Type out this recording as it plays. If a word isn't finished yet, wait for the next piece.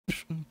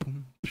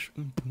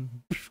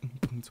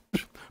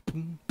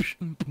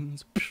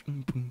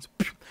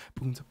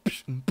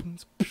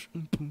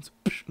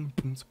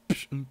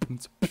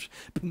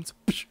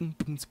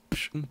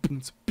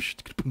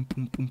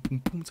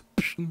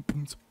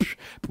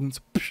What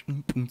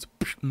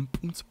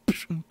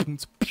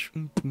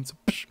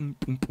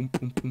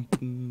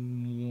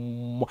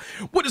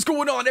is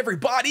going on,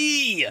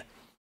 everybody?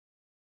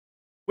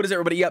 What is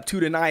everybody up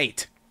to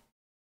tonight?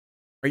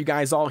 Are you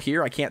guys all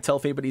here? I can't tell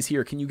if anybody's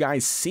here. Can you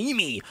guys see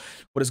me?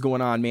 What is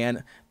going on,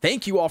 man?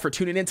 Thank you all for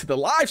tuning into the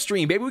live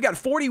stream, baby. We got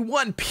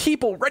 41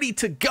 people ready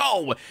to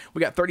go. We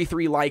got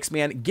 33 likes,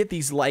 man. Get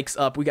these likes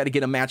up. We got to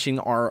get them matching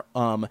our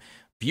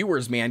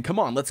viewers, man. Come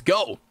on, let's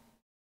go.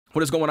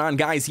 What is going on,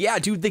 guys? Yeah,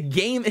 dude, the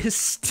game is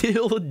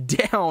still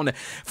down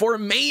for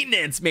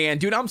maintenance, man.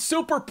 Dude, I'm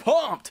super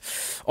pumped.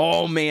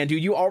 Oh, man,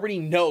 dude, you already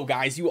know,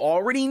 guys. You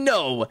already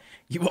know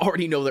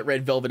that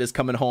Red Velvet is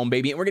coming home,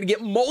 baby. And we're going to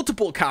get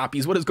multiple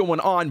copies. What is going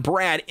on,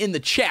 Brad, in the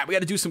chat? We got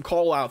to do some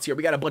call outs here.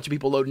 We got a bunch of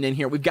people loading in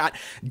here. We've got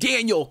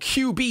Daniel,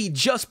 QB,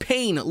 Just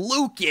Pain,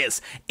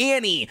 Lucas,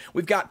 Annie.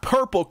 We've got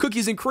Purple,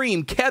 Cookies and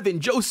Cream, Kevin,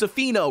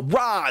 Josephina,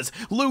 Roz,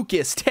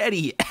 Lucas,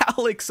 Teddy,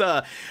 Alex,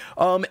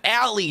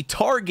 Allie,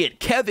 Target,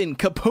 Kevin,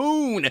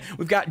 Capoon.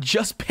 We've got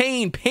Just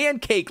Pain,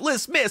 Pancake,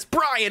 Liz, Miss,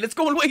 Brian. It's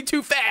going way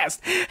too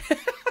fast.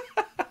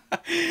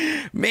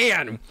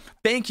 Man,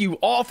 thank you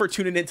all for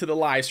tuning into the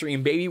live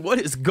stream, baby.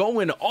 What is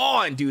going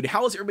on, dude?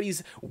 How is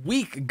everybody's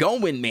week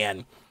going,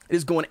 man? It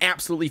is going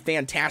absolutely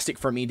fantastic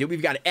for me, dude.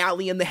 We've got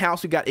Allie in the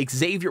house. We got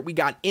Xavier. We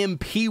got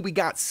MP. We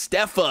got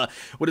Steffa.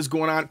 What is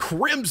going on?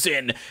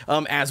 Crimson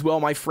as well,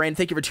 my friend.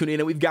 Thank you for tuning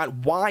in. We've got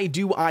Why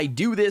Do I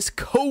Do This?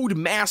 Code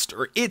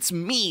Master. It's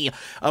me.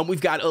 We've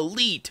got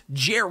Elite,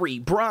 Jerry,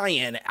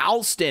 Brian,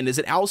 Alston. Is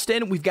it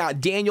Alston? We've got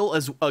Daniel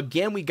as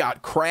again. We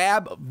got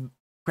Crabvite.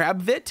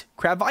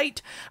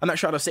 I'm not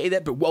sure how to say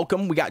that, but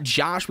welcome. We got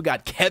Josh. We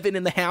got Kevin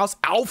in the house.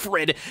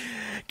 Alfred,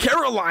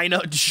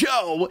 Carolina,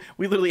 Joe.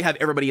 We literally have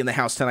everybody in the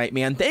house tonight,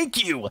 man.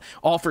 Thank you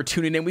all for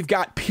tuning in. We've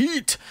got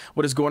Pete.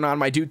 What is going on,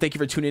 my dude? Thank you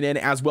for tuning in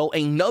as well.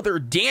 Another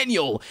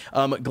Daniel.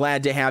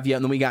 Glad to have you.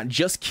 And then we got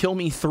Just Kill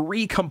Me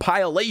 3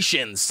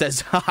 Compilations.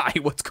 Says hi.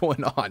 What's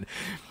going on?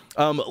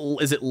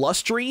 Is it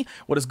Lustry?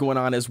 What is going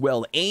on as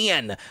well?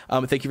 Anne,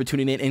 thank you for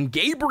tuning in. And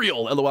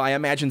Gabriel, LOL, I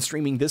imagine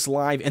streaming this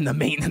live and the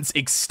maintenance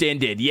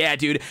extended. Yeah,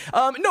 dude.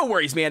 No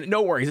worries, man.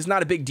 No worries. It's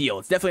not a big deal.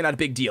 It's definitely not a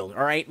big deal.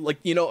 All right. Like,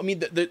 you know, I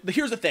mean,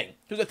 here's the thing.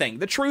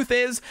 The truth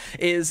is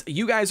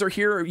you guys are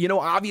here. You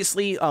know,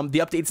 obviously, the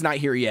update's not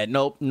here yet.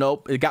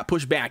 Nope. It got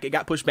pushed back.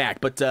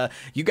 But,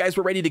 you guys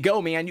were ready to go,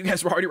 man. You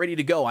guys were already ready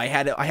to go. I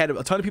had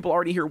a ton of people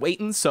already here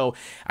waiting. So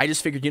I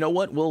just figured, you know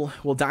what?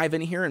 We'll dive in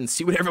here and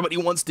see what everybody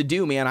wants to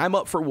do, man. I'm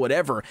up for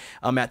whatever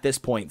at this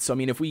point. So I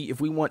mean, if we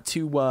want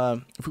to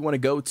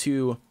go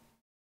to,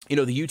 you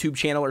know, the YouTube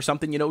channel or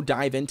something, you know,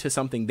 dive into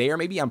something there,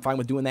 maybe I'm fine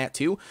with doing that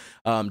too.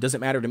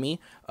 Doesn't matter to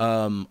me.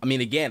 I mean,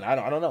 again, I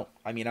don't know.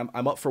 I mean,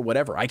 I'm up for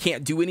whatever. I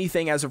can't do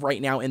anything as of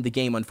right now in the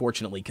game,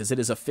 unfortunately, because it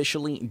is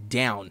officially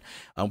down.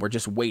 We're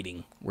just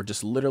waiting. We're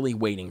just literally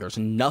waiting. There's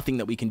nothing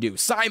that we can do.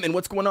 Simon,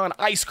 what's going on?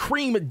 Ice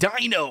Cream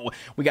Dino.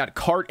 We got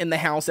Cart in the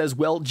house as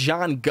well.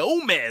 John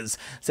Gomez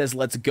says,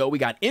 let's go. We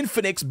got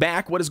Infinix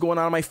back. What is going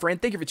on, my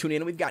friend? Thank you for tuning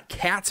in. We've got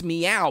Cats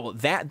Meow.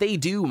 That they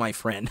do, my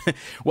friend.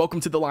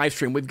 Welcome to the live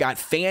stream. We've got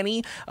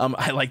Fanny.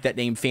 I like that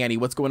name, Fanny.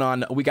 What's going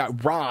on? We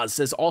got Roz.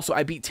 Says, also,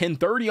 I beat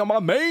 1030 on my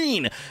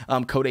main.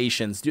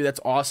 Kodeations. Dude,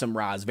 that's awesome.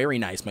 Roz, very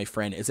nice, my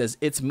friend. It says,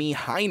 it's me,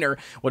 Heiner.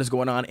 What is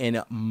going on?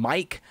 And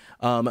Mike,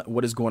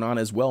 what is going on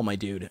as well, my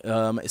dude?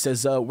 It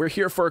says, we're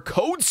here for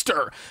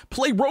Codester.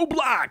 Play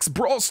Roblox,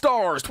 Brawl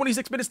Stars.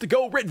 26 minutes to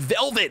go. Red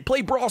Velvet,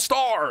 play Brawl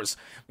Stars.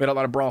 We had a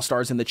lot of Brawl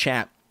Stars in the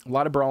chat. A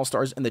lot of Brawl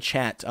Stars in the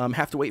chat.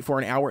 Have to wait for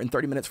an hour and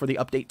 30 minutes for the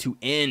update to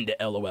end,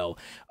 LOL.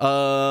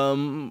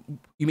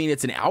 You mean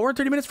it's an hour and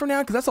 30 minutes from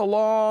now? Because that's a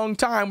long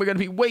time. We're going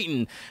to be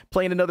waiting,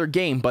 playing another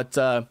game. But,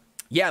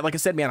 yeah, like I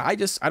said, man, I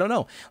don't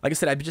know. Like I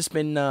said, I've just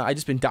been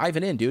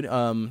diving in, dude.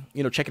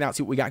 You know, checking out,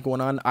 see what we got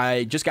going on.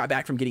 I just got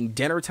back from getting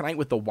dinner tonight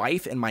with the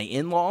wife and my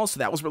in-laws, so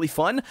that was really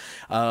fun.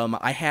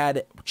 I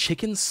had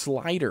chicken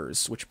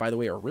sliders, which, by the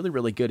way, are really,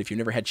 really good. If you've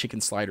never had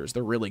chicken sliders,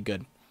 they're really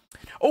good.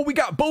 Oh, we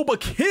got Boba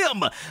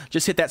Kim.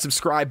 Just hit that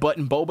subscribe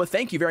button, Boba.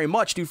 Thank you very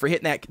much, dude, for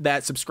hitting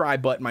that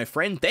subscribe button, my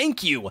friend.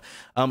 Thank you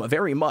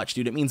very much,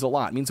 dude. It means a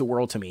lot. It means a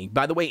world to me.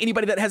 By the way,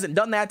 anybody that hasn't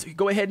done that,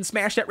 go ahead and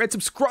smash that red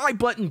subscribe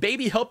button,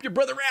 baby. Help your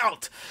brother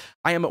out.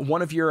 I am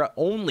one of your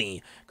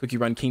only Cookie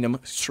Run Kingdom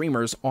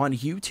streamers on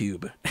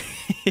YouTube.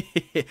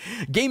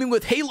 Gaming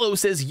with Halo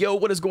says, yo,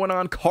 what is going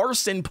on?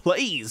 Carson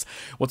Plays.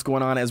 What's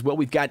going on as well?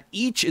 We've got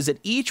Each. Is it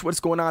Each? What's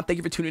going on? Thank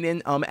you for tuning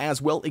in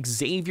as well.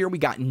 Xavier. We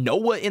got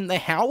Noah in the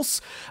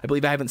house. I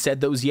believe I haven't said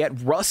those yet.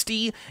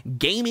 Rusty.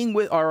 Gaming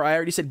with, or I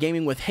already said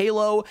Gaming with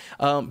Halo.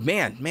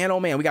 Man, oh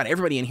man, we got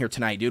everybody in here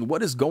tonight, dude.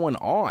 What is going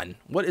on?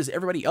 What is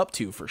everybody up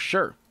to for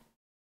sure?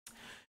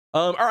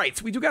 All right,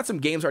 so we do got some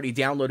games already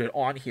downloaded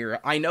on here.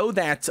 I know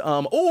that,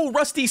 oh,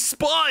 Rusty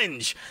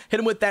Sponge! Hit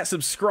him with that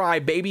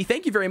subscribe, baby.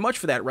 Thank you very much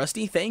for that,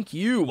 Rusty. Thank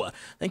you.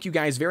 Thank you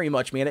guys very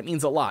much, man. It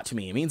means a lot to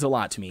me. It means a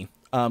lot to me.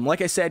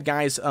 Like I said,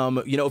 guys,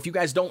 you know, if you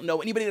guys don't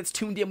know, anybody that's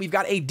tuned in, we've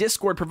got a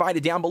Discord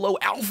provided down below.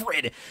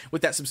 Alfred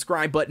with that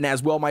subscribe button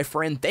as well, my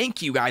friend.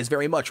 Thank you guys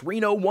very much.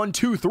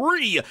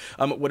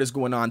 Reno123, what is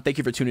going on? Thank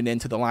you for tuning in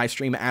to the live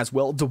stream as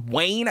well.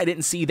 Dwayne, I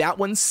didn't see that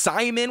one.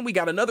 Simon, we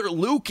got another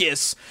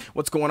Lucas.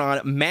 What's going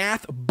on?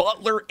 Math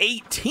Butler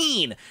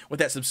 18 with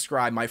that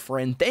subscribe, my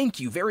friend. Thank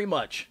you very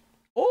much.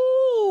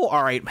 Oh,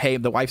 all right. Hey,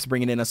 the wife's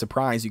bringing in a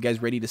surprise. You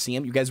guys ready to see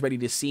him? You guys ready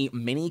to see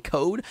mini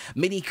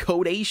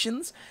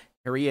Kodeations?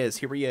 Here he is.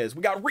 Here he is.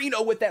 We got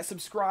Reno with that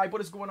subscribe.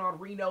 What is going on,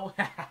 Reno?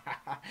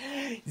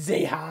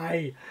 Say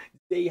hi.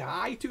 Say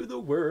hi to the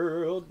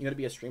world. You gonna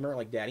be a streamer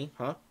like Daddy,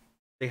 huh?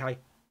 Say hi.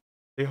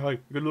 Say hi. You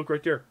gotta look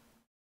right there.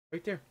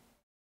 Right there.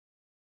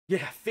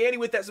 Yeah, Fanny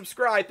with that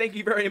subscribe. Thank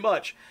you very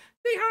much.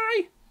 Say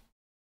hi.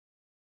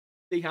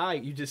 Say hi.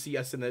 You just see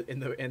us in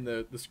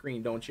the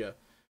screen, don't you?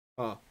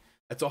 Huh?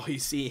 That's all you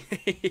see.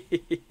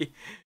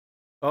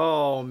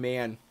 Oh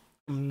man.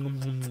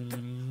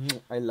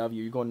 I love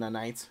you. You going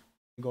nights?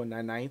 You going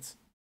nights?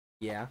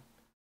 Yeah.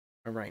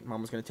 All right.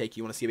 Mama's gonna take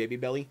you. Want to see a baby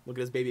belly? Look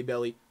at his baby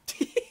belly.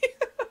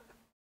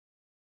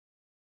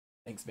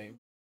 Thanks, babe.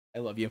 I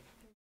love you.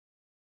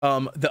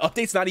 The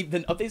update's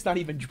not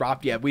even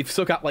dropped yet. We've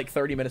still got like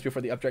 30 minutes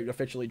before the update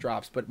officially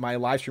drops, but my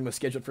live stream was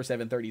scheduled for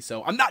 7:30,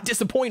 so I'm not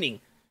disappointing.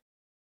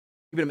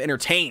 Even I'm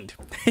entertained.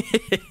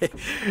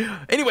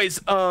 Anyways,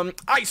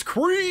 Ice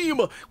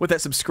Cream with that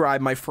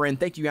subscribe, my friend.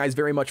 Thank you guys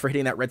very much for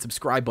hitting that red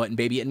subscribe button,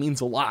 baby. It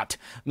means a lot.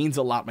 It means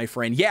a lot, my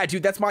friend. Yeah,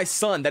 dude, that's my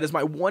son. That is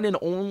my one and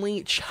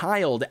only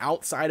child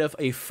outside of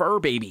a fur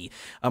baby.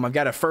 I've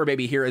got a fur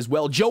baby here as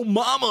well. Joe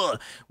Mama,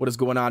 what is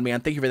going on,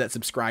 man? Thank you for that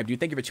subscribe, dude.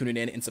 Thank you for tuning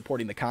in and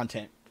supporting the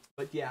content.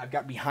 But yeah, I've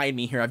got behind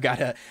me here, I've got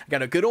a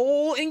good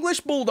old English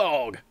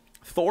bulldog.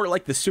 Thor,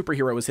 like the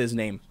superhero, was his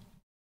name.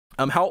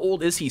 How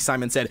old is he?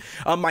 Simon said.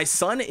 My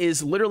son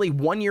is literally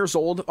 1 year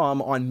old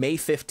on May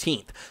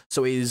 15th.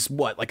 So he's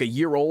what, like a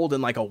year old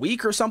in like a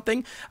week or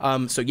something.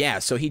 So yeah,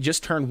 so he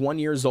just turned 1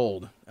 year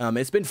old.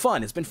 It's been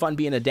fun. It's been fun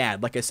being a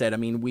dad. Like I said, I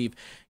mean,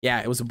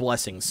 it was a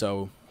blessing.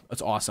 So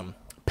it's awesome.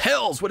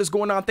 Pels, what is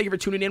going on? Thank you for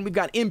tuning in. We've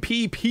got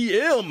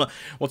MPPM.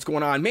 What's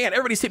going on, man?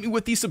 Everybody's hit me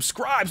with these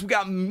subscribes. We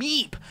got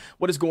Meep.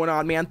 What is going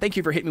on, man? Thank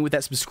you for hitting me with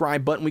that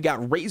subscribe button. We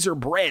got Razor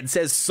Bread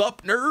says,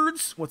 sup,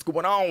 nerds? What's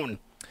going on?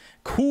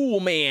 Cool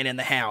Man in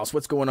the house.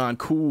 What's going on,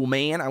 Cool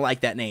Man? I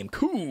like that name.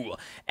 Cool.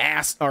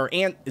 Is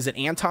it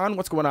Anton?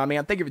 What's going on,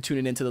 man? Thank you for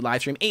tuning into the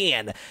live stream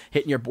and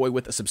hitting your boy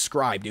with a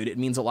subscribe, dude. It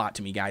means a lot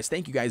to me, guys.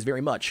 Thank you guys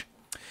very much.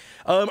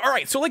 All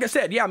right, so like I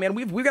said, yeah, man,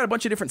 we've got a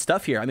bunch of different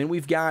stuff here. I mean, we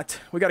got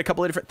a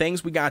couple of different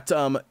things. We got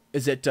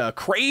is it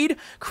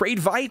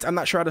Cradevite? I'm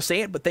not sure how to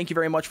say it, but thank you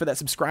very much for that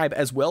subscribe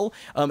as well.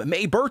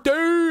 May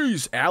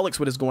birthdays, Alex,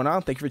 what is going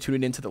on? Thank you for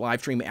tuning into the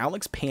live stream,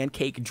 Alex.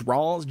 Pancake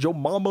Draws, Joe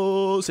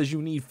Mama says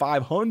you need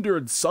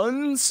 500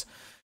 sons.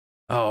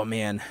 Oh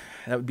man,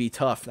 that would be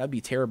tough. That'd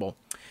be terrible.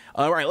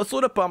 All right, let's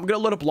load up. I'm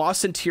gonna load up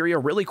Lost Interior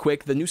really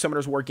quick, the new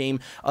Summoners War game.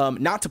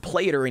 Not to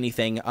play it or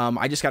anything.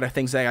 I just got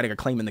things that I gotta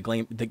claim in the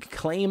game.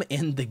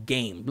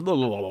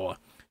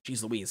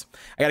 Jeez Louise,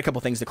 I got a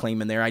couple things to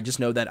claim in there. I just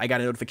know that I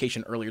got a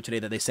notification earlier today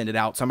that they send it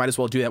out, so I might as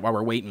well do that while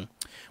we're waiting.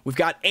 We've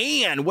got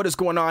Ann. What is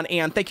going on,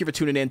 Ann? Thank you for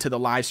tuning in to the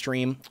live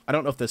stream. I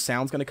don't know if the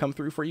sound's gonna come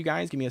through for you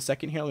guys. Give me a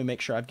second here. Let me make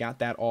sure I've got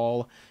that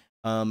all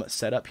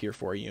set up here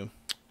for you.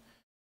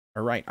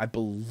 All right, I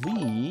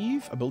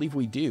believe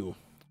we do.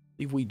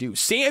 We do.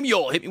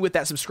 Samuel, hit me with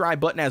that subscribe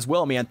button as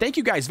well, man. Thank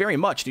you guys very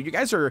much, dude. You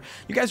guys are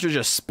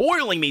just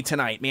spoiling me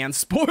tonight, man.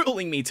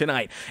 Spoiling me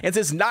tonight. And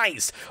it's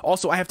nice.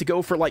 Also, I have to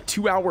go for like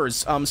 2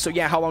 hours. So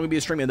yeah, how long will I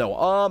be streaming though?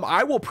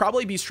 I will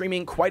probably be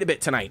streaming quite a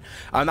bit tonight.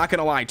 I'm not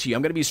gonna lie to you.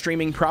 I'm gonna be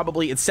streaming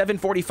probably. It's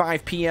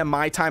 7:45 p.m.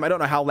 my time. I don't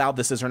know how loud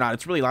this is or not.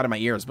 It's really loud in my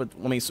ears, but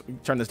let me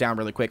turn this down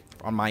really quick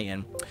on my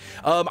end.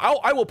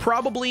 I will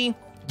probably.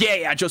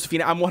 Yeah,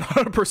 Josephina, I'm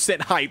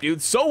 100% hype,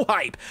 dude. So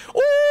hype.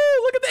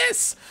 Oh, look at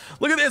this.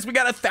 Look at this. We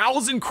got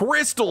 1,000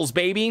 crystals,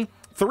 baby.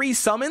 3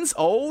 summons.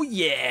 Oh,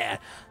 yeah.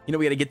 You know,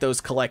 we got to get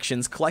those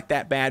collections. Collect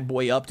that bad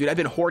boy up, dude. I've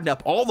been hoarding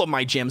up all of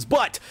my gems.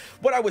 But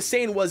what I was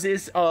saying was,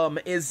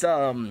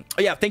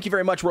 yeah, thank you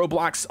very much,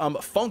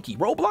 Roblox Funky.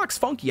 Roblox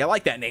Funky. I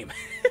like that name.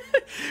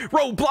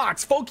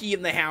 Roblox Funky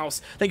in the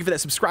house. Thank you for that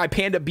subscribe.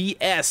 Panda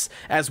BS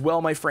as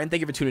well, my friend.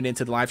 Thank you for tuning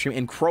into the live stream.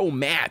 And Crow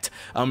Matt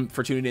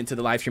for tuning into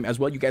the live stream as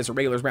well. You guys are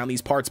regulars around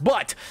these parts.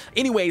 But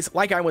anyways,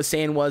 like I was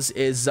saying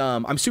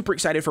I'm super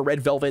excited for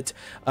Red Velvet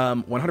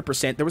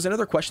 100%. There was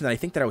another question that I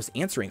think that I was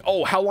answering.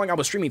 Oh, how long I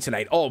was streaming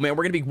tonight. Oh, man,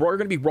 we're gonna be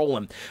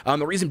rolling.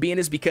 The reason being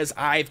is because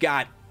I've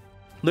got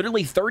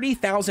literally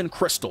 30,000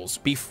 crystals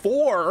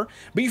before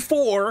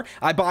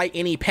I buy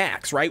any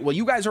packs, right? Well,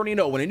 you guys already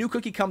know when a new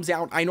cookie comes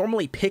out, I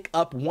normally pick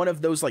up one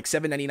of those like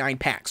 $7.99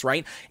 packs,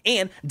 right?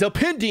 And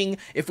depending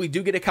if we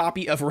do get a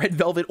copy of Red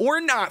Velvet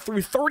or not,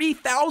 through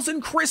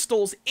 30,000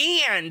 crystals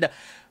and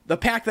the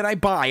pack that I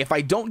buy, if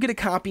I don't get a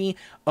copy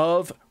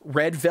of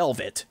red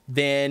velvet,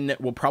 then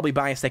we'll probably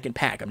buy a second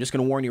pack. I'm just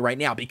going to warn you right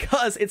now,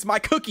 because it's my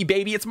cookie,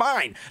 baby. It's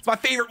mine. It's my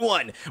favorite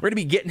one. We're going to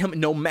be getting him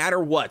no matter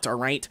what, all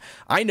right?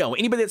 I know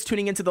anybody that's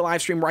tuning into the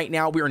live stream right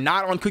now, we are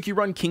not on Cookie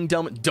Run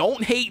Kingdom.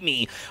 Don't hate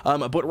me.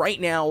 But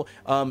right now,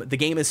 the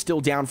game is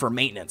still down for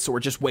maintenance, so we're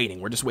just waiting.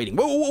 We're just waiting.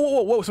 Whoa, whoa, whoa,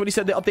 whoa, whoa. Somebody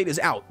said the update is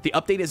out. The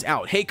update is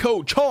out. Hey,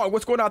 Code Chong,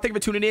 what's going on? Thank you for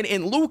tuning in.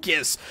 And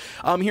Lucas,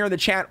 here in the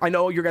chat, I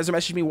know you guys are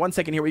messaging me 1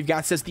 second here. We've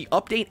got, says the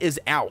update is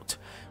out.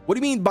 What do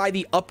you mean by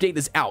the update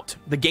is out?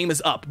 The game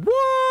is up.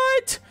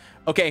 What?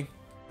 Okay,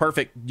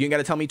 perfect. You ain't got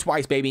to tell me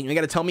twice, baby. You ain't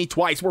got to tell me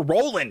twice. We're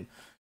rolling.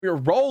 We're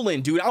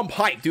rolling, dude. I'm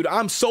hyped, dude.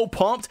 I'm so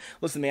pumped.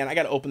 Listen, man, I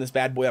got to open this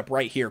bad boy up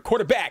right here.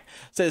 Quarterback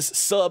says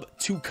sub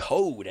to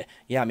Code.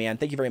 Yeah, man.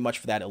 Thank you very much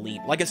for that,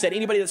 Elite. Like I said,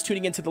 anybody that's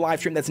tuning into the live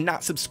stream that's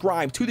not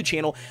subscribed to the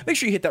channel, make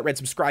sure you hit that red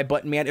subscribe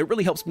button, man. It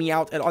really helps me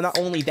out. And not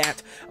only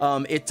that,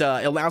 it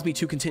allows me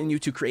to continue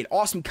to create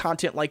awesome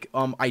content like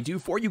I do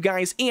for you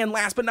guys. And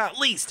last but not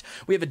least,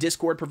 we have a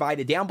Discord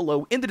provided down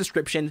below in the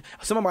description.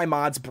 Some of my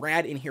mods,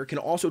 Brad in here, can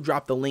also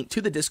drop the link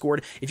to the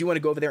Discord if you want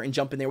to go over there and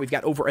jump in there. We've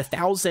got over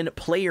 1,000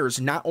 players,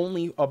 not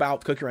only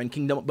about Cookie Run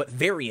Kingdom, but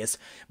various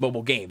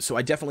mobile games. So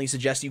I definitely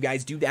suggest you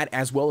guys do that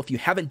as well if you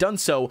haven't done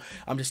so,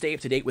 to stay up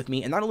to date with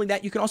me. And not only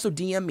that, you can also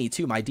DM me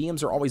too. My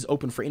DMs are always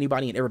open for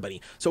anybody and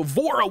everybody. So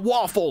Vora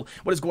Waffle,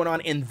 what is going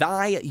on in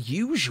thy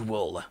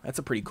usual? That's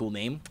a pretty cool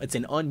name. It's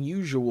an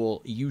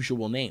unusual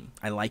name.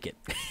 I like it.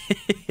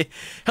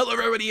 Hello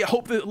everybody. I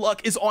hope that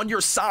luck is on your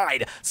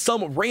side.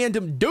 Some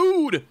random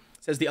dude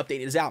says the update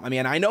is out. I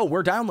mean, I know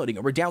we're downloading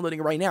it. We're downloading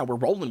it right now. We're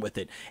rolling with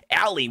it.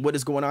 Allie, what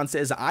is going on?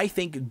 Says, I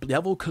think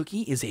Devil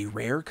Cookie is a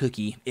rare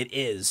cookie. It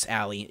is,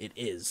 Allie. It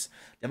is.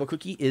 Devil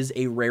Cookie is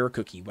a rare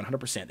cookie.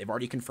 100%. They've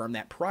already confirmed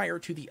that prior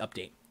to the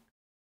update.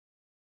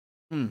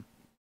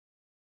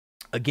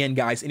 Again,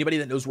 guys, anybody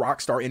that knows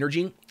Rockstar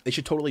Energy, they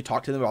should totally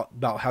talk to them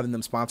about having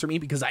them sponsor me,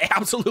 because I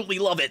absolutely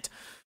love it.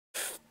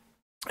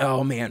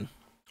 Oh, man.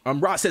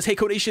 Ross says, hey,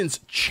 Kodeations,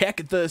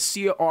 check the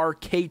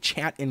CRK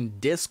chat in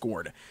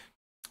Discord.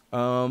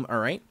 All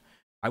right.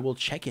 I will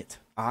check it.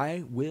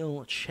 I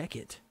will check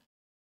it.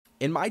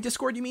 In my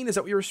Discord, you mean? Is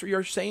that what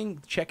you're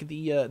saying? Check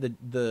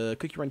the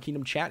Cookie Run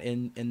Kingdom chat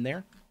in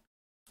there.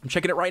 I'm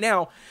checking it right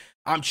now.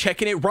 I'm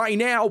checking it right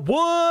now.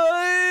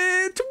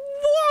 What?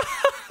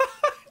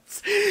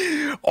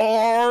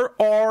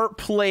 RR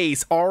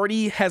Place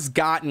already has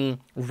gotten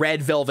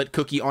red velvet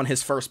cookie on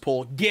his first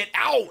pull. Get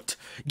out.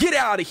 Get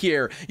out of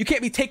here. You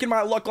can't be taking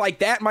my luck like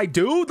that, my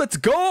dude. Let's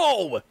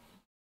go.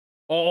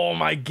 Oh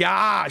my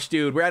gosh,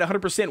 dude. We're at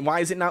 100%. Why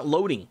is it not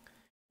loading?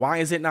 Why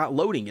is it not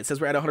loading? It says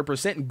we're at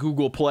 100% in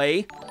Google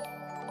Play.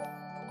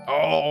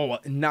 Oh,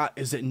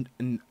 is it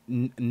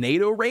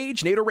NATO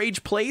Rage? NATO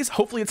Rage Plays?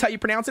 Hopefully it's how you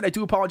pronounce it. I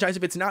do apologize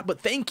if it's not,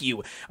 but thank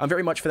you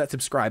very much for that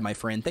subscribe, my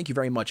friend. Thank you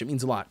very much. It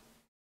means a lot.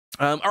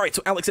 All right,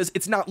 so Alex says,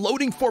 it's not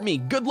loading for me.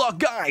 Good luck,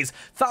 guys.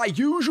 Thy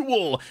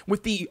usual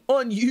with the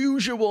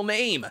unusual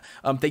name.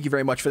 Thank you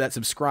very much for that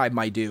subscribe,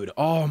 my dude.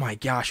 Oh my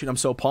gosh, dude, I'm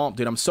so pumped,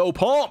 dude. I'm so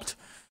pumped.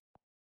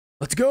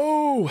 Let's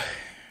go. All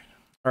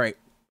right.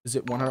 Is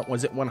it one?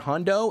 Was it one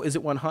hundo? Is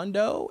it one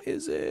hundo?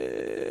 Is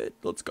it?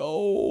 Let's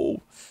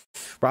go.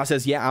 Ross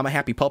says, yeah, I'm a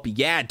happy puppy.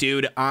 Yeah,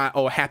 dude.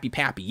 Oh, happy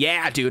pappy.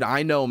 Yeah, dude.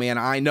 I know, man.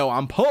 I know.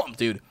 I'm pumped,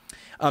 dude.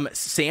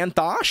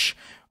 Santhosh,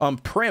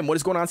 Prim, what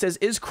is going on? Says,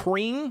 is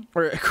crepe,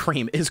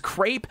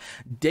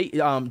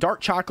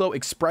 dark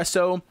chocolate,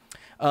 espresso,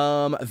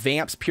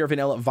 Vamps, pure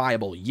vanilla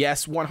viable?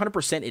 Yes,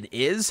 100% it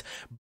is.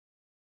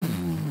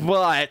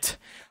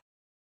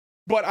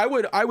 But I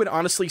would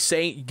honestly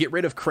say get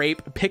rid of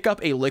crepe, pick up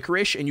a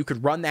licorice, and you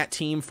could run that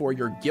team for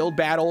your guild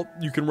battle.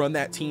 You can run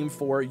that team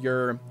for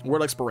your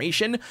world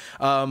exploration.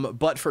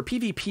 But for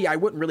PvP, I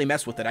wouldn't really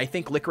mess with it. I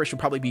think licorice would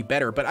probably be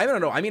better, but I don't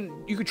know. I mean,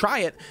 you could try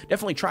it.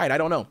 Definitely try it. I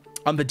don't know.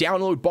 The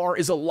download bar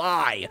is a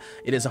lie.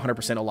 It is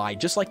 100% a lie.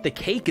 Just like the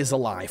cake is a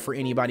lie for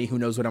anybody who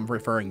knows what I'm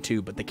referring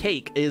to, but the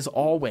cake is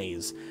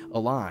always a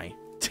lie.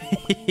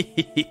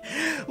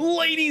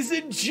 Ladies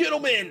and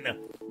gentlemen.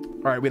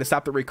 All right, we gotta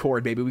stop the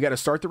record, baby. We gotta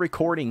start the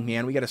recording,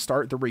 man. We gotta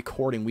start the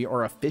recording. We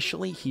are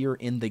officially here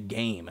in the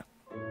game.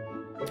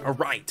 All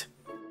right.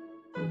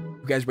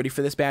 You guys ready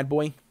for this bad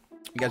boy?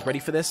 You guys ready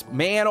for this?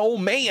 Man, oh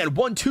man.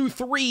 1, 2,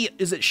 3.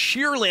 Is it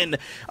Sheerlin?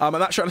 I'm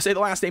not sure how to say the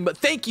last name, but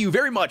thank you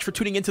very much for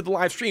tuning into the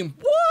live stream.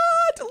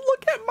 What?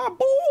 Look at my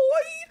boy.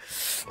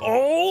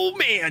 Oh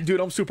man, dude,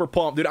 I'm super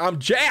pumped, dude. I'm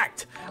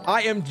jacked.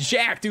 I am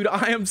jacked, dude.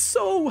 I am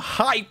so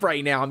hype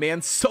right now,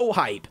 man. So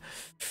hype.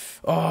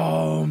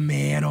 Oh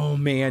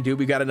man, dude,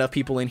 we got enough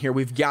people in here.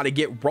 We've got to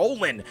get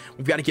rolling.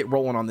 We've got to get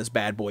rolling on this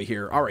bad boy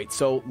here. All right,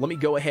 so let me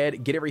go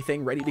ahead, get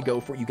everything ready to go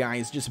for you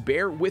guys. Just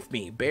bear with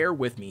me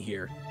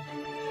here.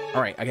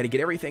 All right, I got to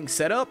get everything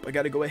set up. I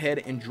got to go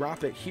ahead and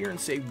drop it here and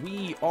say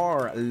we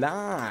are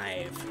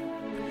live.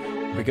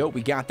 There we go.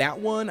 We got that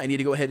one. I need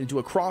to go ahead and do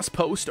a cross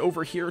post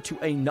over here to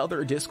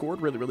another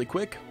Discord really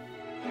quick.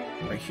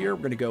 Right here,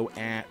 we're going to go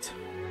at,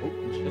 oh,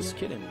 just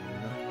kidding,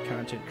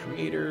 content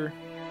creator.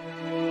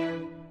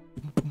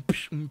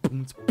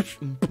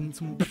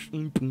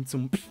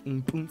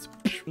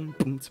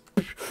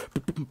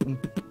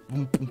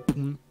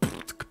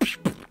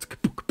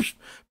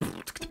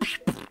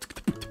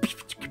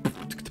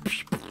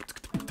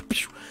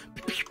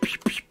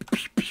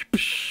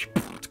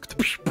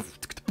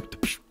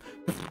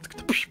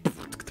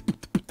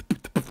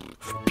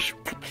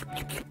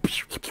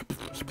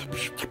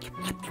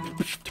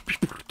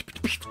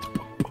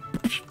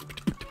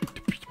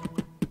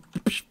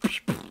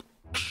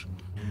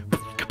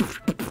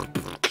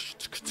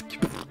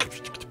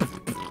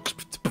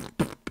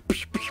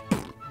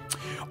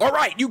 All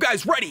right, you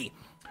guys ready?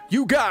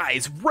 You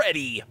guys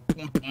ready?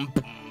 Boom, boom,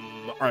 boom.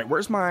 All right,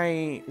 where's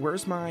my,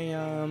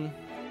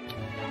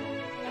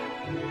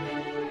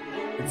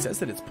 it says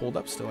that it's pulled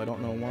up still. I don't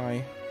know why.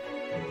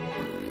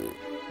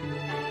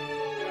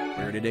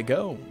 Where did it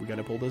go? We got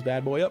to pull this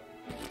bad boy up.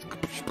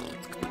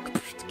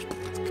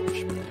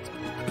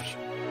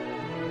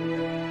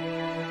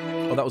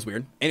 Oh, that was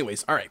weird.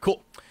 Anyways, all right,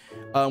 cool.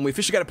 We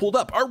officially got it pulled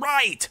up. All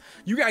right,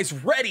 you guys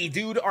ready,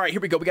 dude? All right,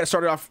 here we go. We got to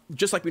start it off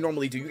just like we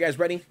normally do. You guys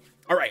ready?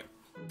 All right.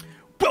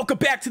 Welcome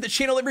back to the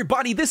channel,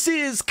 everybody. This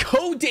is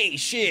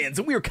Kodeations,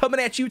 and we are coming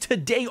at you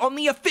today on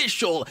the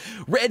official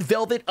Red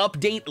Velvet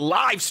Update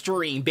live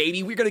stream,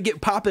 baby. We're going to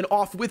get popping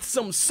off with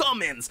some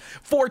summons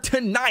for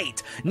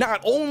tonight.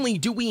 Not only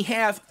do we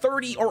have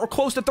 30 or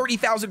close to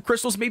 30,000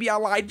 crystals, maybe I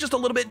lied just a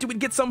little bit. Do we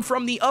get some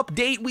from the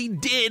update? We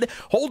did.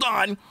 Hold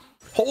on.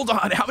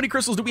 How many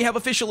crystals do we have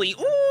officially?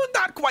 Ooh,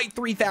 not quite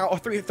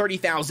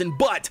 30,000,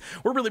 but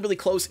we're really, really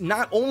close.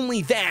 Not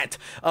only that,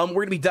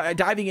 we're going to be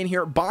diving in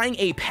here, buying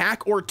a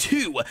pack or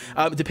two,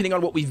 depending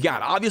on what we've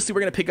got. Obviously,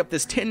 we're going to pick up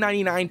this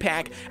 $10.99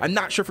 pack. I'm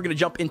not sure if we're going to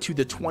jump into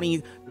the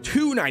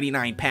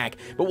 $22.99 pack,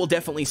 but we'll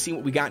definitely see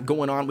what we got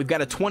going on. We've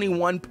got a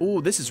 21.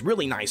 Ooh, this is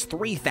really nice.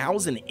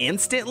 3,000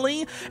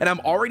 instantly, and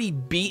I'm already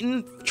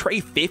beaten Trey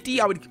 50.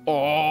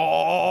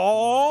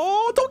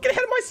 Oh, don't get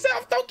ahead of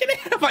myself. Don't get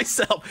ahead of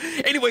myself.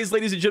 Anyways,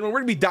 ladies and gentlemen,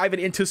 we're gonna be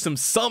diving into some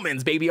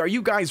summons, baby. Are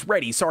you guys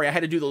ready? Sorry, I had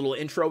to do the little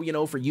intro, you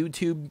know, for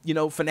YouTube, you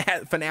know,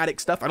 fanatic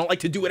stuff. I don't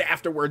like to do it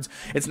afterwards.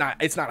 It's not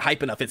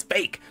hype enough. It's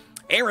fake.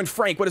 Aaron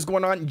Frank, what is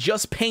going on?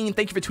 Just Pain,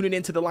 thank you for tuning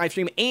in to the live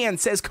stream. And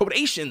says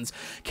Kodeations,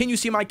 can you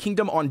see my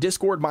kingdom on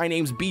Discord? My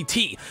name's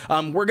BT.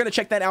 We're gonna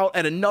check that out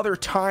at another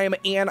time,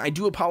 and I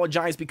do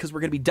apologize because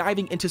we're gonna be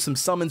diving into some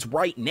summons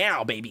right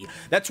now, baby.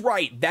 That's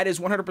right. That is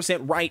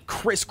 100% right.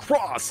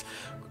 Crisscross.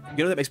 You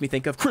know what that makes me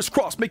think of?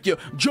 Crisscross make you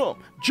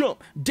jump,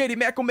 jump. Daddy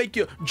Mac will make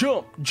you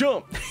jump,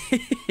 jump.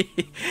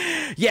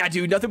 Yeah,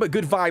 dude, nothing but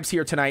good vibes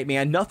here tonight,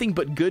 man. Nothing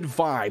but good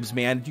vibes,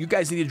 man. You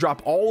guys need to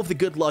drop all of the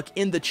good luck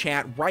in the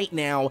chat right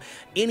now.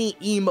 Any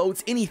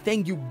emotes,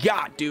 anything you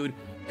got, dude.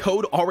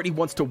 Code already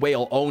wants to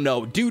wail. Oh,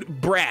 no. Dude,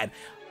 Brad,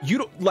 you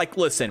don't, like,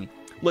 listen,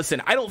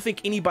 I don't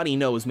think anybody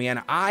knows,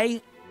 man.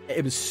 I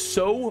am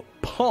so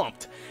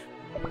pumped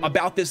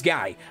about this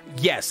guy.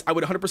 Yes, I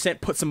would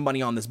 100% put some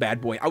money on this bad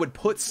boy. I would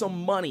put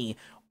some money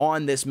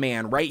on this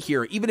man right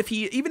here. Even if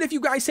you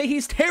guys say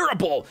he's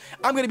terrible,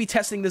 I'm going to be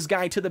testing this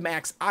guy to the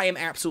max. I am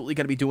absolutely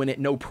going to be doing it,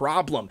 no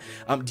problem.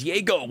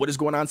 Diego, what is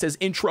going on? Says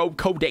intro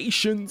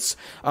Kodeations.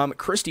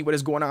 Christy, what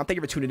is going on? Thank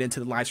you for tuning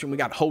into the live stream. We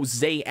got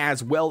Jose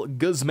as well.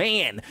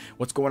 Guzman,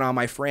 what's going on,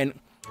 my friend?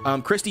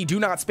 Christy, do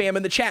not spam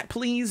in the chat,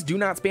 please. Do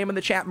not spam in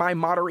the chat. My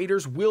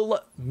moderators will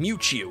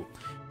mute you.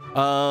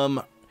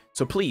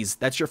 So please,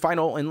 that's your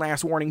final and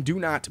last warning. Do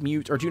not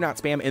mute or do not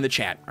spam in the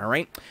chat, all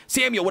right?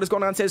 Samuel, what is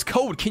going on? Says,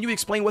 Code, can you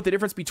explain what the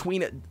difference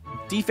between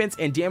defense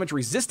and damage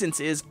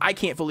resistance is? I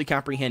can't fully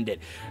comprehend it.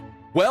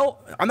 Well,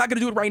 I'm not going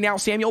to do it right now,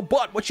 Samuel,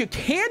 but what you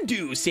can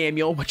do,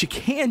 Samuel,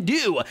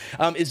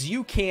 is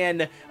you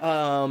can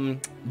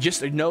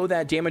just know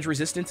that damage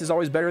resistance is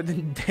always better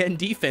than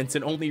defense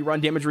and only run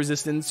damage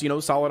resistance, you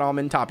know, solid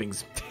almond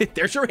toppings.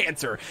 There's your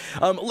answer.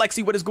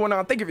 Lexi, what is going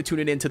on? Thank you for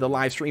tuning in to the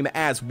live stream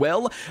as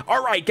well.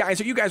 All right,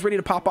 guys, are you guys ready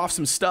to pop off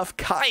some stuff?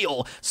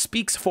 Kyle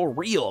speaks for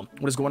real.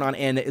 What is going on?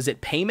 And is it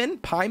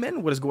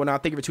Pyman? What is going on?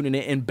 Thank you for tuning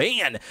in. And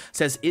Ban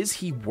says, is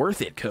he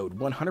worth it? Code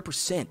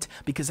 100%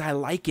 because I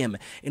like him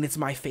and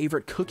it's my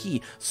favorite cookie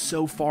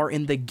so far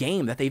in the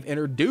game that they've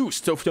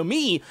introduced. So to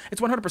me, it's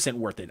 100%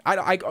 worth it.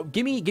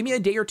 Give me a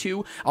day or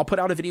two. I'll put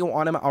out a video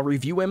on him. I'll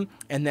review him,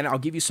 and then I'll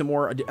give you some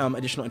more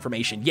additional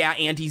information. Yeah,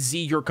 Andy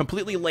Z, you're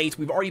completely late.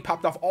 We've already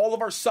popped off all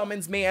of our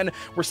summons, man.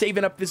 We're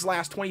saving up this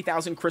last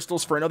 20,000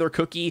 crystals for another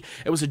cookie.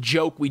 It was a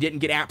joke. We didn't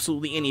get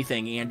absolutely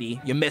anything, Andy.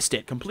 You missed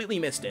it. Completely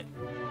missed it.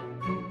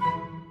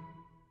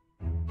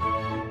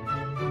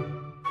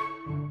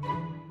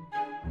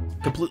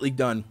 Completely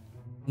done.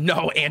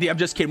 No, Andy, I'm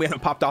just kidding. We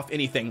haven't popped off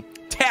anything.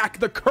 Tack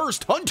the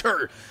Cursed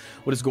Hunter.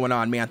 What is going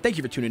on, man? Thank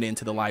you for tuning in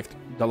to the live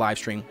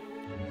stream.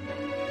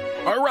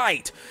 All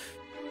right.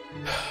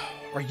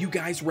 Are you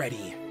guys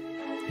ready?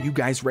 Are you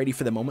guys ready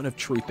for the moment of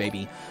truth,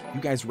 baby?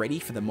 You guys ready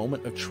for the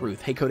moment of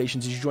truth? Hey,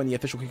 Kodeations, did you join the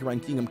official Cookie Run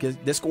Kingdom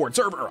Discord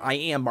server? I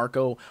am,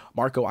 Marco.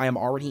 I am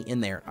already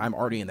in there.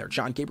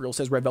 John Gabriel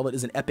says Red Velvet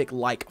is an epic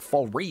like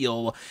for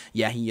real.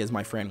 Yeah, he is,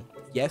 my friend.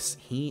 Yes,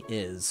 he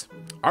is.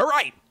 All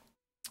right.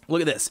 Look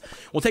at this.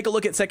 We'll take a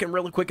look at second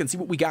really quick and see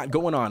what we got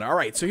going on. All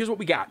right, so here's what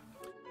we got.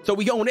 So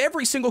we own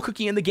every single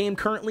cookie in the game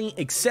currently,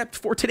 except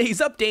for today's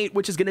update,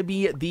 which is going to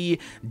be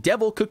the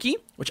Devil Cookie,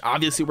 which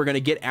obviously we're going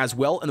to get as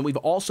well. And then we've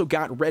also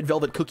got Red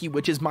Velvet Cookie,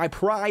 which is my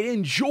pride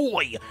and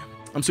joy.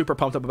 I'm super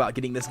pumped up about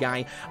getting this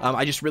guy.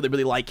 I just really,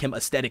 really like him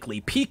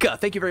aesthetically. Pika,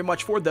 thank you very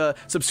much for the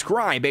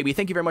subscribe, baby.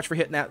 Thank you very much for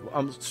hitting that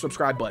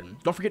subscribe button.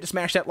 Don't forget to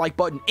smash that like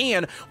button.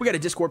 And we got a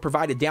Discord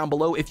provided down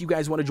below. If you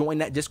guys want to join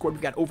that Discord,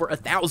 we've got over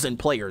 1,000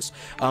 players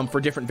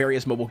for different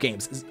various mobile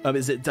games.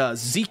 Is it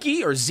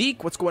Zeke or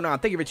Zeke? What's going on?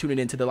 Thank you for tuning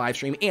into the live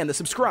stream and the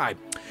subscribe.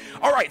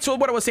 All right, so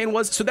what I was saying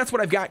was, so that's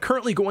what I've got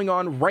currently going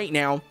on right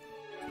now.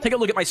 Take a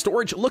look at my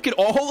storage. Look at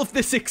all of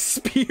this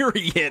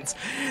experience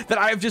that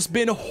I've just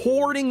been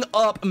hoarding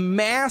up.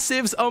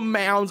 Massive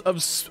amounts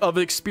of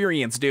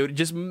experience, dude.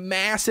 Just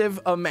massive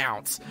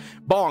amounts.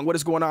 Bong, what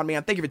is going on,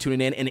 man? Thank you for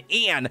tuning in. And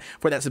Ann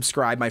for that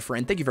subscribe, my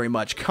friend. Thank you very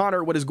much.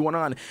 Connor, what is going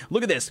on?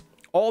 Look at this.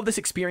 All of this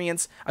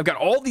experience. I've got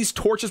all these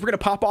torches. We're going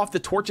to pop off the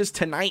torches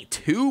tonight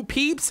too,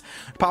 peeps.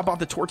 Pop off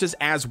the torches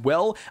as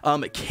well.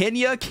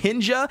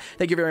 Kinja,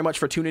 thank you very much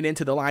for tuning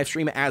into the live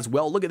stream as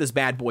well. Look at this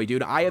bad boy,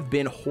 dude. I have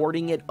been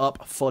hoarding it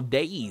up for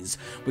days.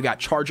 We got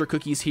charger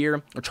cookies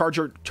here, or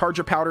charger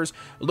powders,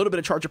 a little bit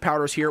of charger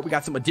powders here. We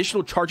got some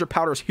additional charger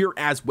powders here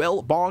as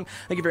well. Bong,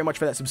 thank you very much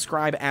for that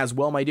subscribe as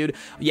well, my dude.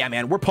 Yeah,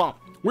 man, we're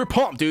pumped. We're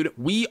pumped, dude.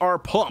 We are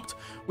pumped.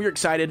 We're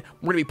excited.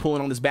 We're going to be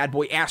pulling on this bad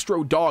boy.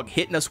 Astro Dog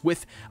hitting us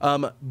with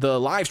the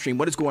live stream.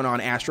 What is going on,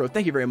 Astro?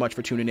 Thank you very much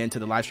for tuning in to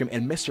the live stream.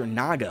 And Mr.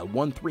 Naga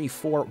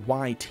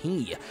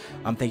 134YT.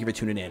 Thank you for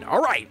tuning in.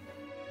 All right.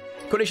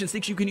 Kodeations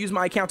thinks you can use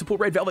my account to pull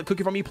red velvet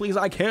cookie from me. Please,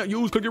 I can't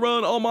use Cookie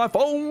Run on my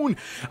phone.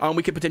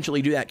 We could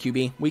potentially do that,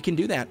 QB. We can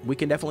do that. We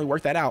can definitely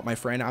work that out, my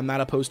friend. I'm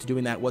not opposed to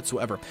doing that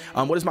whatsoever.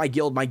 What is my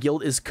guild? My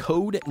guild is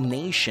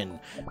Kodeation.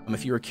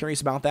 If you were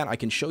curious about that, I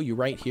can show you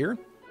right here.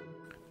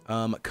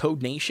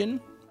 Kodeation.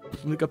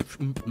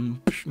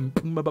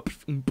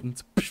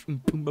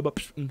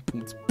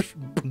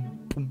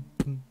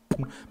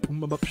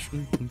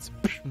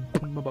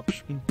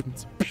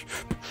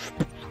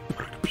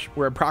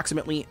 We're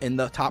approximately in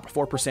the top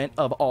 4%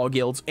 of all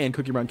guilds in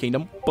Cookie Run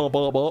Kingdom.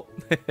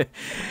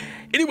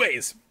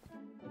 Anyways,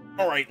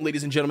 all right,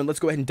 ladies and gentlemen, let's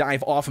go ahead and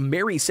dive off.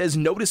 Mary says,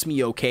 notice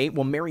me, okay?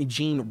 Well, Mary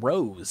Jean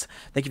Rose,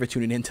 thank you for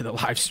tuning in to the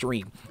live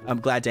stream. I'm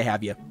glad to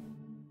have you.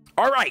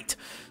 All right.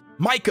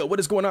 Micah, what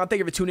is going on? Thank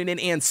you for tuning in.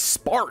 And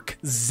Spark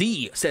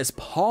Z says,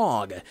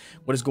 Pog,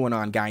 what is going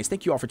on, guys?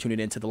 Thank you all for tuning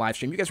in to the live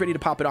stream. You guys ready to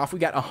pop it off? We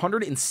got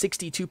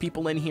 162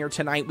 people in here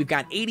tonight. We've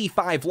got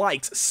 85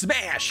 likes.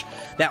 Smash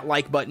that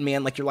like button,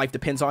 man, like your life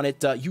depends on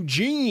it.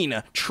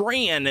 Eugene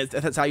Tran,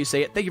 that's how you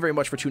say it. Thank you very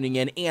much for tuning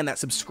in, and that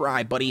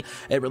subscribe, buddy.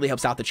 It really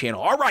helps out the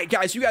channel. All right,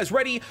 guys, you guys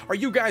ready? Are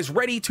you guys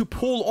ready to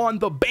pull on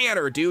the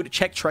banner, dude?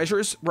 Check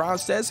treasures,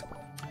 Roz says.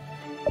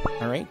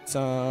 All right.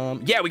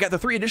 Yeah, we got the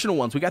 3 additional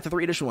ones.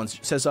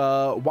 It says,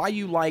 why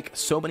you like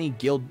so many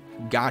guild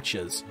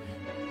gotchas?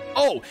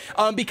 Oh,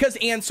 because,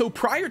 and so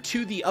prior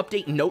to the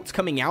update notes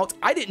coming out,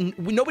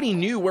 nobody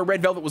knew where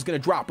Red Velvet was going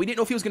to drop. We didn't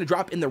know if he was going to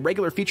drop in the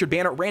regular featured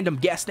banner. Random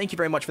guess. Thank you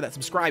very much for that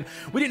subscribe.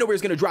 We didn't know where he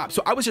was going to drop.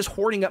 So I was just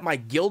hoarding up my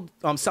guild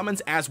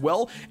summons as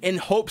well in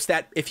hopes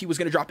that if he was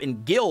going to drop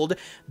in guild,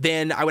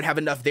 then I would have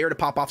enough there to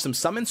pop off some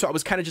summons. So I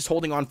was kind of just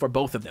holding on for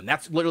both of them.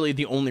 That's literally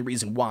the only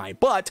reason why.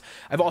 But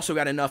I've also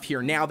got enough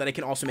here now that I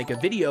can also make a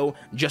video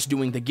just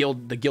doing the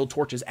guild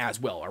torches as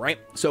well. All right.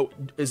 So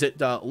is it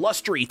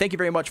Lustry? Thank you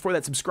very much for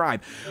that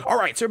subscribe. All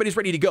right, so everybody's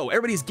ready to go.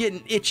 Everybody's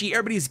getting itchy.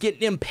 Everybody's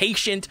getting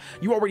impatient.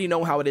 You already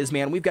know how it is,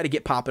 man. We've got to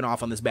get popping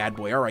off on this bad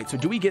boy. All right, so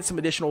do we get some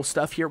additional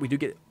stuff here? We do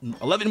get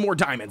 11 more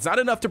diamonds. Not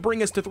enough to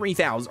bring us to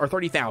 3,000 or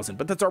 30,000,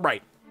 but that's all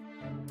right.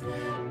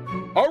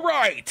 All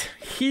right,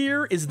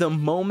 here is the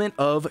moment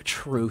of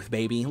truth,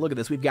 baby. Look at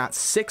this. We've got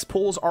 6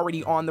 pulls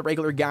already on the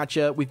regular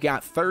gacha. We've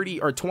got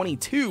 30 or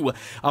 22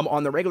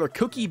 on the regular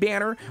cookie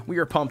banner. We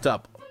are pumped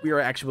up. We are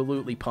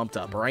absolutely pumped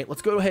up. All right,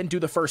 let's go ahead and do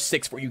the first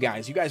 6 for you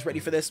guys. You guys ready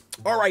for this?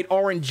 All right,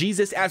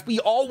 RNGesus, as we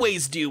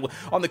always do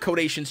on the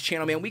Kodeations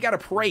channel, man, we got to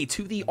pray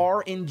to the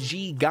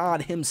RNG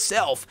God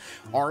himself.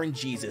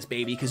 RNGesus,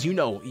 baby, because you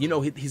know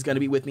he's going to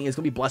be with me. He's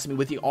going to be blessing me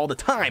with you all the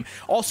time.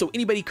 Also,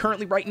 anybody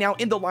currently right now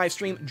in the live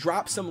stream,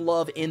 drop some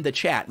love in the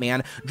chat,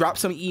 man. Drop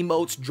some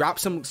emotes, drop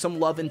some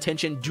love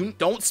intention.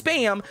 Don't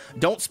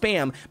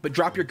spam, but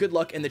drop your good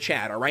luck in the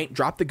chat, all right?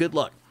 Drop the good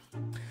luck.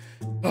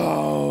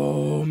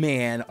 Oh,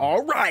 man.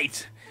 All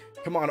right.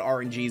 Come on,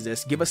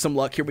 RNGesus. Give us some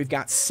luck here. We've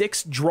got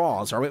 6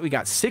 draws. All right. We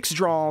got 6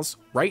 draws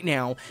right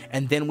now.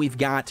 And then we've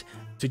got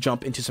to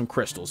jump into some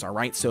crystals. All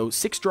right. So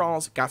 6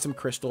 draws, got some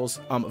crystals.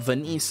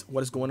 Venice,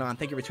 what is going on?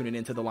 Thank you for tuning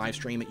into the live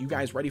stream. You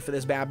guys ready for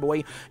this bad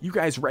boy? You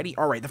guys ready?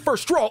 All right. The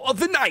first draw of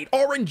the night.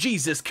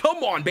 RNGesus. Come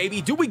on,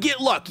 baby. Do we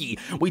get lucky?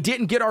 We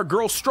didn't get our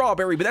girl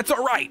Strawberry, but that's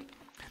all right.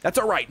 That's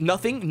all right.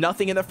 Nothing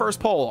in the first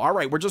poll. All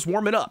right, we're just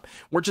warming up.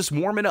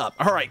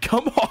 All right,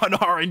 come on,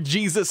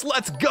 RNGesus.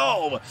 Let's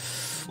go.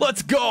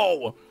 Let's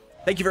go.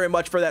 Thank you very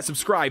much for that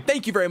subscribe.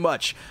 Thank you very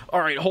much. All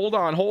right, hold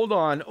on.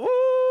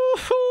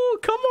 Ooh,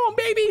 come on,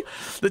 baby.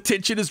 The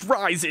tension is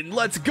rising.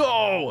 Let's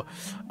go.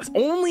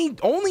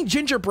 Only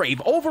Ginger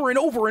Brave over and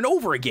over and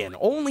over again.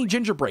 Only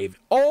Ginger Brave.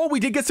 Oh, we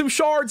did get some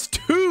shards.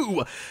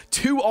 2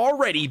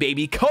 already,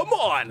 baby. Come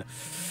on,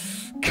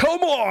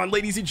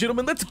 ladies and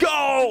gentlemen. Let's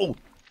go.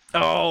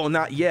 Oh,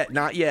 not yet.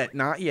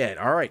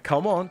 All right,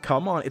 come on.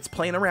 It's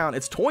playing around.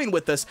 It's toying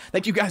with us.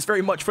 Thank you guys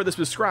very much for the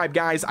subscribe,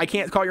 guys. I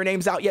can't call your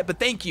names out yet, but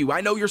thank you.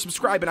 I know you're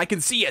subscribing. I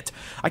can see it,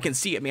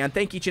 man.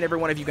 Thank each and every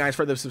one of you guys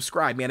for the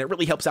subscribe, man. It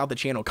really helps out the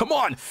channel. Come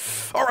on.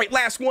 All right,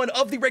 last one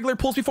of the regular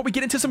pulls before we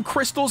get into some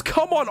crystals.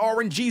 Come on,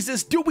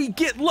 RNGesus. Do we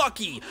get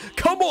lucky?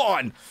 Come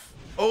on.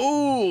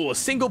 Oh,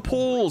 single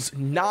pulls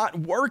not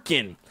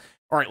working.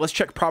 All right, let's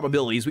check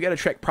probabilities. We got to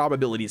check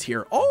probabilities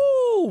here.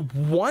 Oh, Oh,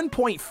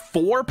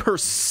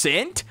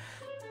 1.4%?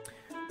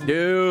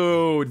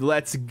 Dude,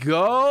 let's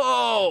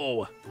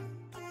go.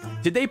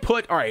 Did they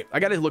put, all right,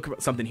 I gotta look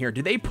at something here.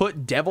 Did they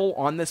put devil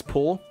on this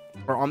pull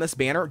or on this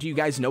banner? Do you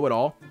guys know at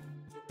all?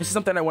 This is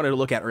something I wanted to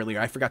look at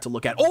earlier. I forgot to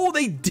look at. Oh,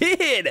 they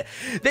did.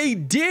 They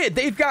did.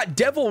 They've got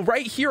devil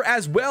right here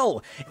as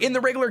well in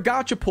the regular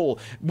gacha pull.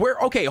 Where?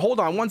 Okay,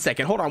 hold on one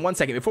second. Hold on one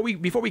second.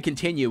 Before we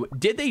continue,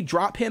 did they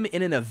drop him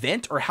in an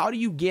event, or how do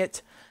you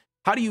get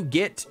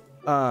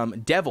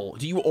devil?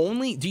 Do you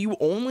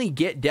only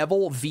get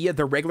devil via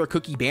the regular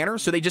cookie banner?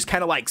 So they just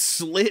kind of like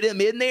slid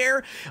him in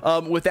there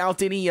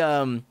without any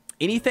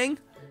anything?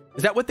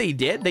 Is that what they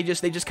did? They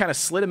just kind of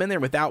slid him in there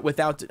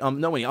without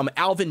knowing.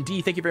 Alvin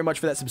D, thank you very much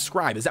for that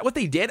subscribe. Is that what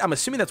they did? I'm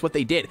assuming that's what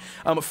they did.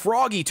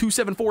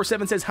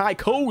 Froggy2747 says hi.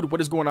 Code,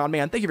 what is going on,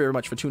 man? Thank you very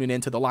much for tuning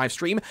in to the live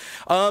stream.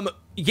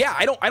 Yeah,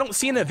 I don't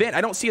see an event.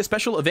 I don't see a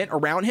special event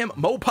around him.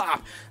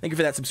 Mopop, thank you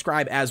for that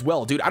subscribe as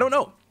well, dude. I don't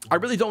know. I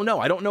really don't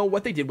know. I don't know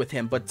what they did with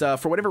him, but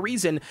for whatever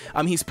reason,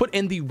 he's put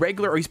in the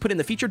regular, or he's put in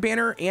the featured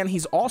banner, and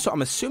he's also,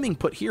 I'm assuming,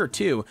 put here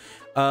too.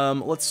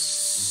 Let's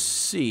see.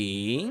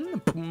 Yeah,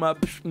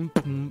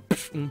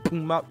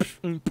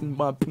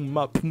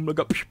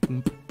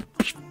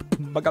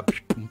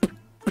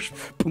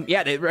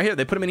 right here,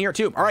 they put him in here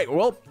too. All right,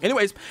 well,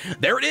 anyways,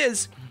 there it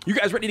is. You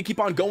guys ready to keep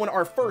on going?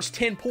 Our first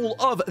 10 pull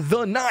of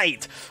the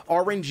night.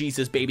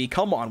 RNGesus, baby.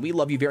 Come on. We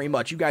love you very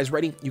much. You guys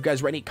ready? You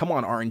guys ready? Come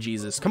on,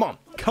 RNGesus. Come on.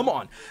 Come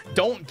on.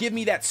 Don't give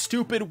me that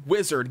stupid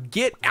wizard.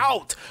 Get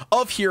out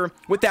of here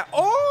with that.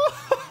 Oh,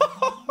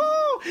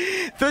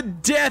 the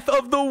death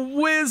of the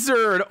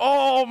wizard.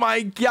 Oh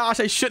my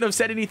gosh. I shouldn't have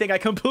said anything. I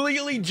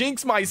completely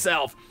jinxed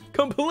myself.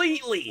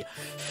 Completely.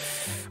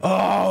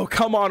 Oh,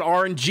 come on,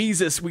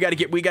 RNGesus. We gotta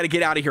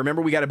get out of here.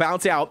 Remember, we gotta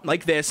bounce out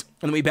like this,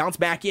 and then we bounce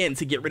back in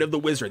to get rid of the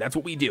wizard. That's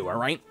what we do, all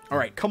right? All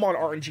right, come on,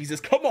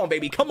 RNGesus. Come on,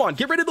 baby. Come on,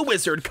 get rid of the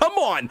wizard. Come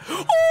on.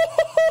 Oh,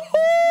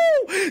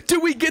 do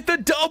we get the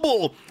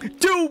double?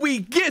 Do we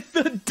get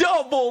the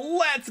double?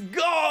 Let's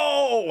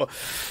go.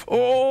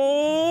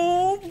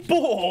 Oh,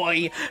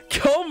 boy.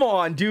 Come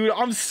on, dude.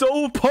 I'm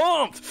so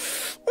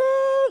pumped.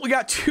 Oh, we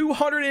got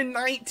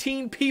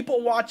 219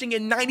 people watching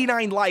and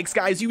 99 likes,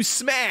 guys. You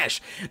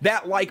smash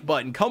that like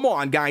button. Come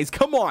on, guys.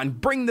 Come on.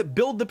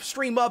 Build the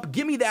stream up.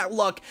 Give me that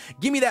luck.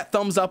 Give me that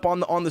thumbs up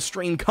on the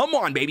stream. Come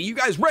on, baby. You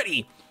guys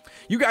ready?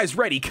 You guys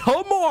ready?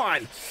 Come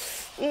on.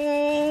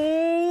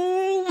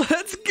 Oh,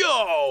 let's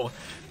go.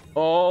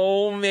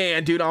 Oh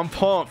man, dude, I'm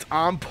pumped.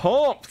 I'm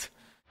pumped.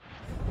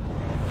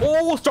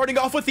 Oh, starting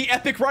off with the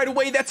epic right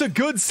away. That's a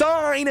good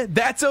sign.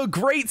 That's a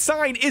great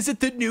sign. Is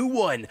it the new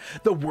one?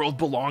 The world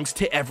belongs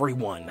to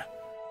everyone.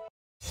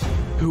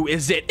 Who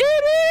is it?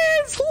 It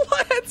is!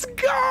 Let's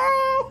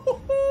go!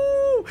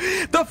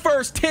 The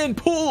first 10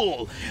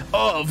 pull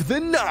of the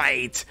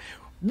night.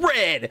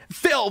 Red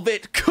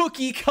Velvet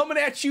Cookie coming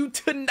at you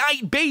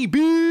tonight,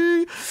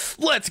 baby.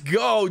 Let's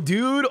go,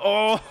 dude.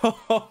 Oh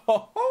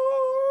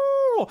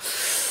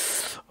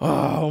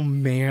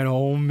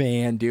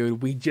man,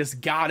 dude. We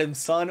just got him,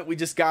 son. We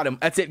just got him.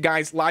 That's it,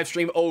 guys. Live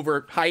stream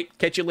over. Hype.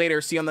 Catch you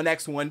later. See you on the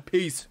next one.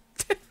 Peace.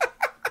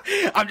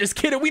 I'm just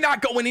kidding. We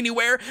not going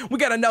anywhere. We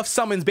got enough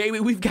summons, baby.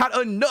 We've got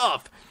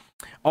enough.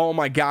 Oh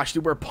my gosh,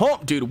 dude. We're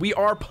pumped, dude. We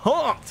are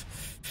pumped.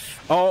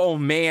 Oh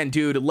man,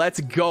 dude. Let's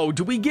go.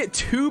 Do we get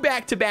 2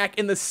 back-to-back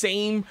in the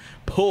same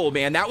pull,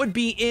 man? That would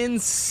be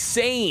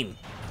insane.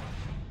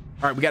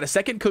 All right, we got a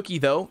second cookie,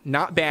 though.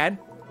 Not bad.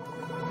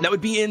 That would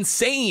be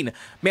insane.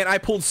 Man, I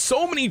pulled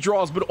so many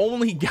draws, but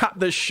only got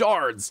the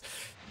shards.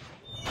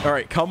 All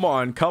right, come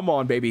on. Come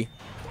on, baby.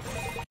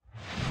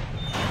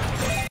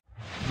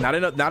 Not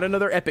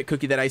another epic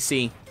cookie that I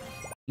see.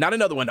 Not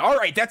another one. All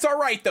right, that's all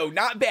right, though.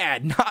 Not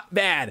bad. Not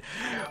bad.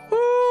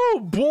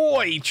 Oh,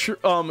 boy.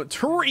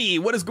 Tree,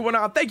 what is going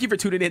on? Thank you for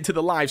tuning in to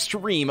the live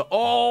stream.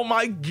 Oh,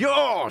 my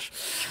gosh.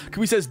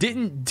 Kiwi says,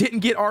 didn't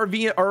get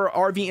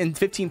RV and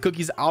 15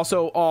 cookies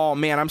also. Oh,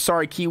 man, I'm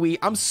sorry, Kiwi.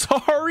 I'm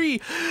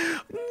sorry.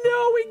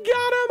 No, we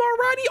got him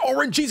already.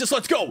 RNGesus,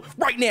 let's go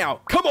right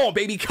now. Come on,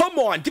 baby. Come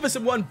on. Give us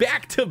one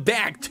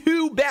back-to-back.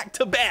 2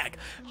 back-to-back.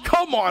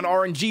 Come on,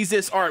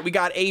 RNGesus. All right, we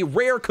got a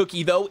rare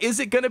cookie, though. Is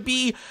it going to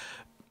be...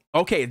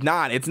 Okay, it's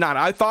not. It's not.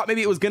 I thought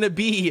maybe it was going to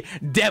be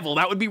devil.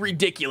 That would be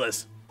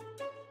ridiculous.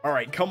 All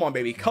right, come on,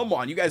 baby. Come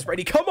on. You guys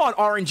ready? Come on,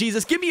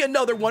 RNGesus. Give me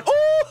another one.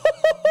 Oh,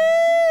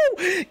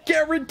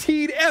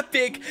 guaranteed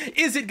epic.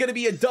 Is it going to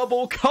be a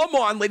double? Come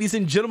on, ladies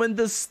and gentlemen.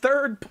 This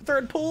third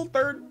 10 pull,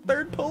 I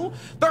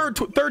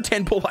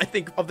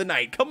think, of the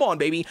night. Come on,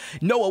 baby.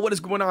 Noah, what is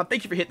going on?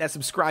 Thank you for hitting that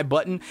subscribe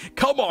button.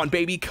 Come on,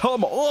 baby.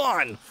 Come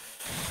on.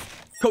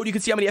 Code, you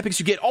can see how many epics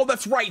you get. Oh,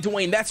 that's right,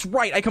 Dwayne. That's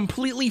right. I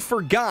completely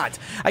forgot.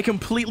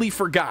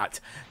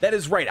 That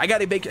is right. I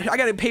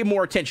gotta pay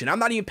more attention. I'm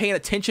not even paying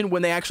attention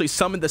when they actually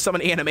summon the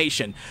summon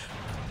animation.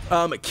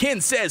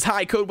 Ken says,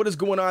 hi, Code, what is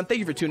going on? Thank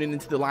you for tuning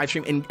into the live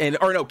stream.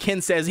 Or no,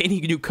 Ken says,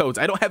 any new codes?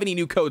 I don't have any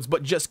new codes,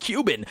 but just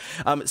Cuban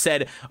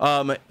said,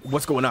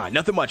 what's going on?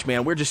 Nothing much,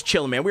 man. We're just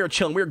chilling, man. We are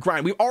chilling. We're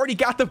grinding. We already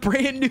got the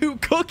brand new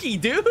cookie,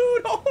 dude.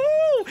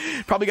 Oh,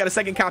 probably got a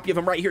second copy of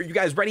them right here. You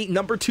guys ready?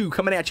 Number 2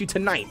 coming at you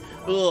tonight.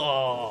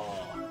 Ugh.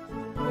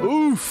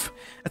 Oof.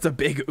 That's a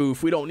big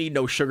oof. We don't need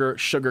no sugar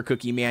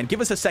cookie, man.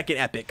 Give us a second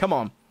epic. Come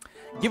on.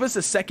 Give us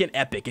a second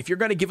epic. If you're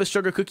going to give us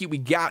sugar cookie, we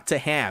got to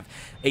have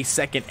a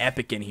second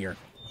epic in here.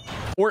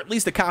 Or at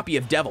least a copy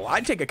of Devil.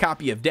 I'd take a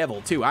copy of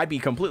Devil, too. I'd be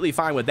completely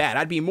fine with that.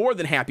 I'd be more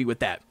than happy with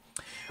that.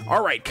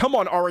 All right, come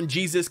on,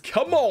 RNGesus.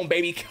 Come on,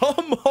 baby.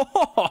 Come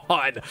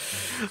on.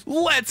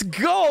 Let's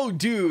go,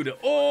 dude.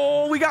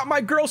 Oh, we got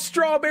my girl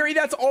Strawberry.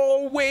 That's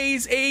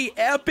always a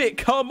epic.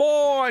 Come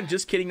on.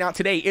 Just kidding. Not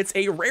today. It's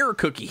a rare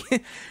cookie.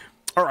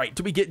 All right,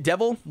 do we get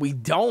Devil? We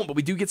don't, but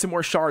we do get some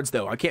more shards,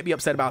 though. I can't be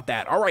upset about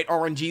that. All right,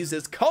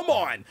 RNGesus, come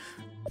on.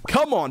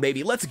 Come on,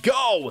 baby. Let's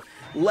go.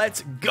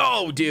 Let's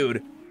go,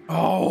 dude.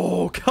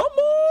 Oh, come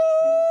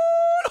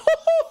on.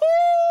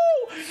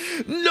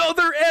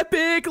 Another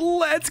epic.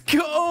 Let's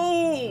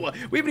go.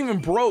 We haven't even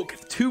broke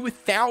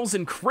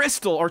 2,000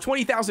 crystal or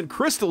 20,000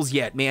 crystals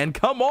yet, man.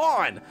 Come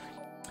on.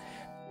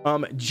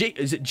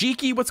 Is it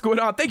Jeeky? What's going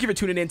on? Thank you for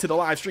tuning in to the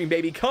live stream,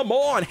 baby. Come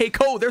on. Hey,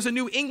 Code, there's a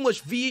new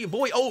English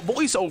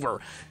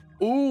voiceover.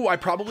 Ooh, I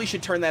probably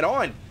should turn that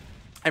on.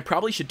 I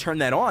probably should turn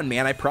that on,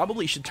 man. I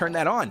probably should turn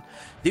that on.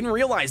 Didn't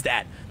realize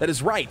that. That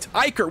is right.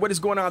 Iker, what is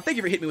going on? Thank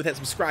you for hitting me with that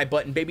subscribe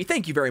button, baby.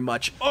 Thank you very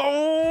much.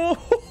 Oh,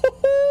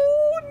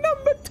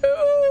 number 2.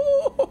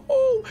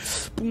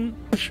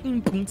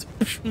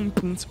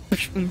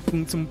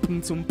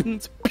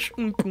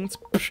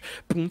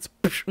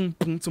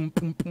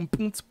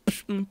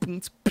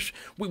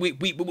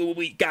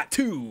 We got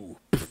 2.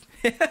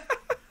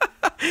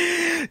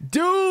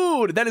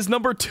 Dude, that is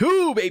number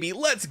 2, baby.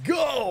 Let's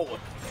go.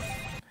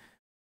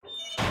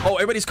 Oh,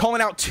 everybody's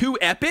calling out 2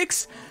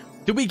 epics?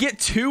 Did we get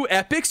 2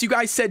 epics? You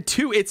guys said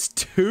 2. It's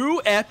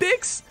 2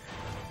 epics?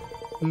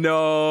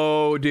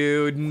 No,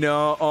 dude.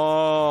 No.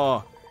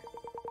 Oh.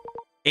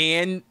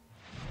 And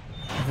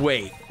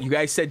wait, you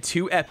guys said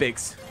 2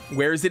 epics.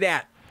 Where is it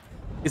at?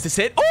 Is this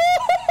it? Oh!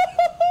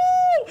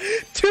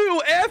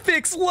 2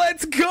 epics.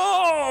 Let's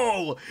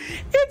go.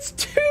 It's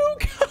 2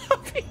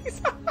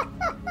 copies.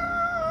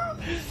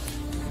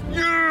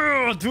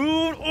 Yeah,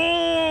 dude.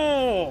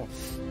 Oh.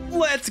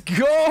 Let's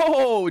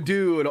go,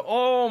 dude.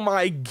 Oh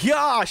my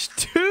gosh.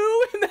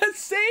 2 in the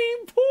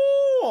same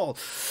pool.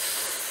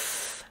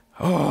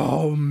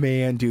 Oh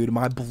man, dude,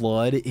 my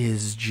blood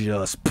is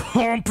just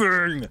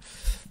pumping.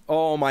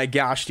 Oh my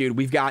gosh, dude,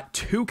 we've got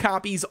 2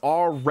 copies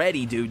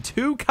already, dude.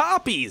 2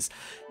 copies.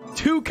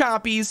 2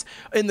 copies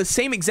in the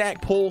same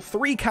exact poll.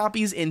 3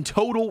 copies in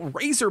total.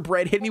 Razor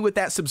Bread, hit me with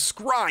that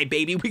subscribe,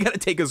 baby. We got to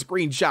take a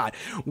screenshot.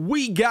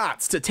 We got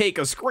to take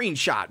a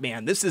screenshot,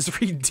 man. This is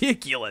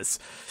ridiculous.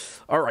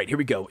 All right, here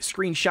we go.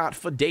 Screenshot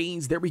for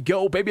days. There we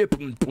go, baby.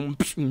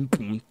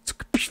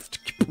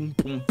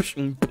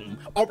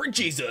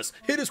 RNGesus,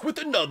 hit us with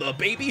another,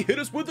 baby. Hit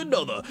us with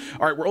another.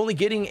 All right, we're only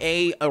getting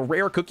a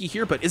rare cookie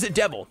here, but is it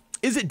Devil?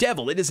 Is it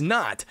Devil? It is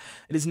not.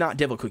 It is not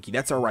Devil cookie.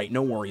 That's all right.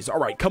 No worries. All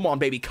right, come on,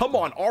 baby. Come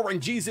on,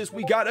 RNGesus.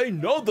 We got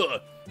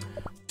another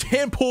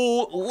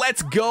temple.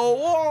 Let's go.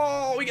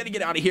 Oh, we got to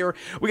get out of here.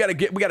 We got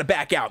to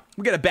back out.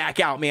 We got to back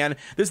out, man.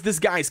 This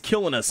guy's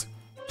killing us.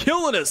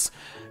 Killing us,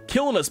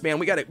 man.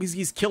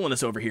 He's killing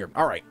us over here.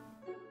 All right.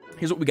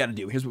 Here's what we got to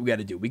do. We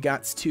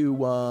got to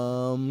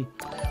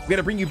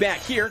bring you back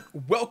here.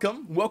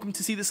 Welcome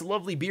to see this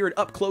lovely beard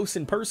up close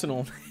and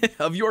personal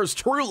of yours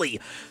truly.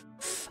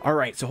 All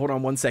right, so hold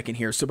on 1 second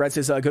here. So Brad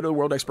says, go to the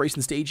world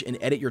exploration stage and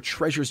edit your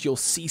treasures. You'll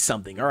see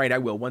something. All right, I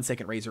will. 1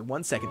 second, Razor.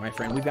 1 second, my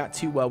friend. We got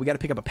to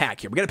pick up a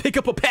pack here. We got to pick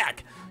up a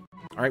pack.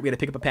 All right, we got to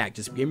pick up a pack.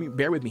 Just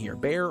bear with me here.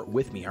 Bear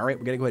with me. All right,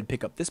 we're going to go ahead and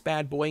pick up this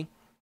bad boy.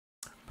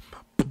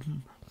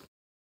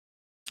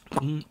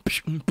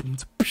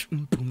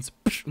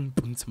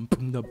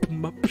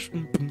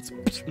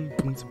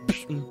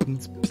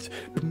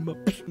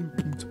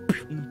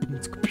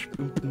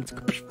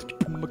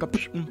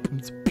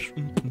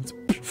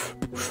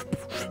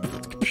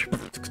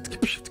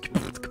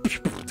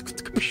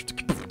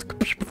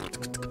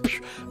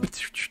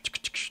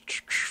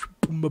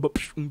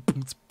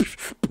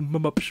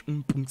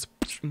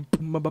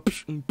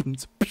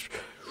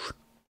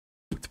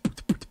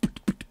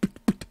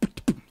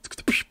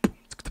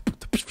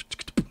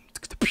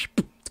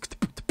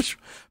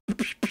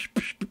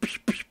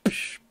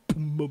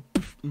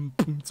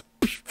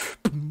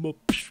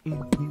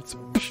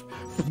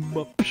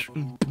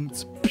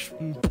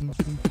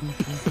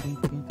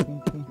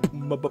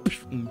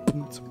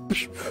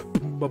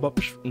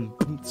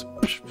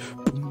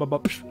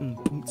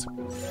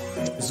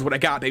 This is what I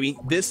got, baby.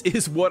 This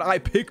is what I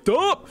picked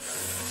up.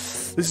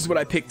 This is what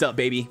I picked up,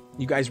 baby.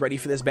 You guys ready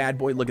for this bad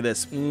boy? Look at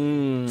this.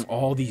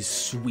 All these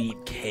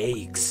sweet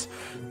cakes.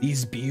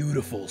 These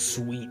beautiful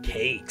sweet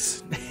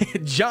cakes.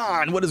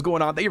 John, what is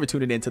going on? Thank you for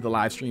tuning in to the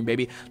live stream,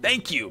 baby.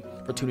 Thank you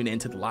for tuning in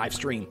to the live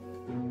stream.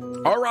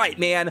 All right,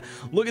 man.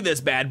 Look at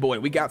this bad boy.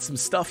 We got some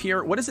stuff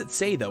here. What does it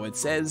say, though? It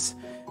says,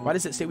 why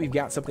does it say we've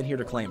got something here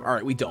to claim? All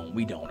right, we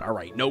don't. All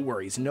right, no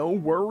worries. No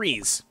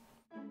worries.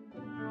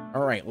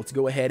 All right, let's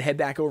go ahead, head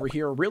back over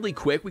here really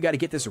quick. We got to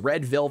get this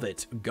red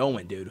velvet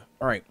going, dude.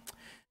 All right,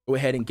 go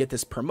ahead and get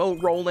this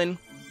promote rolling.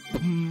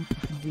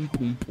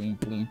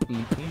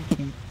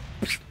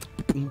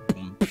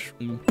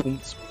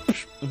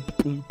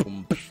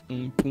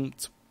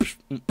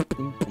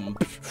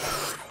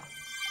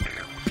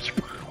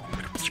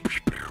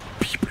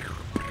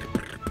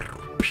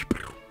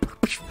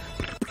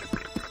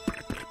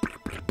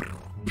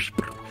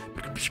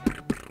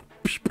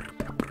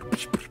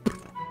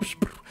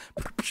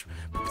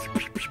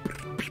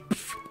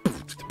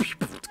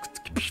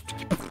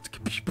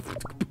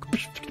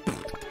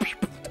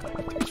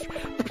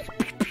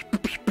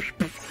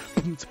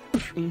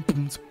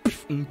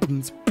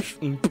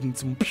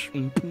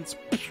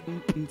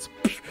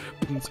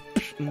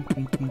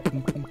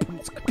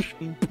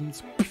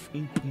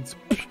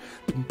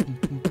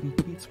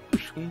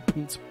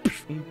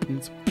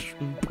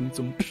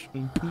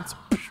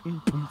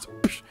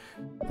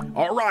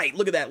 All right,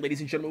 look at that,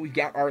 ladies and gentlemen. We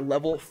got our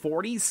level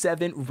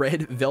 47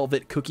 red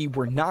velvet cookie.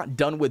 We're not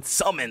done with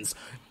summons.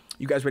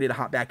 You guys ready to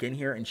hop back in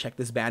here and check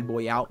this bad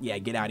boy out? Yeah,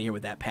 get out of here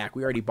with that pack.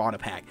 We already bought a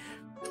pack.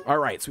 All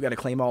right, so we got to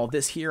claim all of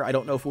this here. I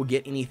don't know if we'll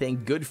get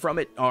anything good from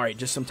it. All right,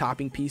 just some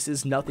topping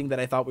pieces. Nothing that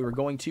I thought we were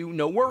going to.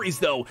 No worries,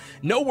 though.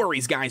 No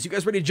worries, guys. You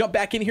guys ready to jump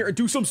back in here and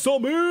do some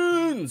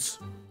summons?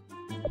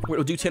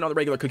 We'll do 10 on the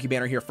regular cookie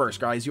banner here first,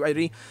 guys. You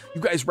ready?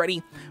 You guys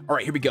ready? All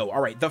right, here we go.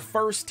 All right, the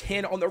first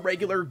 10 on the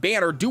regular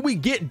banner. Do we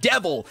get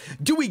Devil?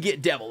 Do we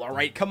get Devil? All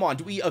right, come on.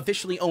 Do we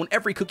officially own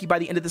every cookie by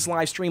the end of this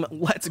live stream?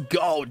 Let's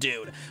go,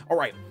 dude. All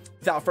right,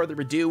 without further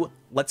ado,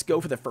 let's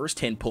go for the first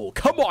 10 pull.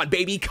 Come on,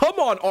 baby. Come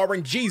on,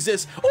 Orange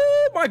Jesus.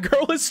 Oh, my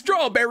girl is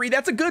Strawberry.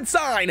 That's a good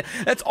sign.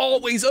 That's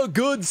always a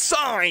good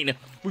sign.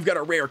 We've got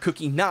a rare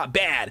cookie. Not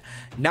bad.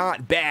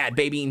 Not bad,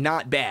 baby.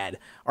 Not bad.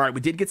 All right,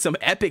 we did get some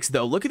epics,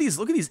 though. Look at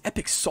these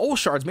epic soul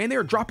shards, man. They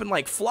are dropping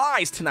like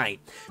flies tonight.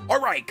 All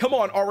right, come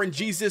on, Orange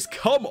Jesus.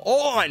 Come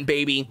on,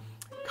 baby.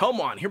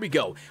 Come on, here we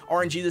go.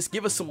 Orange Jesus,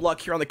 give us some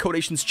luck here on the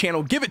Kodeations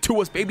channel. Give it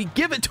to us, baby.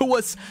 Give it to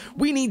us.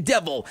 We need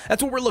Devil.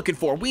 That's what we're looking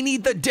for. We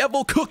need the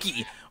Devil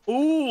cookie.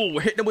 Ooh,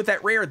 we're hitting them with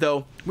that rare,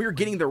 though. We're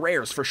getting the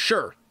rares for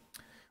sure.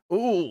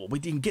 Ooh, we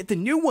didn't get the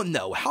new one,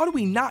 though. How do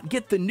we not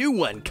get the new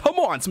one? Come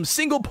on, some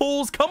single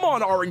pulls. Come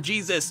on, Orange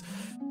Jesus.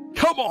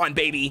 Come on,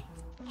 baby.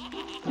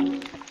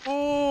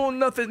 Oh,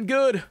 nothing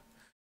good.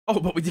 Oh,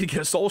 but we did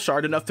get a soul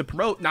shard enough to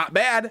promote. Not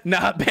bad.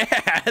 Not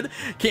bad.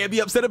 Can't be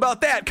upset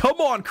about that. Come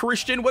on,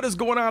 Christian. What is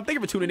going on? Thank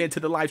you for tuning in to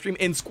the live stream.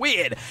 And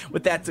Squid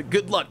with that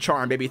good luck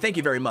charm, baby. Thank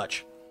you very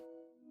much.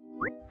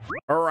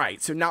 All right,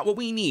 so not what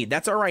we need.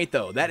 That's all right,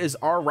 though. That is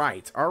all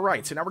right. All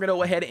right, so now we're going to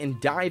go ahead and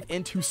dive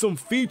into some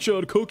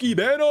featured cookie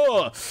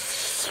banner.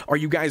 Are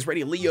you guys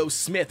ready? Leo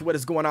Smith, what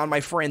is going on, my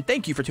friend?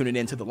 Thank you for tuning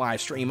in to the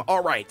live stream.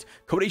 All right,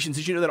 Kodeations,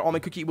 did you know that all my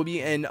cookie will be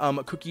in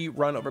cookie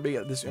run over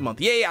this month?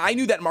 Yeah, I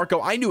knew that,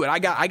 Marco. I knew it. I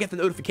get the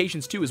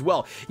notifications, too, as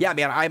well. Yeah,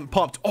 man, I'm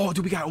pumped. Oh,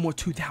 dude, we got almost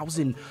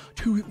 2,000,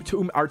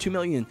 2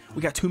 million.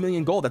 We got 2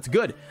 million gold. That's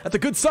good. That's a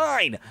good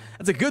sign.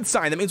 That's a good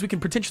sign. That means we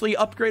can potentially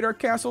upgrade our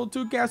castle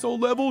to castle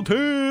level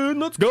 10.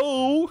 Let's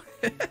go.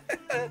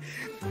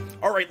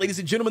 All right, ladies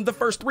and gentlemen, the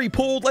first 3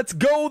 pulled. Let's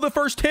go. The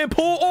first 10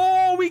 pull.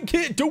 Oh,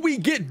 do we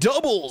get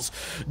doubles?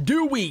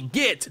 Do we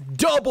get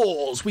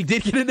doubles? We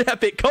did get an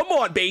epic. Come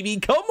on, baby.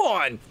 Come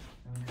on.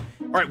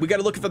 All right, we got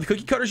to look for the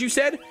cookie cutters, you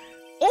said?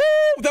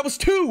 Oh, that was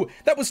 2.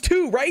 That was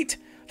 2, right?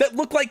 That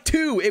looked like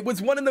 2. It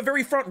was one in the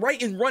very front right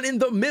and one in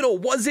the middle.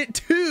 Was it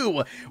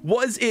 2?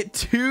 Was it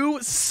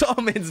 2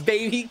 summons,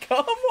 baby?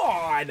 Come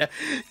on.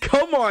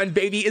 Come on,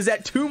 baby. Is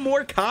that 2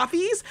 more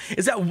copies?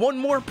 Is that 1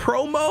 more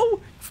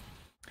promo?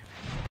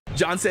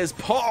 John says,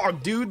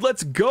 Pog, dude,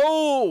 let's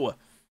go.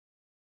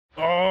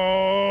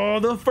 Oh,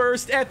 the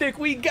first epic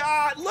we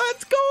got.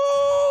 Let's go.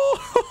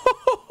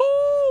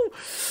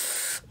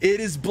 It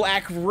is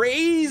Black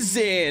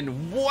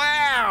Raisin.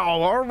 Wow.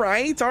 All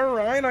right. All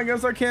right. I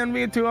guess I can't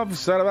be too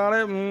upset about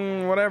it.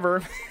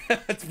 Whatever.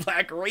 It's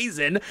Black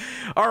Raisin.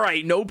 All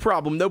right. No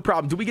problem. No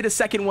problem. Do we get a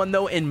second one,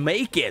 though, and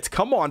make it?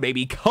 Come on,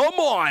 baby. Come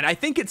on. I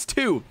think it's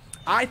 2.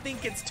 I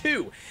think it's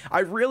 2. I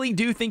really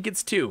do think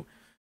it's 2.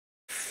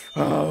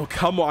 Oh,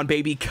 come on,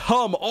 baby.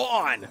 Come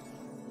on.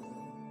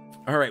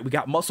 All right. We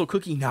got Muscle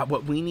Cookie. Not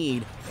what we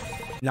need.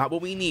 Not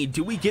what we need.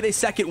 Do we get a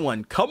second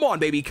one? Come on,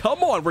 baby.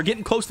 Come on. We're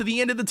getting close to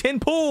the end of the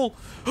 10 pull.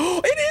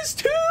 Oh, it is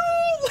 2.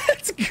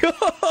 Let's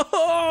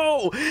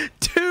go.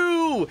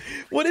 2.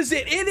 What is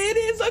it? And it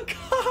is a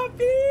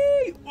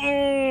copy.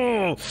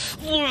 Oh,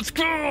 let's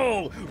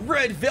go.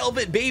 Red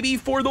Velvet, baby,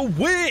 for the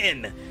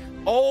win.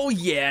 Oh,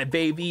 yeah,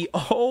 baby.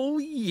 Oh,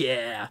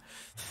 yeah.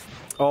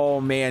 Oh,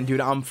 man,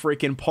 dude, I'm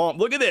freaking pumped.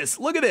 Look at this.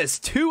 Look at this.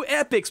 2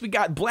 epics. We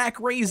got Black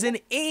Raisin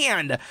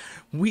and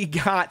we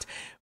got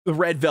the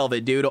Red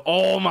Velvet, dude.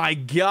 Oh my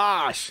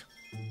gosh.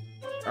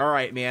 All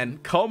right, man.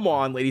 Come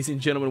on, ladies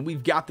and gentlemen.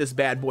 We've got this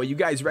bad boy. You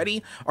guys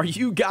ready? Are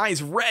you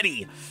guys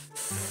ready?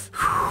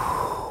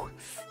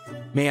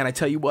 Man, I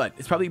tell you what,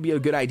 it's probably be a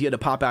good idea to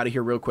pop out of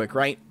here real quick,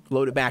 right?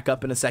 Load it back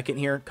up in a second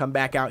here. Come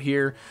back out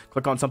here.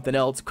 Click on something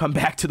else. Come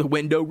back to the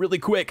window really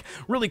quick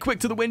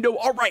to the window.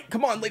 All right,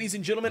 come on, ladies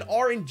and gentlemen.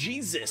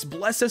 RNGesus,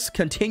 bless us.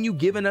 Continue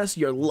giving us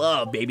your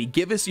love, baby.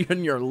 Give us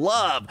your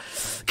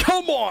love.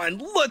 Come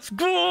on, let's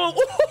go.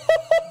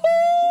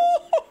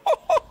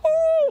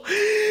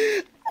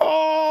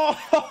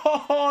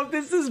 Oh,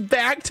 this is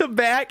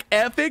back-to-back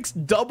epics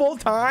double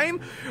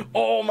time.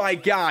 Oh my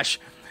gosh.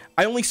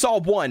 I only saw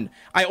one.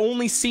 I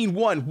only seen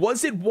one.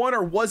 Was it one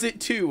or was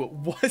it two?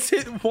 Was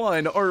it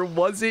one or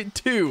was it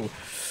two?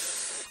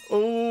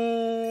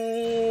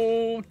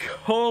 Oh,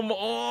 come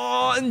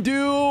on,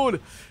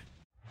 dude.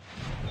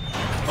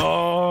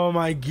 Oh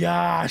my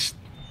gosh.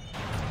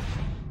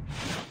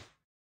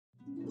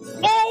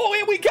 Oh,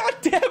 and we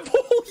got Devil.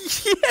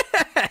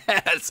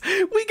 Yes,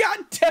 we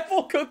got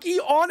Devil Cookie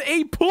on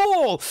a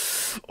pull.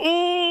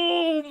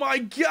 Oh my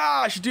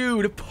gosh,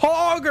 dude.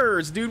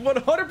 Poggers, dude.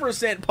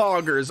 100%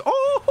 poggers.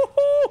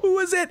 Oh, who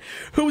is it?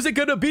 Who's it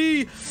gonna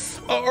be?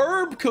 A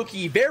herb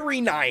cookie.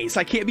 Very nice.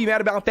 I can't be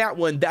mad about that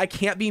one. I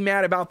can't be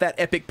mad about that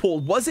epic pull.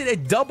 Was it a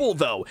double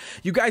though?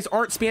 You guys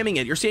aren't spamming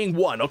it. You're saying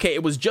one. Okay,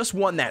 it was just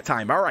one that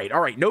time. All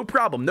right. No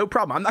problem.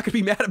 I'm not gonna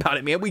be mad about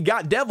it, man. We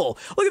got Devil.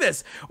 Look at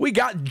this. We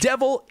got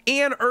Devil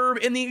and herb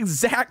in the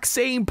exact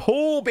same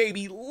pull,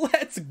 baby.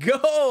 Let's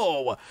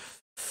go.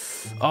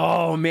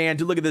 Oh man,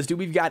 dude, look at this, dude.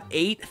 We've got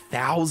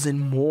 8,000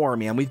 more,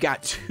 man. We've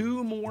got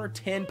 2 more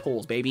 10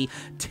 pulls, baby.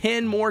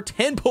 10 more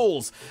 10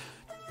 pulls.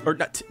 Or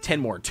not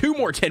 10 more, 2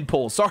 more 10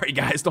 pulls. Sorry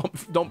guys,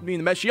 don't mean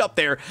to mess you up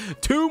there.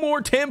 2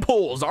 more 10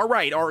 pulls. All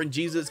right,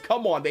 RNGesus,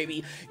 come on,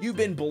 baby. You've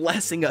been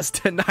blessing us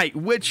tonight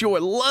with your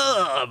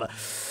love.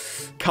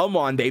 Come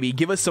on, baby.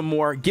 Give us some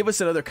more. Give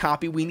us another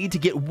copy. We need to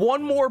get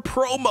one more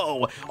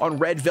promo on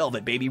Red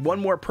Velvet, baby. One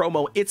more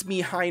promo. It's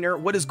me, Heiner.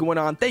 What is going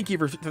on? Thank you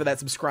for that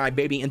subscribe,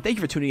 baby. And thank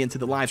you for tuning into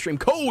the live stream.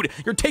 Code,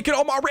 you're taking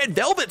all my Red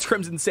Velvets,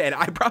 Crimson said.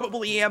 I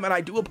probably am, and I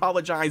do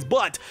apologize,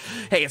 but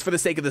hey, it's for the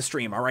sake of the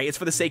stream, all right? It's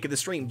for the sake of the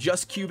stream.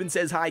 Just Cuban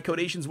says, hi,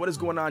 Kodeations. What is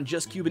going on?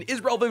 Just Cuban.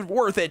 Is relevant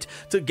worth it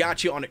to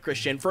got you on it,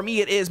 Christian? For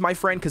me, it is, my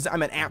friend, because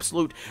I'm an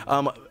absolute,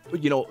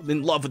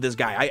 in love with this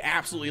guy. I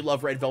absolutely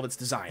love Red Velvet's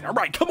design. All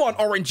right, come on,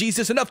 RNGesus.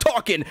 Enough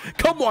talking.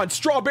 Come on,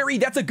 Strawberry.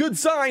 That's a good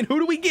sign. Who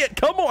do we get?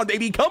 Come on,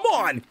 baby. Come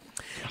on.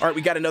 All right,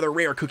 we got another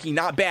rare cookie.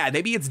 Not bad.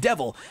 Maybe it's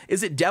Devil.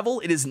 Is it Devil?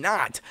 It is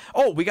not.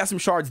 Oh, we got some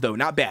shards, though.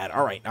 Not bad.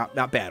 All right,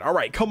 not bad. All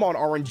right, come on,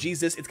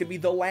 RNGesus. It's going to be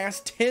the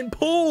last 10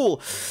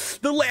 pull.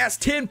 The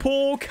last 10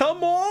 pull.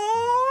 Come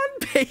on,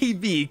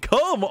 baby.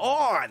 Come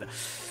on.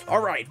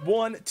 All right,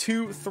 1,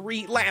 2,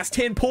 3. Last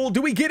 10 pull.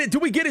 Do we get it? Do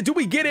we get it? Do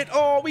we get it?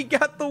 Oh, we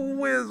got the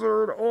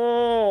wizard.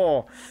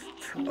 Oh.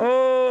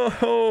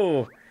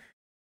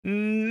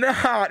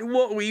 Not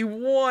what we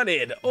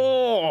wanted.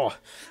 Oh,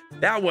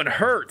 that one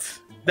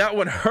hurts. That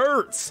one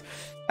hurts.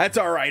 That's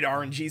all right,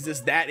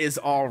 RNGesus. That is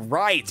all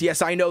right.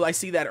 Yes, I know. I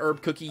see that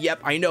herb cookie.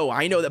 Yep, I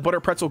know that Butter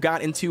Pretzel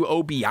got into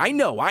OB. I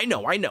know.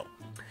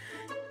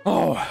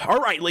 Oh,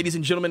 all right, ladies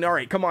and gentlemen. All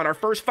right, come on. Our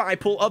first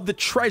 5 pull of the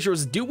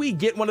treasures. Do we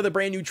get one of the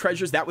brand new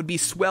treasures? That would be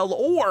swell.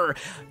 Or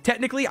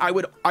technically, I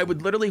would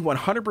literally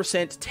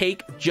 100%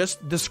 take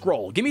just the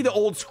scroll. Give me the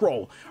old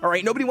scroll. All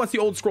right, nobody wants the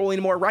old scroll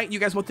anymore, right? You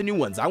guys want the new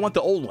ones. I want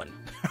the old one.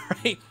 All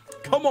right.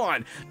 Come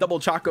on, double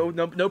Choco.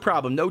 No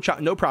problem. No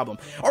problem.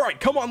 All right,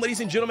 come on, ladies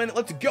and gentlemen.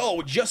 Let's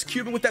go. Just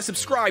Cuban with that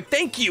subscribe.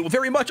 Thank you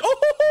very much.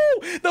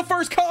 Oh, the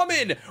first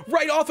common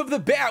right off of the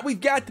bat. We've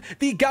got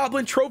the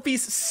Goblin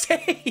Trophies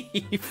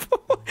save.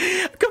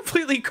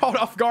 Completely caught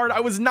off guard.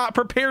 I was not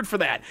prepared for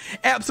that.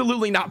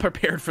 Absolutely not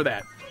prepared for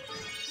that.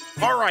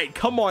 All right,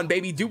 come on,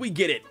 baby. Do we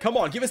get it? Come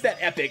on, give us that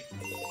epic.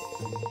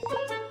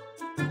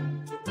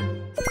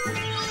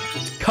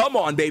 Come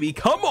on, baby.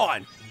 Come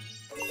on.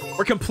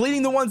 We're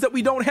completing the ones that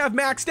we don't have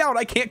maxed out.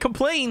 I can't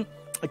complain.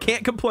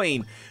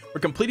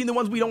 We're completing the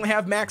ones we don't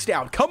have maxed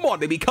out. Come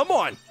on, baby. Come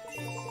on.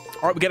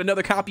 All right, we got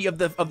another copy of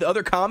the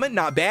other common.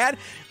 Not bad.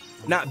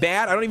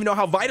 I don't even know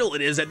how vital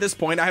it is at this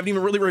point. I haven't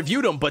even really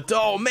reviewed them, but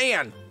oh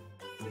man.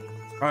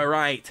 All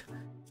right,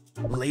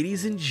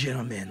 ladies and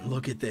gentlemen,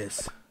 look at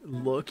this.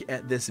 Look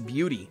at this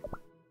beauty.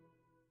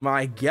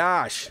 My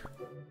gosh.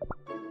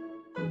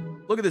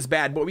 Look at this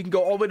bad boy. We can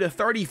go all the way to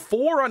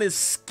 34 on his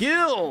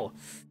skill.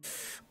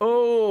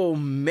 Oh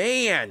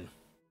man.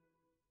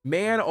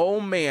 Oh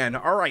man.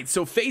 All right,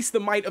 so face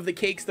the might of the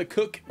cakes. The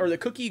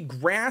cookie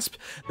grasp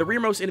the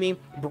rearmost enemy,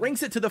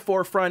 brings it to the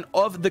forefront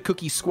of the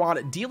cookie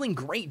squad, dealing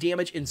great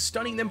damage and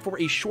stunning them for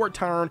a short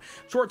time,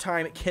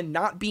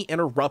 cannot be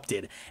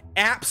interrupted.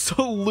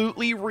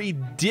 Absolutely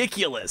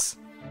ridiculous.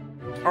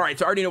 All right,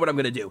 so I already know what I'm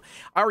going to do.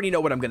 I'm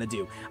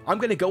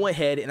going to go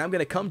ahead and I'm going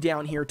to come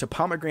down here to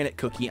Pomegranate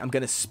Cookie. I'm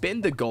going to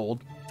spend the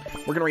gold.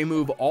 We're going to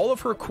remove all of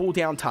her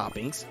cooldown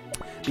toppings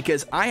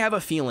because I have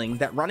a feeling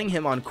that running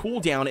him on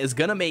cooldown is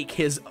going to make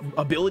his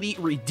ability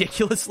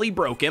ridiculously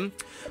broken.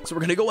 So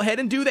we're going to go ahead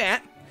and do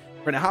that.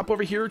 We're going to hop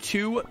over here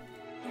to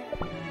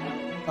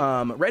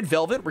Red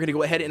Velvet. We're going to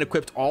go ahead and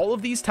equip all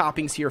of these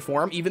toppings here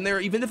for him, even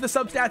if the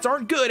substats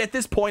aren't good at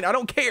this point. I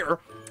don't care.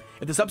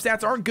 If the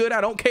substats aren't good, I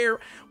don't care.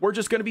 We're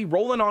just going to be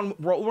rolling on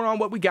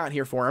what we got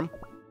here for him.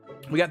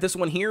 We got this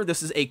one here.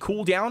 This is a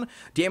cooldown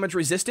damage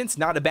resistance.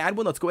 Not a bad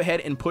one. Let's go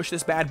ahead and push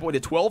this bad boy to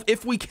 12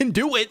 if we can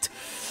do it.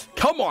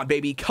 Come on,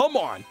 baby. Come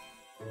on.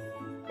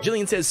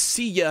 Jillian says,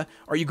 see ya.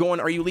 Are you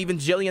leaving,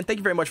 Jillian? Thank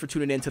you very much for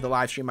tuning in to the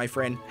live stream, my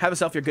friend. Have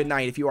yourself your good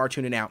night if you are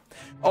tuning out.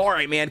 All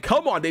right, man.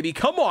 Come on, baby.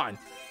 Come on.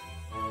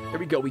 There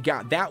we go. We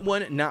got that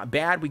one. Not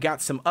bad. We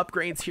got some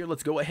upgrades here.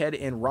 Let's go ahead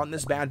and run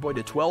this bad boy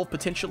to 12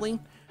 potentially.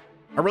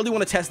 I really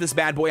want to test this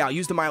bad boy out.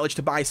 Use the mileage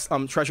to buy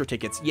treasure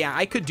tickets. Yeah,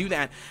 I could do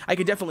that. I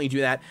could definitely do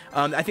that.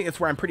 I think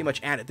that's where I'm pretty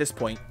much at this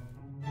point.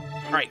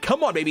 All right,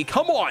 come on, baby.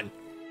 Come on.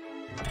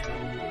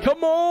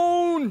 Come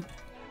on.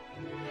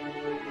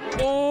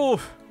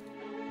 Oh.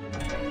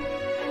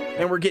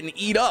 And we're getting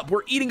eat up.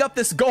 We're eating up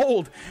this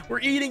gold. We're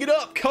eating it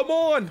up. Come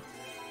on.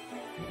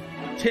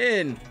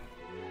 10.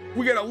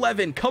 We got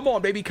 11. Come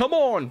on, baby. Come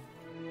on.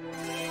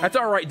 That's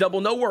all right,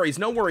 Double. No worries,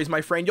 my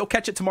friend. You'll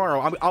catch it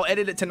tomorrow. I'll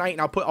edit it tonight and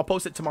I'll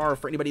post it tomorrow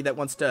for anybody that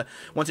wants to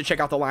check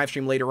out the live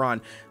stream later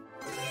on.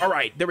 All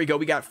right, there we go.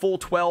 We got full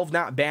 12.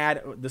 Not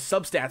bad. The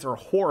substats are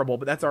horrible,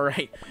 but that's all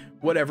right.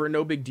 Whatever,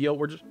 no big deal.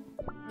 We're just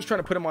trying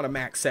to put him on a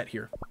max set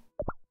here.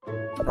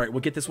 All right,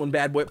 we'll get this one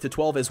bad boy up to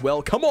 12 as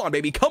well. Come on,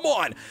 baby. Come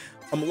on.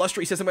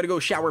 Lustry says I'm going to go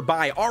shower.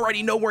 Bye.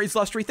 Alrighty, no worries,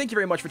 Lustry. Thank you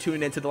very much for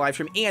tuning into the live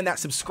stream and that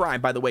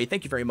subscribe, by the way.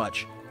 Thank you very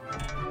much.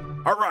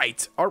 All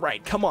right.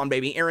 Come on,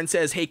 baby. Aaron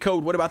says, hey,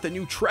 Code, what about the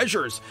new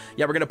treasures?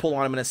 Yeah, we're going to pull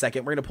on him in a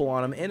second.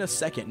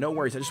 No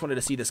worries. I just wanted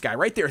to see this guy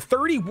right there.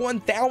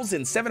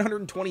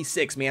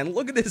 31,726, man.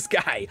 Look at this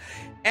guy.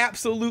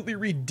 Absolutely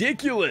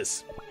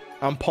ridiculous.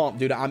 I'm pumped,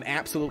 dude. I'm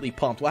absolutely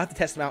pumped. We'll have to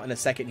test him out in a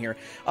second here.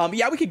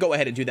 Yeah, we could go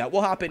ahead and do that.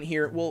 We'll hop in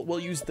here.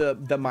 We'll use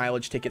the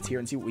mileage tickets here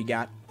and see what we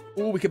got.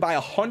 Ooh, we could buy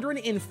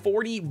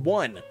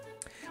 141.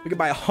 We could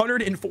buy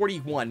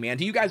 141, man.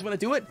 Do you guys want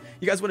to do it?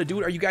 You guys want to do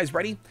it? Are you guys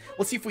ready?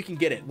 Let's see if we can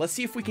get it. Let's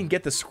see if we can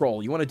get the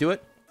scroll. You want to do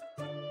it?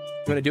 You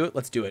want to do it?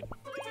 Let's do it.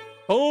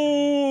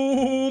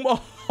 Boom!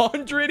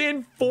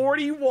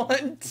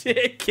 141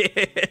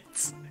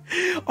 tickets.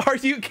 Are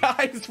you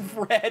guys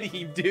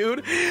ready,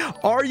 dude?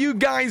 Are you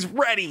guys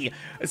ready?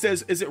 It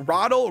says, is it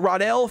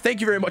Rodell? Thank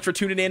you very much for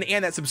tuning in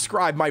and that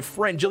subscribe, my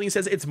friend. Jillian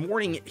says it's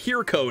morning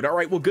here, Code. All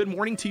right, well, good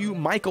morning to you.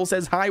 Michael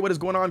says, hi, what is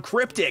going on?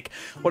 Cryptic,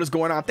 what is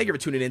going on? Thank you for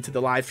tuning into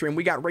the live stream.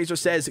 We got Razor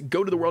says,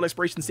 go to the world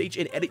exploration stage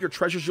and edit your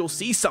treasures. You'll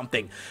see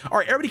something. All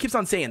right, everybody keeps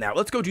on saying that.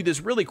 Let's go do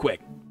this really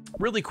quick.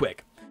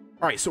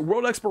 All right, so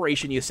world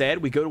exploration, you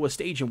said. We go to a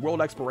stage in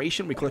world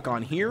exploration. We click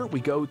on here.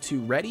 We go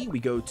to ready. We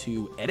go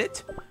to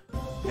edit.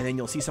 And then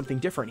you'll see something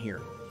different here.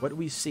 What do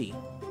we see?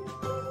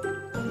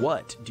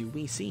 What do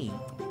we see?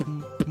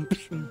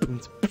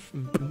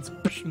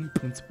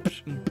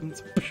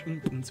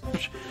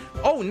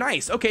 Oh,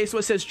 nice. Okay, so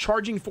it says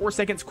charging 4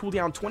 seconds,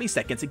 cooldown 20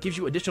 seconds. It gives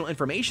you additional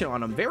information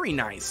on them. Very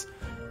nice.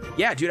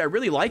 Yeah, dude, I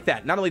really like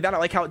that. Not only that, I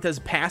like how it does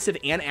passive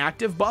and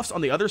active buffs on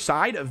the other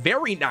side.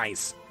 Very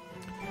nice.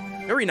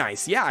 Very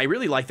nice. Yeah, I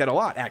really like that a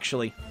lot,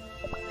 actually.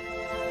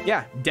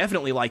 Yeah,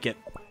 definitely like it.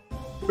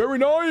 Very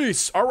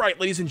nice. All right,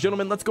 ladies and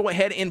gentlemen, let's go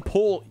ahead and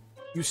pull.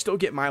 You still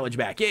get mileage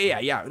back.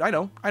 Yeah. I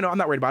know. I'm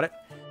not worried about it.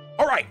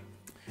 All right,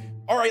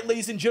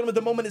 ladies and gentlemen,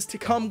 the moment is to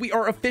come. We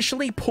are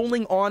officially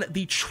pulling on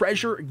the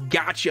treasure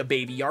gacha,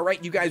 baby. All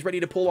right, you guys ready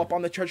to pull up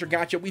on the treasure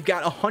gacha? We've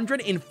got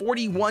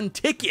 141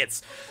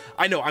 tickets.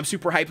 I know, I'm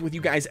super hyped with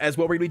you guys as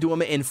well. We're going to be doing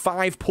them in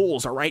 5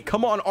 pulls, all right?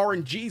 Come on,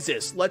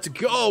 RNGesus. Let's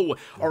go,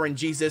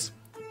 RNGesus.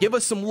 Give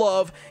us some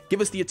love.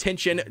 Give us the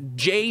attention.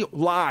 J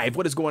Live,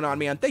 what is going on,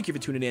 man? Thank you for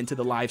tuning in to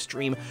the live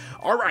stream.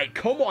 All right,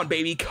 come on,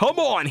 baby. Come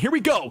on. Here we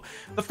go.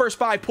 The first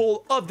 5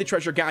 pull of the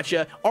treasure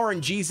gacha.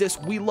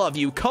 RNGesus, we love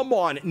you. Come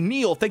on.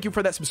 Neil, thank you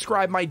for that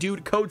subscribe, my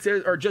dude. Code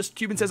says, or Just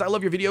Cuban says, I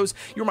love your videos.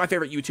 You're my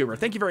favorite YouTuber.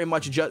 Thank you very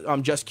much,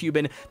 Just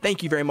Cuban.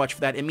 Thank you very much for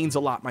that. It means a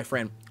lot, my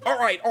friend. All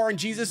right,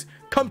 RNGesus,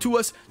 come to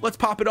us. Let's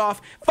pop it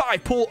off.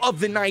 5 pull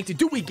of the night.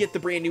 Do we get the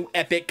brand new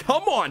epic?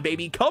 Come on,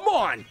 baby. Come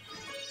on.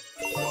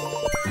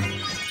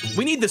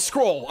 We need the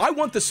scroll. I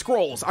want the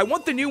scrolls. I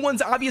want the new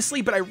ones,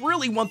 obviously, but I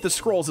really want the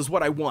scrolls is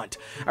what I want.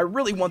 I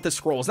really want the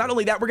scrolls. Not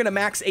only that, we're going to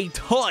max a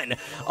ton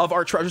of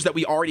our treasures that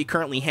we already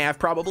currently have,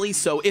 probably.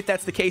 So if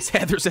that's the case,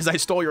 Heather says, I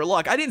stole your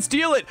luck. I didn't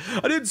steal it.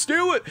 I didn't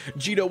steal it.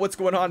 Gito, what's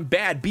going on?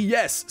 Bad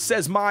BS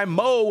says my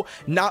Mo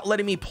not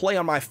letting me play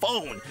on my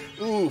phone.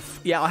 Oof.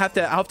 Yeah, I'll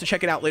have to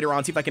check it out later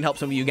on, see if I can help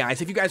some of you guys.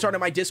 If you guys aren't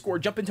on my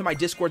Discord, jump into my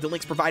Discord. The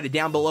link's provided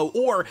down below,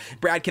 or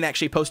Brad can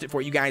actually post it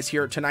for you guys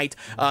here tonight.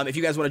 If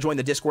you guys want to join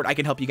the Discord, I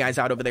can help you guys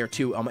out over there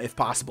too, if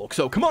possible.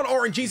 So come on,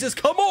 RNGesus,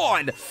 come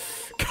on,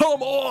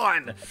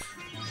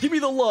 give me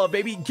the love,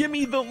 baby, give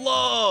me the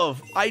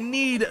love. I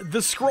need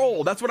the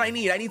scroll. That's what I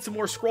need. I need some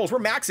more scrolls. We're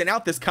maxing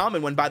out this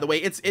common one, by the way.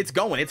 It's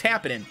going, it's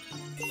happening.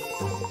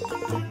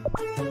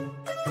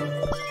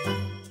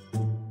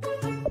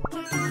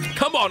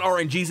 Come on,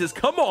 RNGesus,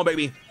 come on,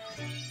 baby.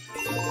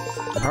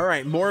 All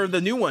right, more of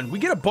the new one. We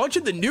get a bunch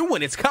of the new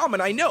one. It's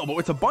common, I know, but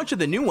it's a bunch of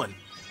the new one.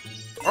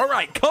 All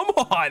right, come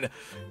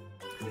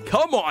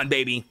on,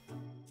 baby.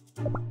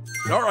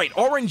 All right,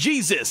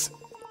 RNGesus.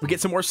 We get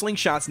some more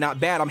slingshots. Not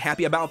bad. I'm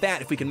happy about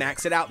that. If we can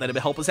max it out, that'll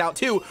help us out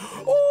too.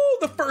 Oh,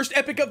 the first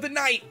epic of the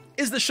night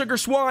is the Sugar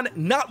Swan.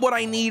 Not what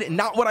I need,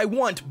 not what I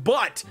want,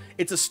 but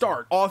it's a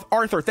start.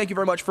 Arthur, thank you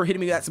very much for hitting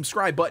me that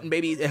subscribe button,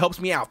 baby. It helps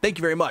me out. Thank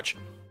you very much.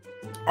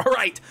 All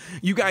right,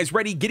 you guys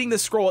ready? Getting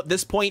this scroll at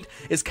this point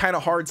is kind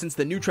of hard since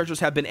the new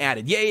treasures have been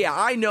added. Yeah,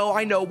 I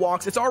know,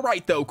 Walks. It's all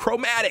right, though.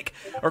 Chromatic,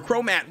 or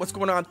Chromat, what's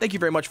going on? Thank you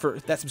very much for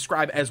that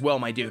subscribe as well,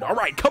 my dude. All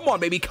right, come on,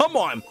 baby, come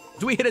on.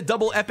 Do we hit a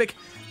double epic?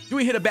 Do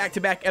we hit a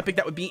back-to-back epic?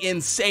 That would be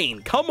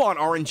insane. Come on,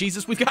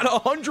 RNGesus. We've got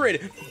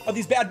 100 of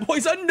these bad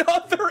boys.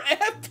 Another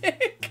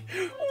epic.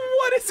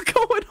 What is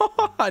going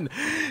on?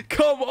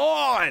 Come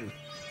on.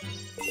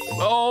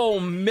 Oh,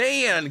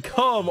 man.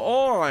 Come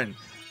on.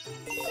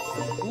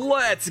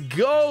 Let's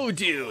go,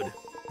 dude.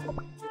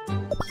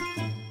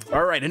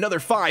 All right, another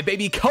 5,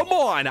 baby. Come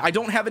on. I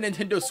don't have a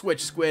Nintendo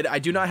Switch, Squid. I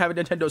do not have a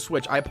Nintendo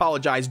Switch. I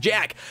apologize.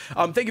 Jack,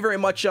 thank you very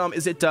much.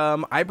 Is it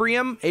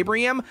Abraham?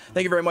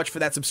 Thank you very much for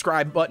that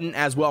subscribe button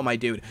as well, my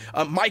dude.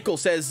 Michael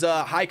says,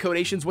 hi,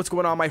 Kodeations. What's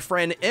going on, my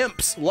friend?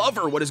 Imps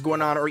Lover, what is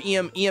going on? Or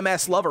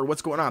EMS Lover,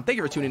 what's going on? Thank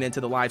you for tuning into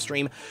the live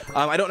stream.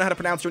 I don't know how to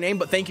pronounce your name,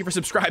 but thank you for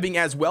subscribing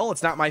as well.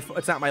 It's not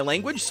my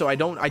language, so I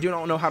do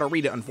not know how to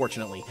read it,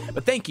 unfortunately.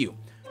 But thank you.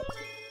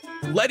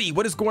 Letty,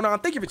 what is going on?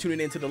 Thank you for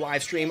tuning into the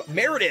live stream.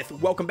 Meredith,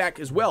 welcome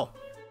back as well.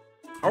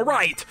 All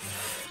right.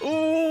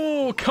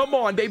 Oh, come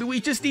on, baby.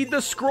 We just need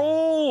the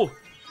scroll.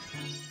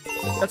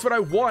 That's what I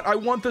want. I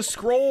want the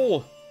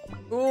scroll.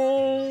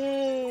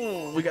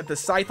 Oh, we got the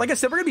scythe. Like I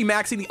said, we're going to be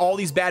maxing all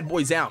these bad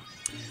boys out.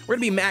 We're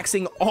going to be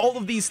maxing all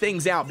of these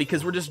things out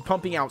because we're just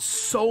pumping out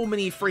so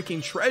many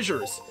freaking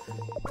treasures.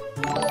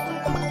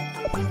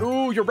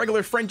 Ooh, your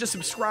regular friend just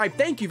subscribed.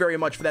 Thank you very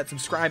much for that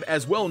subscribe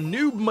as well.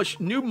 Noob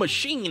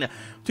Machine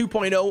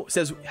 2.0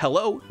 says,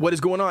 hello. What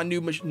is going on,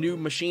 Noob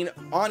Machine?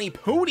 Ani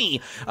Pony,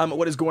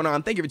 what is going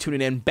on? Thank you for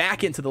tuning in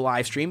back into the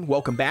live stream.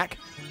 Welcome back.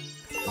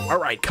 All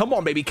right, come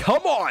on, baby.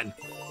 Come on.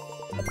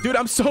 Dude,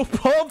 I'm so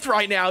pumped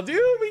right now, dude.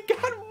 We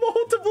got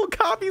multiple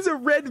copies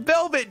of Red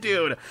Velvet,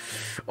 dude.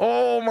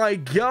 Oh, my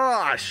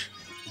gosh.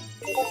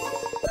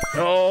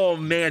 Oh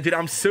man, dude,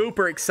 I'm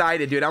super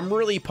excited, dude. I'm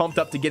really pumped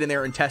up to get in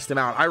there and test him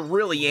out. I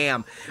really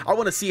am. I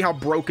want to see how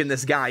broken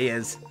this guy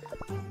is.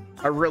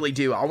 I really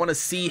do. I want to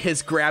see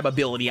his grab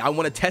ability. I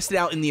want to test it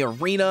out in the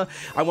arena.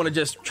 I want to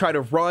just try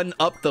to run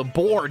up the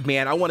board,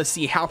 man. I want to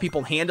see how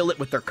people handle it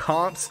with their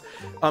comps.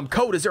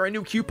 Code, is there a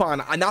new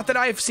coupon? Not that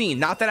I have seen.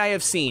 Not that I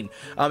have seen.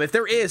 If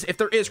there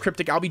is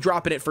Cryptic, I'll be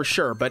dropping it for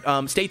sure.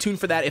 But stay tuned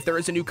for that. If there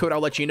is a new code, I'll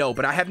let you know.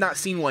 But I have not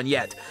seen one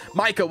yet.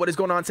 Micah, what is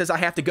going on? Says I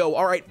have to go.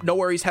 All right, no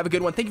worries. Have a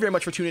good one. Thank you very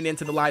much for tuning in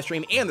to the live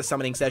stream and the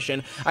summoning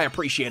session. I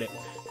appreciate it.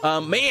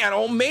 Man,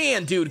 oh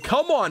man, dude.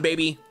 Come on,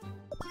 baby.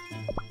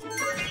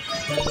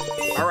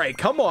 All right,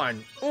 come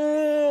on.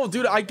 Oh,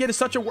 dude, I get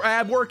such a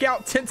ab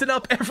workout tensing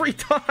up every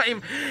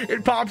time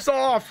it pops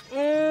off.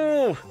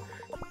 Oh.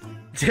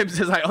 Tim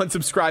says I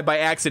unsubscribed by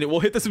accident. We'll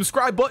hit the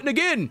subscribe button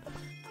again.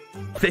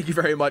 Thank you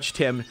very much,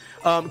 Tim.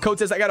 Code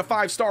says I got a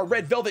 5-star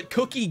Red Velvet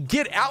cookie.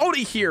 Get out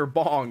of here,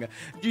 Bong.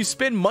 Do you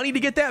spend money to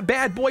get that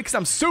bad boy? Because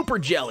I'm super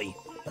jelly.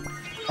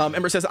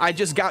 Ember says I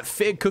just got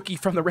fig cookie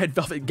from the Red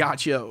Velvet.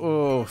 Gotcha.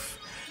 Oof.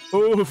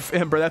 Oof,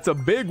 Ember, that's a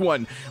big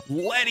one.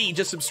 Letty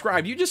just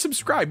subscribed. You just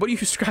subscribed. What do you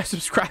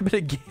subscribe it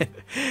again?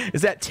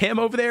 Is that Tim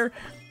over there?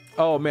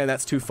 Oh, man,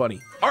 that's too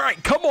funny. All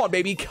right, come on,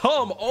 baby.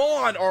 Come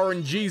on,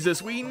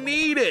 RNGesus. We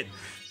need it.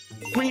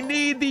 We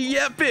need the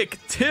epic.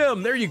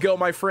 Tim, there you go,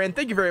 my friend.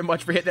 Thank you very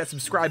much for hitting that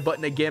subscribe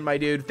button again, my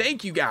dude.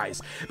 Thank you,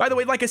 guys. By the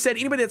way, like I said,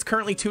 anybody that's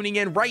currently tuning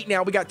in right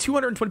now, we got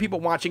 220 people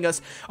watching us,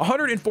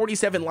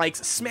 147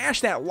 likes.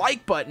 Smash that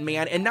like button,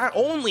 man. And not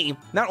only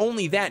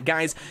that,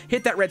 guys,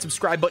 hit that red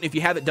subscribe button if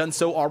you haven't done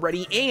so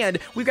already. And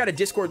we've got a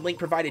Discord link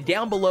provided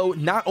down below,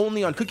 not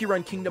only on Cookie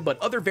Run Kingdom, but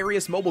other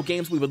various mobile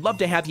games. We would love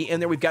to have you in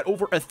there. We've got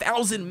over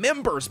 1,000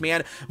 members,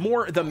 man.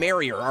 More the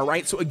merrier, all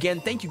right? So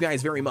again, thank you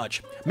guys very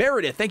much.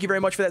 Meredith, thank you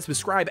very much for that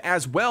subscribe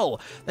as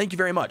well. Thank you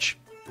very much.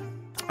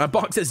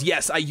 Bong says,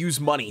 yes, I use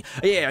money.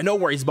 Yeah, no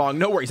worries, Bong.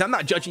 No worries. I'm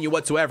not judging you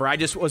whatsoever. I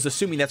just was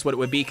assuming that's what it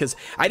would be because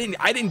I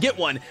didn't get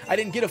one. I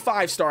didn't get a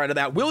 5-star out of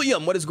that.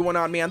 William, what is going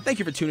on, man? Thank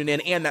you for tuning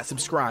in and that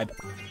subscribe.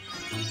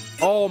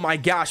 Oh my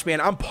gosh, man.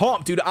 I'm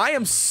pumped, dude. I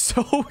am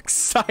so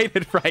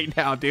excited right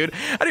now, dude.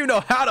 I don't even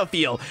know how to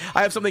feel.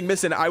 I have something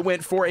missing. I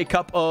went for a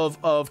cup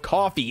of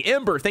coffee.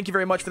 Ember, thank you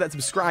very much for that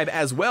subscribe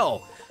as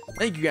well.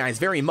 Thank you guys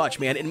very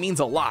much, man. It means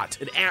a lot.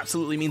 It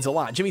absolutely means a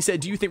lot. Jimmy said,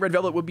 do you think Red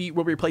Velvet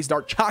will replace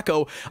Dark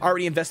Choco? I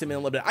already invested in a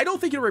little bit. I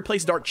don't think it'll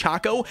replace Dark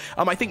Choco.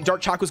 I think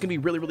Dark Choco is going to be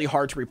really, really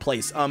hard to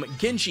replace.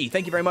 Genji,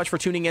 thank you very much for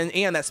tuning in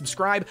and that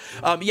subscribe.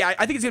 Yeah,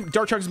 I think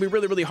Dark Choco is going to be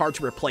really, really hard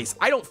to replace.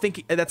 I don't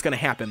think that's going to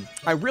happen.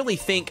 I really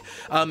think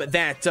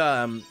that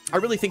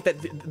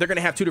they're going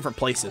to have two different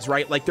places,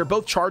 right? Like they're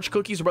both charged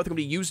cookies. They're both going to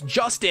be used.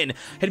 Justin,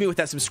 hit me with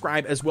that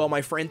subscribe as well,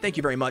 my friend. Thank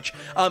you very much.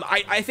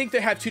 I think they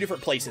have two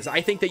different places.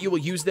 I think that you will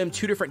use them them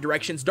two different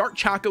directions. Dark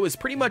Choco is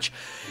pretty much,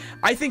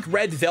 I think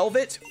Red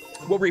Velvet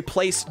will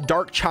replace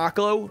Dark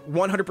Choco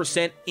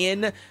 100%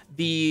 in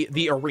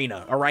the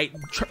arena. All right,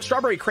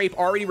 Strawberry Crepe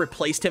already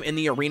replaced him in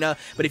the arena,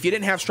 but if you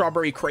didn't have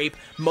Strawberry Crepe,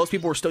 most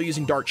people were still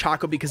using Dark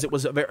Choco because it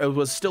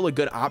was still a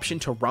good option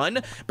to run.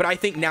 But I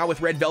think now with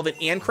Red Velvet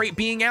and Crepe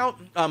being out,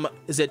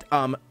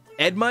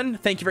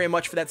 Edmund, thank you very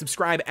much for that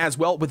subscribe as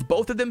well. With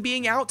both of them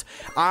being out,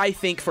 I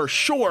think for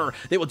sure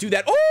they will do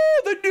that.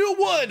 Oh, the new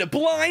one,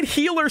 Blind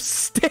Healer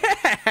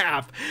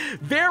Staff.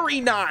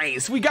 Very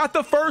nice. We got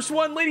the first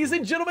one, ladies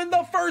and gentlemen,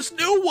 the first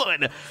new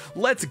one.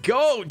 Let's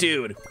go,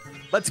 dude.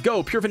 Let's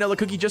go. Pure Vanilla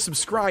Cookie just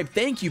subscribed.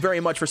 Thank you very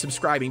much for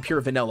subscribing,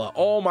 Pure Vanilla.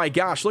 Oh my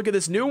gosh, look at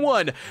this new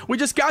one. We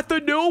just got the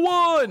new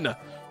one.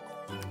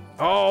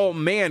 Oh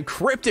man,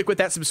 Cryptic with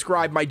that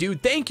subscribe, my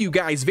dude. Thank you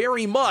guys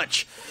very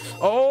much.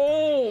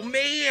 Oh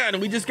man,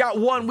 we just got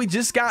one. We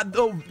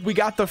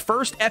got the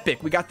first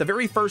epic. We got the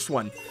very first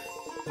one.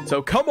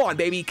 So come on,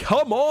 baby,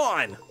 come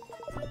on.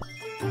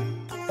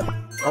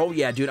 Oh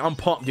yeah, dude, I'm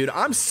pumped, dude.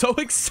 I'm so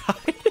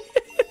excited.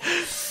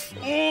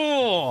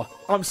 Oh,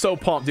 I'm so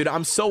pumped, dude.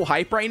 I'm so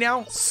hype right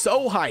now.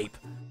 So hype.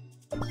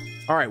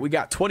 All right, we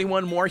got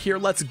 21 more here.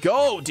 Let's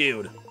go,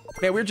 dude.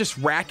 Man, we're just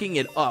racking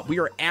it up. We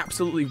are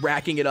absolutely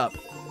racking it up.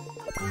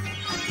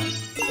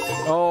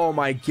 Oh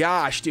my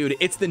gosh, dude,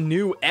 it's the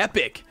new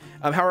epic.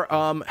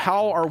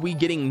 How are we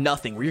getting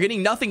nothing? We're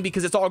getting nothing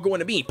because it's all going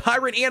to me.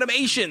 Pirate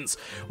Animations,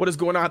 what is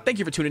going on? Thank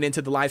you for tuning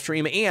into the live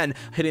stream and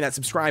hitting that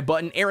subscribe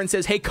button. Aaron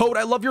says, hey Code,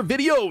 I love your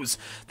videos.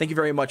 Thank you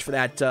very much for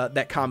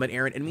that comment,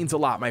 Aaron. It means a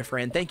lot, my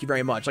friend. Thank you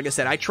very much. Like I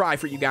said, I try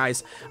for you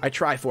guys. I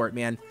try for it,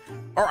 man.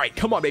 All right,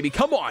 come on, baby,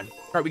 come on.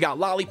 All right, we got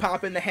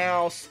Lollipop in the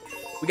house.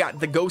 We got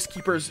the Ghost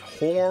Keeper's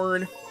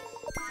horn.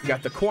 We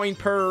got the coin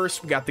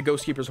purse. We got the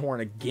Ghost Keeper's horn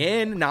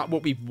again. Not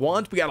what we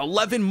want. We got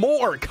 11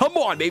 more. Come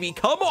on, baby.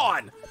 Come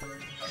on.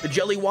 The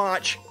Jelly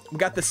Watch. We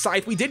got the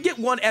Scythe. We did get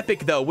one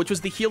epic, though, which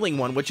was the healing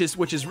one, which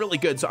is really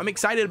good. So I'm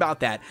excited about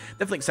that.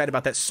 Definitely excited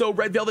about that. So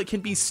Red Velvet can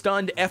be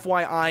stunned.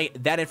 FYI,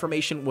 that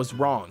information was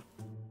wrong.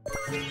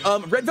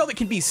 Red Velvet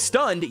can be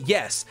stunned,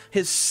 yes.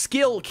 His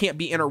skill can't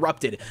be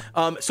interrupted.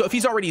 So if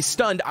he's already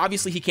stunned,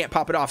 obviously he can't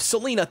pop it off.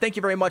 Selena, thank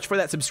you very much for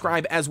that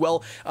subscribe as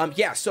well.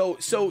 Yeah, so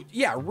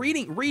yeah,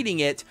 reading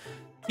it,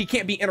 he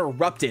can't be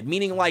interrupted,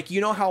 meaning like, you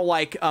know how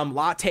like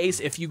lattes,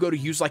 if you go to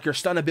use like your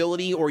stun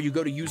ability or you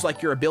go to use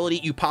like your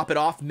ability, you pop it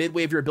off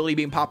midway of your ability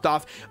being popped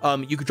off,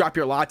 you could drop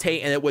your latte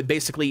and it would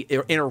basically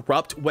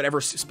interrupt whatever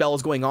spell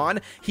is going on.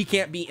 He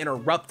can't be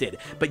interrupted.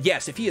 But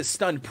yes, if he is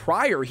stunned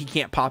prior, he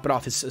can't pop it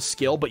off his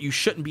skill, but you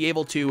shouldn't be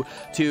able to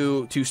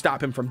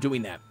stop him from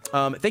doing that.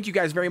 Thank you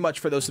guys very much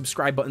for those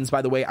subscribe buttons,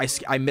 by the way.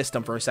 I missed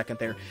them for a second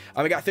there.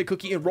 I got Thick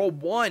Cookie in roll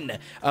 1.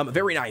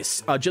 Very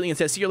nice. Jillian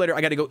says, see you later.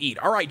 I gotta go eat.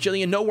 All right,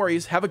 Jillian, no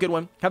worries. Have a good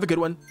one. Have a good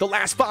one. The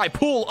last 5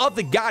 pool of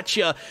the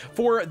gotcha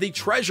for the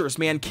treasures,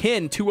 man.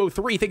 Ken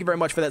 203. Thank you very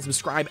much for that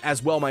subscribe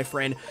as well, my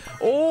friend.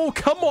 Oh,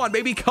 come on,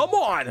 baby. Come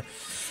on.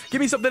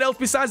 Give me something else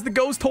besides the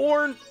ghost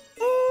horn.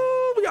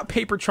 Oh, we got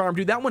Paper Charm,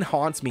 dude. That one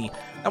haunts me.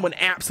 That one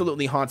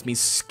absolutely haunts me.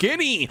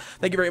 Skinny,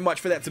 thank you very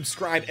much for that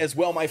subscribe as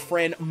well, my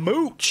friend.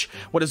 Mooch,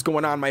 what is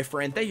going on, my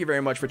friend? Thank you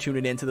very much for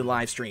tuning in to the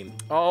live stream.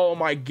 Oh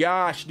my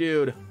gosh,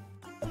 dude.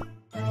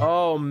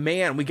 Oh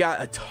man, we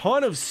got a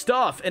ton of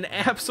stuff, an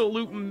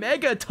absolute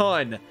mega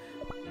ton.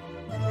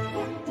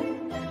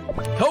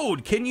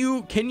 Code, can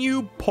you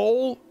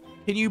poll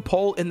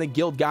in the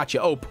guild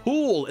gotcha? Oh,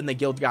 pool in the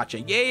guild gotcha.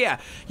 Yeah,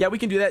 we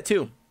can do that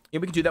too. Yeah,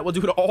 we can do that. We'll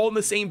do it all in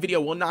the same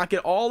video. We'll knock it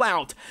all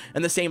out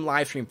in the same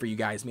live stream for you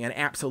guys, man.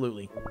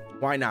 Absolutely.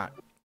 Why not?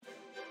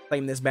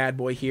 Claim this bad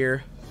boy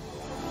here.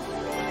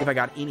 If I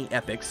got any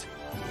epics.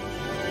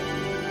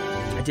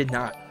 I did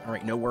not. All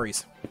right, no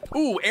worries.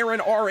 Ooh, Aaron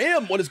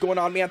RM, what is going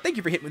on, man? Thank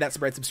you for hitting that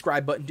red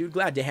subscribe button, dude.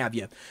 Glad to have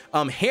you.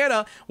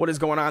 Hannah, what is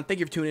going on? Thank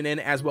you for tuning in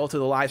as well to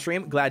the live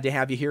stream. Glad to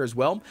have you here as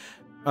well.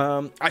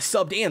 I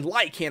subbed and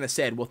like, Hannah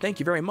said. Well, thank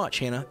you very much,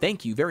 Hannah.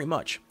 Thank you very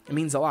much. It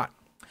means a lot.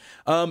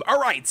 All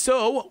right,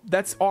 so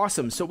that's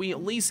awesome. So we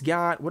at least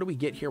got, what do we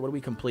get here? What do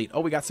we complete? Oh,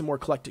 we got some more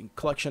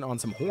collection on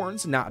some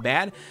horns. Not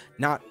bad.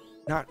 Not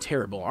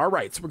terrible. All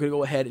right, so we're gonna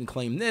go ahead and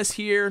claim this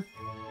here.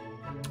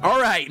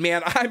 All right,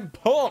 man, I'm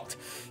pumped.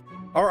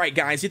 All right,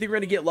 guys, you think we're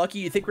gonna get lucky?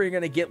 You think we're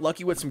gonna get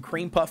lucky with some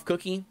cream puff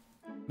cookie?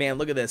 Man,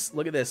 look at this.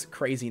 Look at this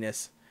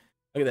craziness.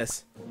 Look at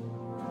this.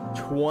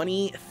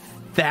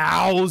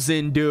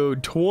 20,000,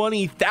 dude.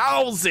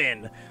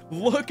 20,000.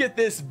 Look at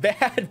this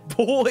bad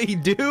boy,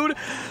 dude.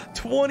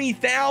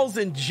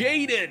 20,000.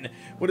 Jaden,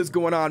 what is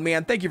going on,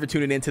 man? Thank you for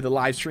tuning into the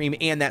live stream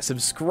and that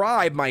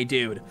subscribe, my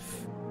dude.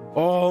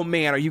 Oh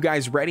man, are you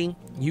guys ready?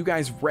 You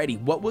guys ready?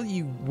 What will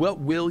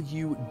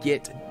you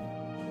get?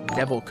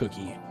 Devil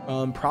cookie.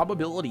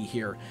 Probability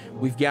here.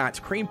 We've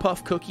got cream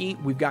puff cookie.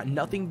 We've got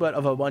nothing but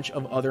of a bunch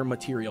of other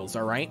materials.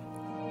 All right.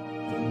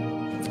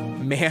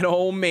 Man,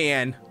 oh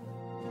man.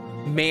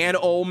 Man,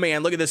 oh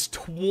man. Look at this.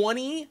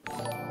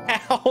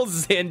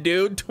 20,000,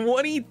 dude.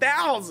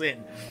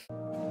 20,000.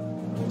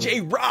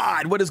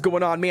 J-Rod, what is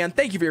going on, man?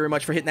 Thank you very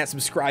much for hitting that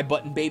subscribe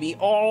button, baby.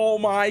 Oh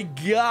my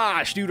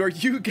gosh, dude, are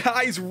you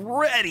guys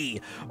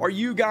ready? Are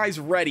you guys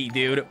ready,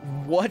 dude?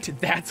 What?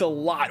 That's a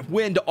lot.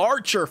 Wind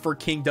Archer for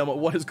Kingdom.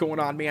 What is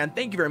going on, man?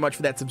 Thank you very much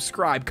for that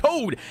subscribe.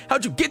 Code,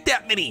 how'd you get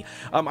that many?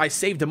 I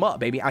saved them up,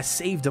 baby. I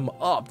saved them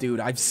up,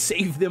 dude. I've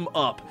saved them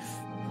up.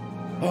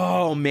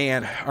 Oh,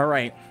 man. All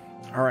right.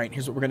 All right,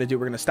 here's what we're going to do.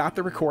 We're going to stop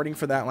the recording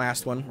for that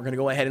last one. We're going to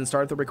go ahead and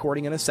start the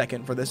recording in a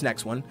second for this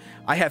next one.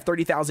 I have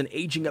 30,000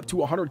 aging up to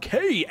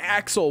 100K.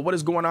 Axel, what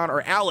is going on?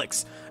 Or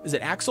Alex. Is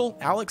it Axel?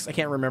 Alex? I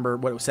can't remember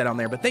what it was said on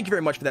there, but thank you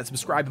very much for that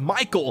subscribe.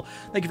 Michael,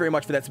 thank you very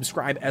much for that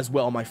subscribe as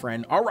well, my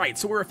friend. All right,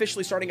 so we're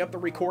officially starting up the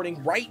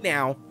recording right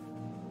now.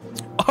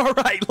 All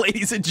right,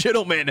 ladies and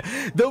gentlemen,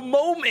 the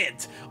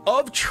moment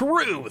of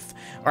truth.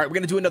 All right, we're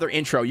going to do another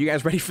intro. You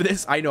guys ready for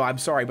this? I know, I'm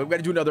sorry, but we're going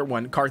to do another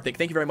one. Karthik,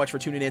 thank you very much for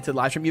tuning in to the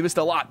live stream. You missed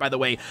a lot, by the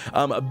way.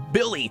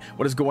 Billy,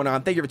 what is going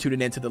on? Thank you for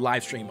tuning in to the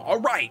live stream. All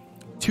right,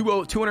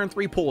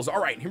 203 pulls. All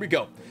right, here we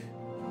go.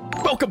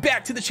 Welcome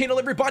back to the channel,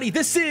 everybody.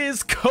 This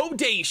is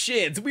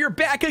Kodeations. We are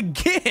back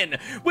again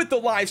with the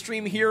live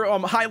stream here,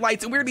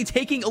 highlights, and we're gonna be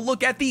taking a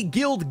look at the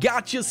guild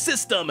gacha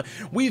system.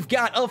 We've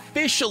got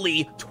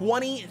officially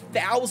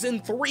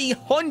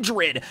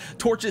 20,300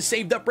 torches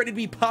saved up, ready to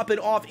be popping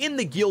off in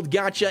the guild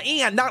gacha,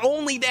 and not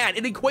only that,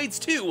 it equates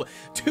to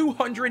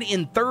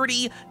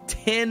 230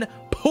 10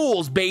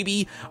 pulls,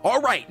 baby.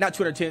 All right, not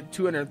 210,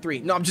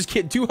 203. No, I'm just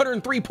kidding.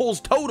 203 pulls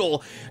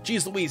total.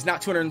 Jeez Louise,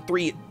 not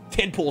 203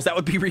 10 pulls. That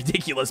would be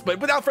ridiculous. But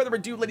without further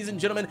ado, ladies and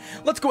gentlemen,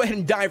 let's go ahead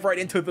and dive right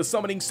into the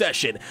summoning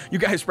session. You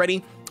guys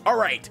ready? All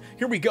right,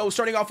 here we go.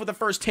 Starting off with the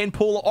first 10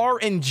 pull,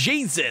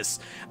 RNJesus.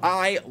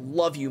 I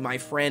love you, my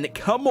friend.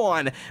 Come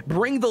on,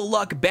 bring the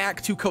luck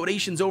back to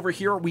Kodeations over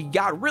here. We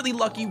got really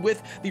lucky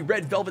with the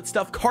red velvet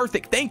stuff.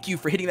 Karthik, thank you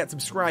for hitting that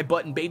subscribe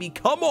button, baby.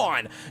 Come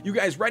on. You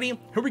guys ready?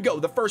 Here we go.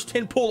 The first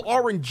 10 pull,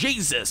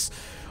 RNJesus.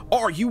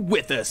 Are you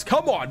with us?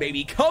 Come on,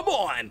 baby. Come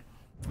on.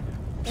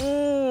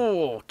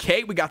 Ooh,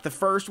 okay, we got the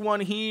first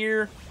one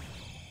here.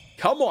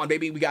 Come on,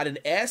 baby. We got an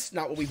S.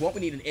 Not what we want.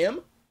 We need an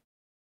M.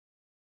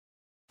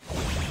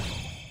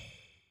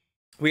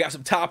 We got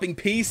some topping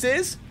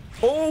pieces.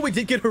 Oh, we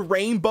did get a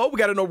rainbow. We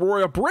got an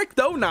Aurora brick,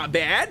 though. Not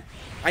bad.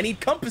 I need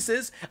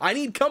compasses. I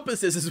need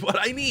compasses is what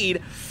I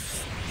need.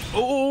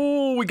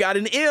 Oh, we got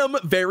an M.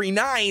 Very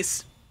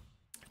nice.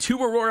 2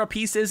 Aurora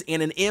pieces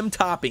and an M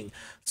topping.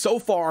 So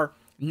far,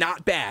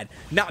 not bad.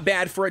 Not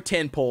bad for a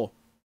 10 pull.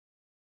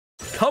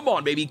 Come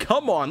on, baby.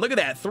 Come on. Look at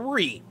that.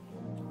 3.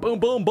 Boom,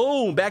 boom,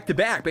 boom. Back to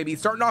back, baby.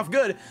 Starting off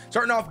good.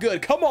 Starting off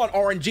good. Come on,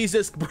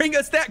 RNJesus. Bring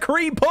us that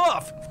cream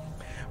puff.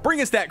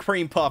 Bring us that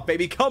cream puff,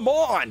 baby. Come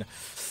on.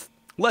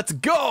 Let's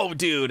go,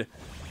 dude.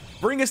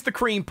 Bring us the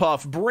cream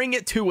puff. Bring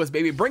it to us,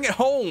 baby. Bring it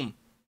home.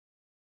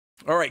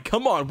 All right,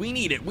 come on. We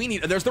need it. We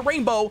need it. There's the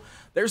rainbow.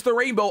 There's the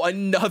rainbow.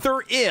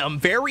 Another M.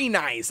 Very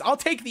nice. I'll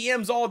take the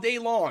M's all day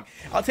long.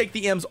 I'll take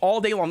the M's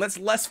all day long. That's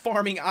less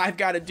farming I've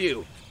got to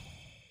do.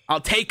 I'll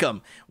take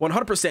them.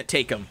 100%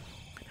 take them.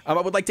 I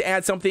would like to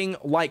add something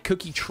like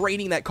cookie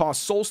trading that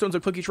costs soul stones or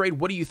cookie trade.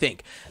 What do you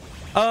think?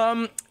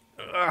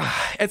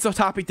 It's a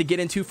topic to get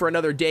into for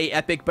another day,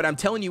 Epic, but I'm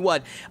telling you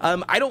what,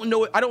 I don't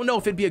know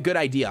if it'd be a good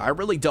idea. I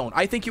really don't.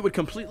 I think it would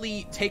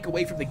completely take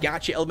away from the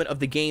gacha element of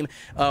the game,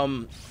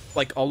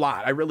 like a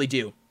lot. I really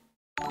do.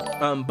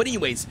 But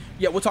anyways,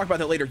 yeah, we'll talk about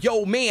that later.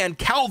 Yo, man,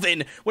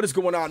 Calvin, what is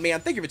going on,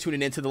 man? Thank you for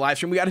tuning into the live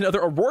stream. We got another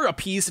Aurora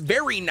piece.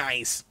 Very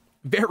nice.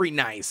 Very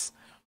nice.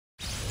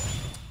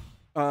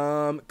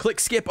 Click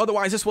skip,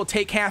 otherwise this will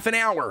take half an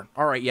hour.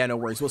 All right, yeah, no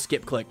worries. We'll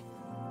skip click.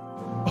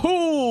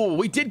 Oh,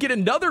 we did get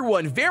another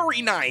one.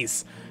 Very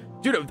nice.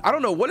 Dude, I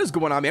don't know what is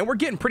going on, man. We're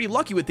getting pretty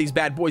lucky with these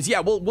bad boys.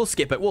 Yeah, we'll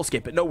skip it. We'll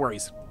skip it. No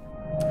worries.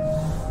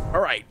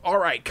 All right. All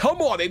right. Come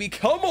on, baby.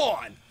 Come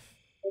on.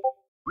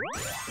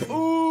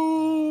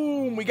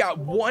 Ooh, we got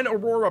 1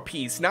 Aurora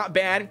piece. Not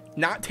bad.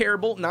 Not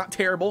terrible. Not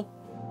terrible.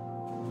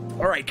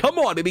 All right. Come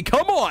on, baby.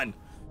 Come on.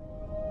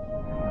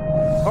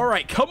 All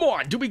right. Come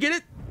on. Do we get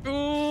it?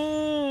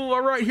 Ooh,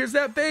 all right. Here's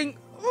that thing.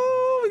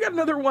 Oh, we got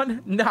another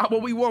one. Not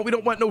what we want. We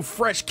don't want no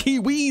fresh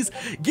kiwis.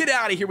 Get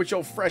out of here with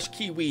your fresh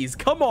kiwis.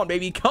 Come on,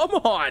 baby. Come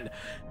on.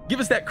 Give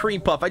us that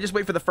cream puff. I just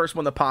wait for the first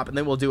one to pop, and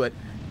then we'll do it.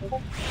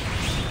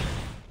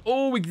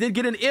 Oh, we did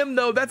get an M,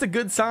 though. That's a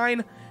good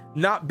sign.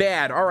 Not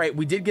bad. All right,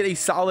 we did get a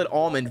solid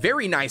almond.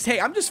 Very nice.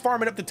 Hey, I'm just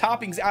farming up the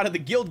toppings out of the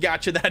guild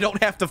gacha that I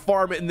don't have to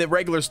farm it in the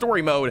regular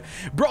story mode.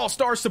 Brawl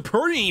Star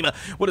Supreme.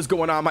 What is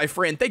going on, my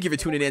friend? Thank you for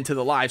tuning in to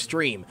the live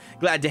stream.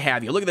 Glad to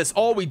have you. Look at this.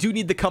 Oh, we do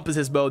need the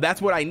compasses, Bo. That's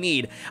what I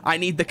need. I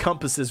need the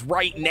compasses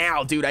right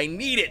now, dude. I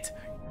need it.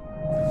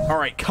 All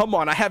right, come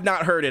on. I have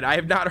not heard it. I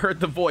have not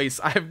heard the voice.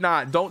 I have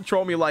not. Don't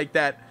troll me like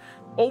that.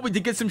 Oh, we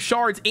did get some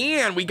shards,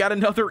 and we got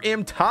another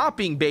M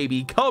topping,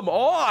 baby. Come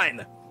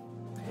on.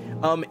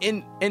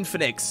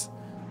 Infinix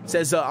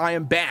says, I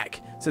am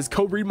back. Says,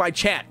 code read my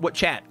chat. What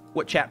chat?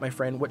 What chat, my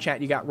friend? What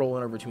chat you got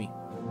rolling over to me?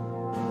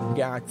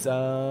 Got,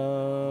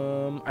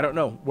 I don't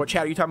know. What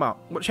chat are you talking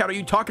about? What chat are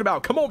you talking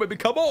about? Come on, baby.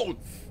 Come on.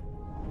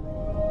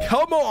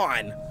 Come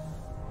on.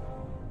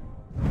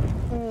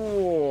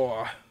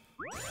 Oh.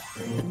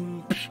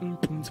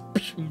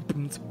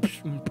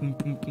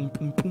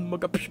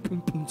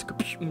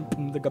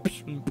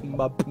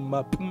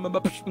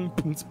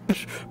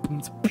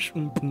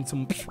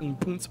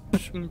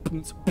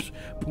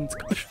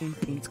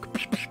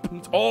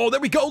 Oh, there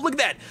we go. Look at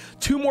that.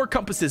 2 more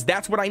compasses.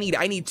 That's what I need.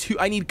 I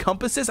need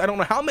compasses. I don't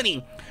know how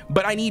many,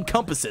 but I need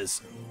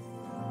compasses.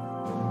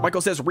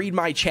 Michael says, read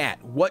my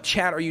chat. What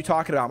chat are you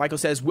talking about? Michael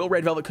says, will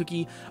Red Velvet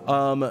Cookie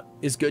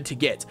is good to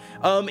get?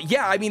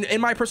 Yeah, I mean,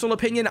 in my personal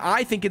opinion,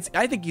 I think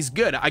he's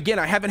good. Again,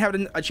 I haven't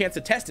had a chance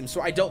to test him,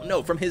 so I don't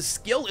know. From his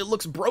skill, it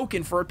looks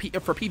broken for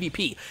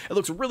PvP. It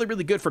looks really,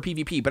 really good for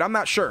PvP, but I'm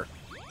not sure.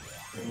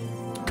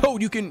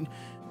 Code, you can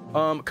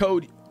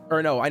code,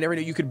 or no, I never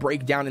knew you could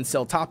break down and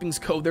sell toppings.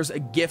 Code, there's a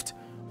gift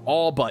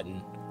all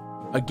button.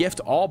 A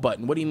gift all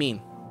button. What do you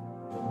mean?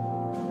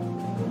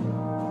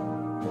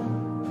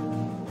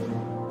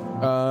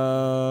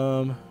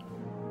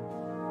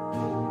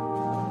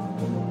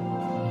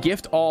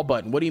 Gift all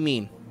button. What do you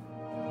mean?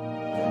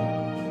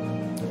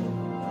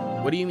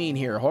 What do you mean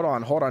here? Hold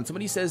on.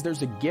 Somebody says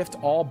there's a gift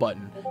all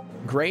button.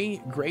 Gray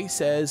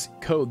says,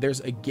 Code, there's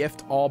a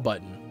gift all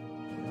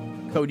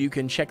button. Code, you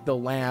can check the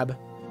lab.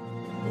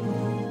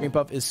 Green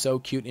Puff is so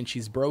cute and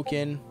she's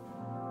broken.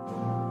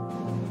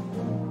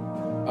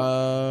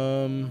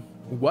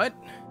 What?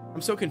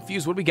 I'm so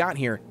confused. What do we got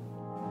here?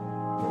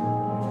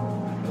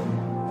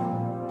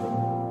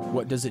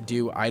 What does it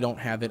do? I don't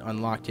have it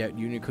unlocked yet.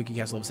 Union Cookie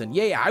Castle level 10.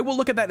 Yeah, I will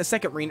look at that in a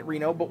second,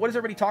 Reno. But what is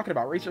everybody talking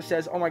about? Racer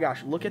says, oh my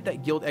gosh, look at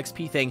that guild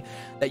XP thing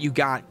that you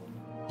got.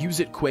 Use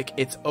it quick.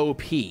 It's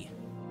OP.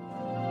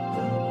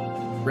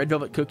 Red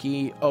Velvet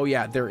Cookie. Oh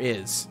yeah, there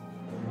is.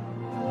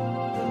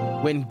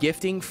 When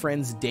gifting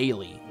friends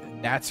daily.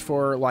 That's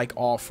for like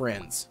all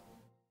friends.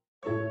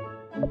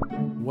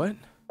 What?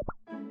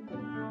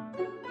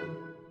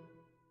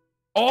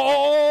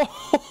 Oh!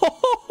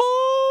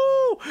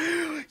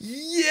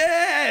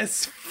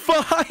 Yes!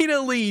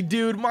 Finally,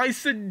 dude! My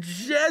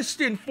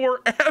suggestion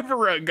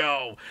forever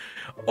ago!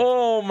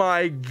 Oh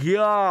my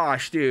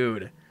gosh,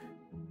 dude.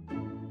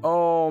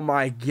 Oh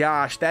my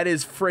gosh, that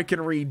is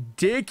freaking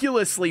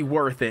ridiculously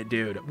worth it,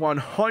 dude.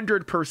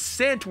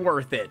 100%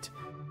 worth it.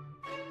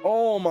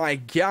 Oh my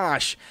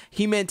gosh.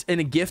 He meant in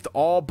a gift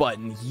all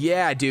button.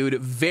 Yeah, dude.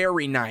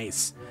 Very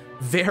nice.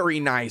 Very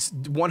nice.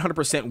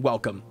 100%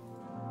 welcome.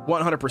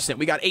 100%.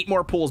 We got 8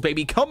 more pulls,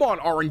 baby. Come on,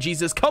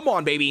 RNGesus. Come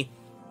on, baby.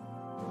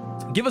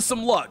 Give us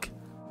some luck.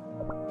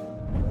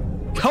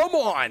 Come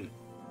on.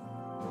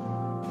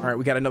 All right,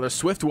 we got another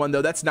swift one,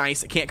 though. That's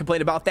nice. I can't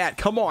complain about that.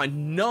 Come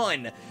on.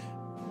 None.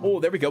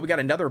 Oh, there we go. We got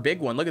another big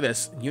one. Look at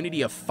this.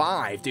 Unity of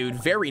 5,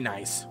 dude. Very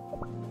nice.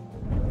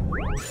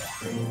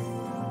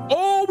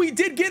 Oh, we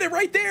did get it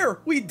right there.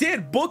 We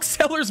did.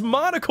 Bookseller's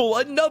Monocle.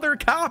 Another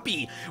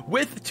copy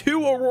with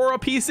 2 Aurora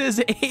pieces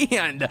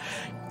and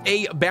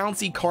a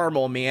bouncy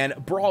caramel, man.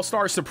 Brawl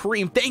Star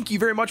Supreme. Thank you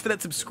very much for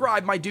that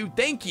subscribe, my dude.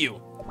 Thank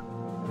you.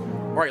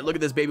 All right, look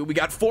at this, baby. We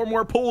got 4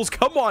 more pulls.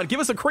 Come on, give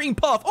us a cream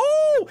puff.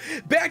 Oh,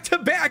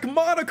 back-to-back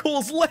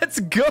monocles.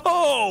 Let's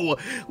go.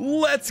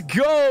 Let's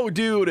go,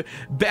 dude.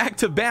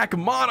 Back-to-back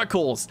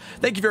monocles.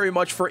 Thank you very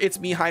much for It's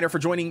Me, Heiner, for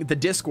joining the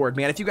Discord,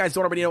 man. If you guys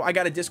don't already know, I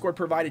got a Discord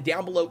provided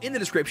down below in the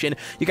description.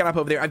 You can hop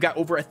over there. I've got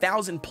over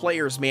 1,000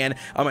 players, man.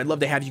 I'd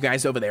love to have you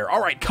guys over there.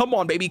 All right, come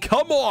on, baby.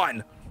 Come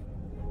on.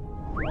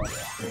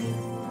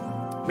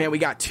 Man, we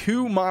got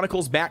 2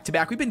 monocles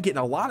back-to-back. We've been getting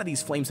a lot of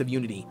these Flames of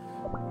Unity.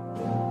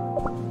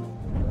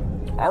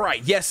 All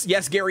right, yes,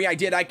 Gary, I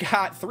did. I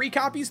got 3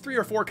 copies, 3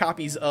 or 4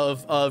 copies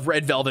of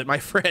Red Velvet, my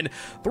friend.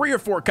 3 or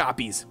 4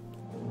 copies.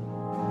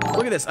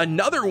 Look at this,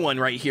 another one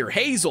right here.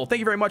 Hazel, thank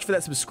you very much for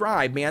that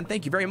subscribe, man.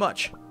 Thank you very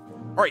much.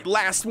 All right,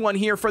 last one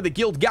here for the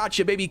guild.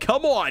 Gotcha, baby.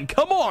 Come on,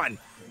 come on.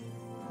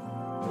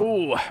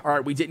 Ooh, all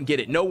right, we didn't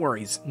get it. No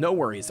worries, no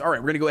worries. All right,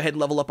 we're gonna go ahead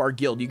and level up our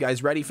guild. You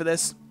guys ready for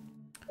this?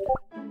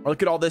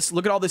 Look at all this.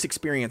 Look at all this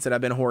experience that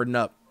I've been hoarding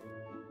up.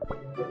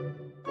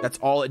 That's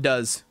all it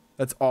does.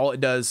 That's all it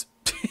does.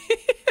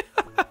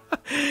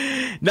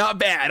 Not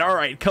bad. All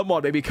right, come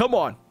on, baby. Come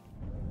on.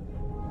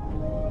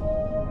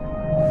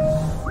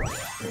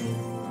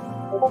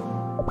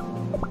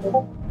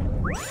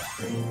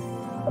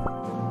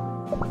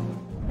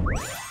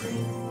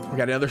 We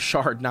got another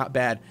shard. Not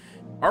bad.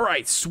 All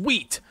right,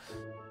 sweet.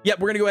 Yep,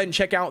 we're gonna go ahead and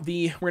check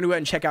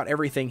out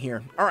everything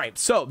here. All right,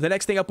 so the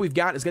next thing up we've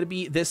got is gonna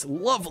be this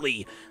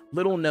lovely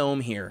little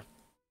gnome here.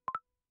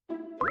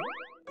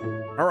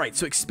 All right,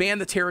 so expand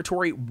the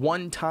territory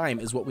 1 time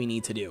is what we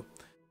need to do.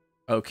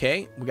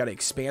 Okay, we got to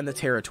expand the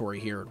territory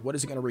here. What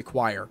is it going to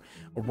require?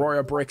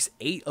 Aurora bricks,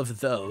 8 of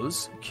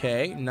those.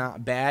 Okay,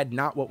 not bad.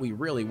 Not what we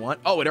really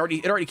want. Oh, it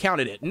already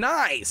counted it.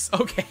 Nice.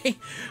 Okay,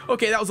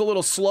 that was a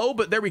little slow,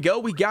 but there we go.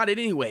 We got it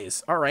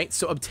anyways. All right,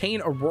 so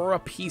obtain Aurora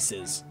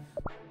pieces.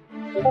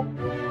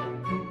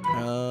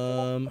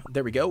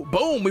 There we go.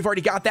 Boom, we've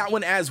already got that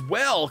one as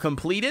well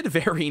completed.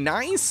 Very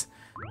nice.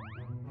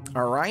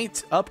 All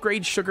right,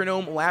 upgrade Sugar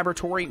Gnome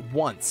Laboratory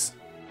once.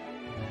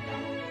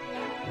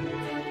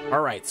 All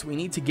right, so we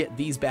need to get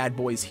these bad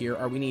boys here.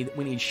 We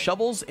need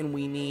shovels and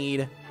we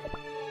need.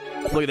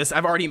 Look at this.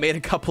 I've already made a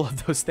couple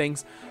of those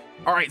things.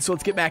 All right, so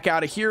let's get back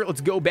out of here.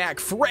 Let's go back.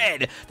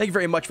 Fred, thank you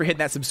very much for hitting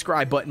that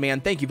subscribe button, man.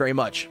 Thank you very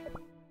much.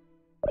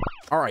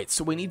 All right,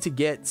 so we need to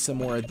get some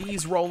more of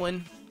these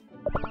rolling.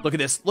 Look at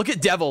this. Look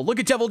at Devil. Look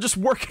at Devil just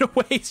working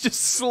away. He's just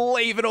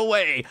slaving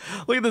away.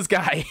 Look at this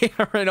guy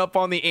hammering up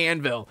on the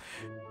anvil.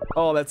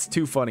 Oh, that's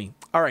too funny.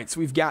 All right, so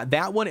we've got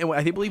that one, and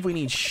I believe we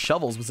need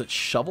shovels. Was it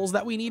shovels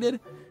that we needed?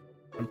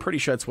 I'm pretty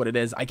sure that's what it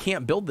is. I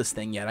can't build this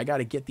thing yet. I got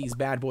to get these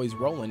bad boys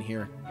rolling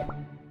here.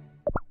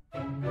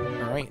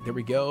 All right, there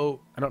we go.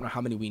 I don't know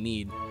how many we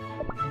need.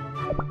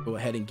 Go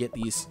ahead and get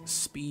these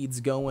speeds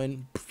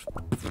going.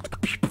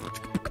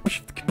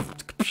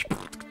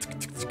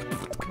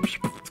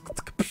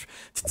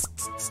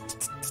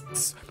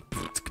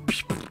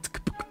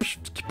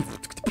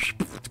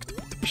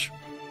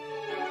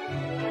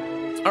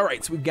 All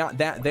right, so we've got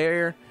that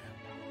there.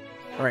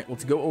 All right,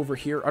 let's go over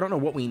here. I don't know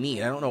what we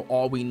need. I don't know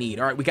all we need.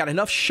 All right, we got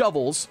enough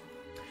shovels.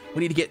 We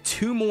need to get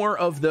 2 more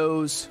of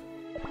these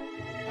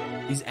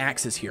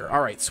axes here. All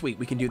right, sweet.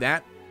 We can do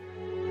that.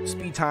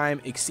 Speed time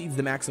exceeds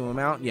the maximum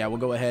amount. Yeah, we'll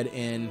go ahead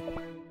and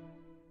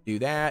do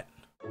that.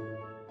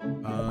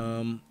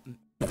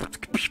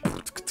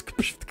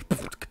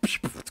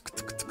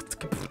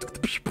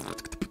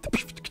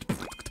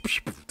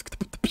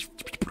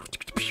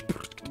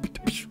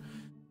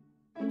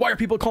 Why are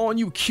people calling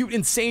you cute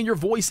and saying your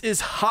voice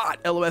is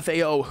hot?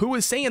 LMFAO. Who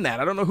is saying that?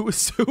 I don't know who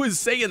is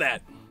saying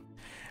that.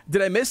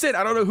 Did I miss it?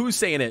 I don't know who's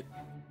saying it.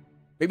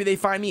 Maybe they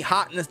find me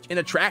hot and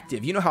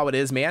attractive. You know how it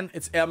is, man.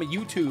 I'm a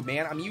YouTube,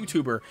 man. I'm a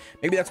YouTuber.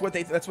 Maybe that's what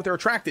they're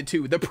attracted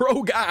to. The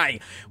pro guy.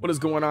 What is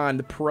going on,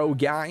 the pro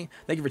guy?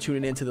 Thank you for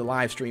tuning in to the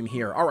live stream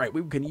here. All right,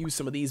 we can use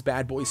some of these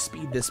bad boys.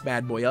 Speed this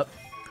bad boy up.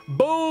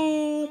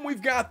 Boom!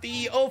 We've got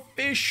the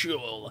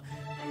official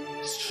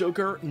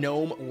Sugar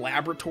Gnome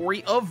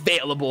Laboratory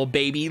available,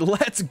 baby.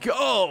 Let's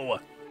go.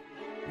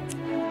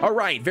 All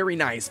right, very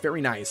nice,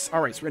 very nice.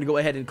 All right, so we're gonna go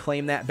ahead and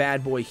claim that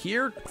bad boy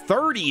here.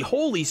 30,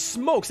 holy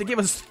smokes, they gave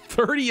us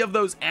 30 of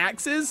those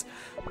axes.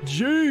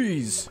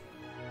 Jeez.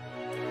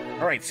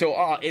 All right,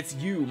 so it's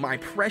you, my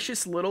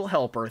precious little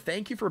helper.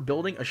 Thank you for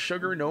building a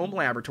Sugar Gnome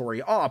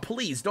Laboratory.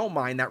 Please don't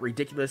mind that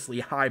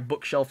ridiculously high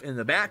bookshelf in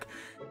the back.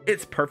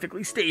 It's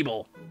perfectly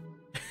stable.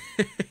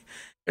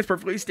 It's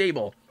perfectly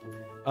stable.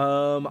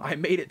 I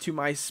made it to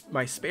my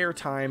spare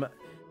time.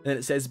 And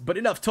it says, but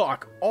enough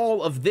talk,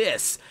 all of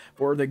this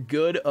for the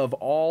good of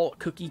all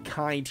cookie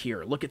kind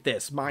here. Look at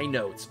this, my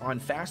notes on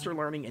faster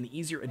learning and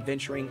easier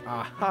adventuring.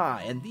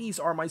 Aha, and these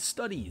are my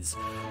studies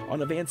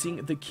on advancing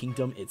the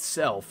kingdom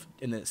itself.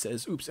 And then it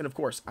says, oops, and of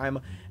course, I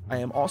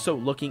am also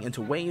looking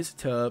into ways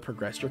to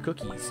progress your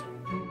cookies.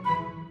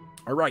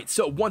 All right,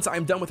 so once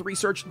I'm done with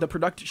research, the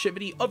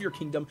productivity of your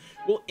kingdom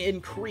will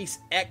increase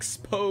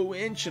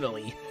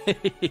exponentially.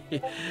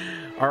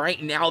 All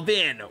right, now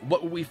then,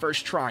 what will we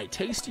first try?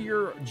 Taste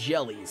your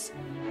jellies.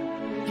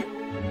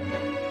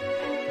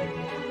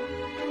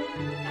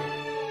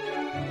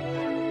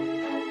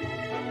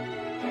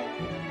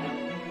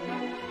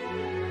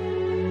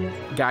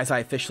 Guys, I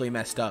officially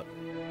messed up.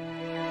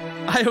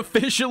 I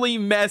officially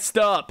messed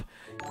up.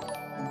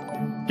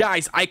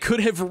 Guys, I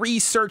could have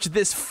researched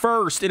this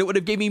first and it would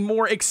have gave me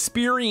more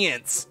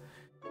experience.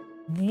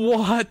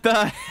 What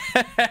the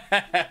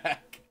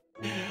heck?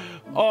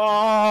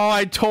 Oh,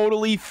 I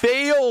totally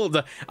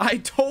failed. I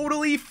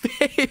totally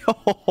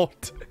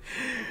failed.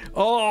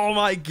 Oh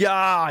my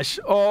gosh.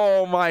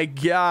 Oh my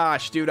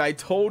gosh, dude. I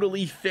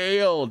totally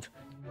failed.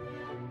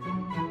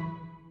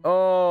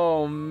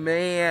 Oh,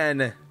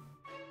 man.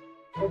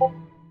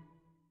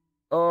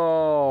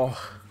 Oh.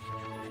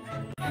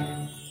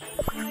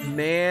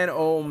 Man,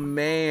 oh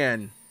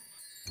man.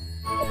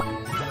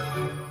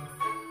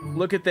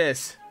 Look at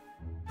this.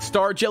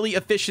 Star jelly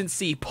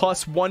efficiency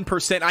plus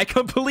 1%. I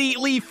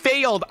completely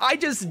failed. I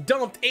just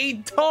dumped a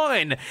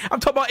ton. I'm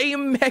talking about a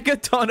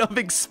megaton of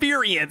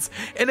experience,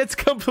 and it's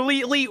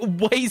completely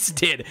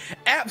wasted.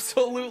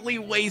 Absolutely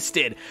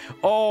wasted.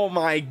 Oh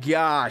my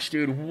gosh,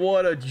 dude.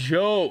 What a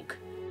joke.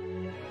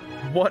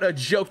 What a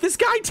joke. This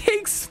guy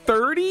takes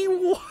 30?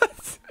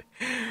 What?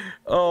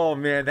 Oh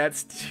man,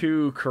 that's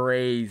too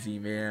crazy,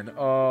 man.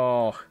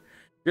 Oh,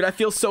 dude, I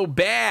feel so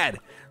bad.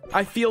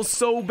 I feel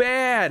so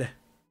bad.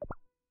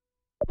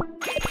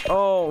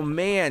 Oh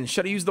man,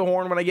 should I use the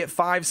horn when I get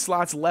 5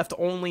 slots left?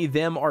 Only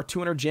them are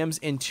 200 gems,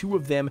 and 2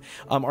 of them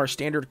are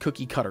standard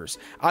cookie cutters.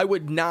 I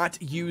would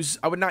not use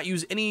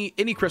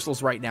any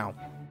crystals right now.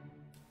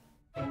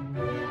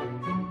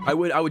 I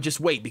would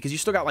just wait because you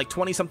still got like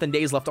 20 something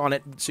days left on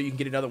it, so you can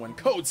get another one.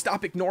 Code,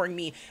 stop ignoring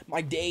me.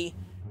 My day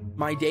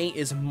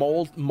is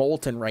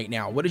molten right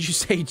now. What did you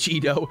say,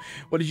 Cheeto?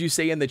 What did you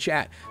say in the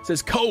chat? It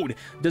says, Code,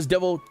 does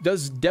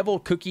devil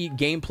cookie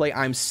gameplay?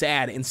 I'm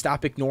sad and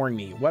stop ignoring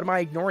me. What am I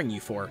ignoring you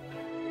for?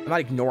 I'm not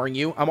ignoring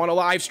you. I'm on a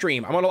live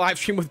stream. I'm on a live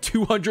stream with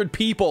 200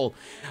 people.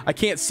 I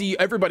can't see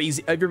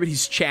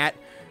everybody's chat.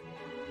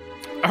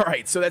 All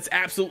right, so that's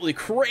absolutely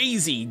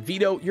crazy.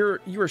 Vito,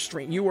 you are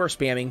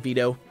spamming,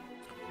 Vito.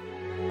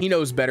 He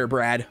knows better,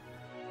 Brad.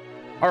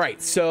 All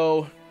right,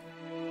 so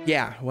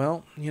yeah,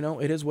 well, you know,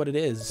 it is what it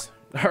is.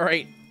 All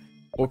right.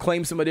 We'll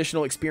claim some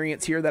additional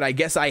experience here that I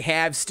guess I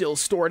have still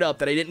stored up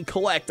that I didn't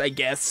collect, I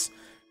guess.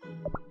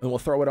 And we'll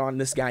throw it on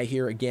this guy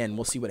here again.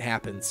 We'll see what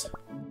happens.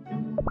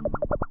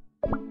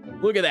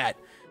 Look at that.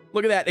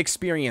 Look at that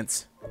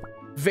experience.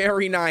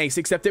 Very nice,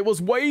 except it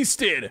was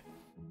wasted.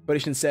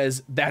 Kodeations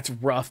says, that's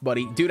rough,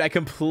 buddy. Dude, I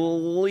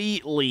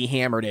completely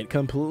hammered it.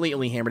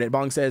 Completely hammered it.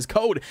 Bong says,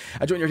 Code,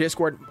 I joined your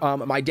Discord.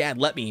 My dad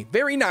let me.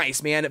 Very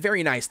nice, man.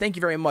 Very nice. Thank you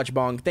very much,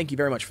 Bong. Thank you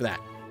very much for that.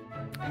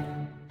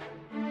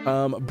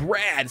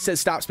 Brad says,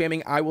 stop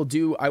spamming. I will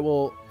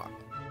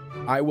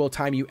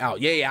time you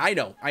out. Yeah, I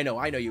know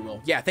you will.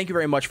 Yeah, thank you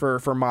very much for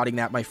modding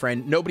that, my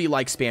friend. Nobody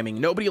likes spamming.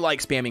 Nobody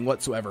likes spamming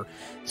whatsoever.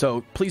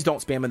 So please don't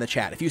spam in the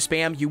chat. If you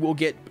spam, you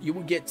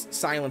will get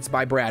silenced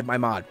by Brad, my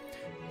mod.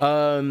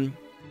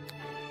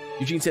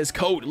 Eugene says,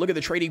 Code, look at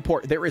the trading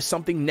port. There is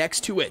something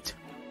next to it.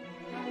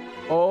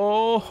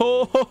 Oh,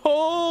 ho, ho,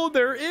 ho,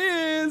 there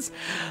is.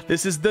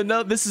 This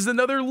is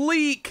another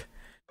leak.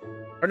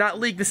 Or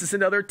not leak, this is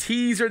another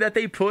teaser that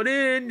they put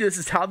in. This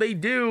is how they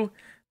do.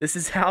 This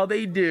is how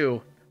they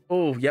do.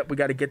 Oh, yep, we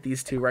got to get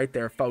these two right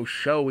there. Faux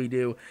show we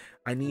do.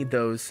 I need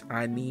those.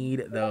 I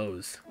need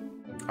those.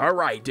 All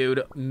right,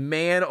 dude.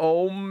 Man,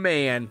 oh,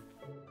 man.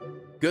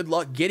 Good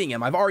luck getting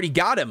him. I've already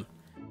got him.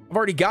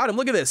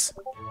 Look at this.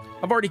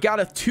 I've already got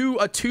a two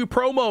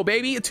promo,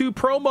 baby. A 2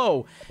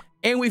 promo.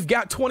 And we've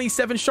got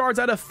 27 shards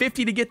out of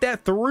 50 to get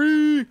that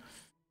 3.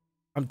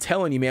 I'm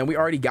telling you, man, we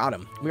already got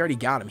him.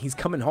 He's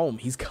coming home.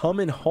 He's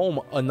coming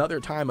home another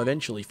time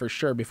eventually, for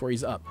sure, before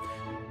he's up.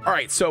 All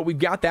right, so we've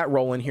got that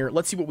rolling here.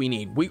 Let's see what we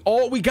need. We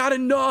got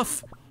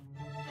enough.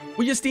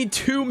 We just need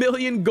 2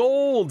 million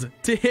gold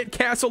to hit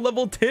castle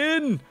level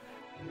 10.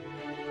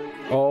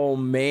 Oh,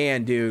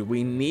 man, dude.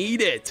 We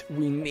need it.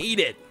 We need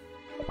to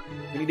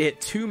hit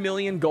 2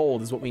 million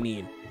gold is what we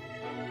need.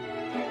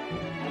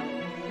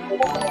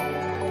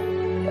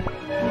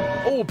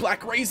 Oh,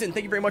 Black Raisin,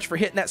 thank you very much for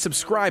hitting that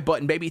subscribe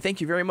button, baby.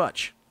 Thank you very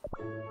much.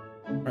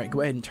 All right,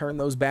 go ahead and turn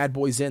those bad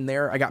boys in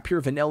there. I got pure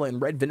vanilla and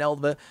red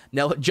vanilla.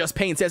 Just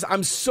Pain says,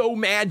 I'm so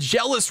mad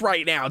jealous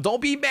right now.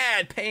 Don't be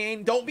mad,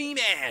 Pain. Don't be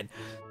mad.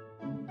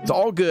 It's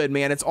all good,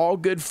 man. It's all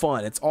good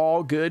fun. It's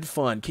all good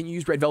fun. Can you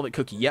use red velvet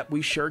cookie? Yep,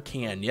 we sure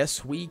can.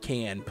 Yes, we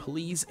can.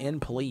 Please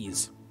and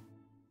please.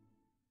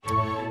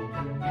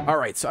 All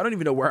right, so I don't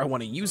even know where I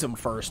want to use him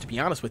first, to be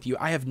honest with you.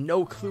 I have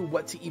no clue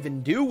what to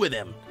even do with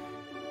him.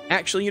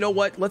 Actually, you know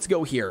what? Let's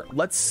go here.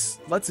 Let's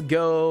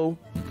go.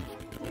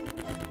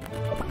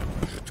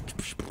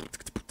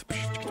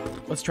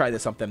 Let's try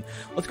this something.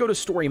 Let's go to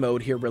story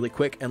mode here really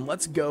quick, and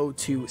let's go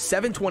to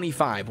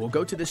 725. We'll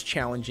go to this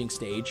challenging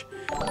stage.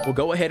 We'll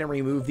go ahead and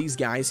remove these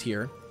guys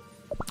here.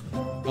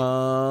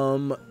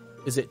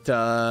 Is it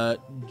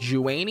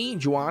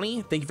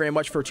Juani? Thank you very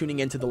much for tuning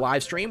into the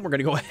live stream. We're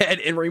gonna go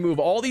ahead and remove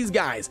all these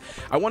guys.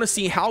 I want to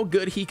see how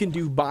good he can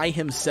do by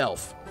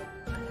himself.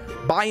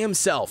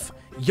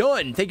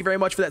 Yun, thank you very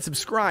much for that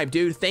subscribe,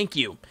 dude. Thank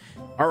you.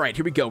 All right,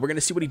 here we go. We're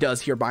gonna see what he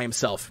does here by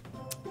himself.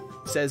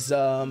 Says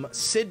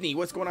Sydney,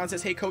 what's going on?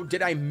 Says, hey, Code,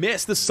 did I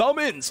miss the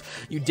summons?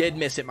 You did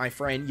miss it, my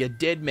friend. You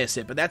did miss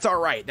it, but that's all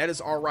right. That is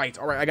all right.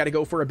 All right, I got to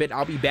go for a bit.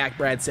 I'll be back,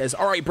 Brad says.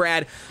 All right,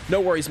 Brad,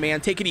 no worries,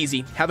 man. Take it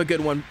easy. Have a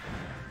good one.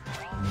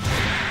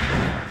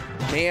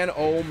 Man,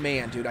 oh,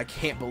 man, dude, I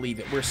can't believe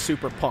it. We're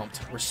super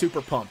pumped.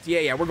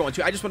 Yeah, we're going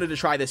to. I just wanted to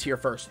try this here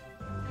first.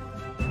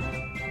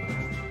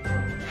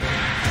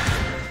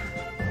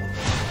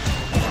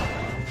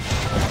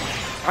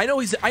 I know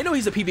he's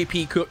a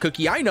PvP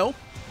cookie. I know.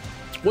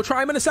 We'll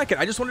try him in a second.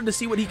 I just wanted to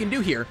see what he can do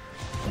here.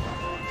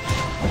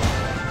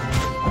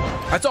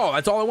 That's all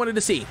I wanted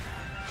to see.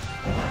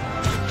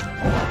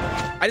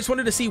 I just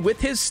wanted to see with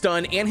his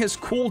stun and his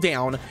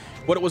cooldown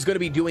what it was going to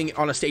be doing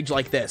on a stage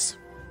like this.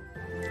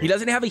 He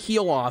doesn't have a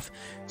heal off,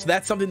 so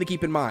that's something to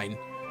keep in mind.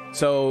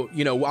 So,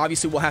 you know,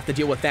 obviously we'll have to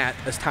deal with that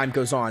as time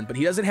goes on, but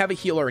he doesn't have a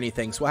heal or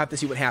anything, so we'll have to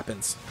see what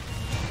happens.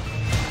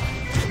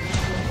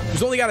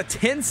 He's only got a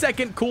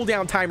 10-second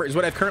cooldown timer is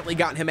what I've currently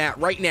gotten him at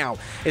right now,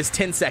 is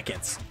 10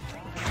 seconds.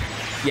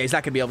 Yeah, he's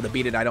not going to be able to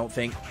beat it, I don't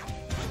think.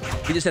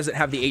 He just doesn't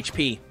have the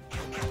HP.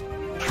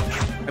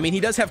 I mean, he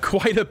does have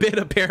quite a bit,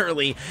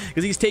 apparently,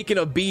 because he's taken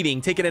a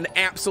beating, taken an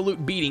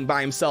absolute beating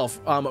by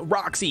himself.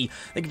 Roxy,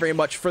 thank you very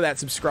much for that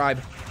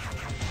subscribe.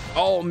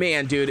 Oh,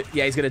 man, dude.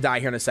 Yeah, he's going to die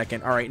here in a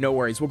second. All right, no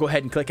worries. We'll go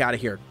ahead and click out of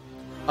here.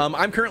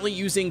 I'm currently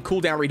using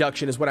cooldown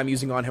reduction is what I'm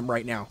using on him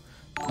right now.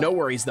 No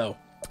worries, though.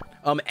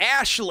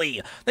 Ashley,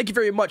 thank you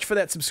very much for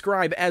that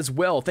subscribe as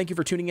well. Thank you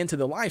for tuning into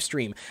the live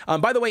stream.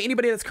 By the way,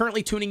 anybody that's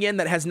currently tuning in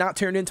that has not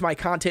turned into my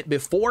content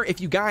before, if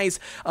you guys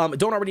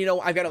don't already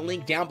know, I've got a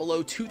link down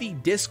below to the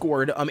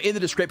Discord in the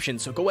description.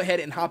 So go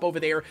ahead and hop over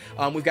there.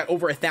 We've got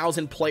over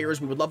 1,000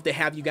 players. We would love to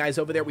have you guys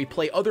over there. We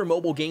play other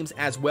mobile games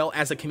as well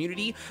as a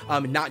community,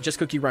 not just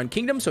Cookie Run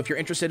Kingdom. So if you're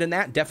interested in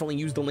that, definitely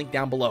use the link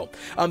down below.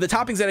 The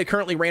toppings that I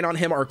currently ran on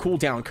him are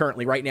cooldown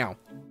currently right now.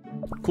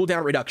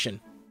 Cooldown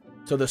reduction.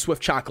 So the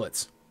Swift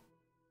Chocolates.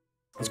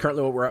 That's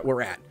currently what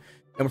we're at.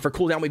 And for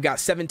cooldown, we've got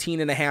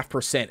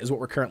 17.5% is what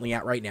we're currently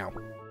at right now.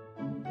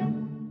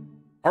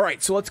 All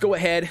right, so let's go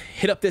ahead,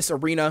 hit up this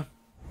arena.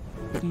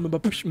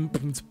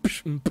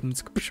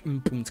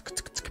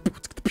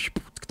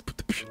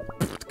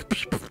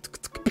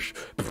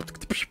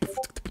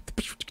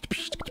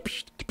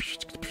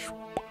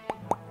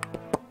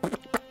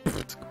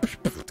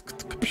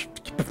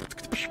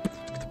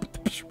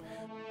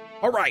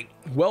 All right,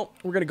 well,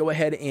 we're gonna go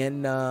ahead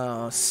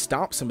and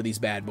stomp some of these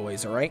bad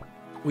boys. All right,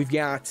 we've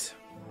got,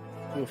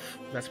 oof,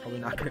 that's probably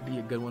not gonna be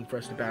a good one for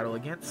us to battle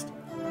against.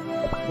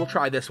 We'll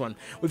try this one.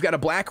 We've got a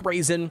black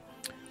raisin.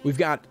 We've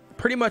got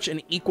pretty much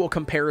an equal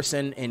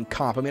comparison in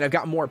comp. I mean, I've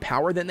got more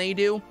power than they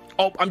do.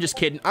 Oh, I'm just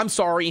kidding. I'm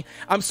sorry.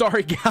 I'm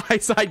sorry,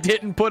 guys. I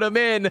didn't put them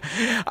in.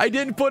 I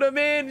didn't put them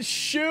in.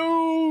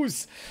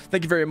 Shoes.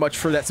 Thank you very much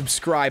for that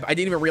subscribe. I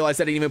didn't even realize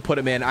I didn't even put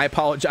them in. I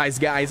apologize,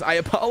 guys. I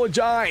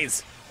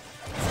apologize.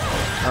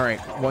 All right,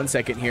 1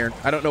 second here.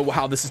 I don't know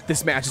how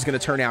this match is going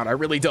to turn out. I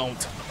really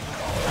don't.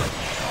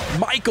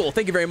 Michael,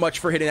 thank you very much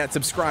for hitting that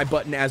subscribe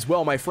button as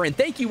well, my friend.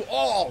 Thank you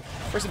all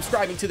for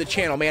subscribing to the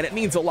channel, man. It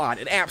means a lot.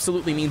 It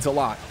absolutely means a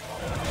lot.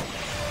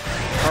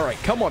 All right,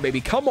 come on,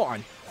 baby. Come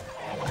on.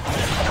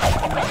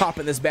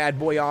 Popping this bad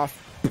boy off.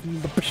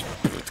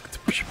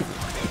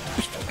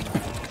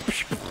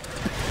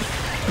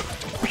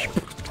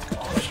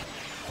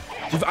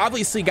 We've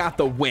obviously got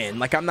the win.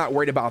 Like, I'm not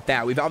worried about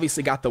that. We've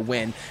obviously got the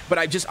win. But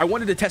I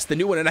wanted to test the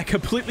new one, and I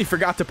completely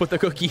forgot to put the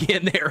cookie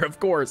in there, of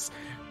course.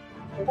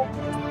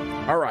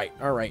 All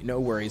right, no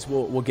worries.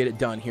 We'll get it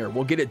done here.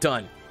 We'll get it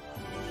done.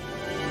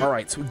 All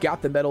right, so we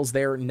got the medals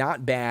there.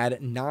 Not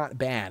bad, not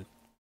bad.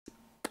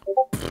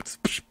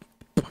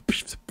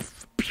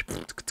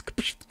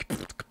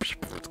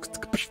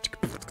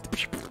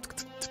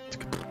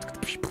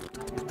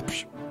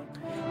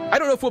 I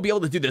don't know if we'll be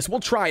able to do this.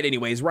 We'll try it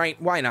anyways,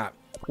 right? Why not?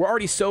 We're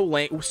already so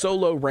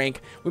low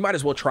rank. We might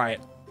as well try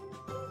it.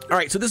 All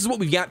right, so this is what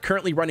we've got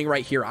currently running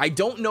right here. I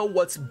don't know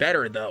what's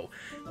better, though.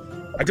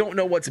 I don't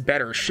know what's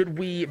better. Should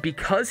we,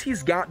 because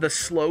he's got the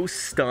slow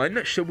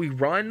stun, should we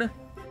run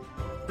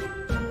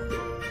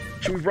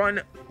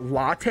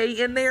Latte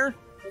in there?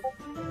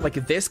 Like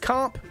this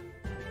comp?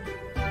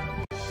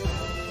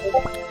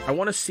 I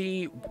want to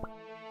see.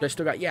 I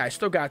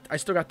still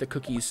got the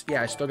cookies.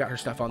 Yeah, I still got her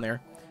stuff on there.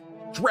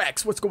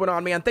 Drex, what's going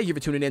on, man? Thank you for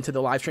tuning in to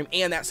the live stream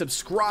and that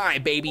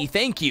subscribe, baby.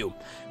 Thank you.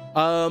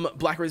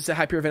 Black Rose said,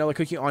 "Hi, pure vanilla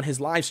cookie" on his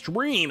live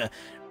stream.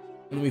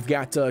 And we've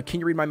got, can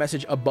you read my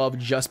message above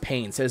just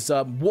pain? Says,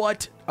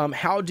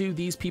 how do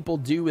these people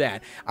do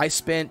that? I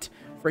spent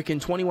freaking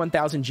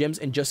 21,000 gems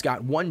and just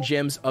got 1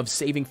 gems of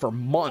saving for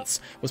months.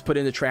 Was put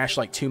in the trash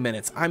like 2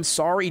 minutes. I'm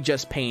sorry,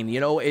 just pain.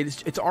 You know,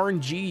 it's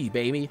RNG,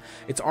 baby.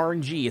 It's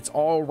RNG. It's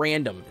all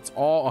random. It's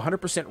all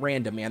 100%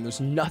 random, man. There's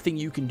nothing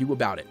you can do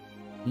about it.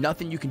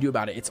 Nothing you can do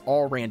about it. It's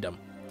all random.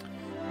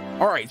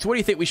 All right, so what do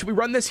you think? Should we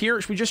run this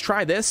here? Should we just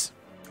try this?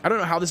 I don't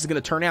know how this is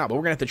going to turn out, but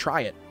we're going to have to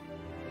try it.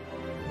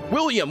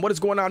 William, what is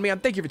going on, man?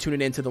 Thank you for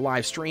tuning in to the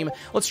live stream.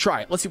 Let's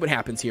try it. Let's see what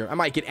happens here. I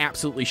might get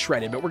absolutely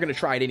shredded, but we're going to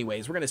try it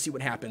anyways. We're going to see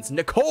what happens.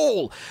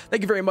 Nicole,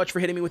 thank you very much for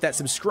hitting me with that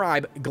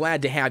subscribe.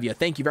 Glad to have you.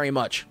 Thank you very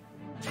much.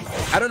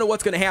 I don't know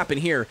what's going to happen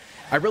here.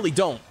 I really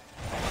don't.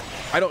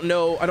 I don't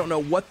know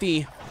what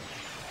the...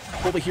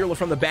 Pull the hero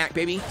from the back,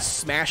 baby.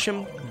 Smash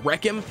him.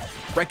 Wreck him.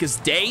 Wreck his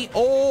day.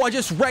 Oh, I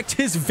just wrecked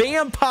his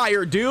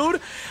vampire, dude.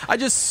 I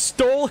just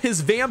stole his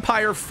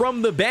vampire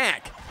from the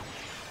back.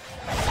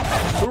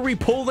 Who are we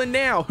pulling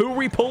now? Who are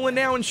we pulling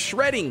now and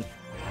shredding?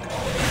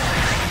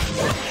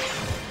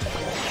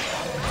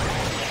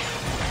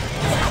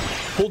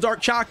 Pull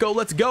Dark Choco.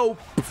 Let's go.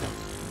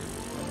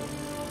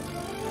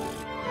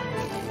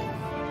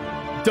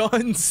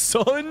 Done,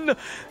 son.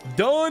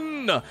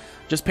 Done.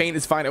 Just pain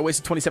is fine. I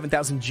wasted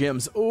 27,000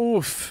 gems.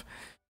 Oof.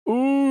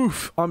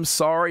 Oof. I'm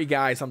sorry,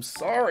 guys. I'm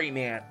sorry,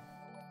 man.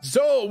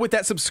 So, with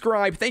that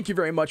subscribe, thank you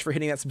very much for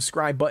hitting that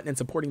subscribe button and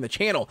supporting the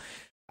channel.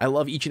 I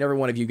love each and every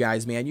one of you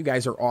guys, man. You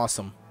guys are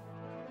awesome.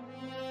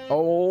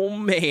 Oh,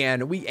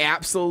 man. We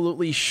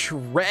absolutely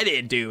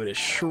shredded, dude.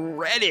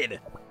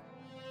 Shredded.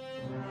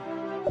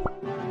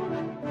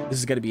 This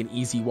is going to be an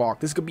easy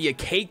walk. This is going to be a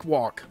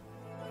cakewalk.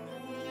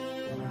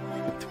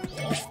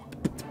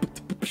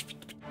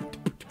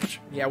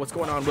 Yeah, what's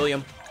going on,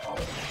 William?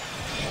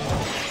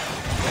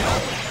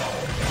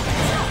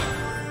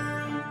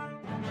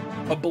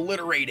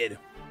 Obliterated.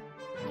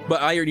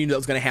 But I already knew that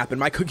was going to happen.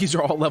 My cookies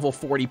are all level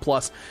 40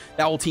 plus.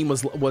 That whole team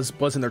was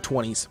in their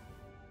 20s.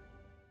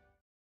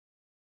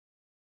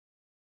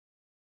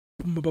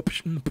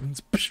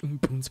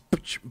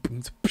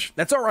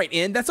 That's all right,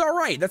 In. That's all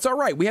right. That's all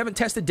right. We haven't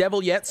tested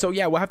Devil yet, so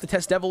yeah, we'll have to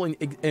test Devil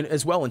in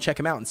as well and check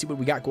him out and see what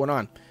we got going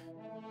on.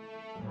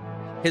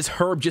 His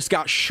herb just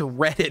got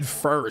shredded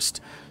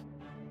first.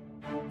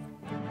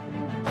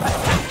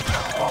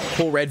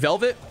 Pull Red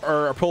Velvet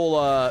or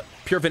pull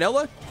Pure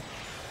Vanilla.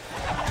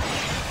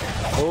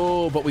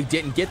 Oh, but we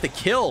didn't get the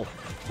kill.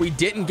 We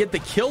didn't get the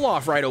kill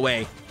off right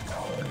away.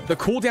 The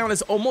cooldown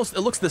is almost,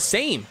 it looks the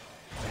same.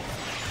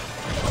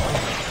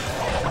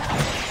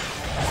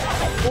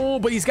 Oh,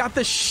 but he's got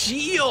the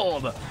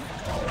shield.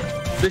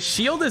 The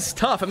shield is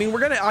tough. I mean, we're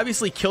going to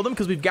obviously kill them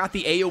because we've got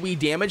the AoE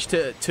damage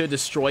to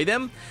destroy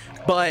them.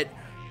 But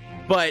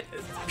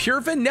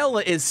Pure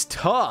Vanilla is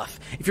tough.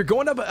 If you're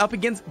going up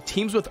against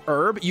teams with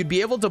Herb, you'd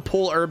be able to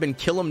pull Herb and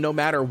kill him no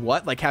matter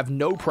what. Like, have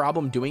no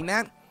problem doing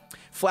that.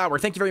 Flower,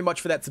 thank you very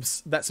much for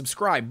that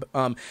subscribe.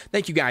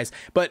 Thank you guys.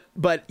 But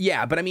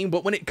I mean,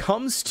 when it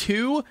comes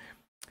to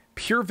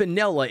Pure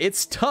Vanilla,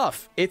 it's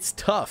tough. It's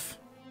tough.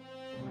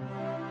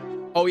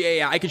 Oh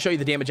yeah, I can show you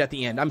the damage at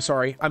the end. I'm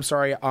sorry.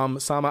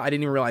 Sama, I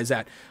didn't even realize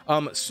that.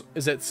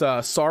 Is it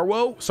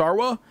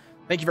Sarwa?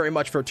 Thank you very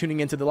much for tuning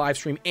into the live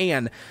stream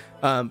and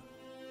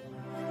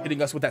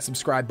hitting us with that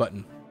subscribe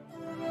button.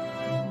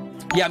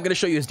 Yeah, I'm gonna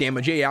show you his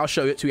damage. Yeah, I'll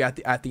show it to you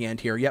at the end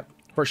here. Yep,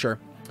 for sure.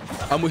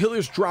 Will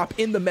healers drop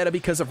in the meta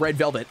because of Red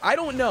Velvet? I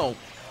don't know.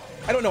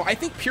 I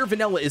think Pure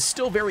Vanilla is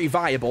still very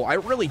viable. I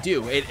really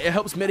do. It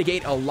helps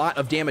mitigate a lot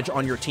of damage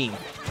on your team.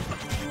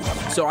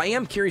 So I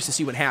am curious to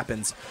see what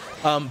happens.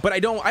 But I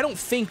don't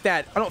think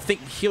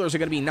healers are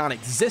going to be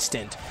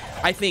non-existent.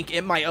 I think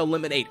it might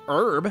eliminate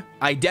Herb.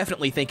 I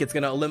definitely think it's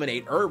going to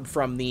eliminate Herb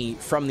from the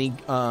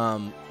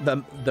meta,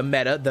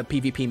 the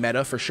PvP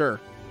meta for sure.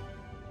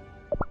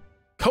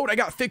 Code, I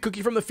got Thick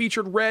Cookie from the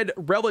featured Red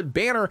Velvet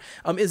banner.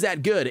 Is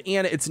that good?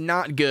 And it's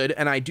not good,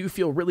 and I do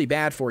feel really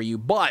bad for you,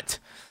 but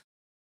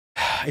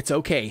it's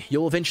okay.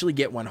 You'll eventually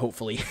get one,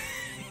 hopefully.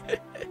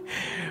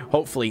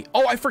 Hopefully.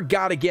 Oh, I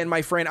forgot again,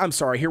 my friend. I'm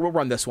sorry. Here, we'll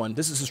run this one.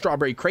 This is a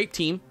Strawberry Crepe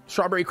team.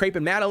 Strawberry Crepe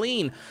and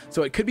Madeline.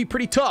 So it could be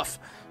pretty tough.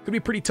 Could be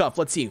pretty tough.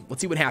 Let's see.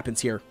 Let's see what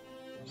happens here.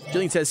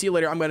 Jillian says, see you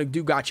later. I'm going to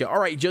do gotcha. All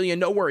right, Jillian,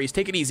 no worries.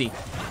 Take it easy.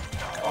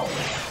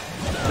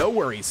 No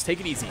worries. Take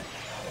it easy.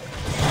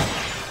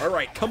 All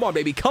right, come on,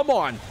 baby. Come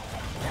on.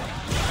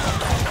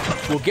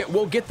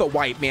 We'll get the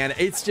wipe, man.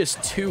 It's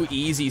just too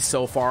easy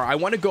so far. I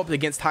want to go up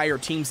against higher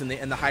teams in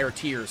the higher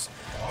tiers.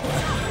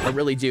 I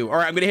really do. All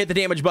right, I'm gonna hit the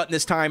damage button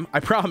this time. I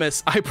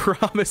promise. I'm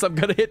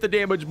gonna hit the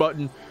damage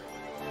button.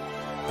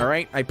 All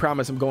right, I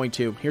promise I'm going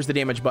to. Here's the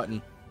damage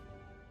button.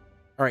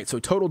 All right, so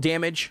total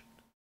damage.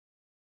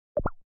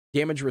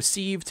 Damage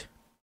received.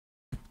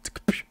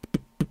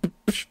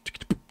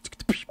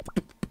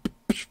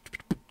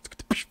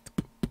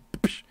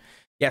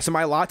 Yeah, so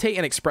my latte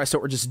and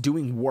espresso are just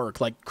doing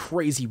work, like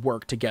crazy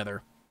work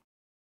together.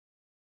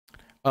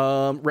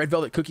 Red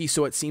Velvet Cookie,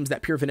 so it seems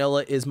that Pure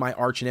Vanilla is my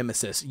arch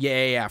nemesis.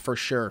 Yeah, for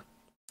sure.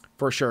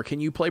 For sure. Can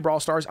you play Brawl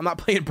Stars? I'm not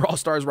playing Brawl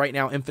Stars right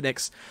now,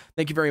 Infinix.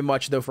 Thank you very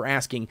much, though, for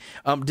asking.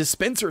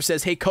 Dispenser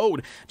says, hey,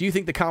 Code, do you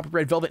think the comp of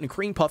Red Velvet and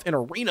Cream Puff in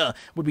Arena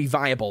would be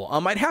viable?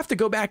 I'd have to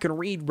go back and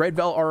read Red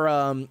Velvet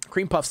or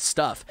Cream Puff's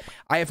stuff.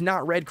 I have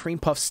not read Cream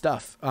Puff's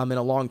stuff in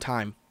a long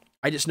time.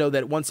 I just know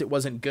that once it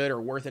wasn't good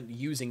or worth it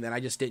using, then I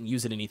just didn't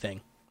use it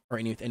anything.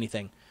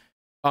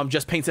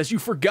 Just Pain says, you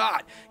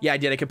forgot. Yeah, I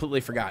did. I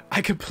completely forgot.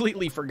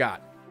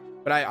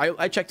 But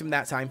I checked him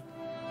that time.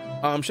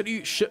 All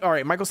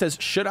right, Michael says,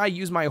 should I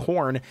use my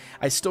horn?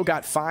 I still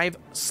got 5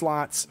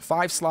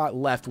 slot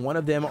left. One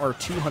of them are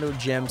 200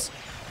 gems.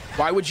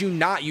 Why would you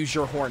not use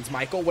your horns,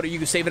 Michael? What are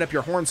you saving up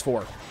your horns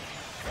for?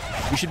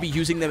 You should be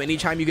using them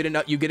anytime you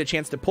get a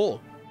chance to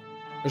pull.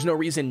 There's no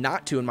reason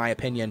not to, in my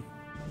opinion.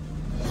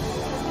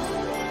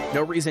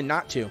 No reason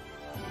not to.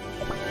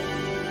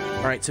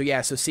 All right, so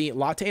yeah, so see,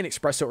 Latte and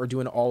Espresso are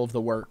doing all of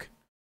the work.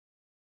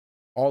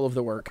 All of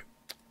the work.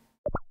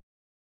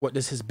 What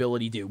does his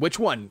ability do? Which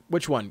one?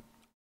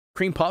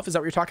 Cream Puff, is that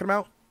what you're talking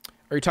about? Or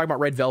are you talking about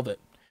Red Velvet?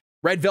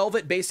 Red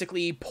Velvet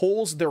basically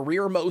pulls the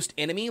rearmost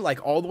enemy,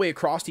 like all the way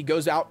across. He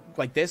goes out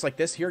like this.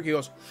 Here he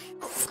goes.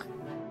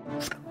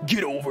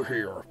 Get over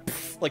here.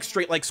 Like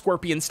straight like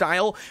Scorpion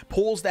style,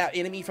 pulls that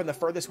enemy from the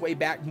furthest way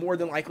back, more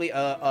than likely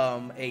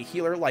a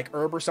healer like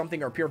Herb or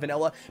something, or Pure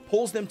Vanilla,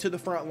 pulls them to the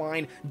front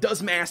line,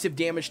 does massive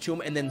damage to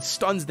them, and then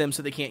stuns them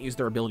so they can't use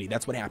their ability.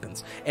 That's what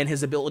happens. And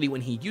his ability,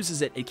 when he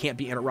uses it, it can't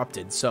be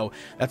interrupted. So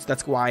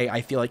that's why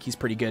I feel like he's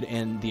pretty good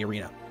in the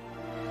arena.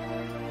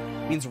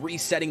 Means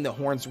resetting the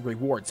horns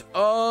rewards.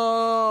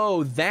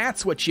 Oh,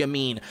 that's what you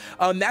mean.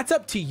 That's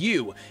up to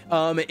you.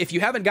 If you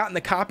haven't gotten the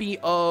copy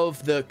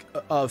of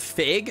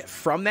Fig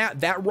from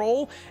that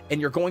role, and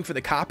you're going for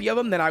the copy of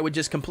him, then I would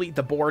just complete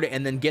the board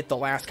and then get the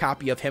last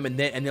copy of him and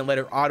then let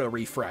it auto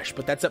refresh.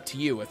 But that's up to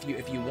you.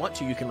 If you want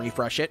to, you can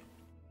refresh it.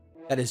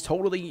 That is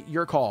totally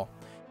your call.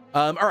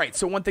 All right.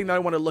 So one thing that I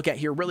want to look at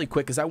here really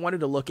quick is I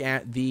wanted to look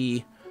at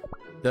the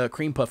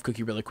Cream Puff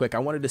cookie really quick. I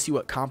wanted to see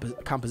what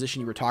composition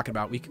you were talking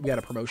about. We got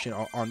a promotion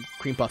on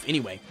Cream Puff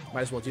anyway.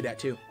 Might as well do that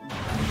too.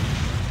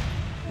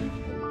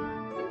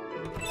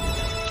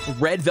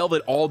 Red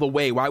Velvet all the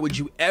way. Why would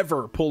you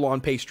ever pull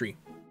on pastry?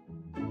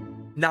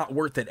 Not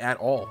worth it at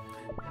all.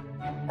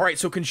 All right,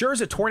 so conjures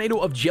a tornado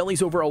of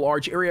jellies over a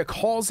large area,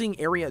 causing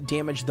area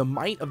damage. The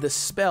might of the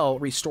spell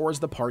restores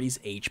the party's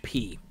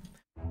HP.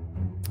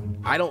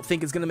 I don't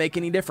think it's going to make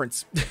any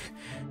difference.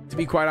 To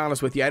be quite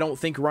honest with you, I don't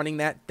think running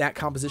that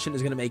composition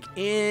is going to make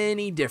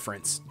any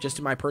difference. Just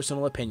in my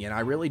personal opinion, I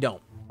really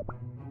don't.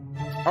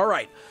 All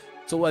right,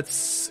 so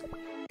let's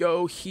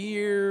go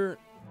here.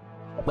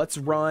 Let's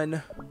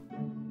run.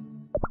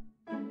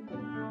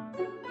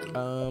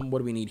 What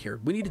do we need here?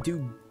 We need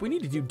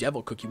to do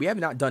Devil Cookie. We have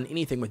not done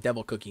anything with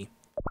Devil Cookie.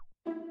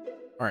 All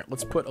right,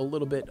 let's put a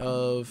little bit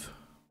of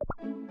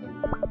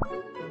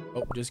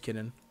Oh, just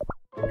kidding.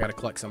 I gotta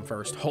collect some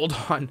first. Hold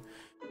on.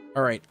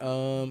 All right,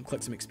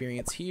 collect some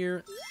experience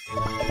here.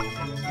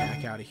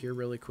 Back out of here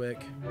really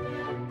quick.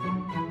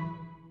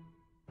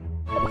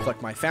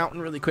 Collect my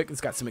fountain really quick.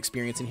 It's got some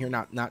experience in here,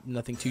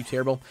 nothing too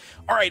terrible.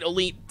 All right,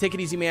 Elite, take it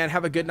easy, man.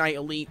 Have a good night,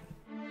 Elite.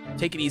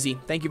 Take it easy.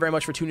 Thank you very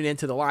much for tuning in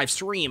to the live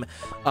stream.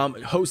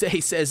 Jose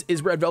says,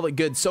 is Red Velvet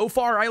good? So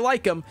far, I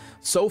like him.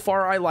 So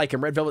far, I like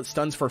him. Red Velvet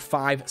stuns for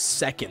 5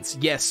 seconds.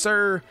 Yes,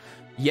 sir.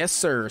 Yes,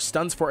 sir.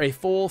 Stuns for a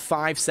full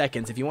 5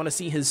 seconds. If you want to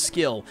see his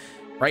skill,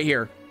 right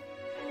here.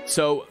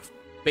 So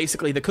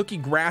basically, the cookie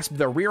grasps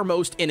the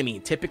rearmost enemy,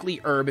 typically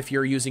herb if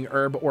you're using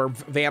herb or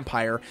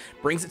vampire,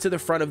 brings it to the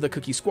front of the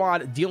cookie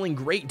squad, dealing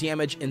great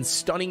damage and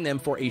stunning them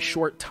for a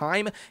short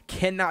time.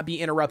 Cannot be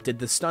interrupted.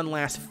 The stun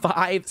lasts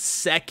 5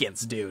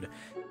 seconds, dude.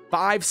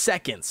 5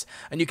 seconds.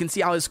 And you can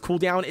see how his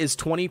cooldown is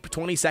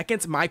 20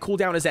 seconds. My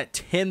cooldown is at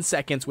 10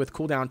 seconds with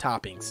cooldown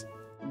toppings.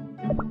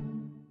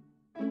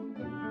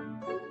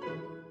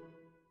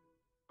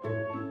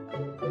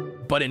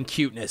 But in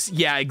cuteness.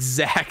 Yeah,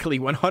 exactly.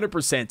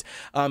 100%.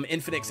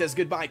 Infinix says,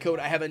 goodbye, Code.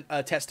 I have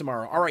a test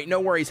tomorrow. All right,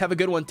 no worries. Have a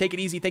good one. Take it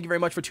easy. Thank you very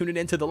much for tuning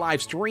into the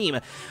live stream.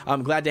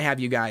 I'm glad to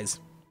have you guys.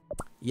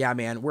 Yeah,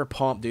 man, we're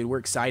pumped, dude. We're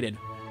excited.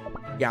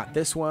 Got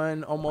this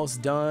one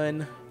almost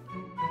done.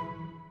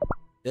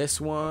 This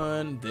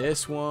one.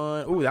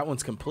 Ooh, that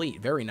one's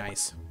complete. Very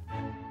nice.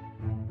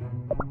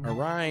 All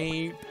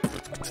right.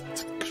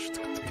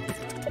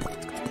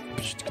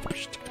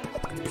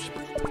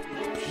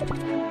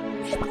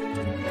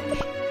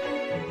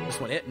 This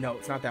one it? No,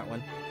 it's not that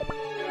one.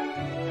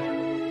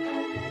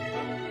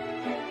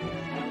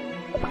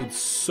 It's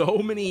so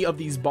many of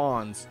these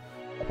bonds.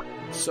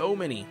 So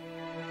many.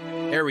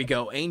 There we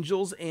go.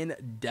 Angels and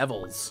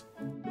devils.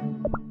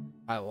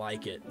 I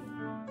like it.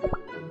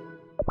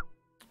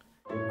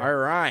 All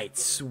right.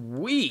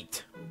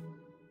 Sweet.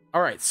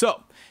 All right.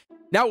 So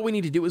now what we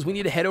need to do is we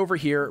need to head over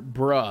here.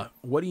 Bruh,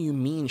 what do you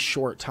mean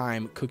short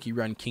time Cookie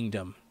Run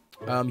Kingdom?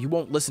 You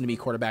won't listen to me,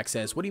 Quarterback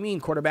says. What do you mean,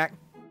 Quarterback?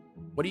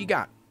 What do you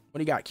got? What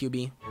do you got,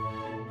 QB?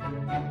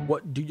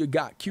 What do you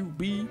got,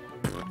 QB?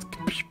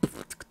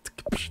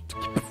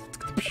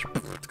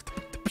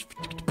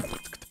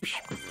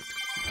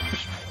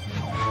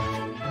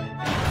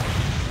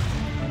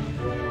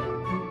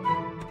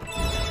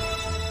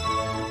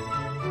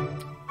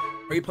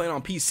 Are you playing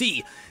on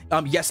PC?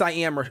 Yes, I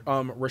am,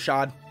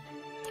 Rashad.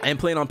 I am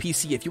playing on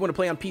PC. If you want to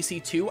play on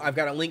PC too, I've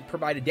got a link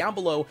provided down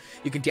below.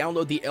 You can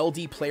download the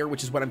LD player,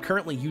 which is what I'm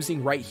currently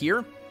using right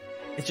here.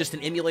 It's just an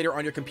emulator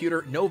on your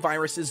computer, no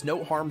viruses,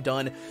 no harm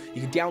done.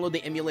 You can download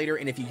the emulator,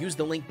 and if you use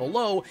the link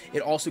below,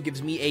 it also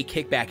gives me a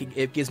kickback.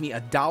 It gives me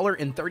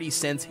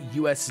 $1.30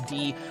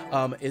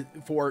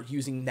 USD for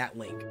using that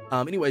link.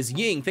 Anyways,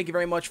 Ying, thank you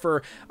very much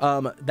for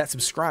that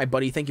subscribe,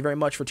 buddy. Thank you very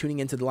much for tuning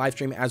into the live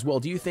stream as well.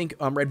 Do you think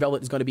Red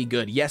Velvet is going to be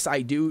good? Yes,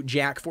 I do,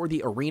 Jack. For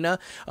the arena,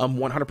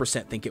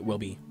 100% think it will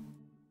be.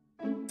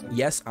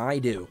 Yes, I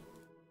do.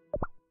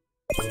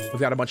 We've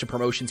got a bunch of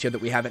promotions here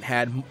that we haven't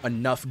had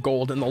enough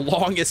gold in the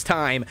longest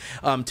time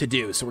to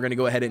do. So we're gonna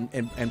go ahead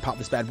and pop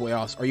this bad boy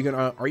off. Are you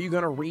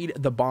gonna read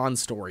the Bond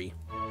story?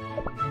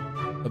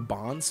 The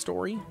Bond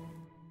story?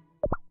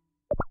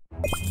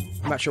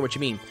 I'm not sure what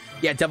you mean.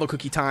 Yeah, Devil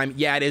Cookie time.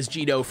 Yeah, it is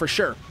Gito for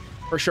sure.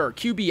 For sure.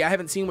 QB, I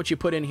haven't seen what you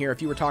put in here. If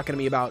you were talking to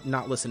me about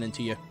not listening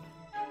to you,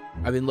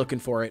 I've been looking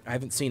for it. I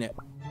haven't seen it.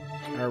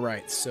 All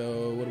right.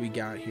 So what do we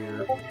got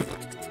here?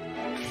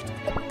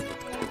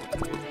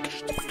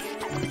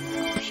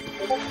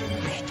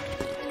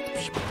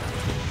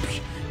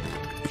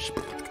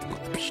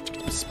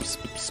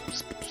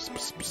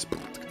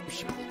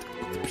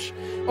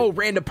 Oh,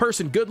 random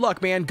person. Good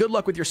luck, man. Good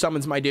luck with your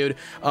summons, my dude.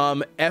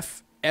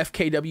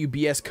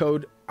 FKWBS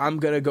code. I'm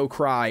gonna go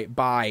cry.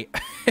 Bye.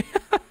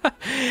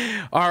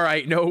 All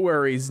right. No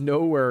worries.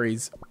 No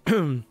worries.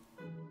 All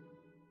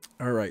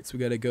right. So we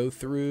got to go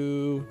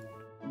through.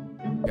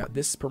 Got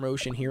this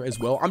promotion here as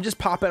well. I'm just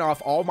popping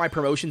off all my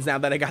promotions now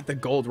that I got the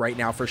gold right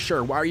now for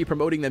sure. Why are you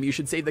promoting them? You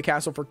should save the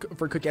castle for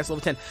Cook Castle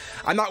level 10.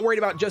 I'm not worried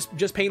about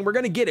just paying. We're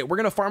gonna get it. We're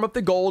gonna farm up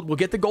the gold. We'll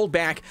get the gold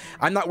back.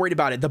 I'm not worried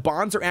about it. The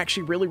bonds are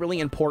actually really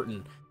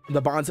important.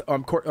 The bonds.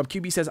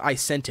 QB says I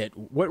sent it.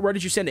 Where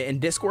did you send it? In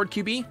Discord,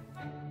 QB?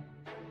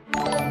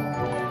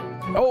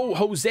 Oh,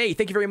 Jose,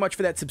 thank you very much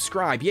for that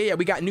subscribe. Yeah,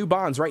 we got new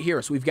bonds right here.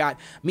 So we've got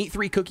meet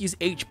 3 cookies,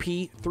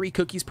 HP, 3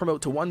 cookies,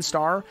 promote to 1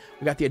 star.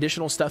 We got the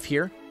additional stuff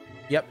here.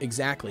 Yep,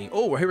 exactly.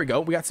 Oh, here we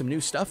go. We got some new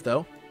stuff,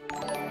 though.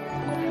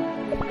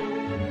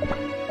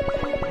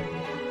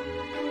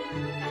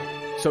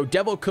 So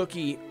Devil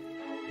Cookie.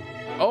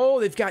 Oh,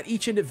 they've got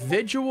each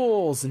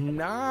individuals.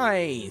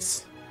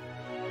 Nice.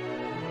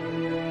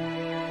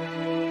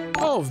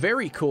 Oh,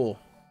 very cool.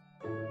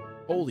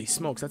 Holy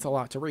smokes, that's a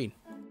lot to read.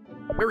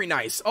 Very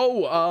nice.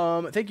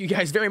 Oh, thank you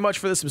guys very much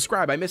for the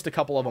subscribe. I missed a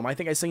couple of them. I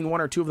think I seen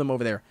 1 or 2 of them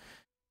over there.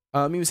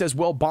 He says,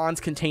 well, bonds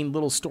contain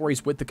little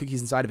stories with the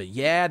cookies inside of it.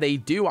 Yeah, they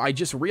do. I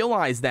just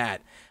realized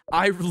that.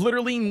 I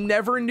literally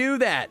never knew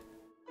that.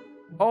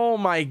 Oh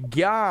my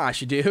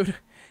gosh, dude.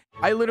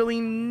 I literally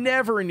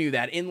never knew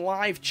that in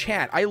live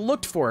chat. I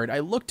looked for it. I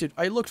looked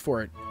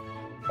for it.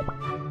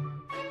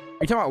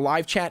 you talking about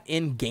live chat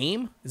in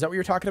game? Is that what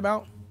you're talking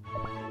about?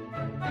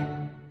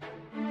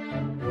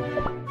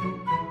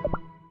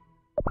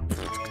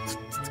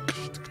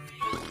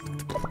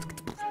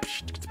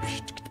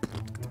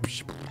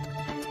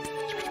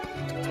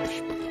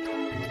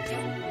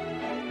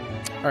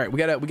 All right, we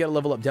gotta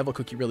level up Devil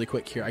Cookie really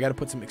quick here. I gotta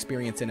put some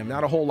experience in him.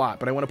 Not a whole lot,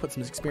 but I want to put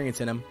some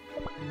experience in him.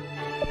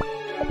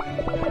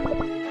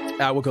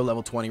 We'll go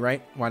level 20,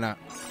 right? Why not?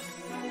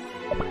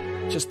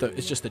 It's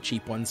just the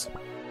cheap ones.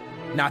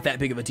 Not that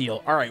big of a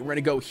deal. All right, we're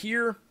gonna go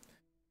here.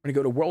 We're gonna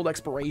go to World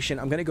Exploration.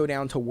 I'm gonna go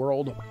down to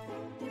World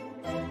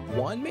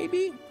 1,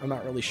 maybe? I'm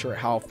not really sure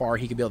how far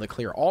he could be able to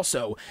clear.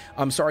 Also,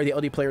 I'm sorry the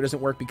LD player doesn't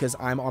work because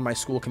I'm on my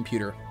school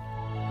computer.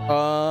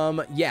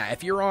 Yeah,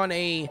 if you're on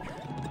a...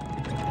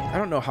 I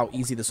don't know how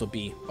easy this will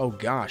be. Oh,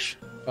 gosh.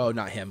 Oh,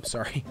 not him.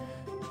 Sorry.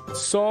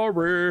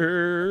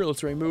 Sorry.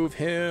 Let's remove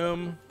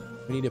him.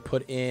 We need to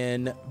put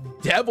in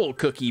Devil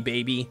Cookie,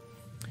 baby.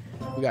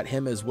 We got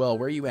him as well.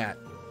 Where are you at?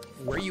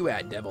 Where are you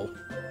at, Devil?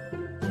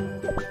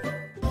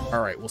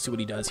 All right, we'll see what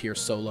he does here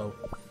solo.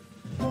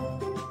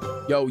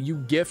 Yo, you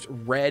gift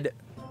red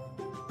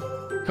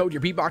code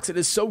your beatbox. It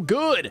is so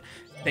good.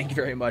 Thank you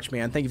very much,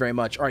 man. Thank you very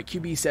much. All right,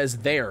 QB says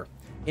there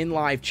in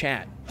live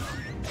chat.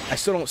 I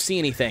still don't see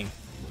anything.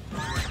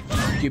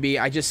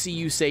 QB, I just see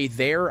you say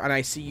there, and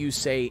I see you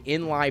say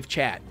in live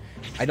chat.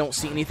 I don't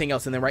see anything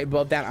else. And then right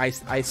above that, I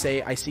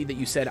see that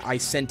you said I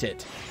sent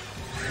it.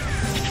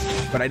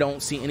 But I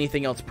don't see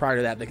anything else prior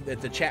to that.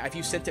 The chat, if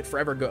you sent it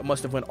forever ago, it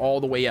must have went all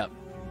the way up.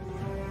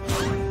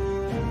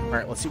 All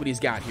right, let's see what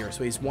he's got here.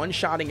 So he's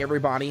one-shotting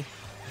everybody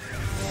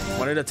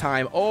one at a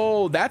time.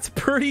 Oh, that's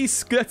pretty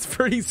slick.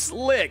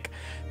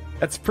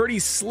 That's pretty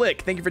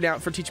slick. Thank you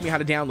for teaching me how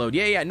to download.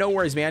 Yeah, no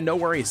worries, man. No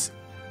worries.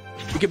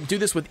 You can do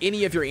this with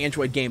any of your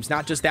Android games,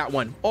 not just that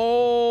one.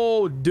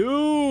 Oh,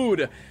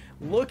 dude.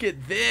 Look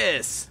at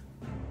this.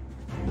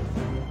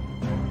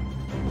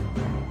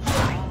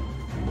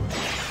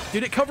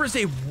 Dude, it covers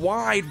a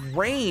wide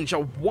range, a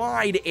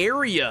wide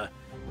area.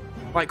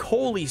 Like,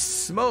 holy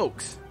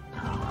smokes.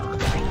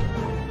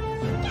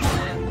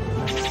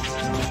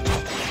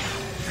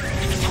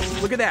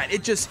 Look at that.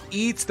 It just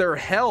eats their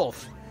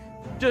health.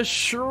 Just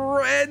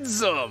shreds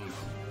them.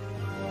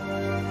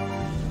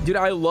 Dude,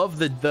 I love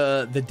the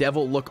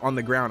devil look on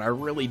the ground. I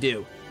really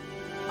do.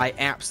 I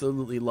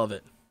absolutely love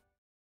it.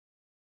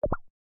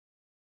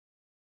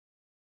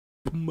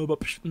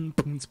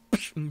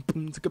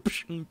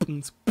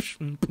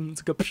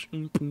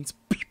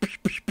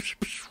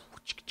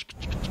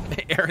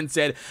 Aaron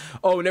said,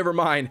 "Oh, never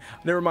mind.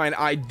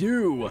 I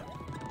do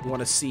want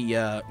to see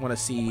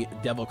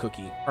Devil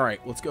Cookie." All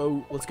right, let's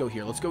go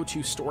here. Let's go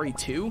to story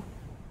 2.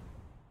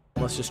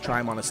 Let's just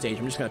try him on a stage.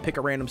 I'm just gonna pick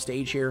a random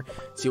stage here,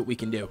 see what we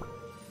can do.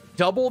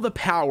 Double the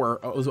power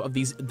of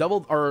these,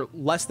 double or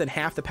less than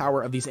half the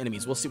power of these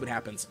enemies. We'll see what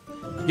happens.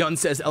 Yun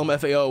says,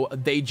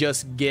 LMFAO, they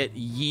just get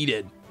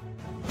yeeted.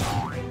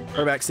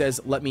 Quarterback says,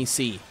 let me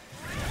see.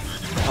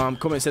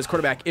 Coleman says,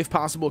 quarterback, if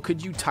possible,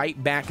 could you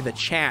type back the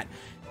chat?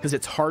 Because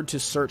it's hard to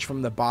search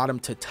from the bottom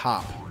to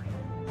top.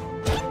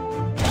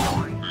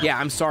 Yeah,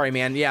 I'm sorry,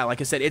 man. Yeah,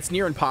 like I said, it's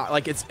near impossible.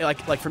 Like it's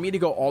like for me to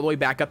go all the way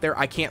back up there,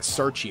 I can't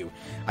search you.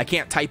 I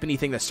can't type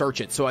anything to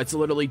search it. So it's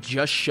literally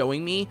just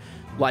showing me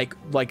like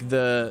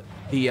the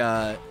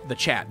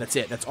chat. That's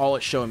it. That's all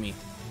it's showing me.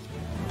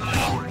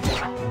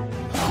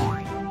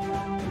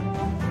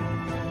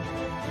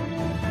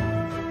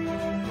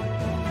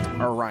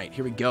 All right,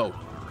 here we go.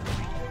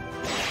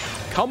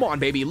 Come on,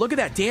 baby. Look at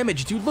that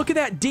damage, dude. Look at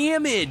that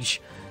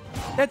damage.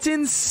 That's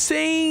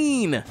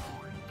insane.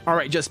 All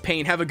right, Just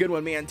Pain, have a good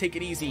one, man. Take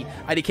it easy.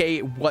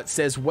 IDK, what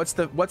says, what's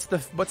the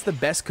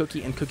best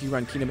cookie in Cookie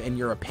Run Kingdom in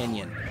your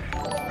opinion?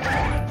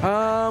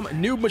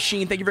 Noob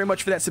Machine, thank you very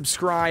much for that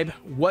subscribe.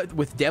 What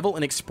with Devil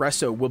and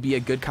Espresso will be a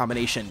good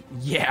combination?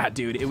 Yeah,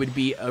 dude, it would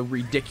be a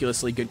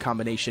ridiculously good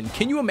combination.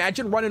 Can you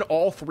imagine running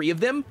all 3 of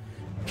them?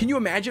 Can you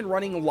imagine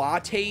running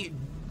Latte,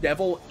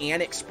 Devil,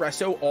 and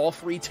Espresso all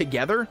 3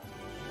 together?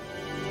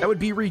 That would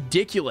be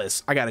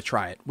ridiculous. I gotta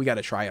try it. We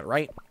gotta try it,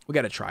 right? We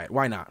gotta try it.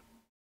 Why not?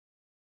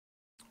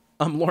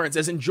 Lawrence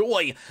says,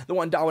 enjoy the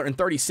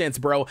 $1.30,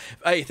 bro.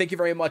 Hey, thank you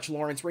very much,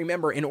 Lawrence.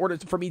 Remember, in order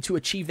for me to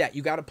achieve that,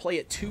 you got to play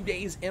it 2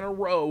 days in a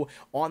row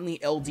on the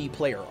LD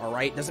player, all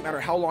right? Doesn't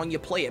matter how long you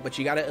play it, but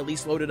you got to at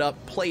least load it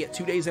up, play it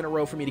 2 days in a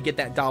row for me to get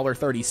that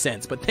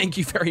 $1.30. But thank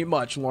you very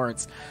much,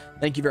 Lawrence.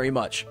 Thank you very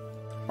much.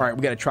 All right,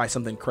 we got to try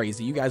something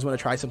crazy. You guys want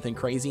to try something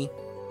crazy?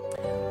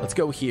 Let's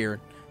go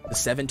here. The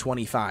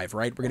 725,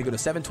 right? We're going to go to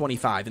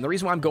 725. And the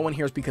reason why I'm going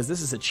here is because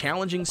this is a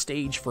challenging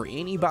stage for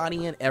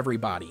anybody and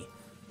everybody.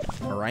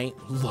 All right,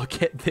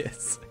 look at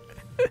this.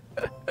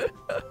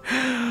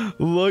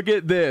 Look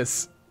at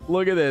this.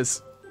 Look at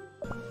this.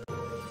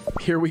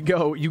 Here we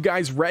go. You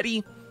guys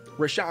ready?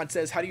 Rashad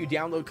says, how do you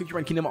download Cookie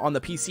Run Kingdom on the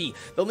PC?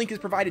 The link is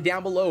provided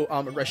down below,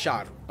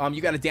 Rashad.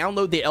 You got to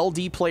download the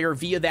LD player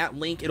via that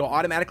link. It'll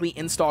automatically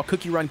install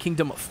Cookie Run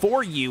Kingdom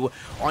for you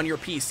on your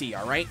PC,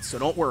 all right? So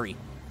don't worry.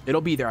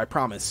 It'll be there, I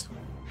promise.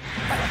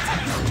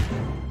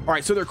 All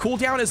right, so their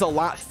cooldown is a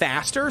lot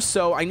faster,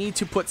 so I need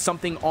to put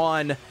something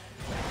on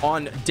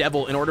on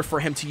Devil in order for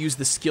him to use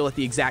the skill at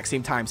the exact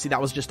same time. See,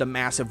 that was just a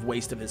massive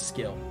waste of his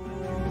skill.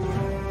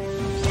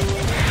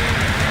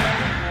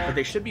 But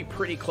they should be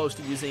pretty close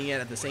to using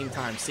it at the same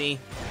time. See?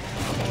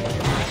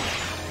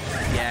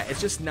 Yeah,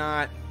 it's just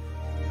not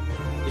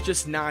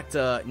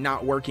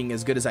not working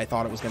as good as I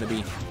thought it was going to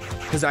be,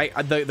 because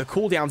the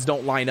cooldowns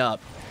don't line up.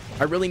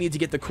 I really need to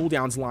get the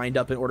cooldowns lined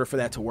up in order for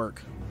that to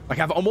work. Like,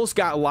 I've almost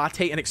got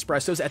latte and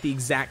espressos at the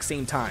exact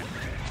same time.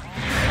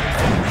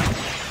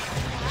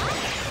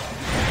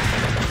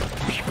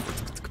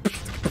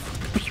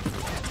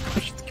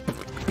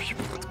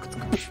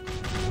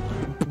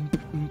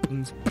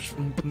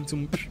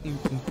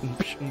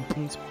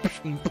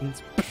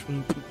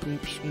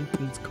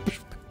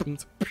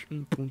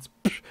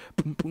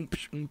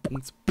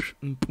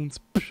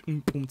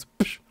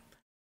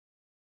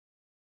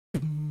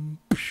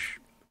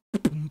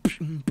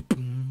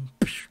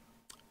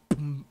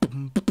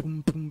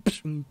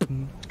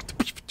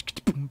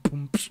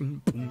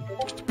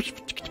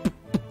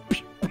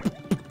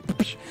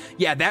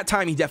 Yeah, that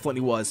time he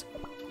definitely was.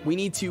 We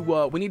need to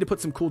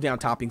put some cooldown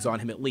toppings on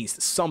him, at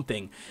least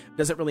something.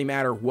 Doesn't really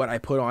matter what I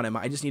put on him.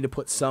 I just need to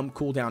put some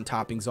cooldown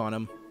toppings on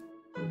him.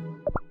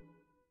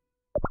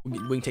 We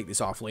can take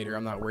this off later.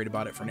 I'm not worried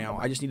about it for now.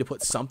 I just need to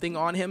put something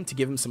on him to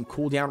give him some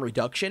cooldown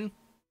reduction.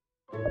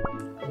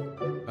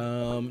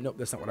 Nope,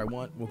 that's not what I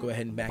want. We'll go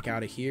ahead and back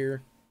out of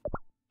here.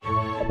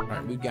 All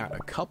right, we've got a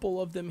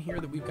couple of them here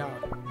that we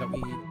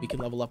can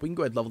level up. We can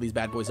go ahead and level these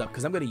bad boys up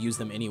because I'm going to use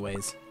them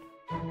anyways.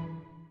 All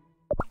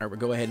right, we'll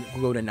go ahead and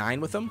we'll go to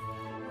 9 with them.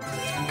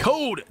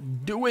 Code,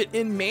 do it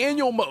in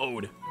manual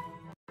mode.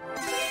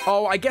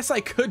 Oh, I guess I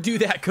could do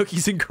that,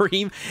 cookies and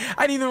cream.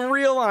 I didn't even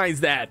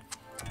realize that.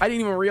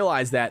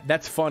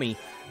 That's funny.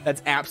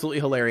 That's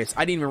absolutely hilarious.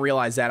 I didn't even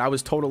realize that. I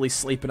was totally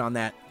sleeping on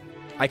that.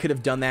 I could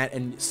have done that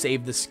and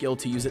saved the skill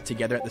to use it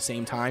together at the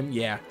same time.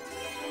 Yeah,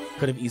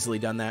 could have easily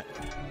done that.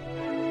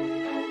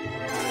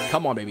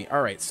 Come on, baby.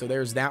 All right, so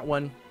there's that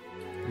one.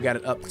 We got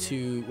it up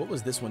to, what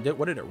was this one?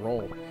 What did it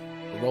roll?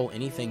 Did it roll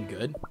anything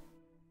good?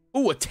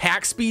 Ooh,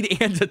 attack speed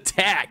and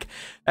attack.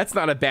 That's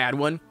not a bad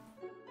one.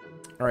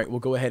 All right, we'll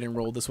go ahead and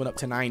roll this one up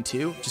to 9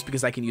 too, just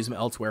because I can use them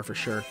elsewhere for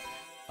sure.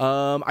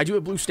 I do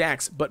have blue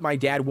stacks, but my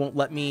dad won't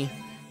let me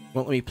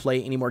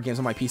play any more games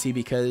on my PC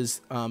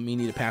because you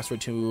need a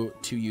password to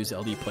use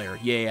LD Player.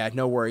 Yeah,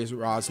 no worries,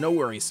 Roz, no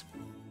worries.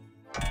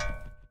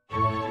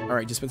 All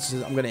right, Dispenser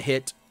says I'm gonna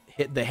hit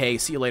the hay.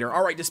 See you later.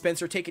 All right,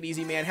 Dispenser, take it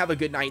easy, man. Have a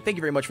good night. Thank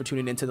you very much for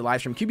tuning into the live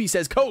stream. QB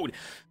says, Code,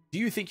 do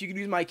you think you could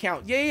use my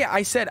account? Yeah,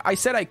 I said I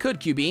could,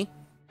 QB.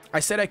 I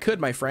said I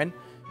could, my friend.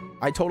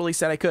 I totally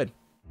said I could.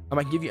 I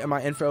might give you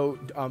my info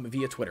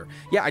via Twitter.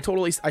 Yeah, I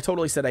totally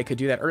said I could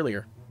do that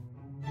earlier.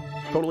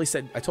 I totally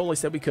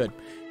said we could.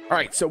 All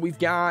right, so we've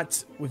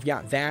got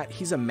that.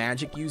 He's a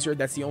magic user.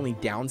 That's the only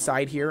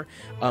downside here.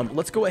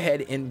 Let's go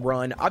ahead and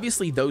run.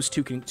 Obviously, those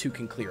two can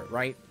clear it,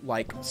 right?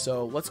 Like,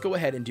 so let's go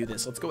ahead and do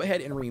this. Let's go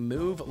ahead and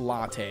remove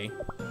latte,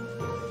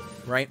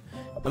 right?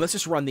 And let's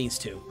just run these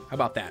two. How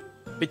about that?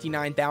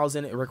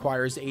 59,000. It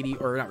requires 80,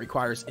 or not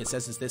requires. It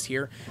says it's this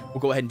here. We'll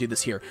go ahead and do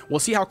this here. We'll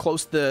see how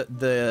close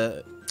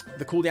the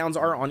cooldowns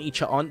are on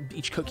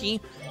each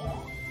cookie.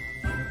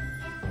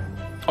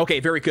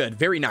 Okay, very good.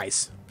 Very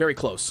nice. Very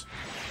close.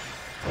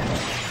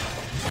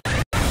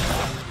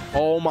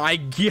 Oh my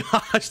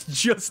gosh,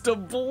 just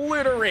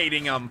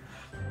obliterating them.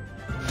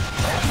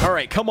 All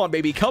right, come on,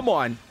 baby. Come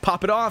on.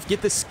 Pop it off.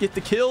 Get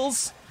the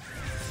kills.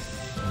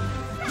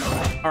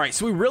 All right,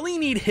 so we really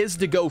need his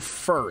to go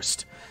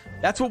first.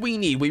 That's what we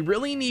need. We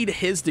really need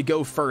his to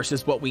go first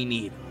is what we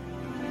need.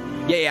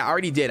 Yeah, I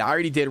already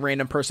did,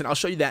 random person. I'll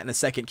show you that in a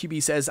second.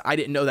 QB says, I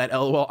didn't know that,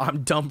 LOL.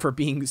 I'm dumb for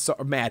being so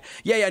mad.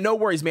 Yeah, no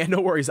worries, man, no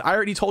worries. I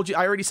already told you,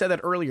 I already said that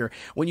earlier.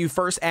 When you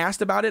first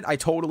asked about it, I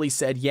totally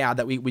said, yeah,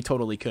 that we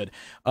totally could.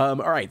 All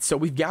right, so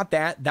we've got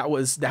that. That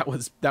was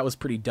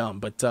pretty dumb,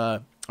 but all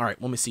right,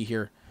 let me see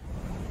here.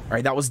 All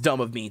right, that was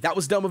dumb of me. That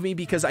was dumb of me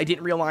because I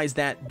didn't realize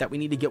that we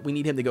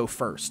need him to go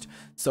first.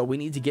 So we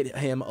need to get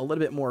him a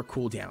little bit more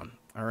cooldown.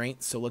 All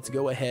right, so let's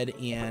go ahead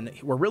and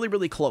we're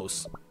really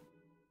close.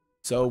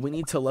 So we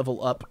need to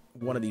level up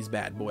one of these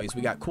bad boys.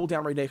 We got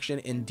cooldown reduction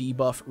and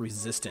debuff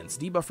resistance.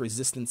 Debuff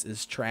resistance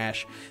is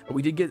trash, but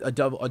we did get a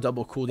double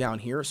cooldown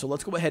here. So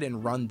let's go ahead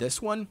and run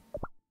this one.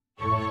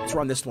 Let's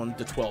run this one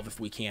to 12 if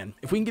we can.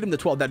 If we can get him to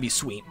 12, that'd be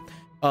sweet.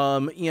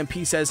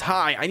 EMP says,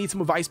 hi, I need some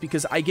advice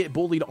because I get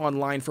bullied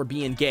online for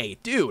being gay.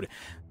 Dude,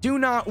 do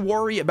not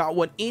worry about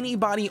what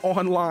anybody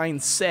online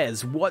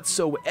says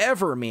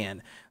whatsoever,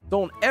 man.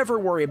 Don't ever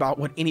worry about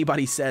what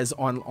anybody says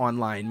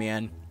online,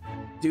 man.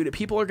 Dude,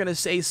 people are going to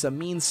say some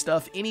mean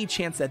stuff any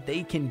chance that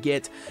they can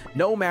get,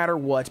 no matter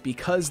what,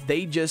 because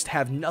they just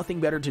have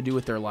nothing better to do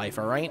with their life,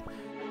 all right?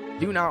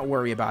 Do not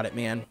worry about it,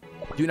 man.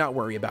 Do not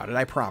worry about it,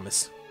 I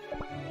promise.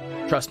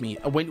 Trust me.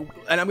 And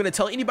I'm going to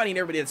tell anybody and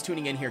everybody that's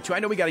tuning in here, too. I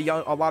know we got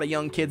a lot of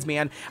young kids,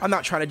 man. I'm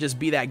not trying to just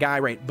be that guy,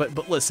 right?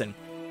 But listen,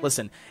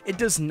 it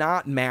does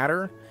not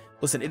matter.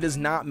 Listen, it does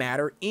not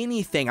matter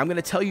anything. I'm going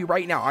to tell you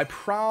right now, I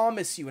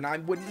promise you, and I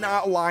would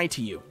not lie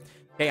to you.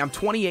 Okay, I'm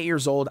 28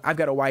 years old. I've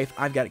got a wife.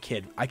 I've got a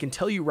kid. I can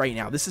tell you right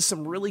now, this is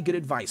some really good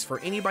advice for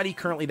anybody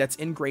currently that's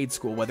in grade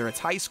school, whether it's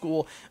high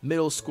school,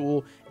 middle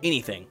school,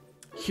 anything.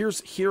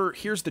 Here's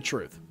the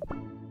truth.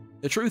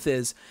 The truth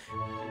is,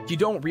 you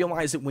don't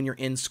realize it when you're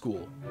in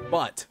school,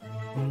 but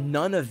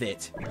none of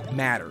it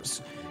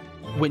matters.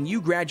 When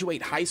you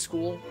graduate high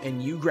school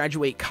and you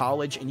graduate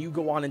college and you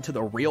go on into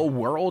the real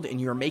world and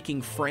you're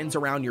making friends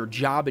around your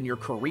job and your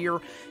career,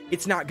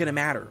 it's not going to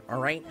matter, all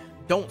right?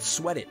 Don't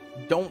sweat it.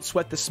 Don't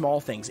sweat the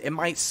small things. It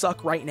might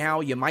suck right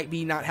now. You might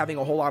be not having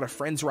a whole lot of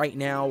friends right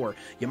now, or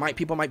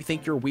people might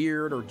think you're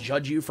weird or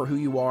judge you for who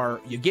you are.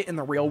 You get in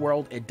the real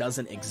world, it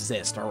doesn't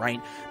exist, all right?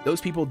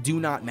 Those people do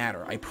not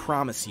matter. I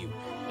promise you.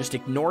 Just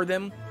ignore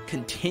them.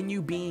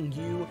 Continue being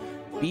you.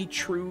 Be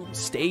true.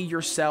 Stay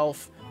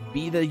yourself.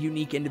 Be the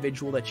unique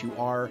individual that you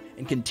are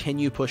and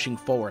continue pushing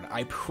forward.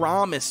 I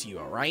promise you,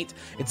 all right?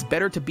 It's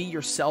better to be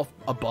yourself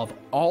above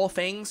all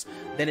things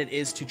than it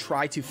is to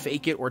try to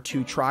fake it or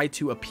to try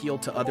to appeal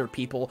to other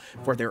people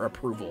for their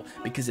approval,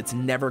 because it's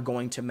never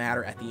going to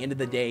matter. At the end of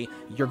the day,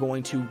 you're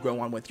going to go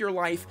on with your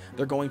life.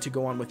 They're going to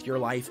go on with your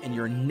life, and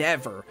you're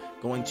never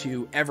going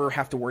to ever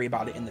have to worry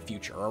about it in the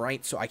future, all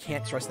right? So I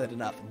can't stress that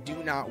enough.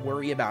 Do not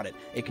worry about it.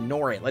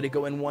 Ignore it. Let it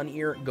go in one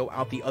ear, go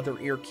out the other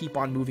ear. Keep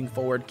on moving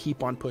forward.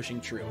 Keep on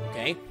pushing true.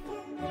 Okay,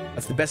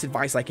 that's the best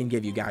advice I can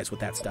give you guys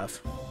with that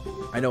stuff.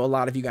 I know a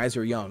lot of you guys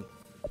are young.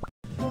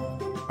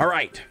 All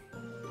right,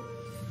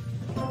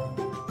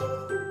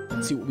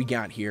 let's see what we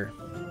got here.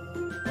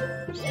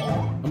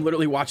 I'm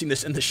literally watching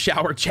this in the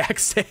shower, Jack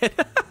said.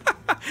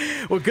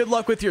 Well, good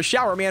luck with your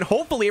shower, man.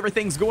 Hopefully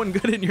everything's going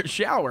good in your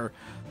shower.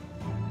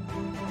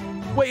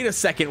 Wait a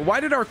second, why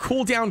did our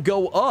cooldown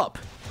go up?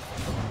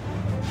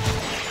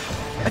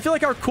 I feel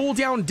like our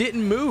cooldown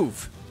didn't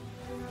move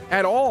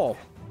at all.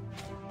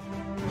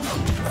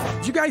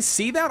 Did you guys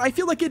see that? I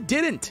feel like it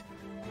didn't.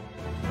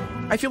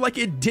 I feel like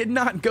it did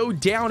not go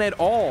down at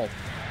all.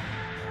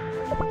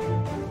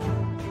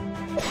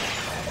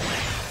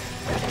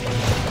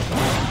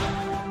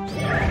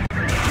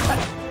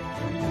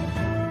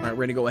 All right, we're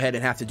going to go ahead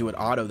and have to do it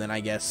auto then,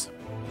 I guess.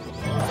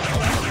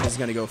 This is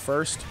going to go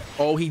first.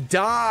 Oh, he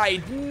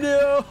died.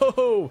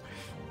 No.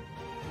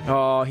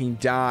 Oh, he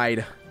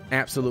died.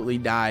 Absolutely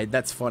died.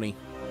 That's funny.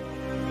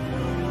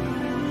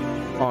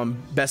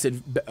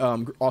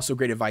 Also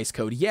great advice,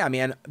 Code. Yeah,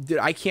 man, dude,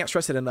 I can't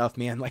stress it enough,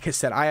 man. Like I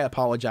said, I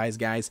apologize,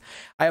 guys.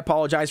 I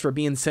apologize for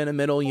being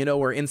sentimental, you know,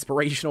 or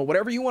inspirational,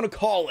 whatever you want to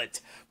call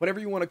it. Whatever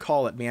you want to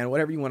call it, man.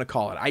 Whatever you want to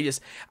call it.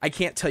 I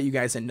can't tell you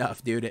guys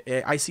enough, dude.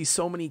 I see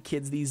so many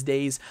kids these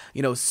days,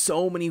 you know,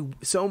 so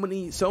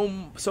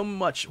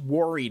much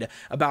worried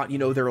about, you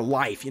know, their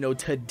life, you know,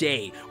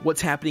 today,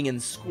 what's happening in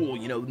school,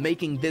 you know,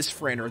 making this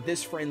friend or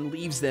this friend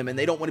leaves them and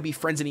they don't want to be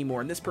friends anymore.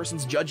 And this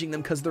person's judging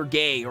them because they're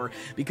gay or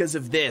because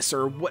of this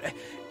or what.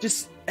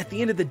 Just at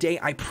the end of the day,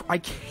 I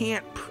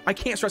can't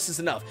stress this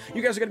enough.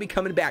 You guys are gonna be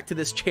coming back to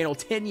this channel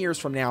 10 years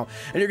from now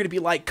and you're gonna be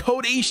like,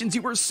 Kodeations,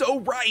 you were so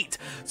right,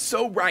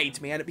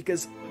 man,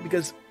 because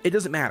it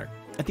doesn't matter.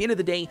 At the end of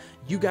the day,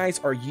 you guys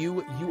are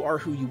you are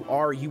who you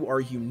are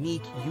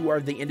unique, you are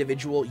the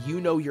individual,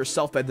 you know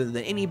yourself better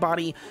than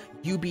anybody,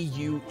 you be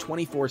you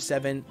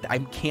 24/7. I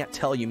can't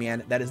tell you,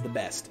 man, that is the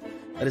best.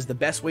 That is the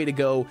best way to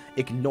go.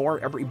 Ignore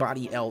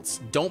everybody else.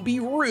 Don't be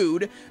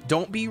rude.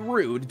 Don't be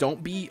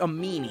a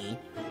meanie,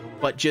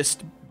 but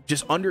just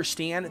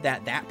understand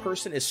that that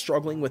person is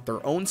struggling with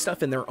their own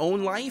stuff in their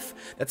own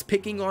life that's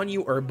picking on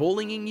you or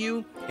bullying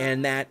you,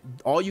 and that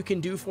all you can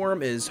do for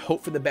them is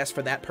hope for the best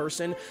for that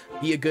person.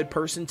 Be a good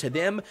person to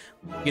them.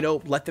 You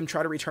know, let them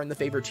try to return the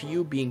favor to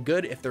you, being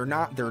good. If they're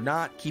not, they're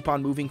not. Keep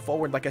on moving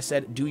forward. Like I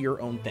said, do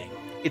your own thing.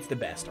 It's the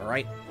best, all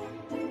right?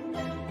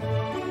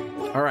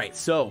 All right,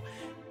 so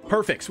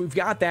perfect. So we've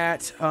got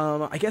that.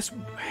 I guess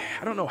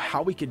I don't know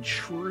how we could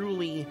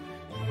truly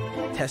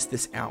test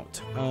this out.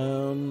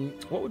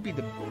 What would be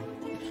the...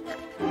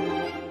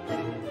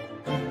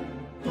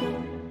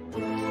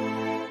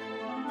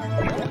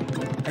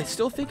 I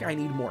still think I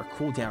need more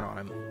cooldown on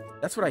him.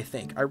 That's what I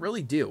think. I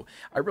really do.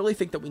 I really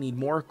think that we need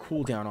more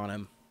cooldown on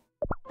him.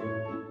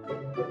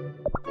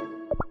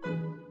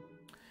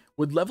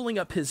 Would leveling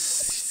up his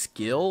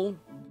skill...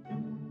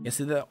 Yes,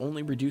 that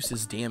only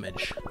reduces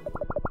damage.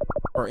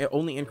 Or it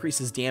only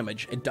increases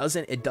damage. It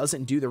doesn't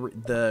do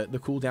the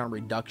cooldown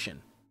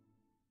reduction.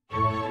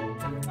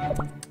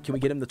 Can we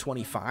get him to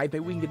 25? Maybe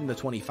we can get him to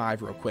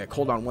 25 real quick.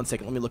 Hold on one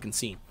second. Let me look and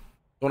see.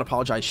 Don't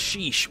apologize.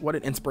 Sheesh. What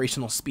an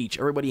inspirational speech.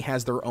 Everybody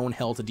has their own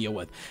hell to deal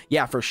with.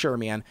 Yeah, for sure,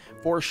 man.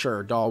 For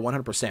sure, doll.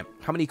 100%.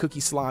 How many cookie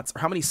slots, or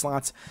how many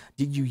slots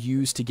did you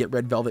use to get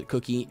red velvet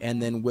cookie?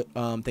 And then,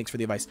 thanks for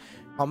the advice.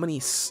 How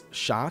many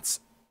shots?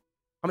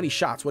 How many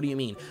shots? What do you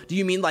mean? Do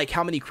you mean like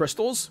how many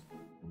crystals?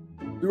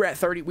 We were at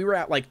 30. We were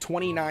at like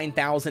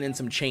 29,000 and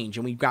some change,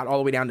 and we got all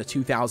the way down to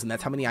 2,000.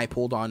 That's how many I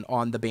pulled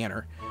on the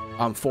banner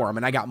for him,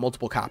 and I got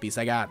multiple copies.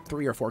 I got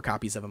 3 or 4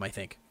 copies of him, I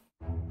think.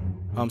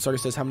 Sarga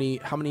says, how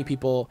many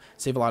people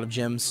save a lot of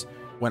gems?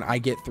 When I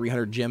get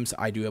 300 gems,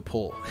 I do a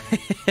pull.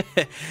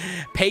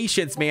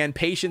 Patience, man.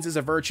 Patience is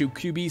a virtue.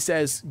 QB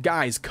says,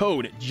 guys,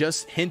 Code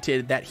just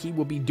hinted that he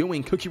will be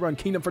doing Cookie Run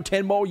Kingdom for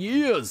 10 more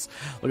years.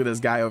 Look at this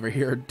guy over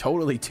here,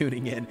 totally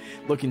tuning in.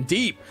 Looking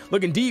deep,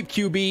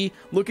 QB.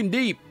 Looking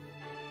deep.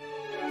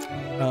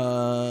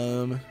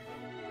 How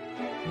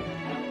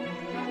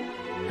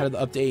did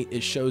the update?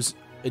 It shows,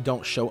 it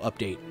don't show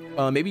update.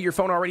 Maybe your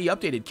phone already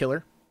updated,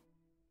 killer.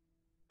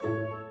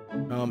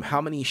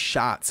 How many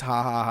shots?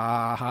 Ha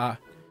ha ha ha.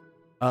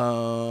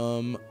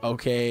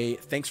 Okay,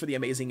 thanks for the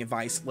amazing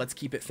advice. Let's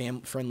keep it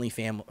family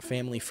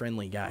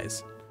friendly,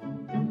 guys.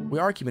 We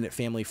are keeping it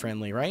family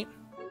friendly, right?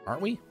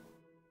 Aren't we?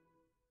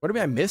 What am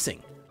I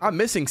missing? I'm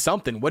missing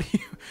something. What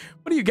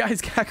do you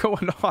guys got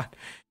going on?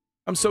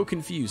 I'm so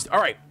confused. All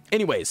right,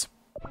 anyways.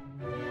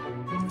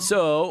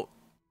 So,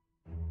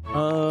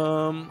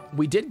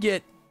 we did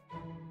get,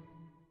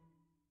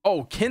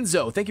 oh,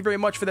 Kenzo, thank you very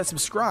much for that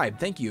subscribe.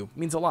 Thank you, it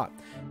means a lot.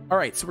 All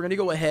right, so we're gonna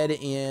go ahead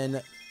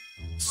and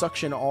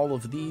suction all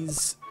of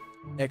these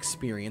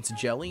experience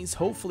jellies.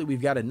 Hopefully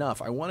we've got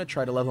enough. I want to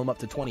try to level them up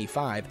to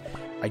 25.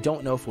 I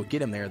don't know if we'll get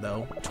them there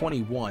though.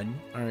 21.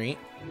 All right,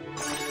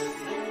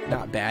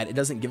 not bad. It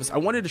doesn't give us, I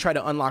wanted to try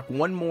to unlock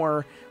one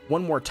more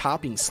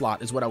topping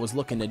slot is what I was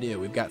looking to do.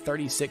 We've got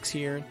 36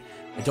 here.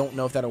 I don't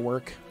know if that'll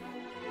work.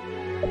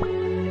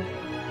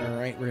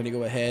 All right, we're gonna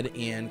go ahead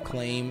and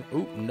claim.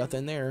 Ooh,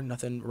 nothing there.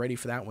 Nothing ready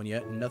for that one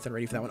yet. Nothing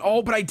ready for that one.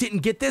 Oh, but I didn't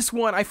get this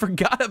one. I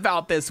forgot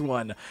about this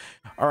one.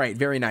 All right,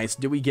 very nice.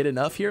 Do we get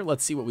enough here?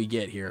 Let's see what we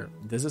get here.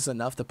 Is this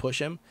enough to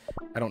push him?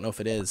 I don't know if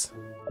it is.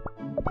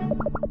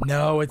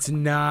 No, it's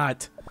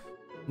not.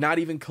 Not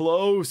even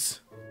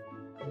close.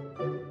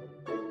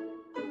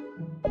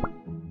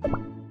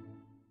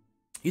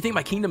 You think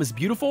my kingdom is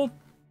beautiful?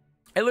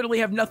 I literally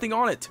have nothing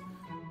on it.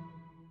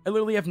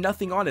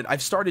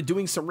 I've started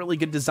doing some really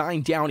good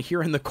design down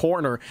here in the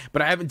corner,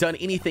 but I haven't done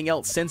anything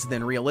else since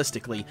then,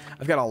 realistically.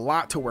 I've got a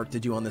lot to work to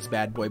do on this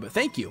bad boy, but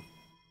thank you.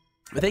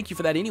 But thank you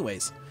for that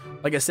anyways.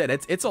 Like I said,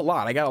 it's a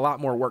lot. I got a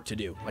lot more work to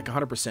do, like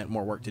 100%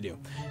 more work to do.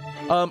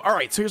 All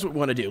right, so here's what we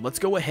want to do. Let's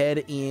go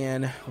ahead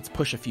and let's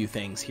push a few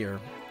things here.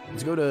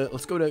 Let's go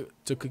to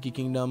Cookie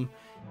Kingdom.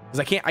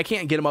 Because I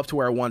can't get him up to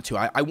where I want to.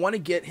 I want to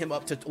get him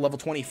up to level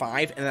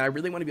 25, and I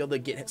really want to be able to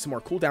get some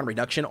more cooldown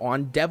reduction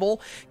on Devil,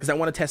 because I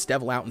want to test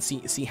Devil out and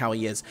see how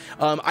he is.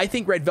 I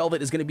think Red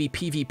Velvet is going to be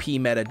PvP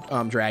meta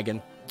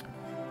dragon.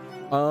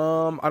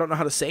 I don't know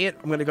how to say it.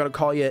 I'm going to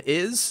call you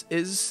is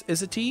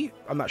a T.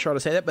 I'm not sure how to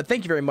say that, but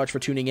thank you very much for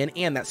tuning in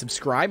and that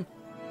subscribe.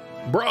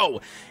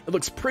 Bro, it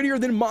looks prettier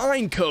than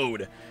mine,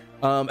 Code.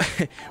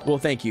 Well,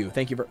 thank you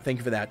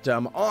for that.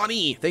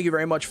 Ani, thank you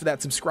very much for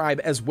that subscribe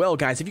as well,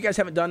 guys. If you guys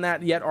haven't done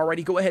that yet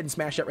already, go ahead and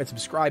smash that red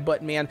subscribe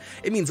button, man.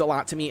 It means a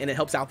lot to me and it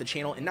helps out the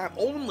channel. And not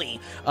only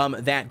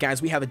that,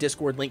 guys, we have a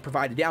Discord link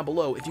provided down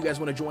below. If you guys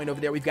want to join over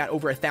there, we've got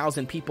over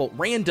 1,000 people,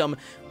 random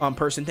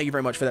person. Thank you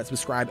very much for that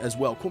subscribe as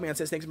well. Cool Man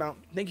says, thank you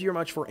very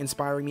much for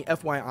inspiring me.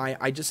 FYI,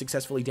 I just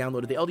successfully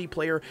downloaded the LD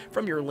player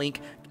from your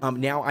link.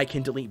 Now I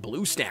can delete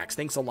BlueStacks.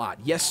 Thanks a lot.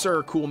 Yes,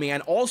 sir. Cool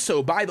Man.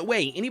 Also, by the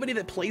way, anybody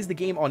that plays the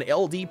game on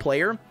LD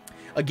player,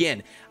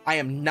 again, I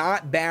am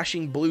not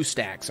bashing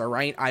BlueStacks, all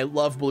right? I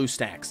love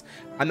BlueStacks.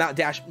 I'm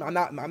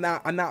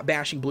not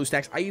bashing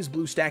BlueStacks. I use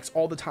BlueStacks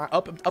all the time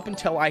up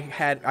until I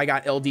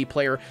got LD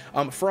player.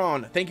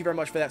 Fran, thank you very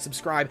much for that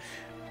subscribe.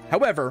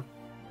 However,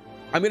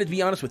 I'm going to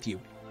be honest with you.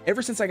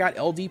 Ever since I got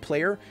LD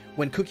player,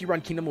 when Cookie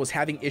Run Kingdom was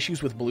having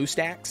issues with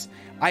BlueStacks,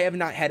 I have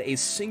not had a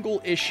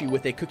single issue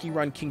with a Cookie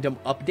Run Kingdom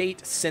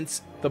update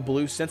since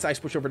I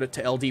switched over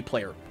to LD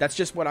player. That's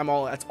just what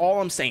that's all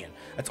I'm saying.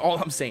 That's all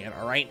I'm saying,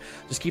 all right?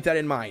 Just keep that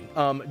in mind.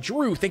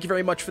 Drew, thank you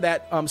very much for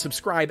that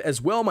subscribe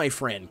as well, my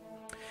friend.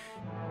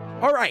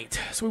 All right,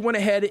 so we went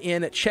ahead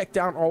and checked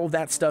out all of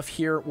that stuff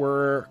here.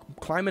 We're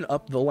climbing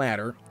up the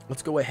ladder.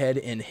 Let's go ahead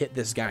and hit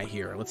this guy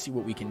here. Let's see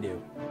what we can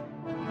do.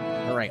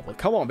 All right, well,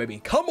 come on, baby.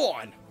 Come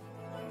on.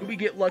 Did we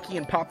get lucky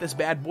and pop this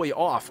bad boy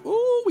off?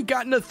 Ooh, we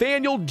got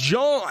Nathaniel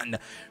John.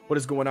 What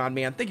is going on,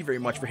 man? Thank you very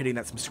much for hitting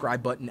that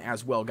subscribe button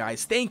as well,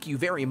 guys. Thank you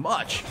very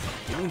much.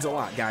 It means a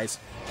lot, guys.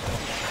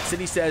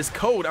 Sydney says,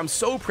 Code, I'm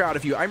so proud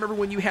of you. I remember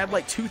when you had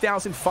like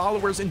 2,000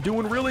 followers and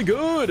doing really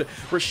good.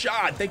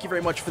 Rashad, thank you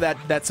very much for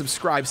that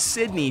subscribe.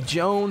 Sydney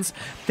Jones,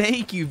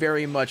 thank you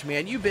very much,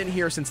 man. You've been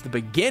here since the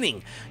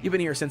beginning. You've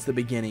been here since the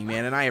beginning,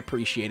 man, and I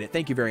appreciate it.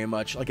 Thank you very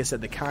much. Like I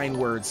said, the kind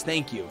words,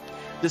 thank you.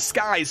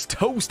 Disguise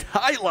Toast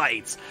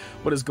Highlights.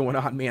 What is going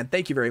on, man?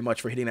 Thank you very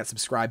much for hitting that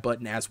subscribe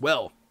button as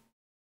well.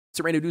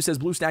 Sereno Du says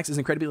BlueStacks is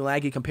incredibly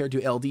laggy compared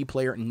to LD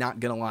player. Not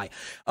gonna lie.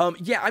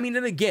 Yeah, I mean,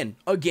 and again,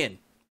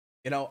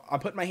 you know, I'm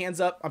putting my hands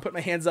up.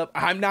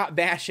 I'm not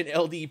bashing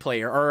LD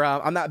player, or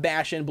I'm not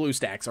bashing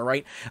BlueStacks, all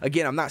right?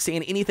 Again, I'm not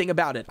saying anything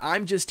about it.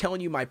 I'm just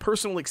telling you my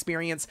personal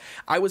experience.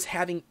 I was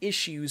having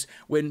issues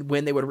when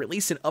they would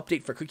release an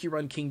update for Cookie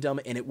Run Kingdom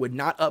and it would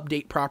not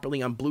update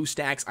properly on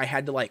BlueStacks. I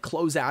had to like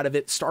close out of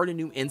it, start a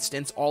new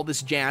instance, all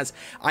this jazz.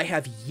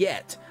 I've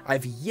yet,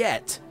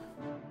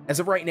 as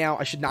of right now,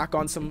 I should knock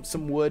on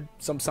some wood,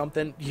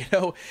 something, you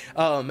know.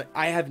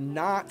 I have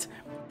not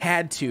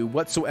had to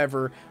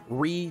whatsoever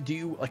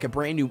redo like a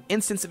brand new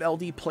instance of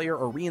LD player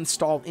or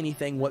reinstall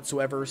anything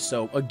whatsoever.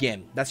 So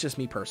again, that's just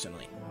me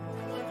personally.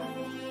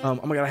 Oh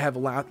my god, I have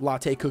a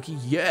latte cookie.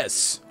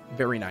 Yes,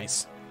 very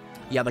nice.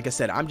 Yeah, like I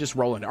said, I'm just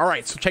rolling. All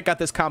right, so check out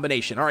this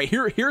combination. All right,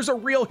 here's a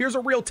real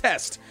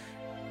test.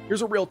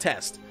 Here's a real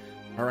test.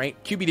 All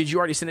right, QB, did you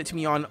already send it to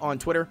me on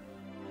Twitter?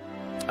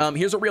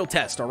 Here's a real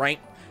test. All right.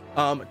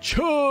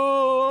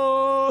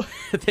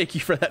 Thank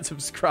you for that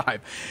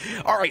subscribe.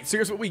 All right, so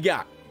here's what we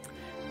got.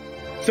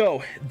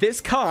 So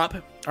this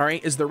comp, all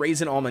right, is the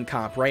raisin almond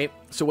comp, right?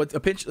 So what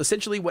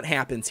essentially what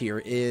happens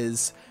here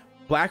is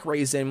black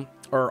raisin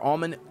or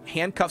almond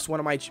handcuffs one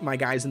of my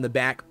guys in the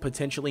back,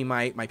 potentially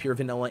my pure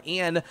vanilla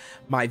and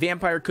my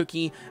vampire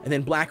cookie, and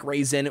then black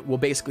raisin will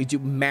basically do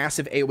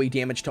massive AoE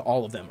damage to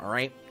all of them. All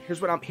right, here's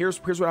what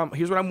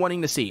I'm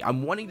wanting to see.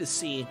 I'm wanting to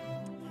see,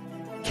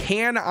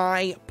 can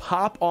I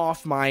pop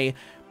off my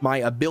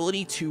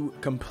ability to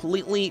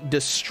completely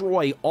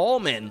destroy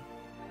almond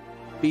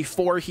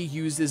before he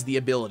uses the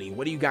ability?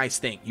 What do you guys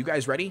think? You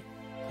guys ready?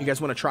 You guys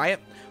want to try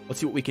it? Let's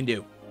see what we can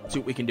do. Let's see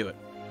what we can do it.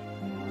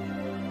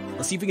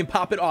 Let's see if we can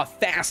pop it off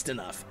fast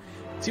enough.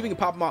 See if we can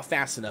pop them off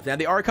fast enough. Now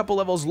they are a couple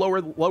levels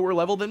lower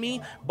level than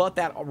me, but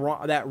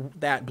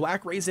that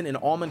black raisin and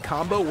almond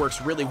combo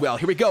works really well.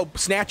 Here we go.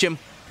 Snatch him.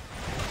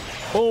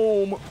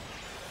 Boom.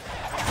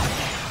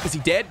 Is he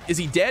dead? Is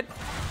he dead?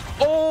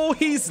 Oh,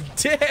 he's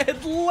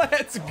dead.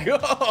 Let's go.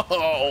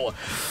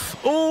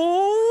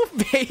 Oh,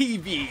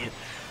 baby.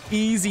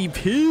 Easy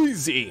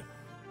peasy.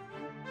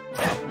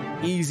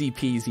 Easy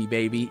peasy,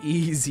 baby.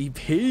 Easy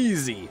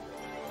peasy.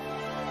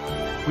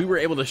 We were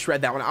able to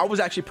shred that one. I was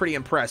actually pretty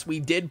impressed. We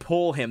did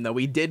pull him, though.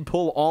 We did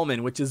pull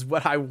almond, which is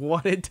what I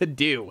wanted to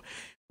do.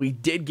 We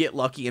did get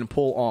lucky and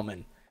pull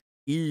almond.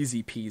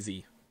 Easy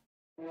peasy.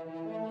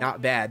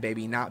 Not bad,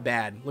 baby. Not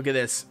bad. Look at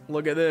this.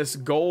 Look at this.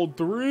 Gold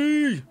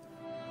 3.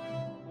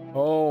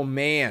 Oh,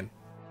 man.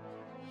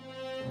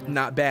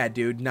 Not bad,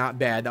 dude. Not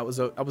bad. That was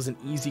an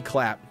easy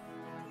clap.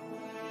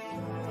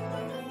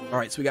 All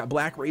right, so we got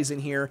black raisin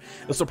here.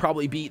 This will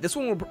probably be this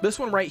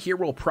one right here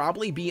will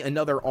probably be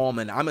another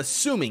almond. I'm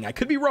assuming. I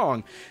could be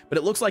wrong, but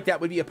it looks like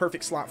that would be a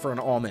perfect slot for an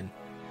almond.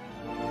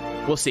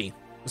 We'll see.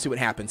 We'll see what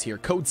happens here.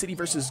 Code City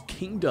versus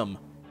Kingdom.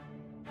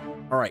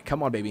 All right,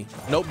 come on, baby.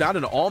 Nope, not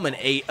an almond.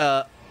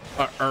 A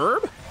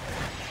herb?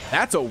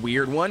 That's a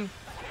weird one.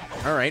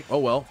 All right. Oh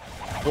well.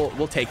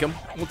 We'll take him.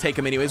 We'll take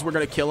him anyways. We're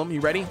gonna kill him. You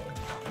ready?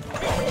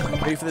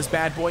 Ready for this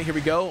bad boy? Here we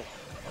go.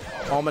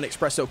 Almond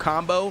espresso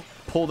combo.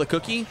 Pull the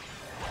cookie.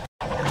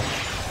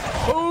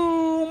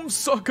 Boom,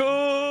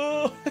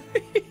 sucker.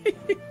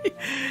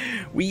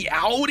 We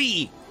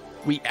outie,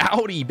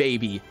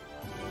 baby.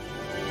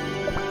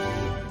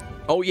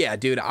 Oh yeah,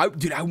 dude. I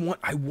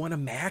want to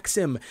max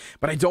him,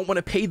 but I don't want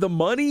to pay the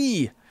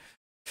money.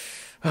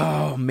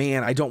 Oh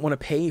man, I don't want to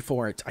pay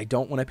for it. I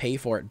don't want to pay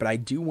for it, but I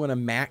do want to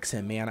max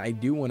him, man. I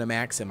do want to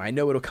max him. I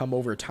know it'll come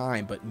over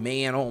time, but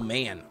man, oh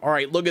man. All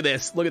right, look at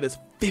this. Look at this.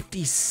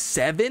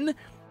 57?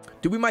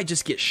 Dude, we might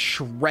just get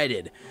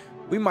shredded.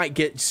 We might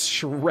get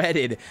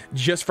shredded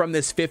just from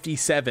this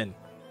 57.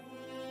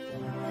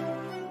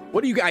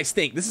 What do you guys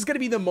think? This is going to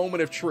be the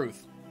moment of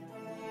truth.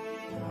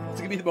 It's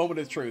going to be the moment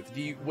of truth.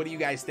 What do you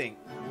guys think?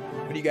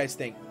 What do you guys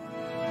think?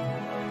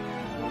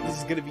 This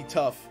is going to be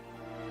tough.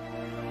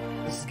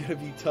 This is going to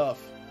be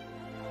tough.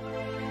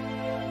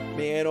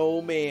 Man,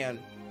 oh man.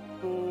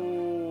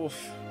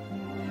 Oof.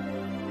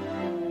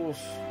 Oof.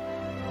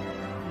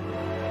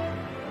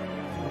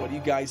 What do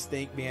you guys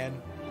think, man?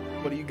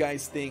 What do you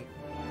guys think?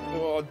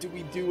 Oh, do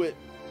we do it?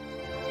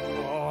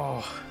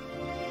 Oh.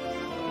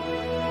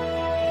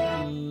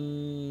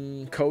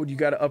 Code, you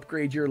got to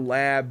upgrade your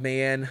lab,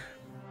 man.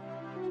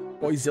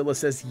 Boyzilla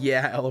says,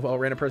 yeah, LOL.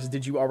 Random person,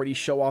 did you already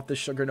show off the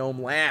Sugar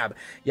Gnome Lab?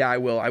 Yeah, I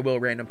will. I will,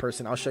 random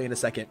person. I'll show you in a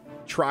second.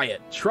 Try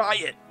it. Try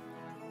it.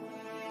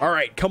 All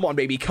right, come on,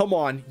 baby. Come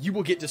on. You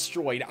will get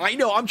destroyed. I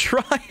know. I'm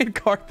trying,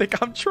 Karthik.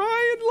 I'm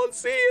trying. Let's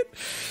see it.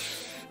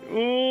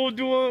 Oh,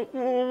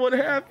 what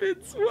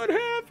happens? What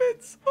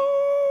happens?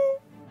 Oh.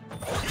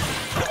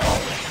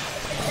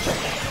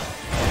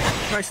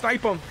 Can I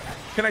snipe him?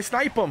 Can I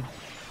snipe him?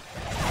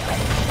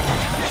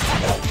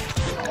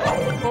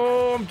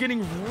 Oh, I'm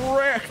getting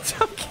wrecked.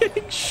 I'm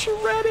getting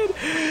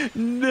shredded.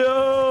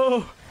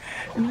 No.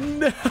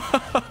 No.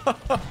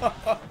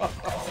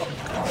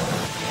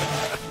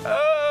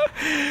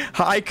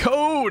 High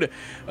code.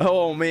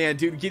 Oh, man,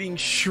 dude. Getting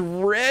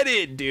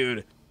shredded,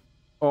 dude.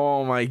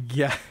 Oh, my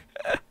God.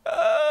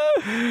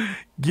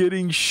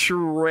 Getting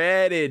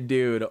shredded,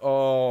 dude.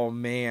 Oh,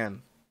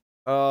 man.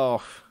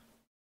 Oh.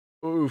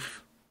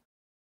 Oof.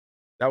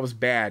 That was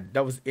bad.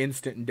 That was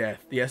instant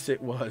death. Yes,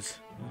 it was.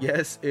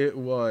 Yes, it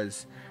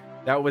was.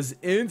 That was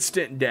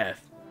instant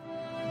death.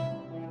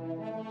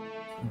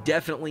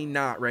 Definitely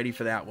not ready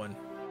for that one.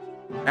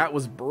 That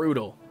was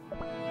brutal.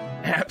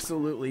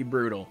 Absolutely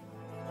brutal.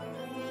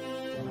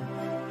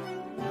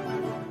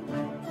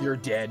 You're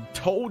dead.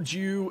 Told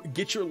you.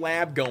 Get your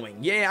lab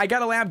going. Yeah, I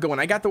got a lab going.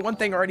 I got the one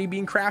thing already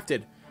being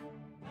crafted.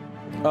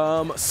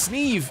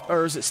 Sneeve,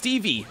 or is it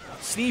Stevie?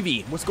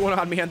 Stevie, what's going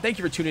on, man? Thank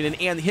you for tuning in,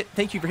 and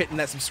thank you for hitting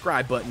that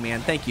subscribe button,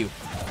 man. Thank you.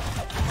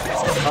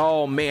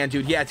 Oh man,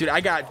 dude, yeah, dude,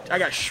 I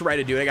got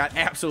shredded, dude. I got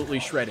absolutely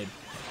shredded.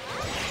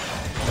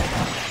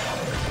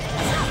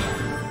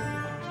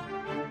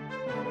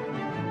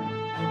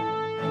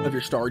 Of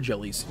your star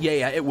jellies.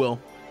 Yeah, it will.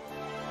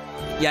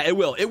 Yeah, it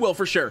will. It will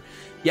for sure.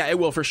 Yeah, it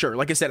will for sure.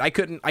 Like I said, I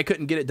couldn't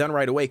get it done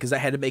right away because I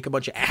had to make a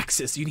bunch of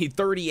axes. You need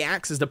 30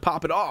 axes to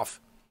pop it off.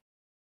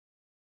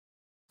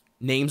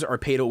 Names are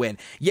pay to win.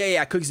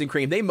 Yeah, cookies and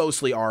cream. They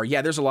mostly are.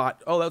 Yeah, there's a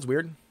lot. Oh, that was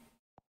weird.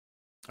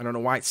 I don't know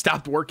why it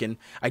stopped working.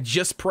 I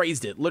just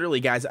praised it. Literally,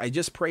 guys, I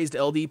just praised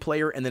LD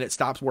player and then it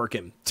stops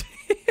working.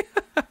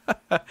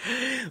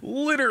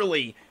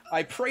 Literally,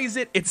 I praise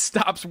it, it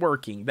stops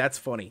working. That's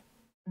funny.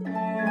 All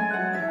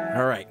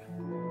right.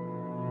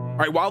 All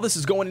right, while this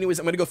is going anyways,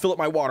 I'm going to go fill up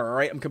my water, all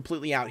right? I'm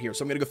completely out here,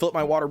 so I'm going to go fill up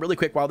my water really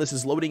quick while this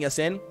is loading us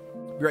in.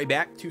 Be right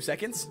back. 2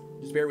 seconds.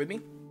 Just bear with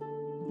me.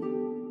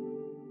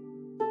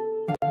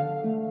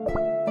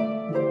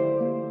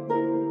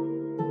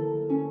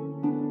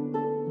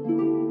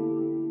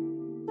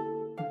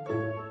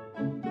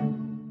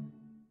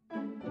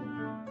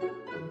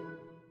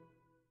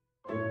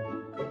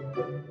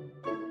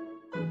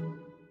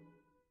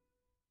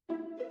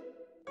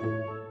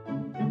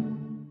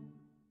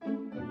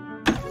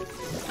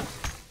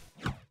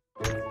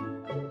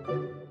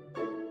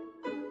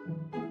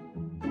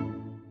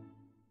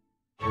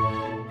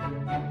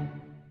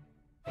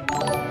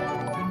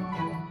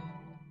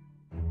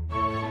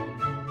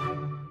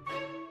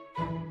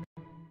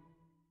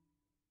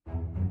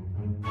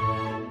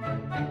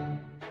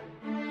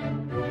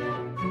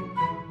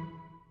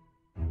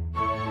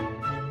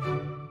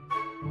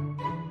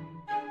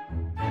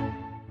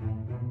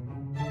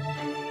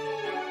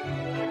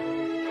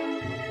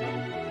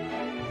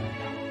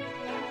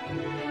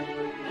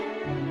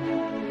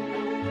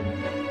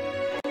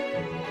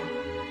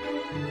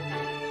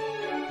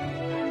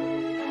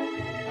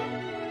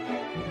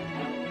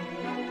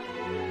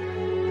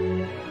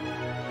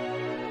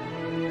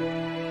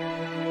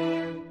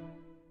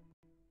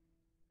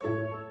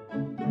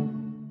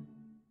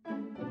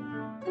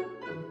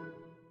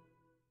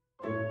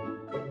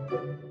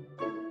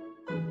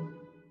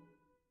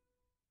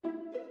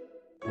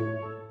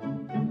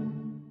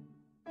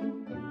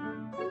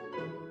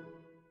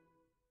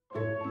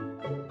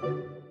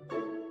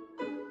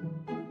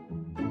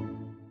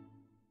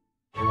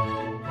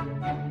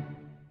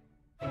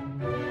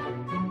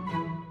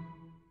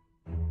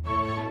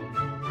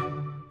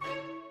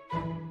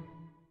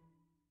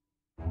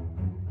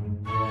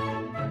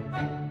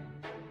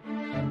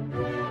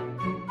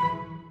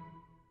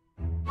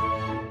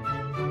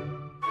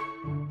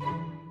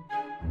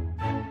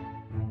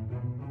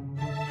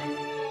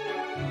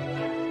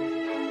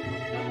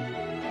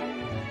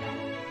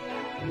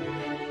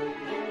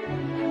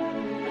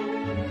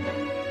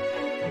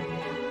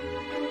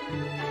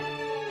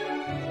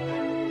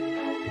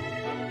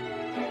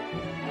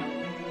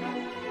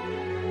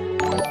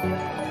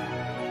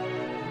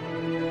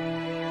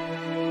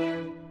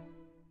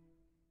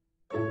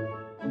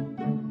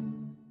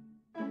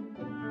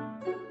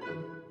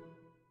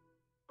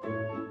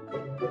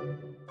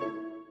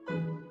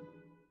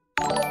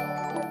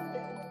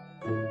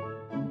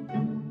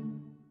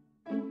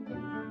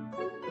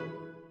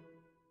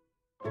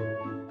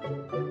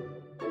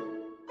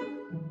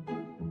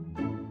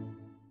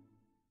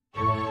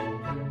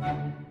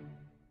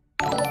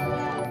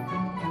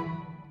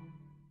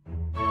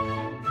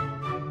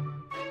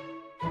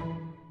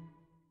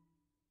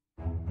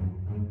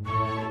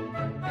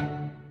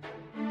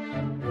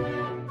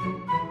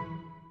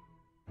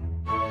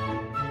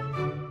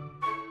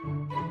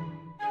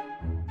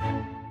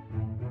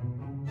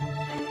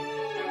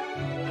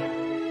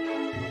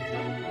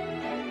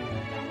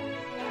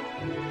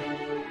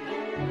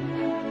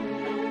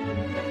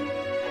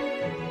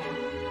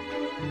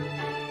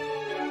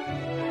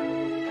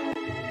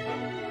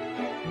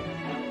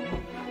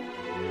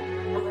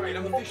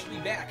 Officially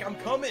back. I'm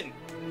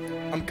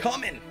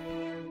coming.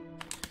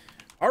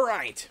 All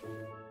right.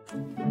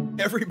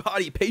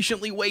 Everybody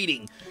patiently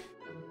waiting.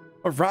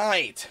 All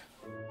right.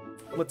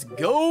 Let's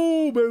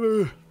go,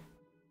 baby.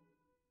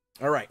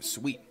 All right,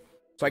 sweet.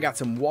 So I got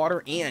some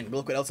water and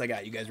look what else I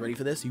got. You guys ready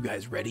for this? You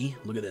guys ready?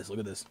 Look at this. Look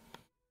at this.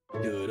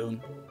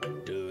 Dun-dun,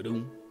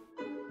 dun-dun.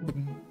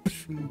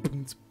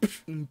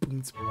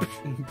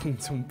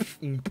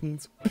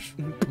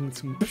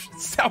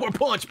 Sour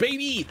punch,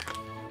 baby.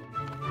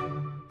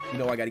 You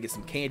know I gotta get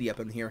some candy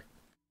up in here.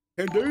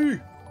 Candy!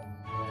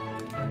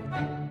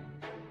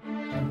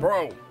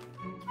 Bro,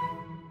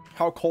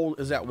 how cold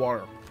is that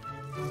water?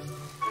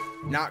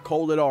 Not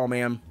cold at all,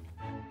 man.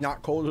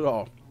 Not cold at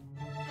all.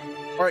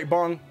 All right,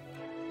 Bong.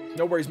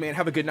 No worries, man.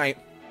 Have a good night.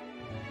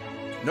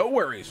 No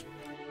worries.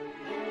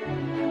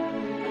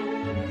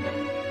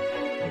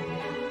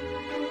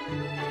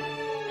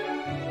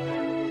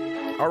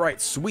 All right,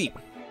 sweet.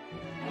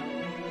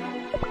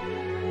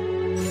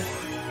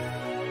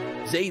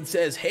 Zaid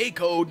says, hey,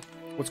 Code.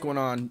 What's going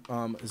on,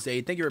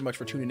 Zaid? Thank you very much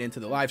for tuning in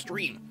to the live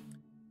stream.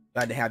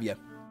 Glad to have you.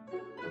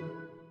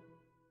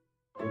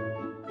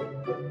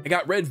 I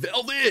got red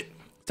velvet.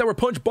 Sour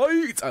punch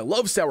bites. I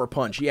love sour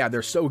punch. Yeah,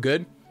 they're so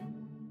good.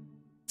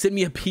 Send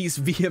me a piece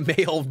via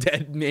mail,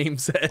 dead name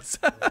says.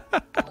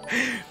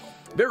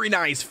 Very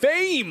nice.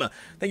 Fame.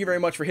 Thank you very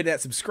much for hitting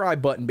that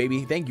subscribe button,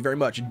 baby. Thank you very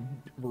much.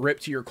 Rip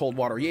to your cold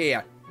water.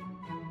 Yeah.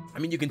 I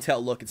mean, you can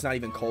tell, look, it's not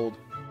even cold.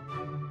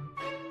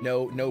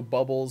 No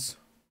bubbles.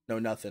 No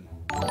nothing.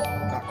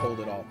 Not cold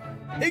at all.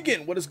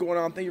 Again, what is going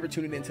on? Thank you for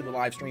tuning into the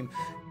live stream.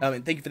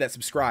 And thank you for that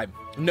subscribe.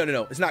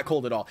 No, it's not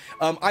cold at all.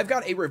 I've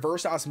got a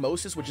reverse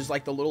osmosis, which is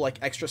like the little like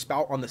extra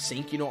spout on the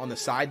sink, you know, on the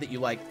side that you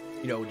like,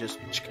 you know, just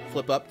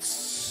flip up,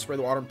 spray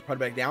the water and put it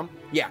back down.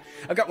 Yeah,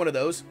 I've got one of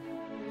those.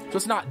 So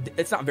it's not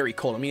very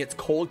cold. I mean, it's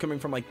cold coming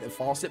from like the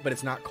faucet, but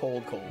it's not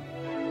cold.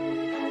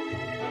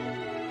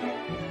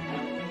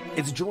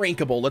 It's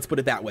drinkable, let's put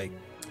it that way.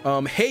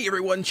 Hey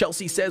everyone,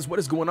 Chelsea says, what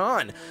is going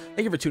on?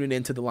 Thank you for tuning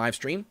in to the live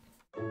stream.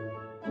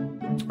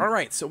 All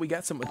right, so we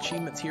got some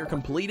achievements here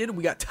completed.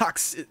 We got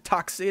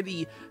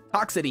Toxicity.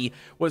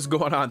 What's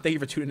going on? Thank you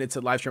for tuning into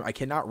the live stream. I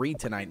cannot read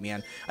tonight,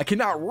 man. I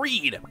cannot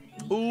read.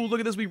 Oh, look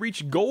at this. We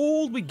reached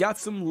gold. We got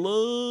some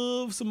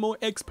love, some more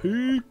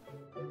XP.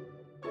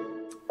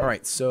 All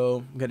right,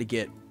 so I'm going to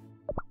get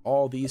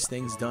all these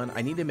things done.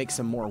 I need to make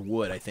some more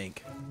wood, I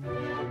think.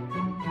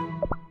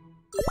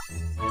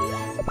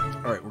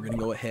 All right, we're going to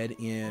go ahead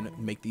and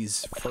make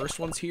these first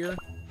ones here.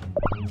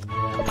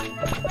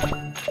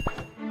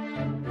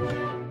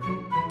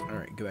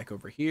 Go back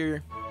over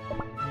here.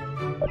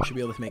 Should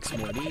be able to make some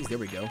more of these. There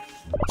we go.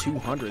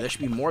 200. That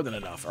should be more than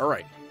enough. All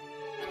right.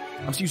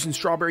 I'm just using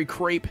Strawberry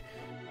Crepe.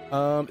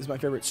 Is my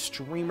favorite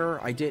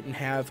streamer. I didn't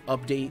have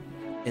update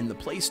in the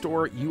Play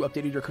Store. You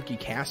updated your Cookie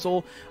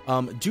Castle.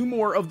 Do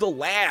more of the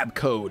lab,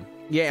 Code.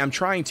 Yeah, I'm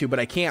trying to, but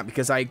I can't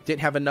because I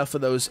didn't have enough of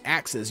those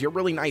axes. You're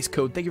really nice,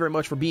 Code. Thank you very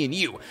much for being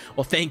you.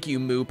 Well, thank you,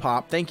 Moo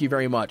Pop. Thank you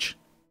very much.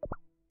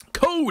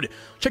 Code,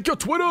 check your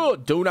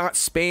Twitter. Do not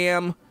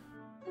spam.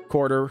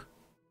 Quarter.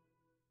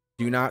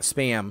 Do not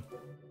spam.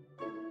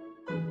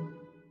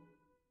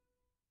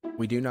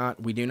 We do not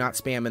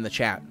spam in the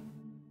chat.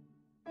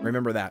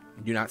 Remember that.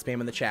 Do not spam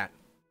in the chat.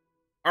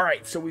 All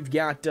right, so we've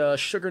got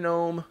Sugar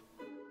Gnome.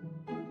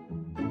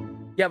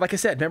 Yeah, like I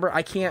said, remember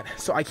I can't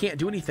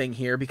do anything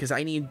here because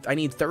I need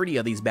 30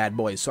 of these bad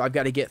boys. So I've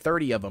got to get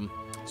 30 of them.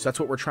 So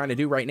that's what we're trying to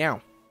do right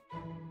now.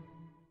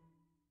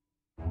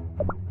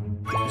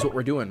 That's what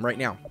we're doing right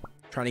now.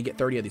 Trying to get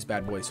 30 of these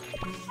bad boys.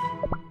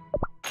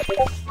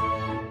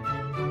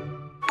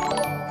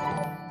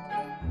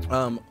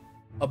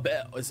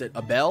 Is it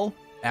Abel?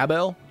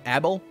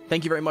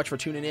 Thank you very much for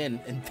tuning in,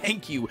 and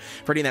thank you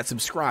for hitting that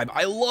subscribe.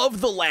 I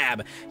love the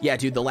lab. Yeah,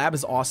 dude, the lab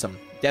is awesome.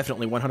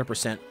 Definitely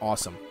 100%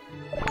 awesome.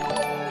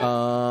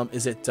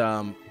 Is it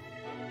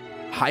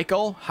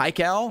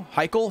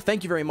Heikel?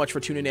 Thank you very much for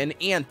tuning in,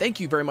 and thank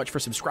you very much for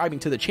subscribing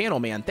to the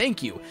channel, man.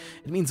 Thank you.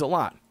 It means a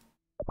lot.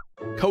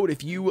 Code,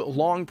 if you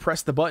long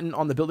press the button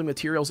on the building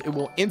materials, it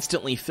will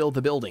instantly fill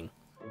the building.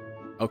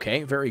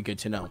 Okay, very good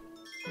to know.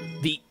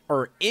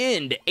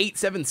 End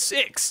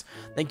 876.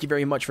 Thank you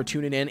very much for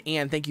tuning in,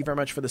 and thank you very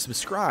much for the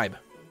subscribe.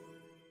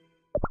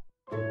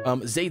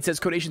 Zaid says,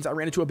 Kodeations, I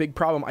ran into a big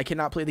problem. I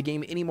cannot play the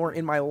game anymore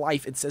in my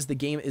life. It says the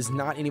game is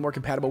not anymore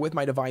compatible with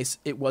my device.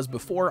 It was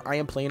before. I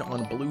am playing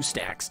on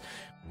BlueStacks.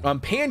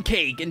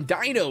 Pancake and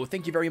Dino,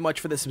 thank you very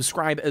much for the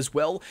subscribe as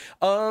well.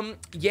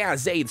 Yeah,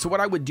 Zaid, so what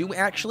I would do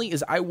actually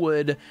is I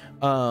would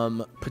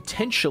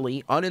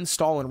potentially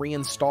uninstall and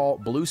reinstall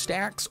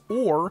BlueStacks,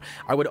 or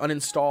I would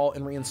uninstall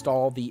and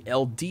reinstall the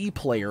LD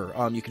player.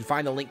 You can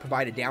find the link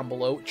provided down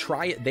below.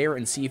 Try it there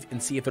and see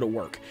if it'll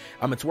work.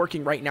 It's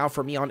working right now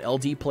for me on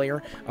LD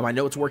player. I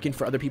know it's working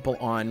for other people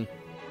on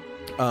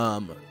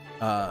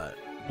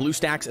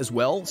BlueStacks as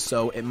well,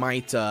 so it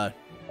might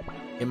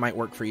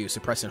work for you.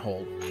 Suppress and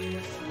hold.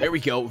 There we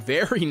go.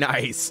 Very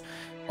nice.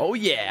 Oh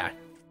yeah.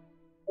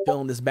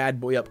 Filling this bad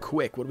boy up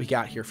quick. What do we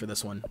got here for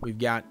this one? We've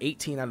got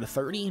 18 out of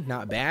 30.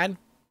 Not bad.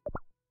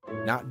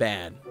 Not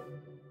bad.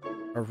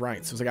 All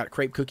right. So I got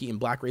crepe cookie and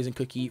black raisin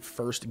cookie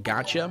first.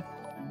 Gotcha.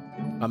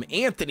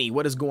 Anthony,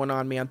 what is going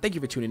on, man? Thank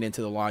you for tuning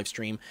into the live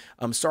stream.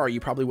 I'm sorry,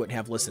 you probably wouldn't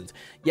have listened.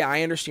 Yeah,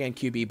 I understand,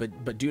 QB,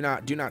 but do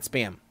not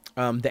spam.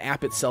 The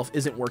app itself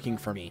isn't working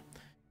for me.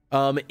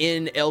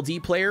 In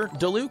LD player,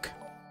 Deluke.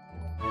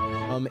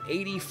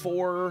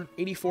 84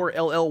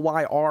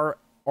 LLYRRL.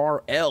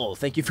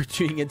 Thank you for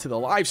tuning into the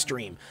live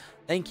stream.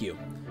 Thank you.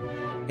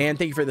 And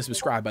thank you for the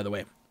subscribe, by the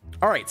way.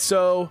 All right,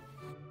 so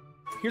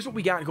here's what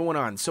we got going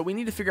on. So we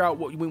need to figure out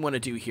what we want to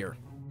do here.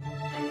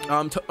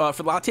 For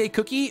the latte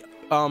cookie,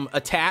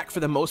 attack for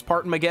the most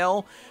part,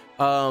 Miguel.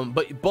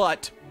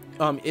 But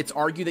it's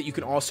argued that you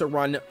can also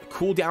run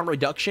cooldown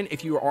reduction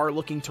if you are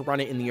looking to run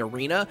it in the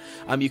arena.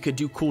 You could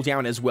do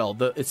cooldown as well.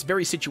 It's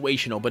very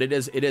situational, but it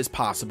is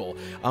possible.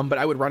 But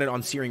I would run it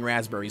on Searing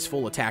Raspberries,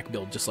 full attack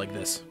build, just like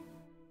this.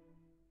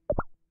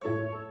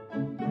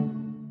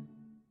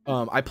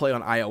 I play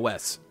on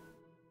iOS.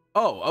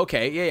 Oh,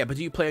 okay, yeah. But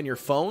do you play on your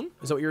phone?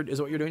 Is that what you're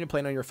doing? You're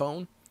playing on your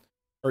phone,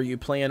 or are you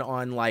playing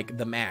on like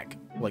the Mac,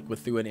 like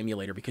through an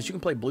emulator? Because you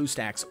can play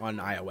BlueStacks on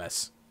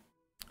iOS.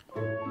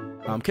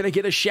 Can I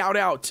get a shout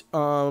out?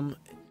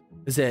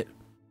 Is it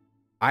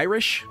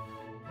Irish?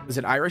 Is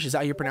it Irish? Is that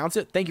how you pronounce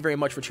it? Thank you very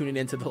much for tuning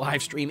into the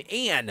live stream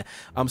and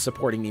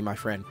supporting me, my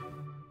friend.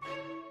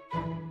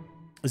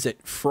 Is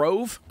it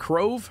Crove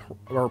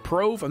or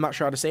Prove? I'm not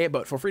sure how to say it,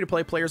 but for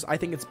free-to-play players, I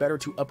think it's better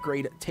to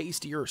upgrade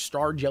tastier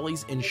star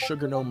jellies in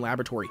Sugar Gnome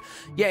Laboratory.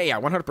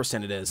 Yeah,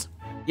 100% it is.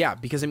 Yeah,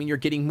 because I mean, you're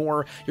getting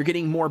more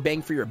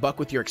bang for your buck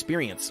with your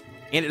experience,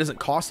 and it doesn't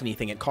cost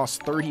anything. It costs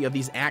 30 of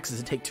these axes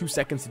to take 2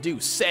 seconds to do.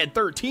 Said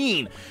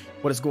 13.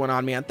 What is going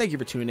on, man? Thank you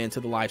for tuning in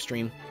to the live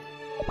stream.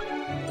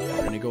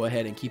 We're gonna go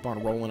ahead and keep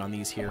on rolling on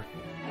these here.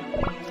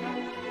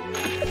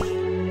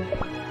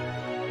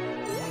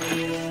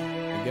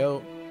 There we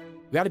go.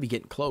 We got to be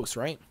getting close,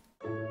 right?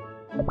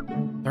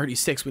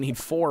 36. We need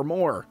 4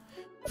 more.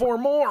 4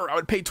 more. I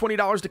would pay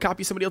 $20 to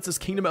copy somebody else's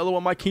kingdom. LOL,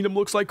 my kingdom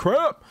looks like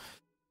crap.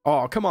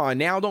 Oh, come on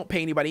now. Don't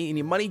pay anybody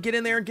any money. Get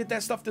in there and get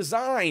that stuff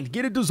designed.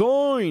 Get it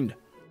designed.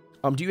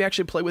 Do you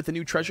actually play with the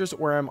new treasures,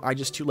 or am I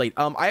just too late?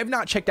 I have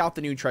not checked out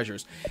the new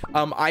treasures.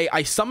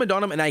 I summoned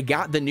on them and I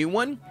got the new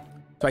one.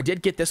 So I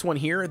did get this one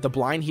here, the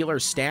Blind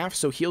Healer's Staff.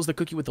 So heals the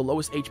cookie with the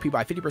lowest HP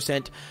by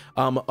 50%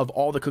 of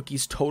all the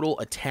cookie's total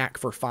attack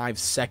for 5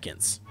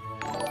 seconds.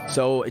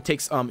 So it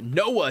takes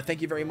Noah,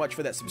 thank you very much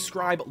for that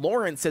subscribe.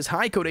 Lauren says,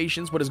 hi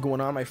Kodeations, what is going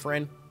on, my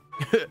friend?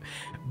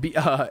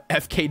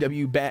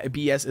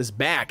 FKWBS is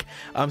back.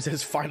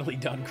 Says, finally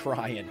done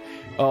crying.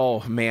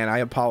 Oh man, I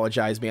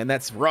apologize, man.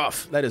 That's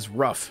rough. That is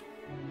rough.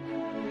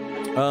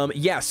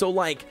 Yeah, so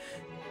like,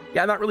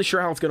 yeah, I'm not really sure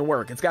how it's gonna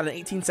work. It's got an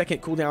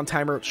 18-second cooldown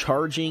timer.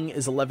 Charging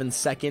is 11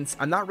 seconds.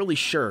 I'm not really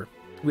sure.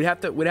 We'd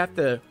have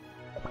to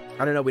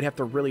I don't know, we'd have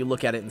to really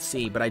look at it and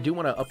see, but I do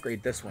want to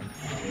upgrade this one.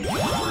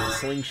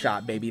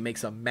 Slingshot, baby,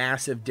 makes a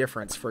massive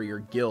difference for your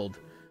guild.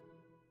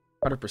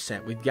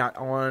 100%. We've got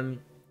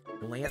on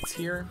Lance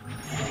here.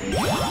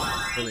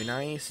 Really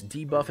nice.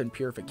 Debuff and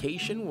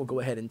Purification. We'll go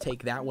ahead and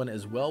take that one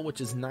as well,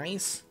 which is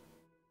nice.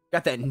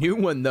 Got that new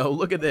one, though.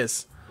 Look at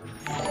this.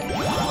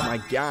 Oh,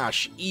 my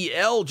gosh.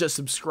 EL just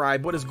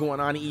subscribed. What is going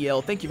on,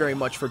 EL? Thank you very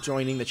much for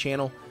joining the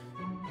channel.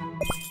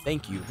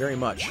 Thank you very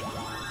much.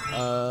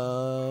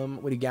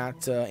 What do you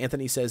got?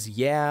 Anthony says,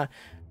 yeah.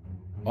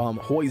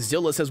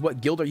 Hoyzilla says,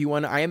 what guild are you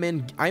on? I'm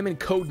in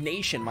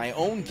Kodeations, my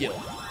own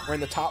guild. We're in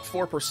the top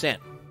 4%.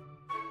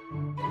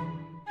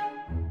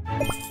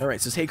 All right,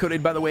 says, hey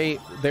Coded, by the way,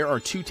 there are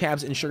 2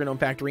 tabs in Sugar Gnome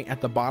Factory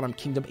at the bottom,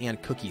 Kingdom and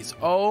Cookies.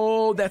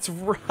 Oh, that's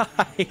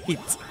right.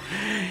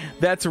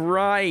 That's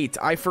right.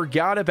 I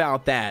forgot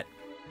about that.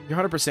 You're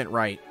 100%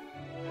 right.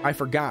 I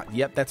forgot.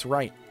 Yep, that's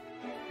right.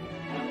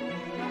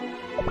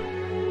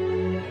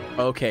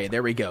 Okay,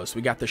 there we go. So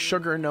we got the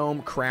Sugar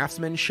Gnome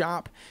Craftsman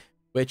Shop,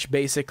 which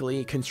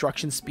basically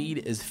construction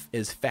speed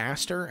is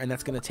faster, and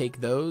that's going to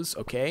take those.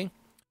 Okay.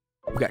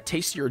 We've got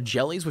Tastier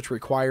Jellies, which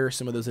require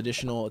some of those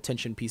additional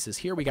attention pieces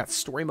here. We got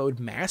Story Mode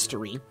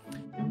Mastery,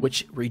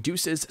 which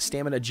reduces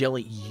stamina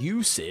jelly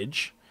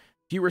usage.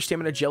 Fewer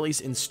stamina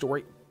jellies in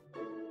story.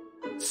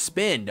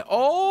 Spend.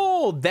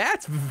 Oh,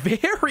 that's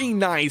very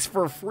nice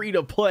for free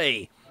to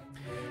play.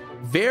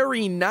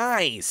 Very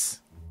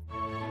nice.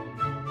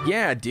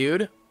 Yeah,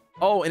 dude.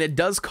 Oh, and it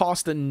does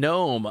cost a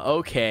gnome.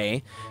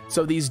 Okay.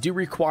 So these do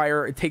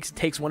require, it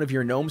takes one of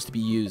your gnomes to be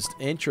used.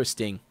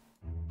 Interesting.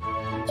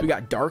 So we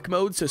got dark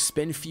mode, so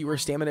spend fewer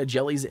stamina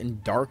jellies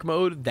in dark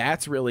mode.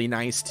 That's really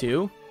nice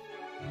too.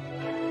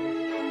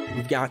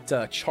 We've got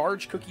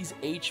charge cookies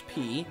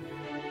HP,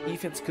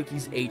 defense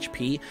cookies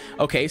HP.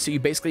 Okay, so you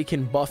basically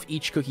can buff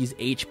each cookie's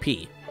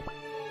HP.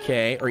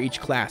 Okay, or each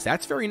class.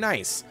 That's very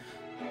nice.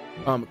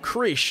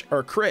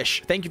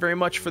 Krish, thank you very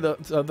much for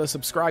the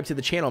subscribe to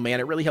the channel, man.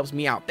 It really helps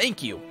me out.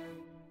 Thank you.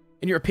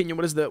 In your opinion,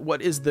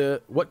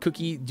 what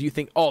cookie do you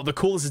think? Oh, the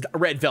coolest is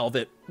red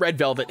velvet. Red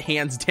velvet,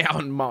 hands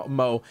down,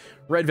 Mo.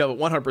 Red velvet,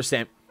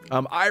 100%.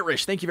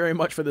 Irish, thank you very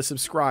much for the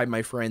subscribe,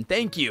 my friend.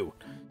 Thank you.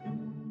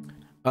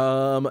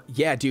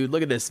 Yeah, dude,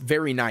 look at this.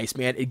 Very nice,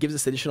 man. It gives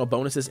us additional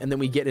bonuses, and then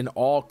we get an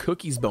all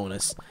cookies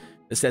bonus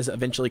that says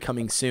eventually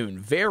coming soon.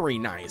 Very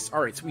nice.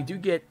 All right, so we do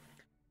get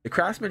the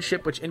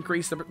craftsmanship, which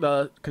increased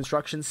the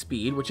construction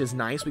speed, which is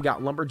nice. We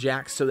got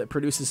lumberjacks, so that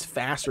produces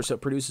faster, so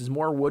it produces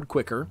more wood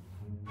quicker.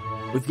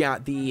 We've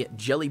got the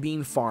jelly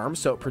bean farm,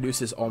 so it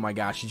produces, oh my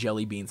gosh,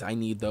 jelly beans. I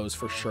need those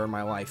for sure in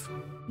my life.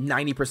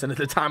 90% of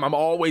the time, I'm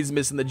always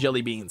missing the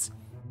jelly beans.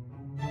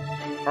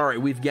 All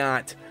right, we've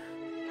got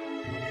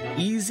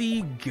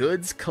Easy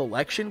Goods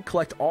Collection.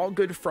 Collect all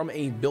goods from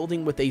a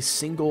building with a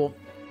single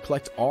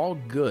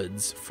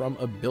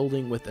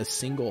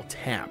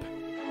tap.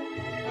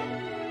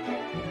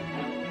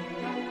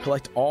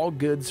 Collect all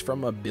goods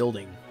from a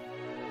building.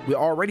 We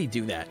already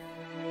do that.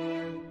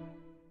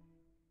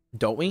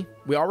 Don't we?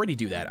 We already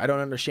do that. I don't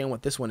understand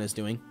what this one is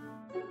doing.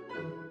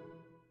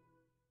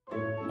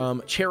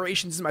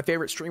 Kodeations is my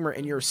favorite streamer,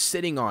 and you're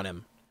sitting on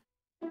him.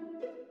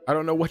 I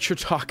don't know what you're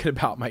talking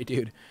about, my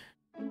dude.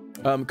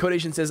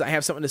 Kodeations says, I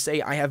have something to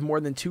say. I have more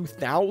than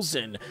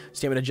 2,000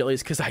 stamina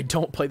jellies because I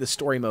don't play the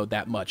story mode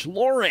that much.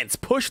 Lawrence,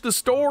 push the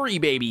story,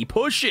 baby.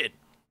 Push it.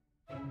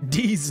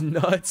 D's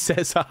Nuts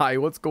says hi.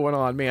 What's going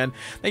on, man?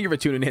 Thank you for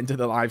tuning into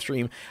the live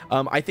stream.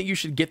 I think you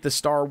should get the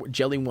star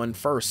jelly one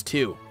first,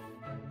 too.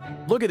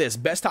 Look at this.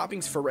 Best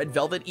toppings for red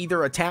velvet.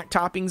 Either attack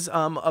toppings,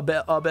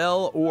 a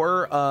bell,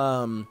 or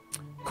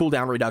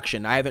cooldown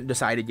reduction. I haven't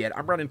decided yet.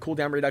 I'm running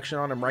cooldown reduction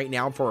on him right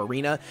now for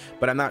arena,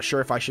 but I'm not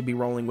sure if I should be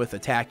rolling with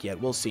attack yet.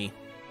 We'll see.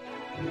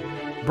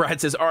 Brad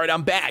says, all right,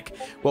 I'm back.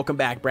 Welcome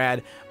back,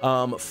 Brad.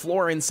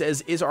 Florin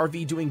says, is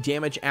RV doing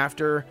damage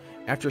after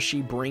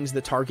she brings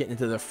the target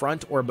into the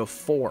front or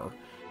before?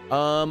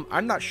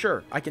 I'm not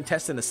sure. I can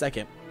test in a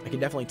second. I can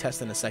definitely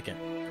test in a second.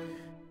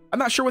 I'm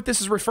not sure what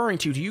this is referring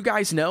to. Do you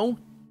guys know?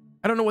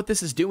 I don't know what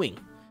this is doing.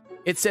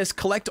 It says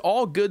collect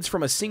all goods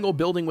from a single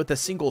building with a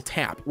single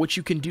tap, which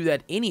you can do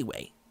that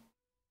anyway.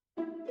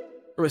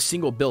 Or a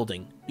single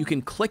building. You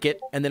can click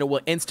it and then it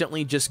will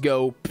instantly just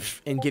go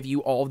and give you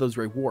all of those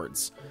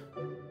rewards.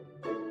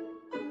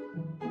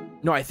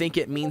 No, I think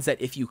it means that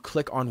if you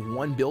click on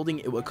one building,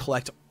 it will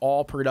collect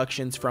all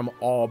productions from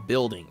all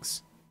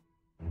buildings.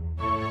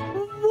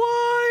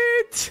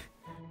 What?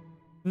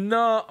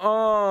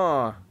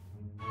 Nuh-uh.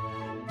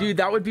 Dude,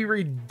 that would be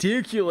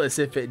ridiculous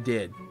if it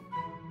did.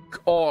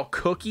 Oh,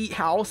 Cookie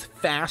House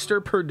faster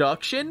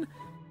production?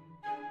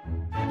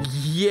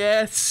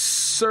 Yes,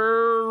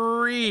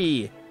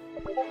 sirree.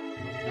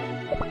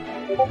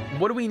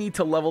 What do we need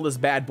to level this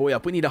bad boy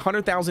up? We need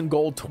 100,000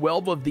 gold,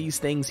 12 of these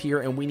things here,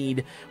 and we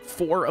need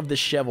 4 of the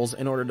shovels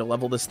in order to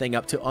level this thing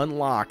up to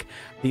unlock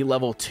the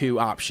level 2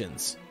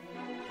 options.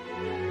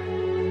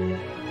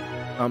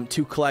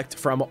 To collect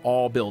from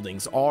all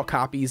buildings, all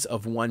copies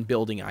of one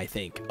building, I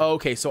think.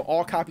 Okay, so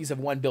all copies of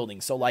one building.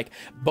 So like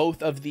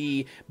both of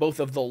the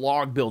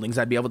log buildings,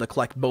 I'd be able to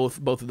collect both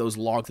of those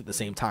logs at the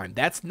same time.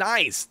 That's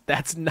nice.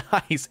 That's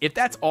nice. If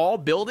that's all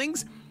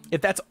buildings,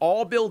 that's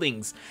OP.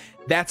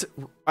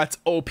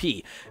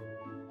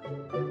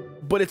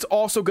 But it's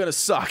also gonna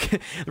suck. The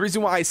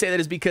reason why I say that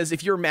is because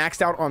if you're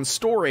maxed out on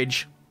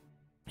storage,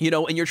 you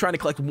know, and you're trying to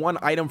collect one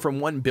item from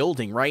one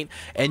building, right?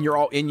 And you're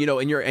all in, you know,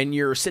 and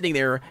you're sitting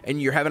there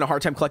and you're having a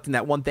hard time collecting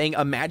that one thing.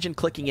 Imagine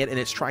clicking it and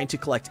it's trying to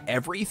collect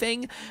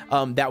everything.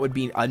 That would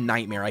be a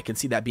nightmare. I can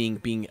see that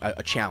being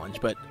a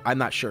challenge, but I'm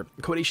not sure.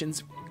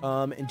 Kodeations,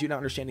 and do not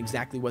understand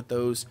exactly what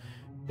those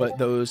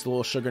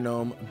little Sugar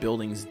Gnome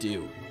buildings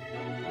do.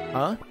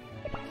 Huh?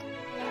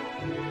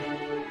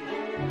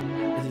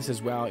 And he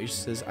says, wow, he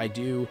says, I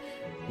do.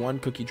 One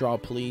cookie draw,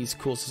 please.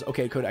 Cool. Says,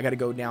 okay, Code, I gotta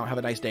go now. Have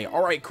a nice day.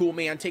 All right, cool,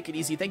 man. Take it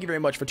easy. Thank you very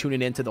much for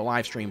tuning in to the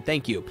live stream.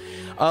 Thank you.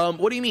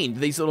 What do you mean?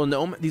 These little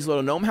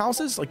gnome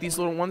houses, like these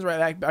little ones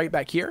right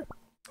back here.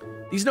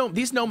 These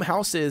gnome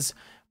houses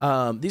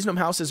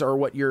are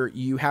what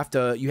you have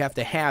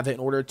to have in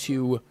order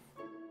to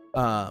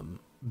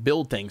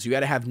build things. You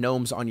got to have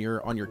gnomes on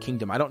your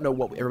kingdom. I don't know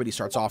what everybody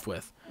starts off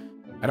with.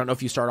 I don't know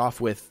if you start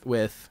off with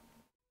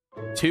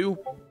 2,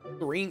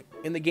 3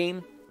 in the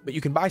game. But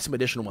you can buy some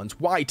additional ones.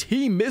 YT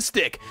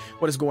Mystic,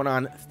 what is going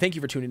on? Thank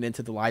you for tuning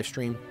into the live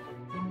stream.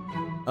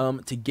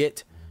 To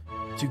get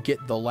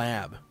the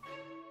lab.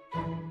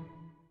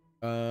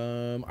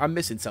 I'm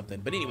missing something.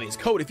 But anyways,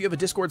 Code, if you have a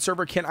Discord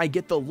server, can I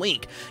get the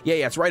link?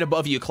 Yeah, it's right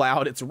above you,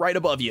 Cloud. It's right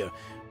above you.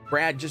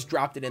 Brad just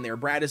dropped it in there.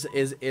 Brad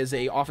is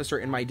a officer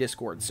in my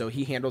Discord, so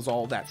he handles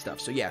all that stuff.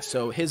 So yeah,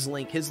 so his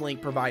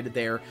link provided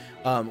there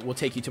will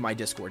take you to my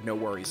Discord. No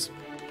worries.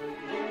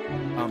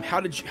 How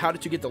did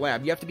you get the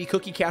lab? You have to be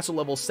Cookie Castle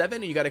level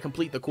 7 and you got to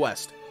complete the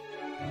quest.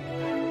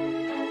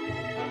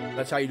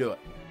 That's how you do it.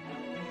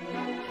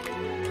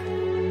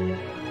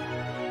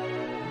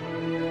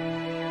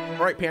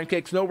 All right,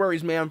 Pancakes, no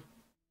worries, man.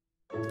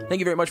 Thank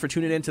you very much for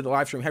tuning in to the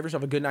live stream. Have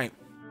yourself a good night.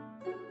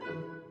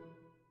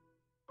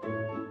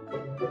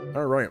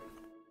 All right.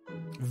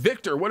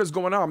 Victor, what is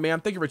going on, man?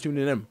 Thank you for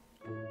tuning in.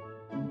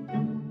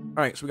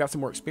 All right, so we got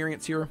some more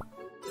experience here.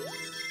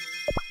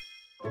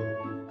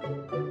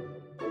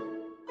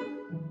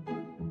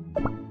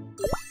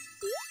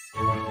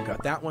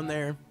 Got that one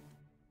there.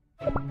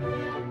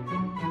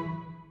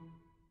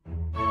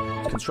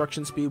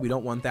 Construction speed, we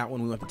don't want that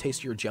one. We want the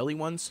tastier jelly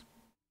ones.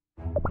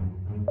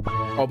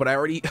 Oh, but I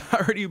already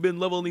been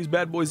leveling these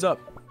bad boys up.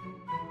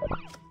 All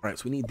right,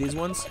 so we need these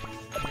ones.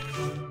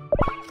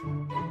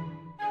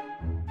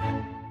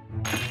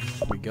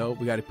 There we go.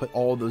 We got to put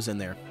all of those in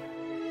there.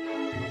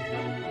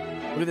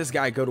 Look at this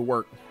guy go to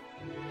work.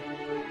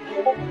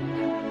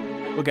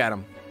 Look at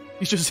him.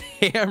 He's just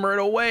hammering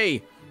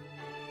away.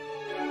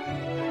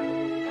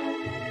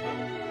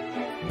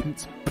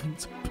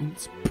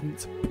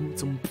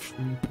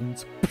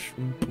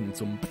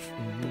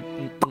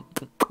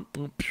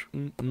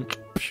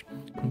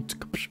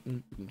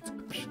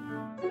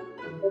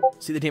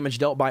 See the damage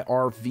dealt by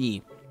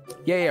RV.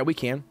 Yeah, we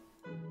can.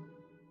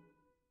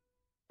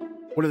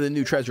 What are the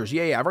new treasures?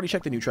 Yeah, I've already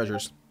checked the new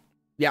treasures.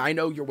 Yeah, I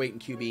know you're waiting,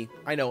 QB.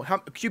 I know.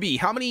 QB,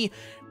 how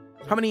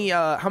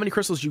many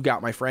crystals you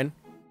got, my friend?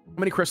 How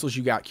many crystals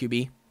you got,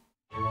 QB?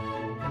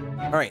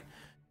 All right.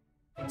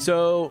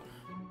 So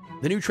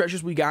the new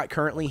treasures we got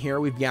currently here,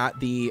 we've got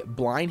the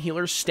Blind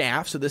Healer's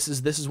Staff. So this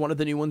is one of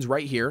the new ones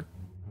right here.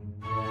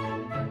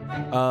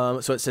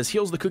 So it says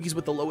heals the cookies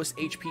with the lowest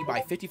HP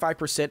by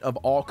 55% of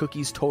all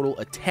cookies total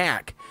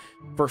attack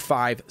for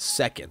 5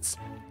 seconds.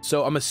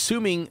 So I'm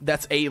assuming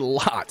that's a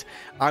lot.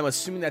 I'm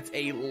assuming that's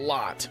a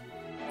lot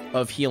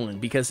of healing,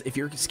 because if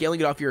you're scaling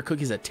it off your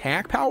cookie's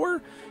attack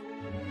power,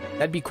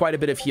 that'd be quite a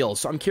bit of heal.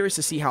 So I'm curious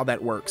to see how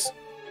that works.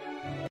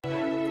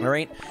 All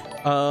right.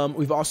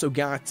 We've also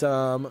got,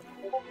 I'm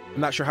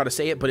not sure how to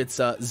say it, but it's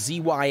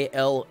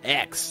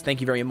ZYLX.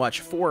 Thank you very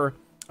much for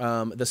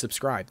the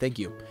subscribe. Thank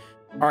you.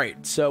 All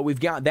right. So we've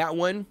got that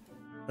one.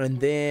 And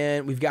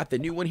then we've got the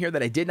new one here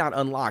that I did not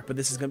unlock, but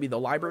this is going to be the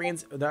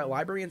Librarian's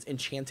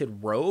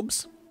Enchanted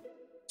Robes.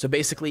 So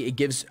basically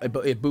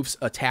it boosts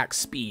attack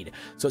speed.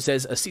 So it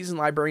says a seasoned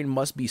librarian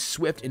must be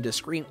swift and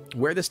discreet.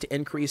 Wear this to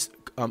increase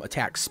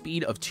attack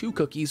speed of 2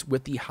 cookies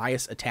with the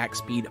highest attack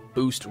speed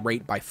boost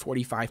rate by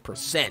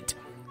 45%.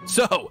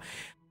 So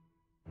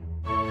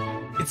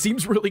it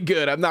seems really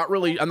good. I'm not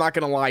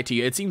gonna lie to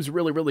you. It seems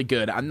really, really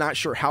good. I'm not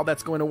sure how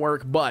that's going to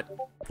work, but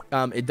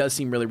it does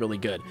seem really, really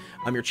good.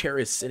 Your chair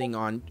is sitting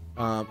on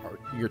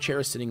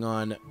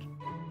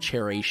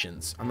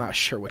Kodeations. I'm not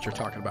sure what you're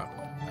talking about.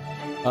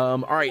 All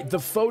right, the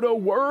photo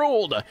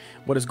world.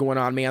 What is going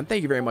on, man?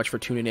 Thank you very much for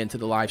tuning in to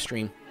the live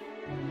stream.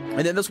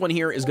 And then this one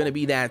here is going to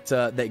be that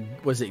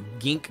was it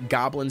Gink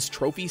Goblin's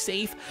trophy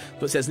safe.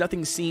 So it says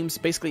nothing seems,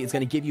 basically it's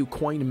going to give you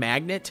coin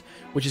magnet,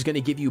 which is going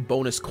to give you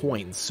bonus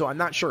coins. So I'm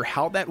not sure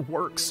how that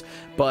works,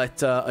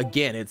 but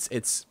again,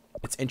 it's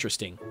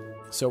interesting.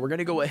 So we're going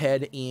to go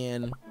ahead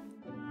and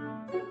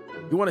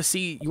you want to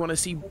see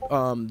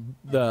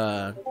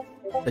the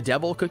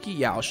devil cookie?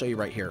 Yeah, I'll show you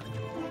right here.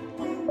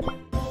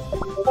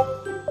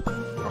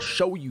 I'll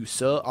show you,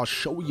 sir. I'll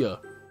show you.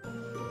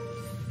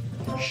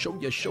 Show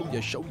ya.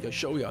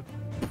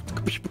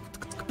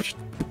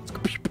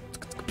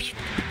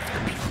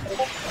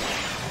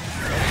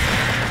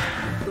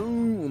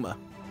 Boom. Now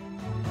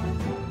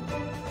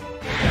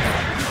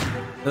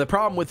the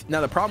problem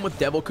with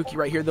Devil Cookie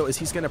right here though is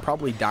he's gonna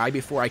probably die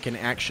before I can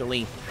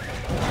actually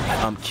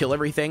kill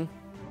everything.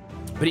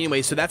 But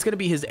anyway, so that's gonna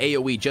be his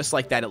AoE just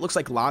like that. It looks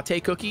like latte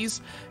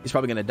cookies. He's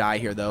probably gonna die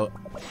here though.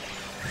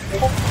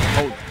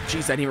 Oh,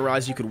 jeez, I didn't even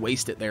realize you could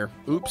waste it there.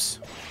 Oops.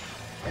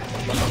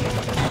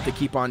 Have to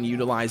keep on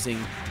utilizing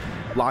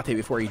latte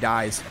before he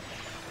dies.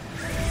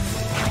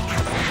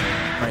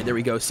 All right, there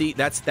we go. See,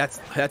 that's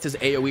his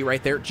AoE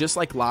right there, just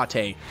like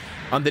latte.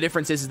 The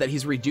difference is that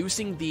he's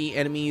reducing the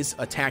enemy's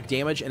attack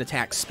damage and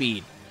attack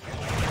speed.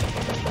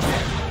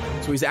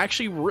 So he's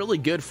actually really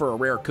good for a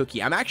rare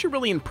cookie. I'm actually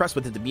really impressed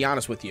with it, to be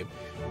honest with you.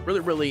 Really,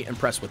 really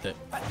impressed with it.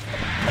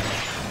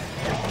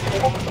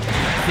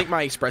 You think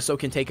my espresso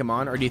can take him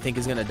on, or do you think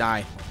he's gonna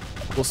die?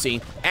 We'll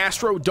see.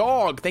 Astro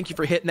Dog, thank you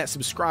for hitting that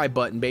subscribe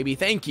button, baby.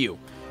 Thank you.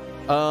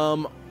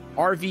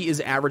 RV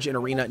is average in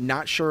arena.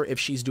 Not sure if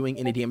she's doing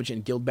any damage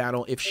in guild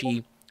battle. If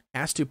she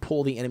has to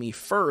pull the enemy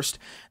first,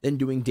 then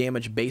doing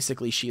damage,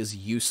 basically she is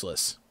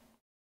useless.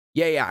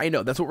 Yeah, I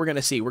know. That's what we're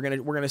gonna see. We're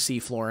gonna see,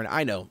 Florin.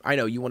 I know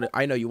you want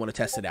to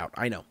test it out.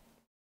 I know.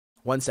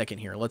 1 second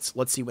here. Let's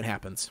see what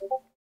happens.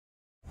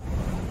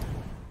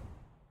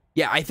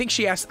 Yeah, I think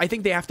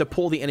they have to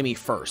pull the enemy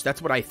first. That's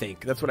what I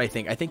think. I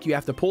think you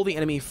have to pull the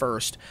enemy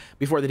first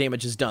before the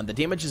damage is done. The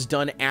damage is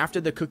done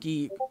after the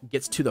cookie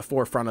gets to the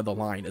forefront of the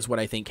line is what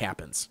I think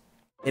happens,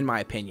 in my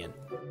opinion.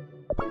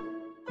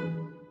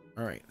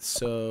 All right,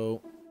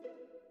 so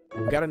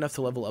we've got enough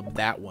to level up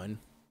that one.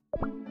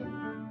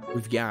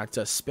 We've got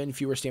spin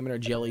fewer stamina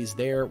jellies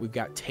there. We've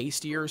got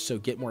tastier, so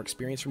get more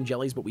experience from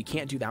jellies, but we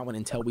can't do that one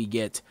until we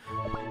get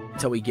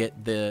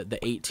the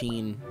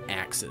 18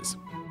 axes.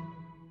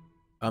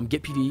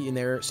 Get PD in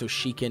there so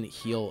she can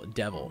heal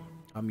Devil.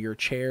 Your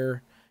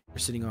chair you're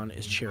sitting on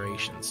is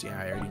Kodeations. Yeah,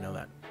 I already know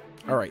that.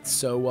 All right,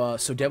 so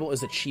Devil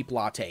is a cheap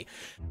latte.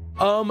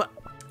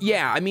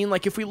 Yeah, I mean,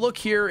 like if we look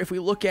here, if we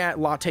look at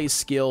latte's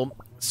skill,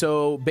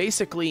 so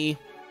basically,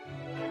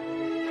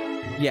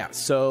 yeah,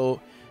 so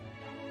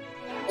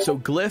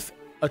glyph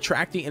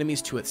attract the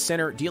enemies to its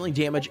center, dealing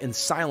damage and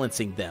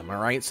silencing them. All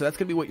right, so that's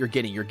gonna be what you're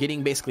getting. You're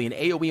getting basically an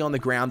AoE on the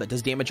ground that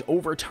does damage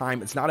over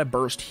time. It's not a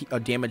burst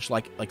damage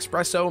like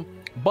espresso,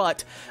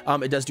 but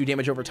it does do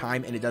damage over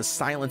time, and it does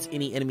silence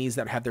any enemies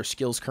that have their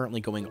skills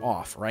currently going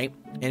off, right,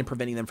 and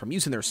preventing them from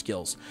using their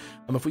skills.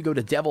 If we go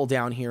to Devil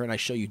down here and I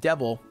show you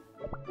Devil,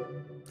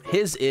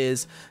 his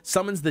is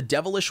summons the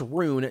devilish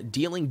rune,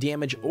 dealing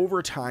damage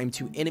over time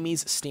to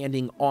enemies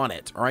standing on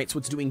it. All right, so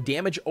it's doing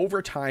damage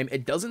over time.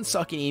 It doesn't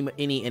suck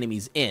any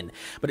enemies in,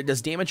 but it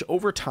does damage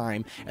over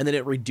time, and then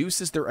it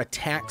reduces their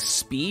attack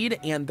speed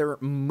and their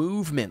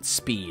movement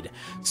speed.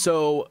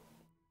 So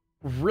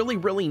really,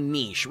 really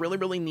niche,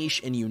 really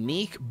niche and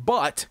unique,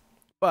 but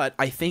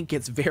I think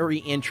it's very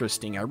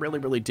interesting. I really,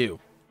 really do.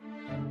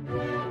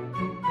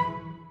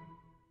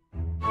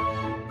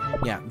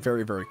 Yeah,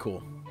 very, very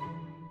cool.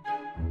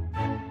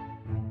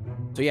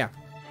 So yeah,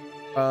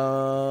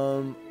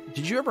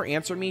 did you ever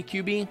answer me,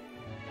 QB?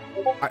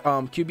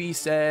 QB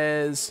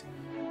says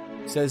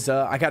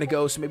I gotta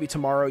go, so maybe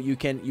tomorrow you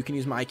can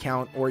use my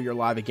account or you're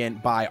live again.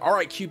 Bye. All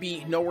right,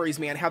 QB, no worries,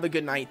 man. Have a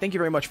good night. Thank you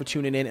very much for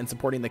tuning in and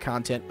supporting the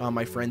content,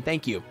 my friend.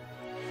 Thank you.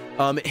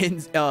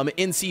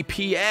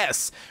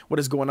 NCPS, what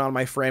is going on,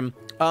 my friend?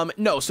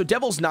 No, so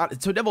Devil's not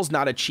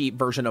a cheap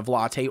version of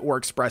latte or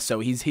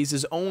espresso. He's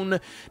his own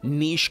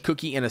niche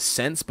cookie in a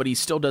sense, but he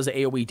still does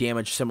AoE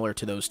damage similar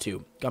to those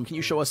two. Can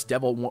you show us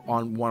Devil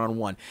on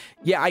one-on-one?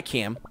 Yeah, I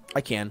can.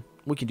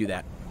 We can do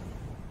that.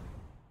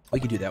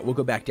 We'll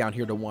go back down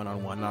here to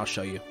one-on-one, and I'll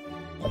show you.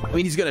 I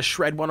mean, he's gonna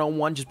shred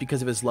one-on-one just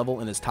because of his level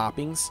and his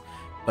toppings,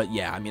 but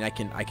yeah, I mean, I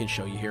can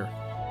show you here.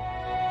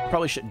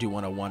 Probably shouldn't do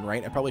 101,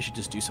 right? I probably should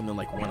just do something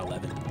like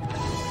 111.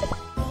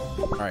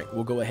 All right,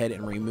 we'll go ahead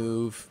and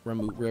remove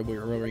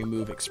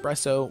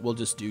espresso. We'll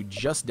just do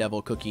just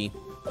Devil Cookie.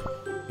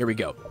 Here we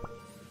go.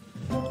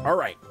 All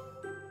right.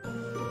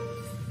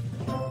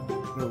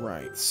 All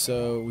right,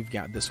 so we've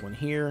got this one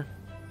here.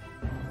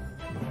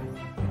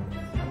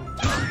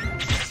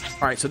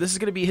 All right, so this is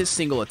going to be his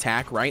single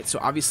attack, right? So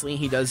obviously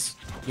he does,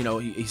 you know,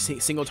 he's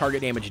single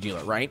target damage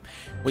dealer, right?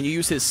 When you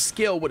use his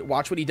skill,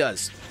 watch what he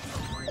does.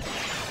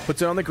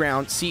 Puts it on the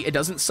ground. See, it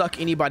doesn't suck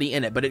anybody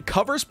in it, but it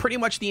covers pretty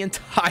much the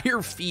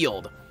entire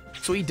field.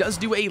 So he does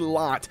do a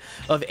lot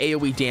of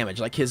AoE damage.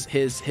 Like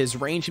his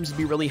range seems to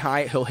be really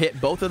high. He'll hit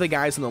both of the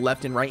guys on the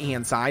left and right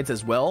hand sides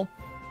as well.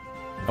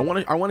 I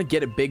want to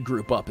get a big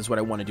group up is what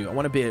I want to do. I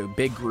want to be a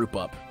big group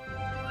up.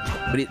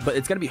 But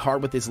it's going to be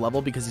hard with his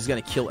level because he's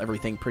going to kill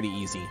everything pretty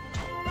easy.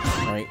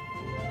 All right.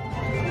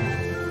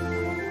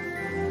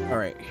 All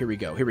right, here we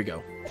go.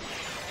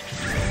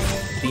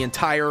 The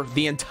entire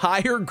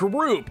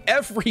group,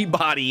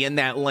 everybody in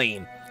that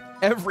lane,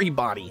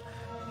 everybody.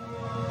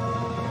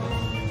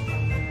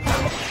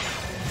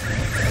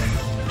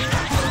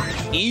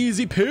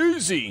 Easy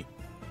peasy.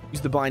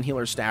 Use the blind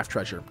healer staff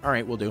treasure. All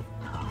right, we'll do.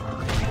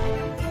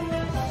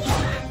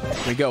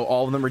 Here we go.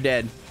 All of them are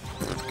dead.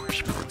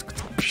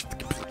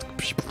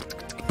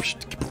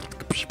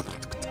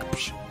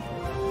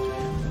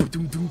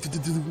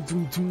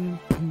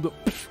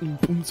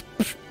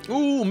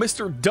 Ooh,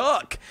 Mr.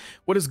 Duck.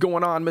 What is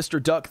going on,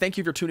 Mr. Duck? Thank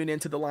you for tuning in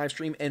to the live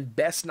stream. And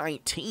Best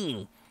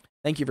 19,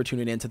 thank you for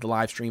tuning in to the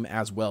live stream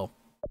as well.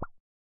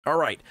 All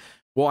right.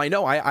 Well, I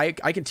know I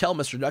can tell,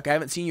 Mr. Duck, I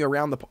haven't seen you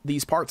around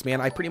these parts,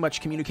 man. I pretty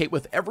much communicate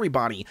with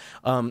everybody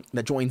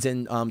that joins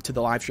in to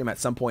the live stream at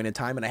some point in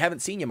time, and I haven't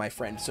seen you, my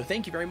friend. So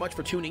thank you very much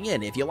for tuning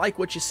in. If you like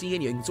what you see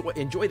and you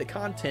enjoy the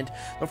content,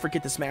 don't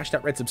forget to smash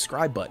that red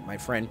subscribe button, my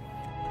friend.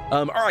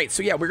 All right,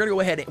 so yeah, we're gonna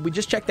go ahead and we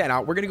just checked that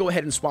out. We're gonna go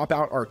ahead and swap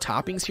out our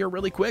toppings here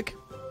really quick.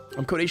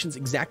 Kodeations,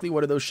 exactly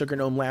what do those Sugar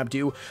Gnome Lab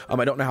do?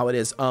 I don't know how it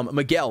is.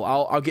 Miguel,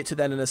 I'll get to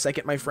that in a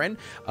second, my friend.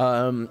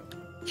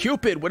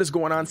 Cupid, what is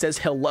going on? Says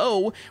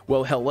hello.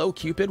 Well, hello,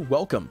 Cupid.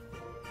 Welcome.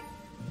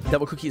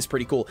 Devil Cookie is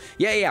pretty cool.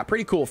 Yeah,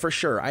 pretty cool for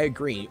sure. I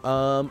agree.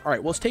 All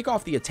right, well, let's take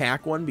off the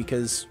attack one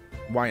because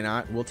why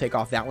not? We'll take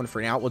off that one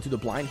for now. We'll do the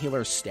blind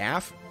healer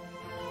staff.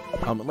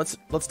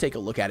 Let's take a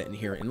look at it in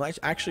here, and let's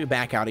actually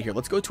back out of here.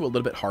 Let's go to a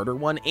little bit harder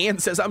one. And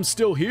says I'm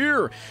still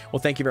here. Well,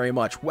 thank you very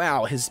much.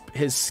 Wow, his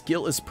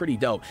skill is pretty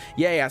dope.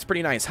 Yeah, it's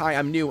pretty nice. Hi,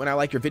 I'm new and I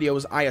like your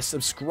videos. I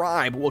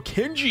subscribe. Well,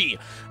 Kenji,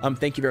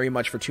 thank you very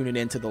much for tuning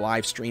in to the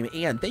live stream,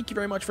 and thank you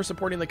very much for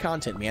supporting the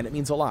content, man. It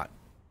means a lot.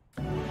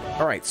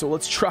 All right, so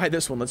let's try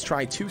this one. Let's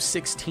try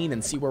 216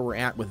 and see where we're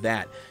at with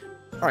that.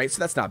 All right, so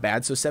that's not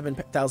bad. So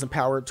 7,000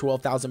 power,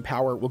 12,000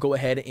 power. We'll go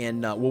ahead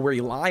and we'll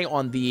rely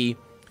on the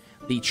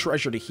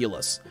treasure to heal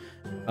us.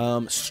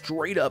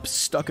 Straight up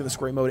stuck in the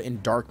square mode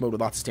and dark mode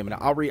with lots of stamina.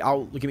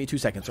 Give me 2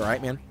 seconds, all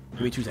right, man?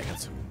 Give me 2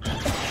 seconds.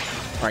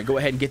 All right, go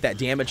ahead and get that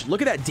damage.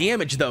 Look at that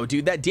damage, though,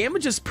 dude. That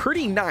damage is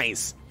pretty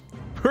nice.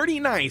 Pretty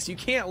nice. You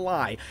can't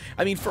lie.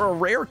 I mean, for a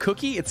rare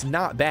cookie, it's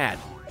not bad.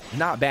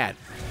 Not bad.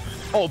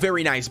 Oh,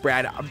 very nice,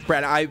 Brad.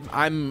 Brad,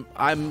 I'm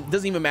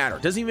doesn't even matter.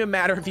 Doesn't even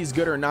matter if he's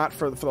good or not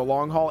for the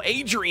long haul.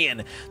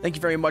 Adrian, thank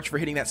you very much for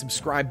hitting that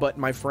subscribe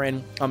button, my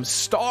friend.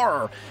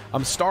 Star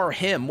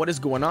him. What is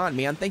going on,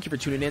 man? Thank you for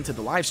tuning in to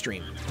the live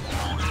stream.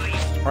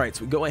 All right,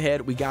 so we go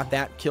ahead. We got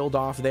that killed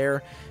off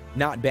there.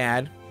 Not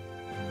bad.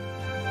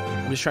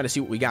 I'm just trying to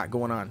see what we got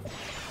going on.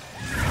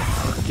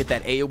 Get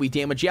that AoE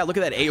damage. Yeah, look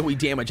at that AoE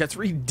damage. That's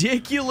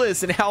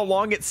ridiculous. And how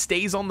long it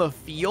stays on the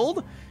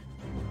field.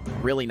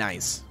 Really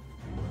nice.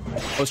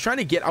 I was trying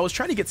to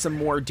get some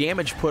more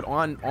damage put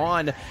on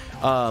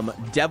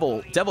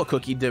Devil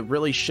Cookie to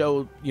really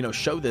show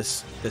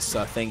this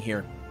thing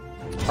here.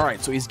 All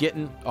right, so he's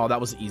getting. Oh, that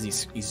was an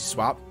easy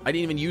swap. I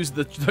didn't even use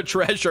the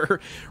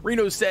treasure.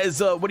 Reno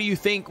says, "What do you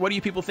think? What do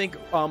you people think?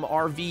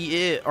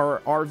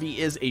 RV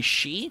is a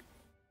she?"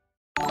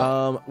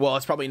 Well,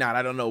 it's probably not.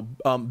 I don't know.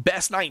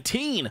 Best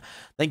 19.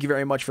 Thank you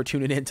very much for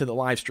tuning in to the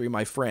live stream,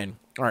 my friend.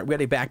 All right, we got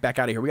to back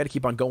out of here. We got to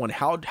keep on going.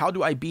 How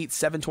do I beat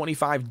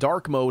 725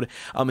 dark mode?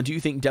 Do you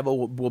think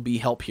Devil will be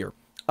help here?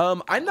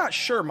 I'm not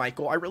sure,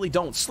 Michael. I really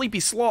don't. Sleepy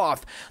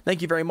Sloth,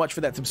 thank you very much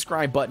for that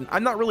subscribe button.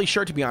 I'm not really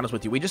sure, to be honest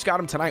with you. We just got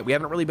him tonight. We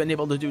haven't really been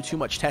able to do too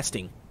much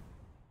testing.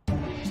 All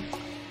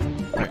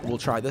right, we'll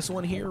try this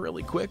one here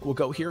really quick. We'll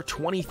go here,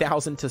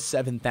 20,000 to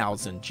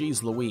 7,000.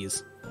 Jeez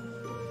Louise.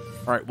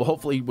 All right, well,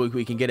 hopefully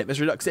we can get it.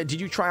 Mr. Duck said,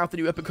 did you try out the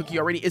new Epic Cookie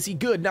already? Is he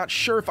good? Not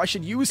sure if I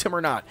should use him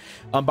or not.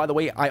 By the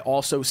way, I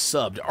also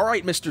subbed. All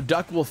right, Mr.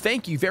 Duck, well,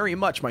 thank you very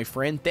much, my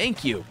friend.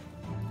 Thank you.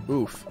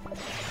 Oof.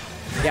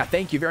 Yeah,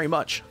 thank you very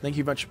much. Thank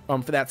you much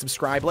for that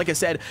subscribe. Like I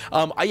said,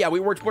 yeah,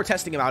 we're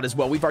testing them out as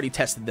well. We've already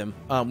tested them.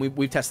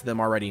 We've tested them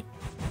already.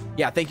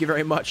 Yeah, thank you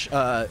very much,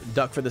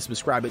 Duck, for the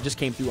subscribe. It just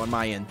came through on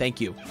my end. Thank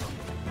you.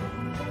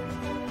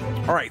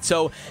 All right,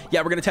 so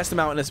yeah, we're gonna test them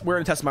out. We're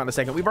gonna test them out in a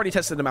second. We've already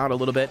tested them out a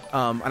little bit,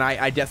 and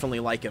I definitely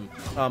like him.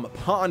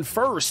 Pawn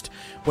first,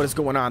 what is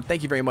going on?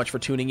 Thank you very much for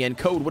tuning in.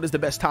 Code, what is the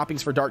best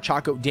toppings for dark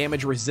chocolate?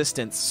 Damage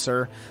resistance,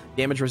 sir.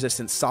 Damage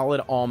resistance.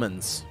 Solid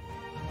almonds.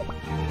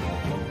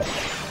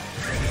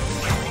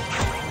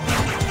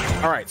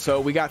 All right, so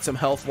we got some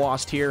health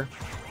lost here.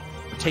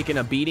 We're taking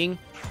a beating.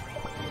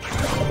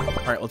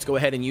 All right, let's go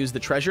ahead and use the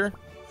treasure.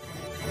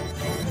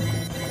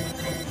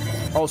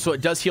 Oh, so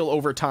it does heal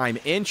over time.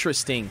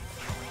 Interesting.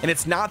 And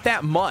it's not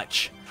that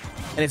much.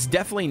 And it's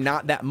definitely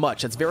not that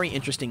much. That's very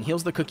interesting.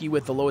 Heals the cookie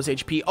with the lowest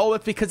HP. Oh,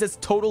 it's because it's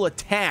total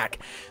attack.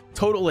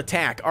 Total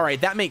attack. All right,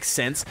 that makes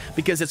sense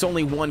because it's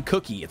only one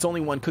cookie. It's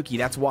only one cookie.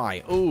 That's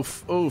why.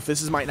 Oof, oof.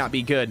 This might not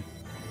be good.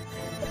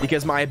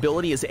 Because my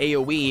ability is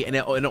AoE and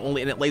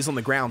it lays on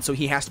the ground, so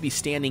he has to be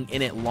standing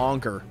in it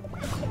longer.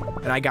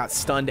 And I got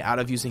stunned out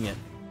of using it.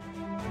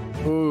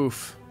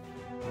 Oof.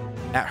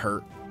 That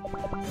hurt.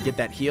 Get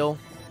that heal.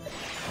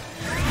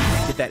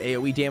 Get that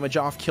AoE damage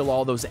off. Kill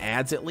all those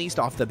ads at least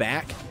off the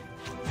back.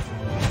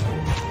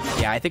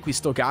 Yeah, I think we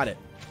still got it.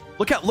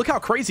 Look how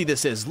crazy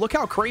this is. Look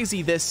how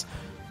crazy this.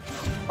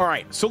 All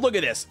right, so look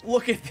at this.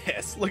 Look at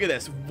this. Look at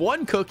this.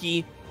 One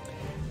cookie,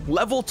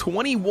 level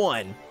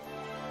 21.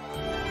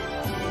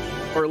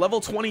 Or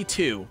level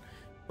 22,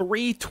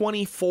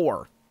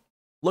 324.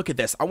 Look at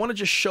this. I want to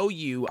just show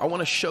you. I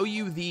want to show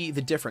you the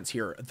difference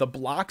here. The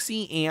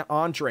Bloxy and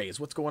Andres.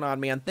 What's going on,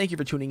 man? Thank you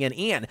for tuning in,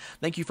 and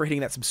thank you for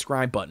hitting that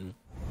subscribe button.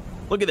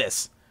 Look at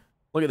this.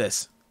 Look at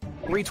this.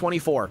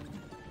 324.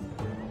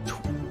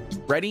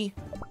 Ready?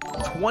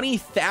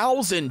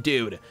 20,000,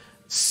 dude.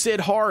 Sid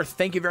Hearth,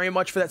 thank you very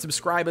much for that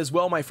subscribe as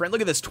well, my friend.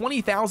 Look at this.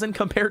 20,000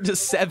 compared to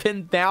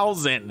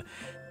 7,000.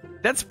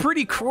 That's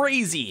pretty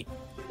crazy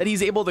that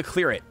he's able to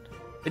clear it.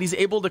 That he's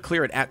able to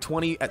clear it at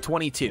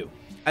 22.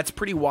 That's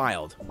pretty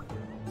wild.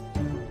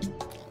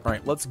 All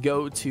right, let's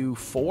go to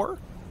 4.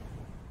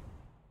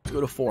 Let's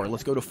go to 4.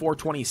 Let's go to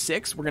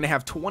 426. We're gonna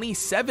have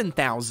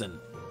 27,000.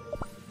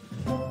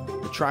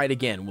 We'll try it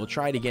again. We'll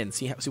try it again.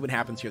 See what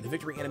happens here. The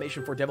victory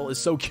animation for Devil is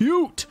so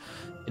cute.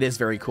 It is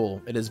very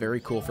cool. It is very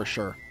cool for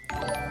sure.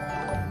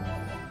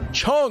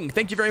 Chung,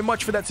 thank you very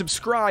much for that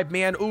subscribe,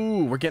 man.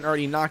 Ooh, we're getting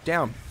already knocked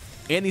down.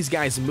 And these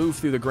guys move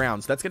through the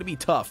ground, so that's gonna be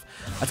tough.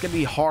 That's gonna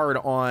be hard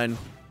on.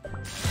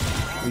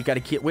 We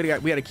gotta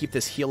keep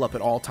this heal up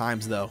at all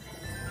times, though.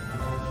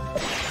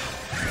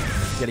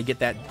 Gotta get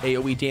that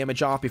AoE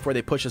damage off before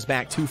they push us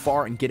back too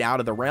far and get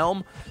out of the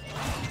realm.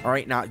 All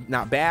right,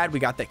 not bad. We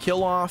got that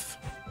kill off.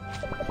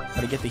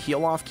 Gotta get the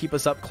heal off. Keep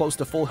us up close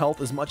to full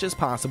health as much as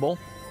possible.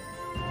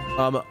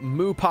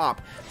 Moo Pop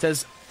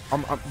says,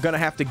 I'm gonna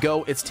have to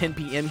go. It's 10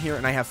 p.m. here,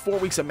 and I have 4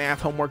 weeks of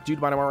math homework due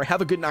by tomorrow.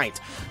 Have a good night.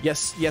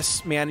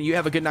 Yes, man. You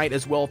have a good night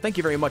as well. Thank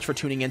you very much for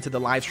tuning into the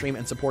live stream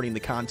and supporting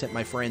the content,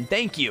 my friend.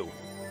 Thank you.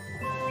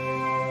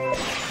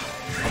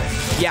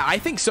 Yeah, I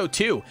think so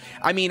too.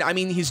 I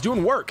mean, he's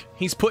doing work.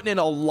 He's putting in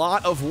a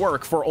lot of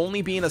work for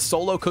only being a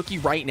solo cookie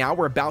right now.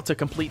 We're about to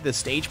complete this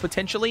stage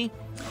potentially.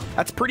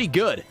 That's pretty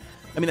good.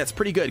 I mean, that's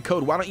pretty good.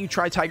 Code, why don't you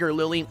try Tiger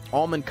Lily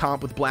Almond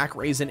Comp with Black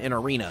Raisin in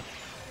Arena?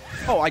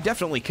 Oh, I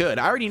definitely could.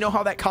 I already know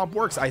how that comp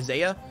works,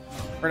 Isaiah.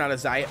 Or not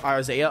Isaiah,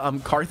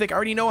 Karthik. I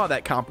already know how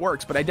that comp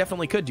works, but I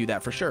definitely could do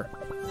that for sure.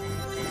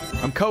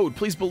 Code,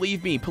 please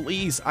believe me,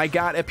 please. I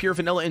got a pure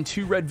vanilla and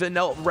 2 red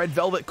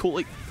velvet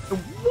cooling.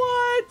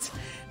 What?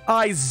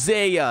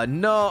 Isaiah,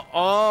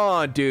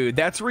 no, dude,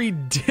 that's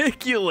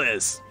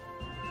ridiculous.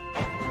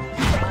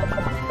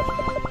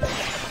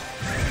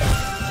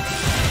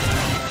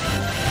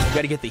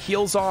 Got to get the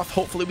heals off.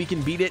 Hopefully we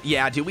can beat it.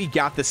 Yeah, dude, we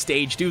got the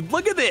stage, dude.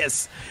 Look at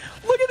this.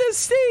 Look at this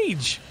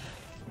stage.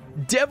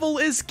 Devil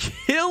is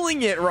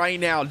killing it right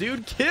now,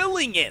 dude.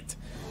 Killing it.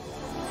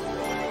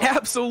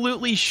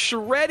 Absolutely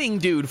shredding,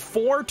 dude.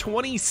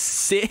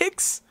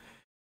 426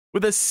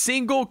 with a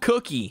single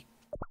cookie.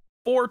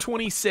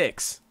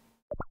 426.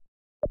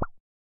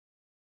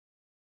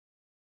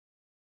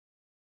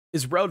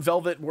 Is Red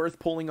Velvet worth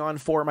pulling on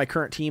for? My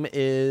current team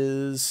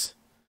is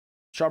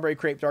Strawberry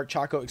Crepe, Dark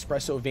Choco,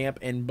 Espresso Vamp,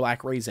 and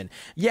Black Raisin.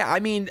 Yeah, I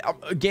mean,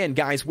 again,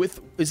 guys,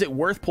 is it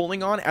worth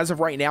pulling on as of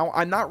right now?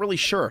 I'm not really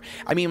sure.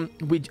 I mean,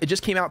 it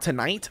just came out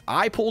tonight.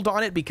 I pulled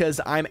on it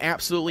because I'm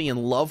absolutely in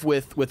love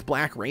with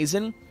Black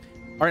Raisin.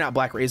 Or not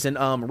Black Raisin,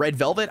 Red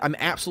Velvet. I'm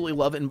absolutely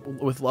in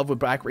love with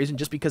Black Raisin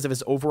just because of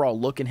his overall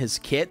look and his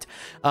kit.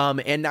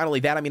 And not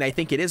only that, I mean, I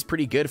think it is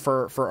pretty good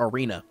for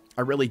Arena.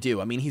 I really do.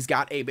 I mean, he's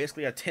got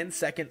basically a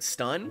 10-second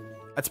stun.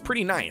 That's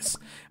pretty nice. I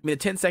mean, a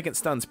 10-second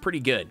stun's pretty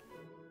good.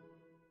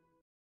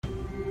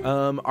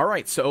 All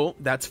right, so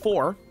that's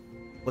 4.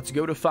 Let's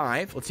go to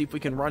 5. Let's see if we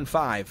can run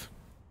 5.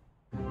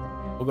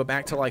 We'll go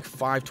back to like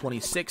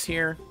 526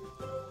 here.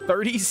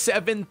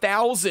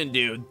 37,000,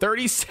 dude.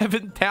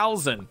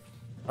 37,000.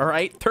 All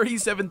right,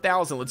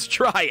 37,000. Let's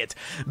try it.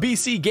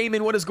 BC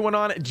Gaming, what is going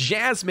on?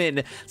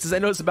 Jasmine says, I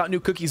noticed about new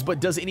cookies, but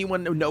does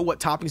anyone know what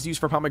toppings to use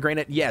for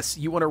pomegranate? Yes,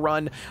 you want to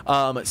run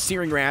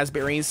searing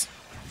raspberries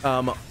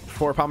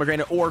for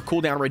pomegranate or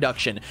cooldown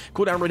reduction.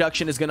 Cooldown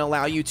reduction is going to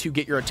allow you to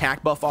get your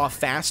attack buff off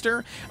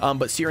faster,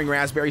 but searing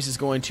raspberries is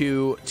going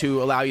to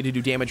allow you to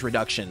do damage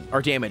reduction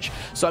or damage.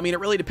 So I mean, it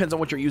really depends on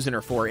what you're using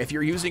her for. If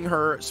you're using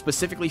her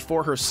specifically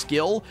for her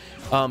skill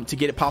to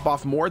get it pop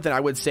off more, then I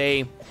would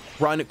say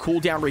run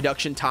cooldown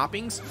reduction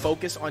toppings.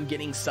 Focus on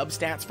getting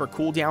substats for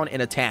cooldown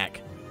and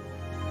attack.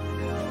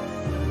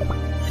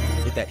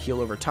 Get that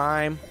heal over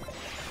time.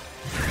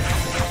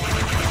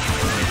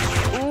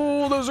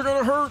 Oh, those are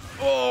gonna hurt.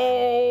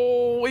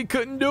 Oh, we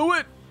couldn't do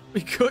it.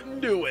 We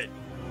couldn't do it.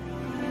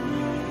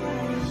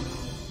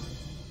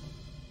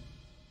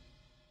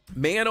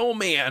 Man, oh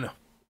man.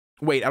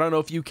 Wait, I don't know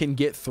if you can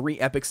get 3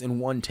 epics in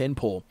one 10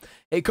 pull.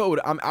 Hey,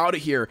 Code, I'm out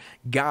of here.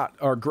 Got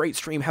our great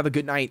stream. Have a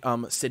good night,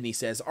 Sydney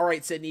says. All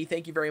right, Sydney,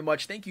 thank you very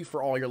much. Thank you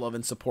for all your love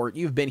and support.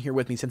 You've been here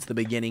with me since the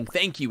beginning.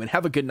 Thank you, and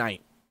have a good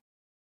night.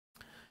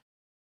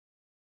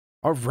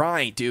 All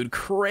right, dude.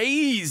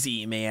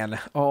 Crazy, man.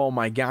 Oh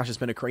my gosh, it's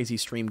been a crazy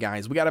stream,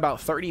 guys. We got about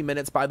 30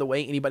 minutes, by the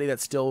way. Anybody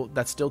that's still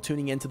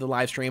tuning into the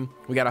live stream,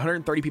 we got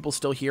 130 people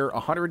still here,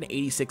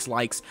 186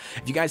 likes.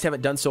 If you guys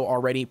haven't done so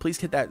already, please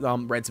hit that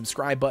red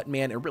subscribe button,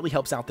 man. It really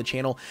helps out the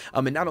channel.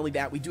 And not only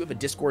that, we do have a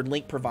Discord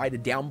link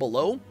provided down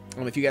below.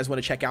 If you guys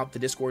want to check out the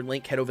Discord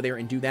link, head over there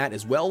and do that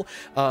as well.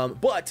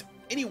 But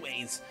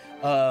anyways,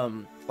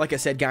 like I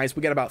said, guys,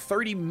 we got about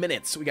 30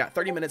 minutes. We got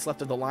 30 minutes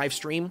left of the live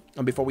stream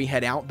before we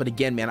head out. But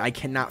again, man, I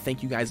cannot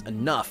thank you guys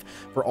enough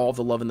for all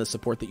the love and the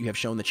support that you have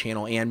shown the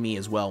channel and me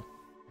as well.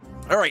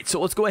 All right,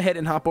 so let's go ahead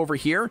and hop over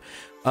here.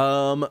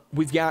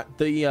 We've got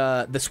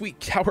the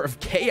sweet Tower of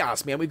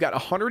Chaos, man. We've got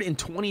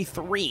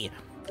 123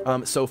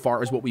 so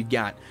far is what we've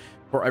got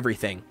for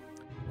everything.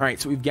 All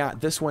right, so we've got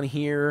this one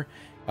here.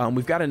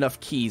 We've got enough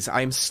keys.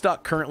 I'm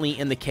stuck currently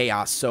in the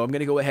chaos, so I'm going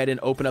to go ahead and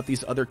open up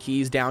these other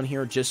keys down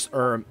here,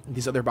 or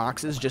these other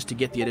boxes, just to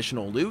get the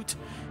additional loot,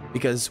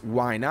 because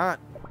why not?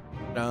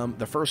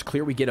 The first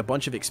clear, we get a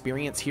bunch of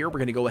experience here. We're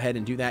going to go ahead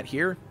and do that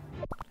here.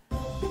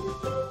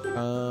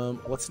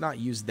 Let's not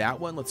use that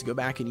one. Let's go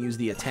back and use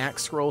the attack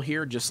scroll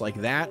here, just like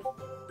that.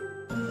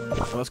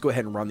 Let's go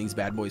ahead and run these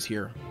bad boys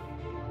here.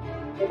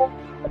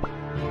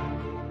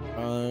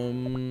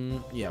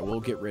 Yeah,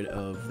 we'll get rid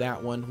of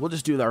that one. We'll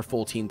just do our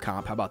full team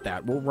comp. How about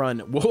that?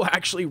 We'll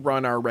actually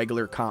run our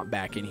regular comp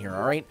back in here.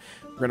 All right,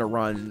 we're gonna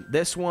run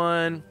this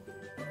one.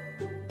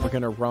 We're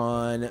gonna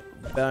run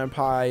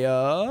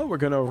Vampire. We're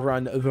gonna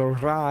run the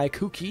Rye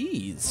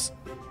Cookies.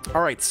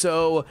 All right,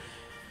 so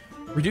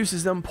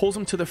reduces them, pulls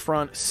them to the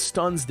front,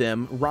 stuns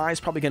them.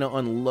 Rye's probably gonna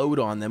unload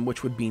on them,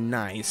 which would be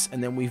nice.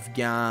 And then we've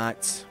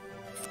got,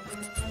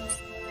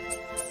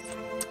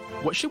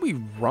 what should we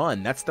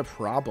run? That's the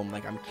problem.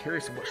 Like, I'm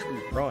curious, what should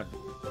we run?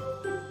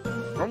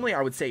 Normally,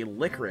 I would say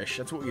licorice.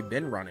 That's what we've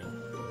been running.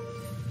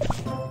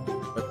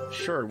 But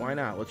sure, why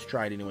not? Let's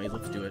try it anyways.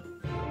 Let's do it.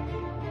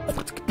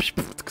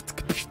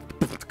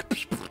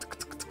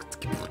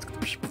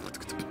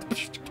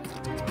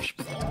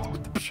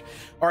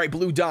 All right,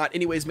 Blue Dot.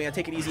 Anyways, man,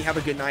 take it easy. Have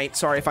a good night.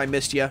 Sorry if I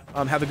missed you.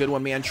 Have a good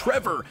one, man.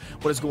 Trevor,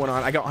 what is going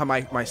on? I got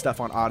my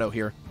stuff on auto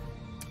here.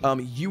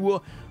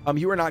 You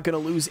are not going to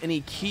lose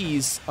any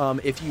keys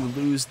if you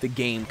lose the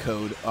game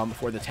code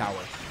for the tower.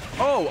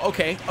 Oh,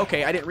 okay.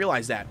 Okay, I didn't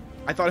realize that.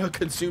 I thought it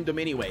consumed them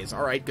anyways.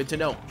 All right, good to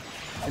know.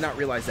 Did not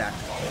realize that.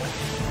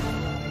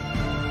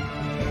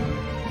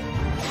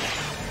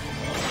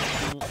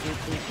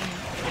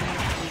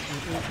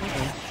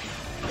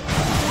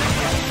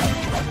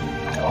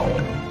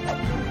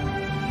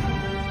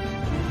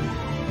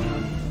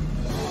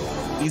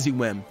 Easy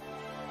win.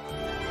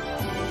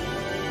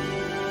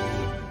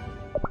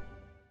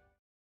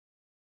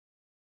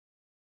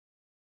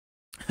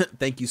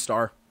 Thank you,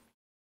 Star.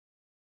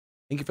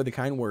 Thank you for the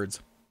kind words.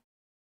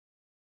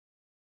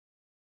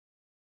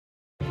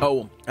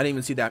 Oh, I didn't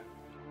even see that.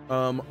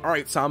 All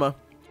right, Sama.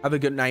 Have a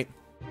good night.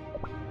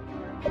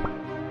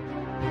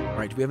 All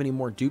right, do we have any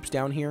more dupes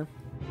down here?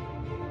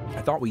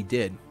 I thought we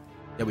did.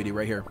 Yeah, we do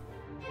right here.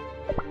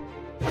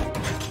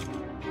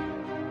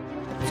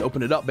 Let's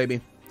open it up,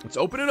 baby. Let's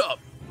open it up.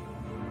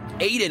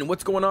 Aiden,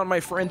 what's going on, my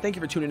friend? Thank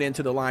you for tuning in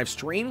to the live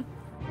stream.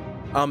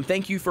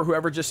 Thank you for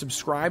whoever just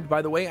subscribed,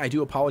 by the way. I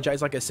do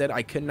apologize. Like I said,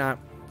 I cannot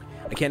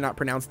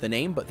pronounce the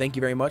name, but thank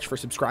you very much for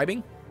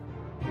subscribing.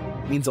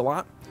 It means a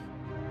lot.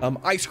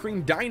 Ice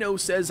Cream Dino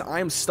says, I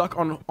am stuck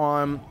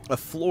on a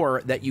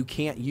floor that you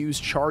can't use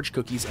charge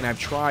cookies, and I've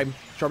tried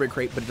Strawberry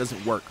Crate, but it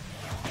doesn't work.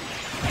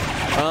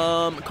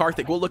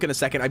 Karthik, we'll look in a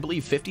second. I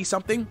believe 50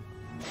 something.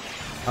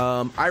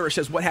 Irish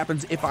says, what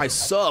happens if I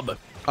sub?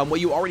 Well,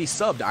 you already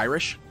subbed,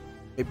 Irish.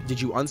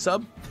 Did you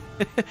unsub?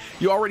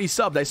 You already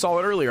subbed. I saw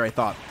it earlier, I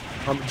thought.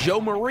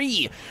 Joe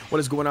Marie, what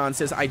is going on?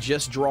 Says, I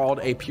just drawed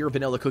a pure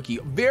vanilla cookie.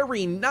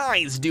 Very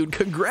nice, dude.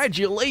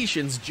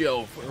 Congratulations,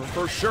 Joe.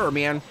 For sure,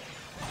 man.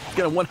 It's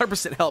gonna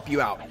 100% help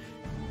you out.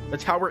 The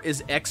tower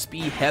is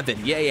XP heaven.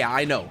 Yeah,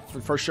 I know.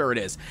 For sure it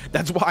is.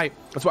 That's why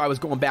I was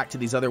going back to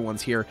these other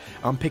ones here.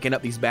 I'm picking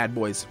up these bad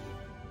boys.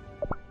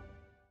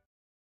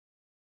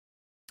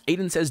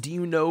 Aiden says, do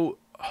you know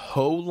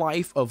Ho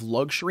Life of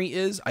Luxury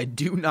is? I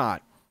do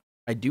not.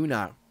 I do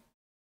not.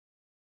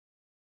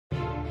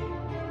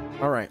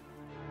 All right.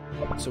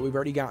 So we've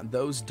already got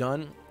those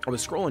done. I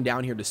was scrolling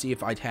down here to see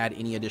if I'd had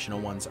any additional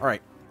ones. All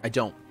right. I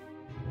don't.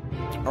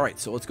 All right.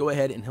 So let's go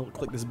ahead and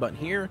click this button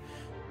here.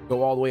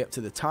 Go all the way up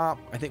to the top.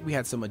 I think we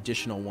had some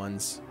additional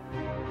ones.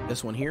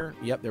 This one here.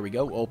 Yep, there we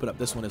go. We'll open up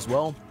this one as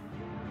well.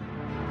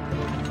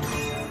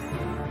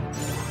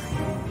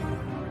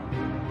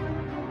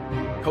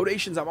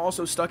 Kodeations, I'm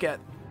also stuck at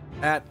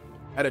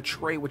a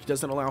tray which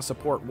doesn't allow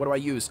support. What do I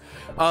use?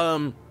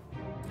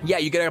 Yeah,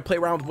 you gotta play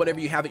around with whatever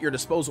you have at your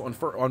disposal,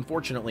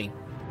 unfortunately.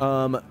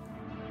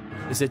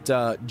 Is it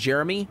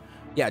Jeremy?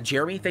 Yeah,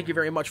 Jeremy, thank you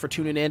very much for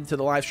tuning in to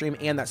the live stream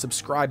and that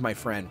subscribe, my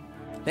friend.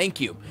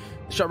 Thank you.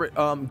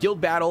 Guild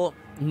Battle,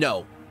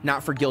 no,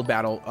 not for Guild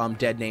Battle,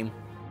 dead name.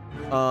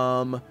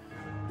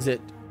 Is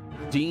it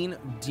Dean,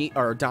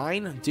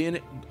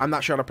 I'm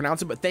not sure how to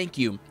pronounce it, but thank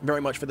you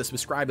very much for the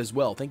subscribe as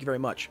well. Thank you very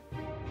much.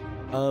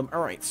 All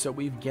right, so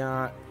we've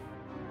got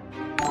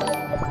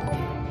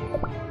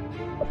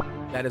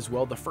that as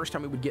well. The first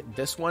time we would get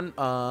this one,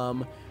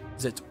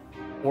 is it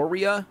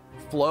Aurea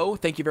Flow?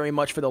 Thank you very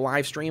much for the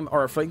live stream,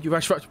 or thank you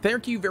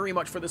very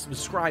much for the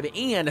subscribe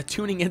and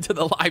tuning into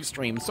the live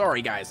stream.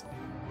 Sorry, guys.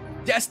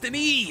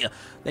 Destiny,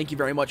 thank you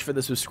very much for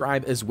the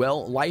subscribe as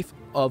well. Life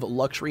of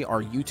Luxury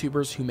are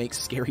YouTubers who make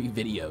scary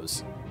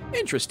videos.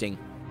 Interesting.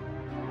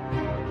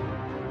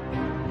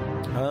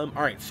 All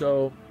right,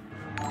 so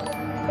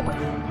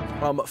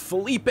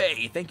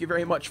Felipe, thank you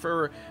very much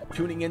for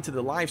tuning into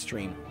the live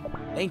stream.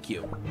 Thank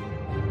you.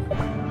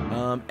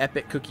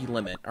 Epic Cookie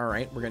Limit. All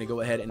right, we're gonna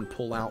go ahead and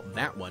pull out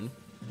that one.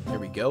 There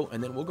we go,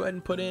 and then we'll go ahead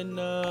and put in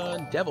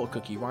Devil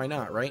Cookie. Why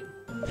not, right?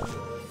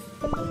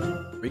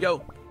 Here we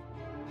go.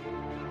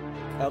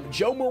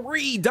 Joe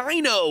Marie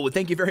Dino,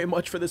 thank you very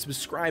much for the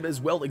subscribe as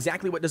well.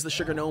 Exactly what does the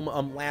Sugar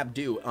Gnome Lab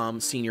do?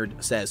 Senior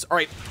says. All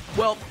right,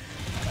 well,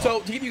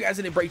 so to give you guys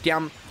a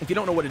breakdown, if you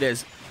don't know what it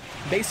is,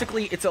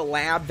 basically it's a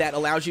lab that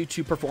allows you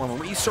to perform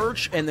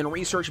research, and then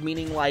research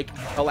meaning like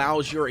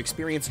allows your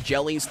experienced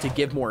jellies to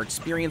give more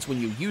experience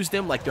when you use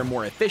them, like they're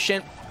more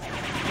efficient.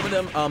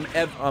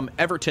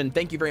 Everton,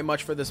 thank you very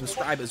much for the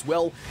subscribe as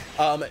well.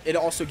 It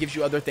also gives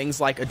you other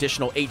things like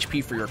additional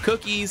HP for your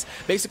cookies.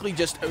 Basically,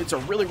 it's a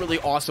really, really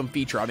awesome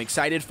feature. I'm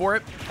excited for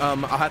it. I'll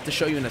have to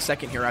show you in a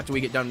second here after we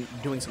get done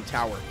doing some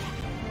tower.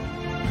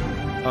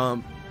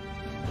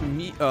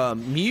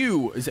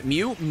 Mew, is it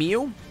Mew?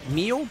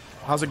 Mew?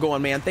 How's it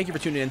going, man? Thank you for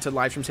tuning into the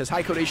live stream. Says,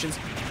 hi,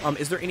 Kodeations.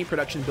 Is there any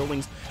production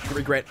buildings you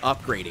regret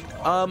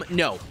upgrading?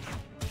 No.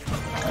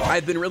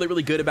 I've been really,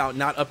 really good about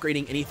not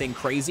upgrading anything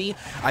crazy.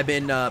 I've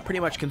been pretty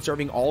much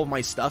conserving all of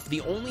my stuff.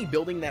 The only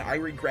building that I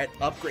regret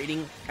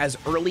upgrading as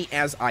early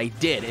as I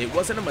did, it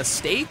wasn't a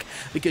mistake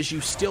because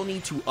you still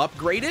need to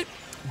upgrade it,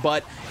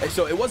 but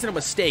so it wasn't a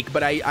mistake,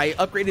 but I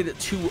upgraded it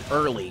too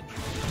early.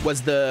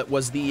 What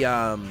was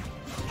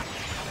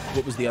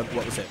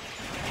it?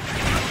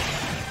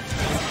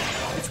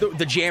 It's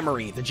the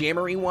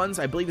Jammery ones,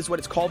 I believe is what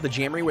it's called, the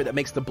Jammery, where that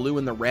makes the blue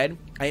and the red.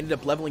 I ended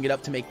up leveling it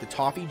up to make the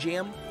toffee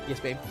jam. Yes,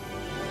 babe.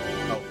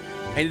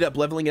 I ended up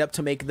leveling it up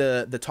to make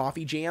the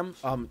toffee jam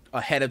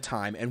ahead of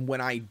time, and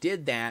when I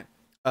did that,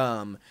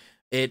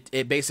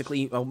 it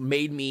basically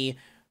made me,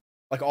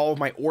 like, all of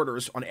my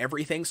orders on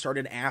everything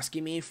started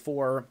asking me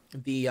for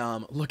the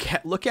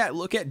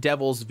look at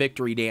Devil's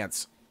victory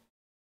dance.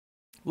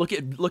 Look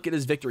at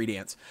his victory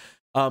dance.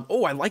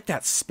 Oh, I like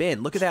that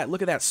spin. Look at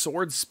that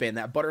sword spin,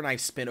 that butter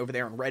knife spin over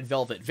there on Red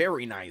Velvet.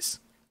 Very nice.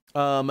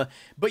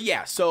 But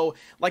yeah, so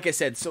like I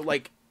said, so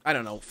like I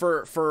don't know,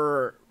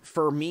 for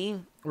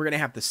me, we're gonna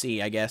have to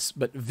see, I guess.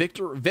 But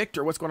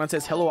Victor, what's going on?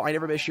 Says, hello, I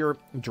never miss your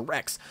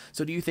directs.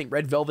 So do you think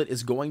Red Velvet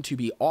is going to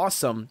be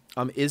awesome?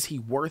 Is he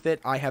worth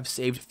it? I have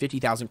saved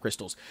 50,000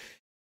 crystals.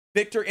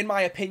 Victor, in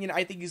my opinion,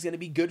 I think he's going to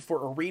be good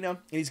for Arena, and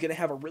he's going to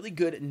have a really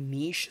good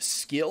niche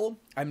skill.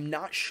 I'm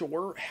not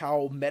sure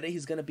how meta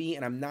he's going to be,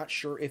 and I'm not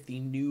sure if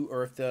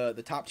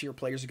the top tier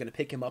players are going to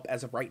pick him up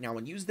as of right now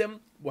and use them.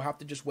 We'll have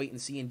to just wait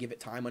and see and give it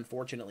time,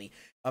 unfortunately.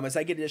 As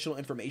I get additional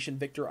information,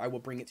 Victor, I will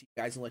bring it to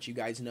you guys and let you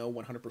guys know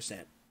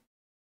 100%.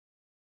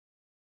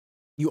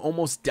 You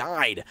almost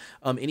died.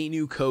 Any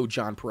new code,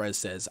 John Perez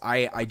says.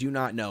 I do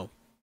not know.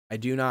 I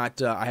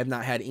have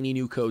not had any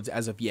new codes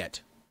as of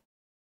yet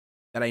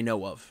that I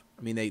know of.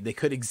 I mean, they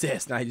could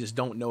exist, and I just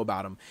don't know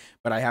about them.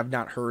 But I have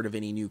not heard of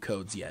any new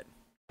codes yet,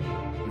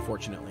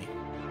 unfortunately.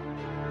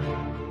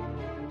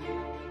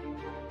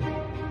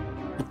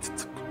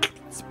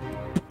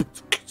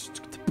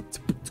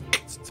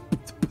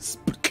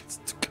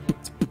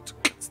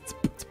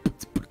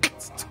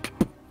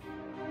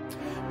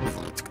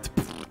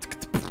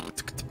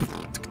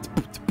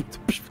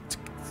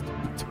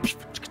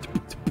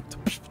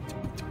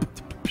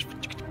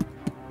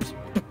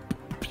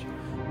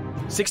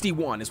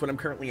 $61 is what I'm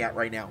currently at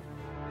right now.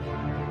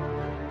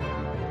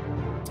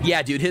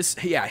 Yeah, dude, his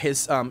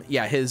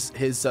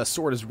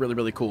sword is really,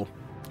 really cool.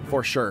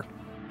 For sure.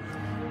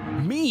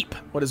 Meep!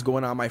 What is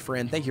going on, my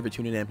friend? Thank you for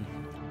tuning in.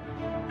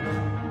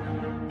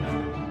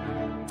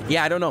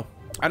 Yeah, I don't know.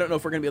 I don't know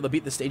if we're going to be able to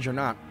beat the stage or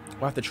not.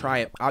 We'll have to try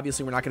it.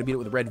 Obviously, we're not going to beat it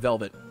with red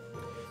velvet.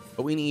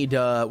 But we need,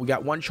 we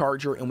got one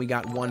charger and we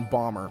got one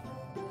bomber.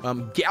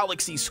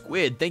 Galaxy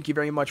Squid, thank you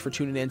very much for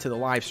tuning in to the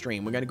live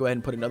stream. We're going to go ahead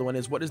and put another one.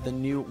 What's the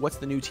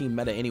new team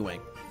meta anyway?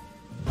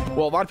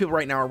 Well, a lot of people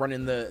right now are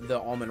running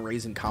the almond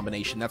raisin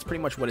combination. That's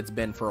pretty much what it's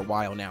been for a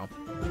while now.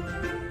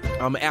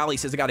 Allie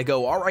says I gotta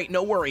go. All right,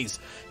 no worries.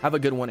 Have a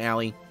good one,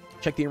 Allie.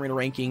 Check the arena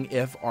ranking.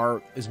 If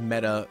R is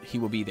meta, he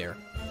will be there.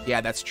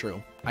 Yeah, that's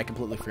true. I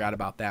completely forgot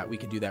about that. We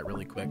can do that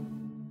really quick.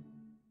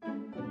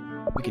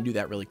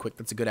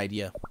 That's a good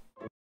idea.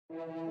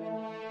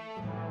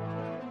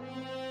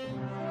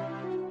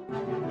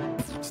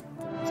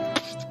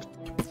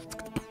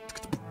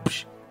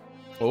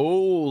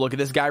 Oh, look at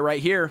this guy right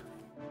here.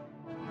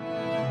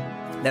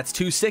 That's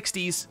two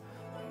 60s.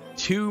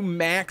 Two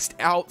maxed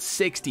out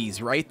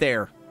 60s right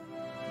there.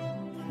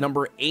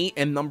 Number 8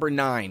 and number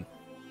 9.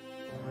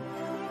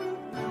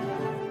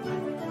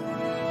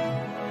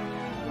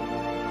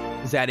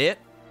 Is that it?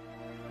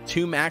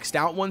 2 maxed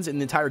out ones in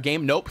the entire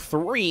game? Nope,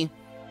 3.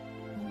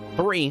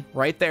 3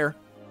 right there.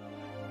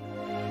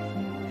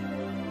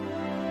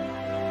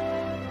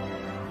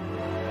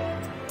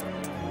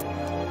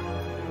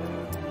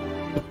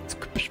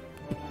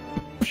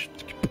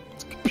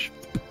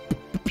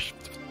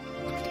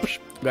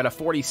 We got a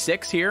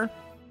 46 here.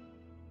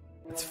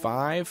 That's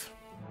 5.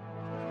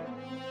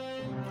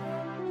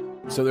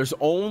 So there's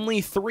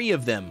only 3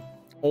 of them.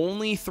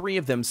 Only 3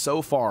 of them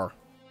so far.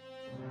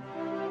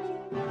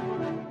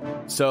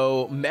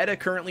 So meta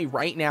currently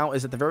right now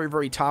is at the very,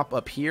 very top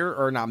up here.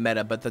 Or not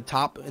meta, but the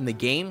top in the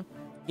game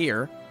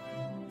here.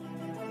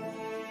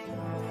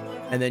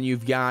 And then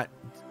you've got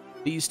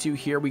these two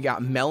here. We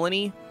got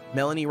Melanie.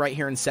 Melanie right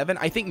here in 7.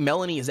 I think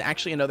Melanie is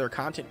actually another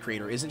content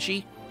creator, isn't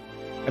she?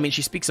 I mean,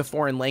 she speaks a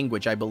foreign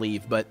language, I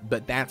believe, but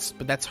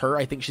that's her.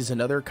 I think she's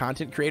another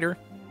content creator.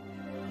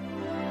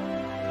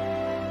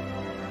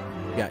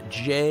 We got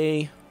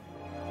Jay.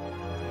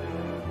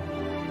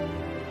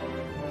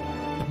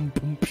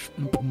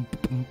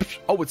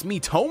 Oh, it's me,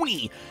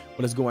 Tony.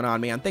 What is going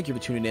on, man? Thank you for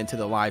tuning in to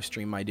the live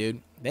stream, my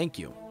dude. Thank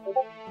you.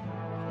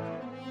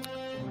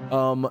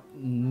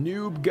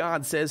 Noob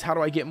God says, how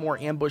do I get more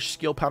ambush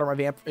skill powder? My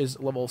vamp is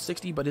level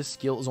 60, but his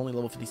skill is only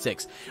level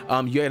 56.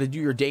 You got to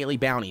do your daily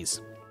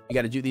bounties. You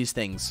got to do these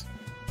things.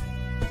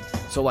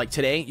 So like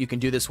today, you can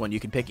do this one. You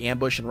can pick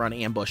ambush and run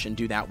ambush and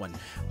do that one.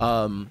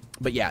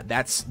 But yeah,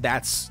 that's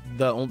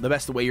the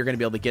best way you're going to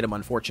be able to get them,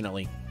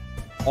 unfortunately.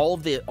 All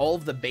of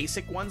the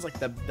basic ones, like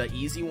the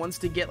easy ones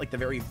to get, like the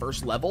very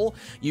first level,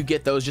 you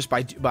get those just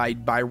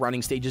by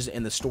running stages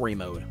in the story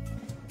mode.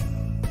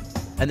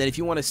 And then if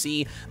you want to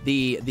see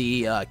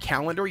the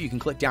calendar, you can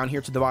click down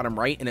here to the bottom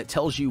right, and it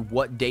tells you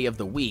what day of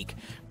the week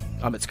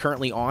it's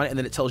currently on, and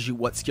then it tells you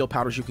what skill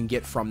powders you can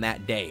get from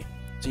that day.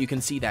 So you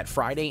can see that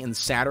Friday and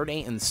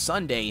Saturday and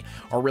Sunday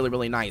are really,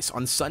 really nice.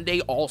 On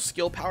Sunday, all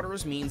skill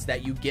powders means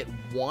that you get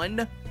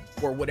 1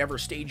 or whatever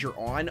stage you're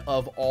on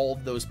of all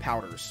of those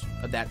powders,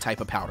 of that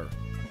type of powder.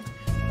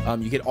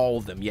 You get all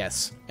of them,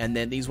 yes. And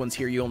then these ones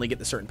here, you only get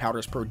the certain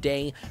powders per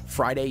day.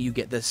 Friday, you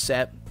get this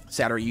set.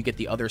 Saturday, you get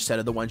the other set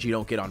of the ones you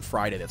don't get on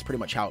Friday. That's pretty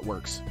much how it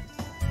works.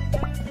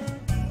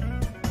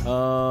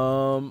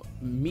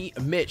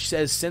 Mitch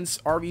says, since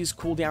RV's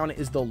cooldown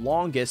is the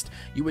longest,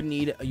 you would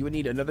need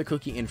another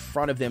cookie in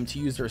front of them to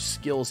use their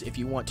skills if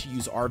you want to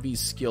use RV's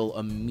skill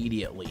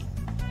immediately.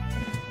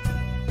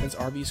 Since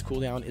RV's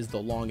cooldown is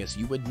the longest,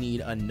 you would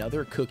need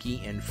another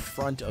cookie in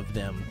front of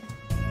them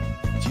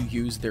to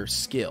use their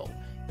skill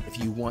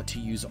if you want to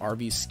use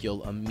RV's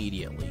skill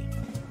immediately.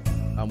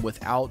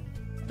 Without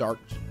Dark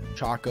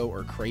Choco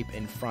or Crepe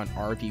in front,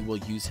 RV will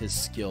use his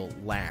skill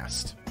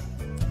last.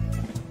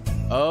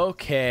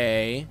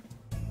 Okay.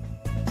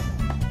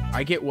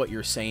 I get what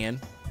you're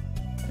saying.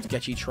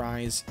 Sketchy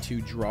tries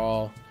to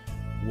draw.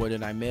 What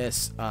did I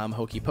miss?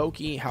 Hokey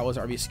Pokey. How is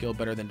RV's skill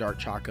better than Dark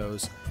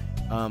Choco's?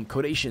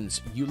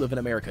 Kodeations, you live in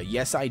America.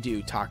 Yes, I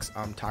do.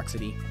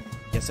 Toxicity.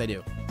 Yes, I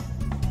do.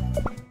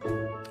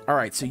 All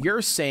right, so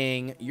you're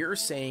saying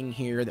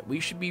here that we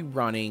should be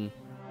running.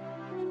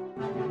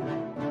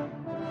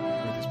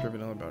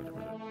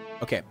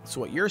 Okay,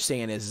 so what you're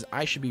saying is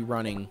I should be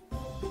running.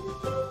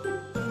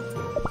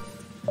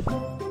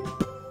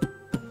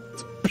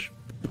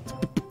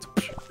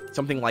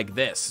 Something like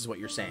this is what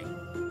you're saying.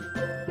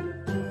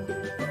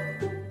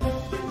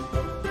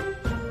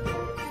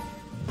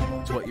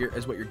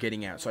 Is what you're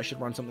getting at. So I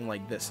should run something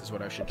like this is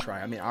what I should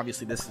try. I mean,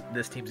 obviously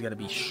this team's going to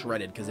be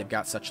shredded because they've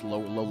got such low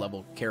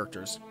level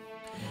characters.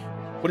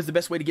 What is the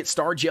best way to get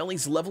star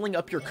jellies? Leveling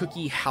up your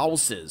cookie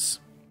houses.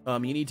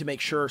 you need to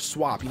make sure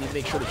you need to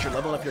make sure that you're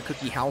leveling up your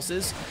cookie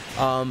houses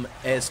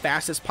as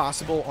fast as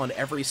possible on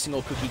every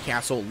single cookie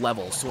castle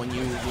level. So when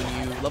you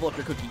level up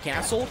your cookie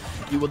castle,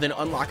 you will then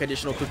unlock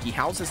additional cookie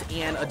houses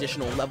and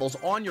additional levels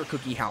on your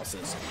cookie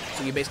houses.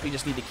 So you basically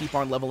just need to keep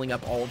on leveling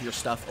up all of your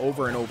stuff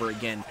over and over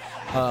again,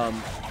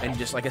 and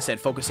just like I said,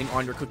 focusing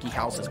on your cookie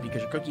houses,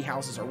 because your cookie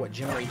houses are what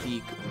generate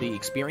the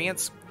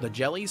experience, the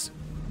jellies,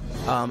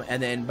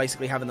 and then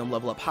basically having them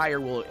level up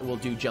higher will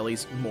do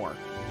jellies more.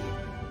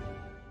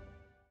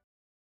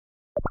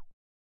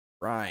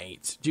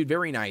 Right. Dude,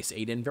 very nice,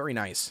 Aiden. Very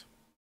nice.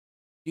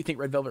 Do you think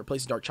Red Velvet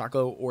replaces Dark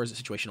Choco, or is it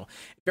situational?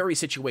 Very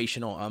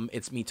situational.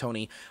 It's me,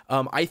 Tony.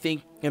 I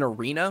think in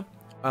Arena,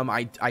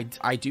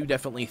 I do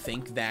definitely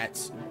think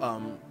that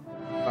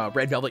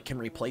Red Velvet can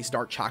replace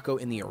Dark Choco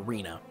in the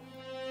Arena.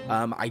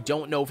 I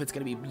don't know if it's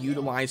going to be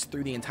utilized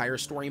through the entire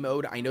story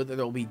mode. I know that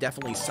there will be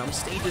definitely some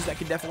stages that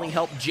could definitely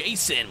help.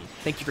 Jason,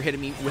 thank you for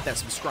hitting me with that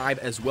subscribe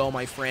as well,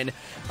 my friend.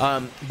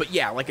 But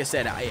yeah, like I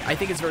said, I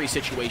think it's very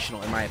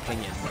situational in my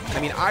opinion.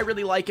 I mean, I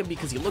really like him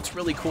because he looks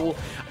really cool.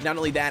 Not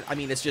only that, I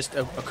mean, it's just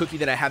a cookie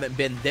that I haven't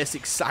been this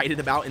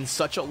excited about in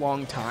such a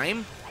long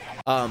time.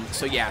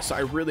 So yeah, so I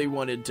really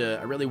wanted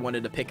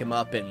to pick him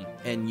up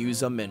and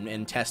use him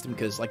and test him,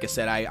 because like I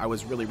said, I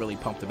was really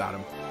pumped about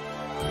him.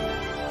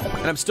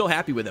 And I'm still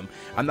happy with him.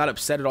 I'm not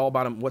upset at all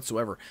about him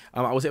whatsoever.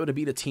 I was able to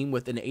beat a team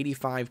with an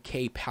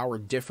 85k power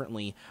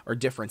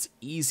difference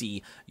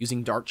easy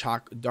using Dark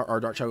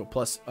Chocolate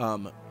plus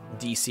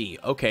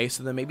DC. Okay,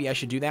 so then maybe I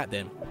should do that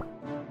then.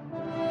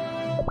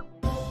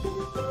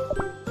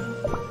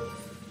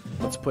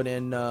 Let's put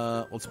in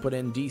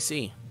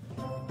DC.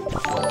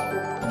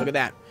 Look at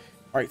that.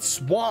 All right,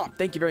 Swamp,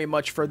 thank you very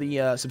much for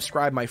the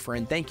subscribe, my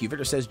friend. Thank you.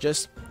 Victor says,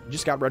 just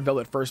got Red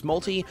Velvet first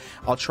multi.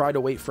 I'll try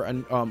to wait for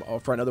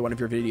another one of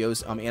your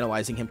videos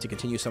analyzing him to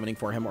continue summoning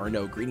for him, or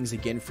no. Greetings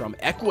again from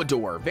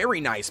Ecuador.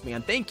 Very nice,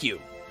 man. Thank you.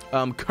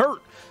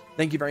 Kurt,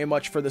 thank you very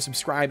much for the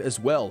subscribe as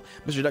well.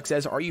 Mr. Duck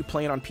says, are you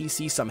playing on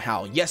PC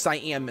somehow? Yes, I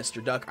am,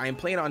 Mr. Duck. I am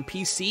playing on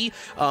PC.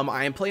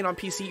 I am playing on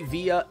PC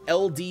via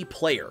LD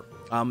Player.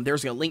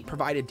 There's a link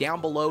provided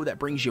down below that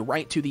brings you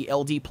right to the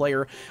LD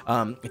player.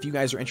 If you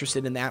guys are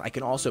interested in that, I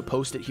can also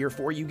post it here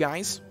for you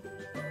guys,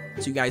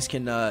 so you guys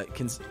can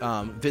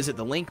visit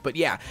the link. But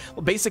yeah,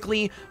 well,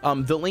 basically,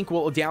 the link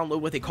will download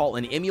what they call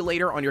an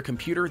emulator on your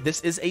computer. This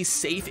is a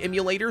safe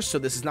emulator, so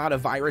this is not a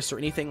virus or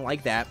anything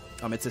like that.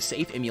 It's a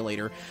safe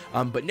emulator,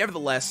 but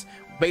nevertheless,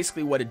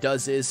 basically what it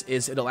does is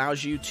it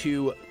allows you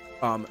to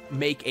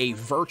make a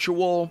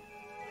virtual,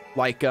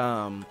 like,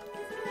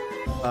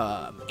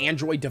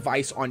 Android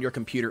device on your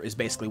computer is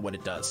basically what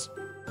it does.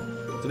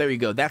 So there you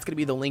go. That's going to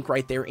be the link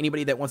right there.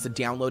 Anybody that wants to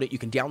download it, you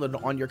can download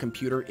it on your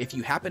computer. If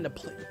you happen to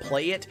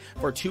play it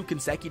for 2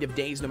 consecutive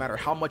days, no matter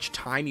how much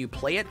time you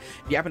play it,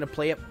 if you happen to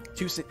play it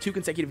two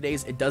consecutive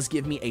days, it does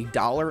give me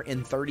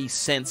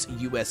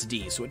 $1.30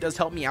 USD. So it does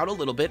help me out a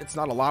little bit. It's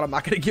not a lot. I'm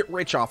not going to get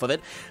rich off of it,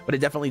 but it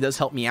definitely does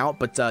help me out.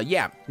 But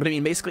yeah, but I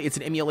mean, basically it's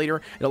an emulator.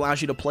 It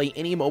allows you to play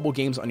any mobile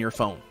games on your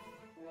phone.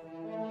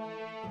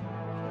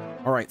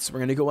 All right, so we're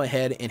going to go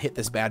ahead and hit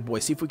this bad boy,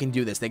 see if we can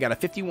do this. They got a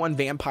 51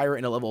 vampire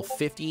and a level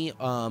 50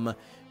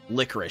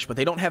 licorice, but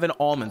they don't have an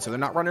almond, so they're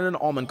not running an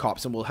almond cop,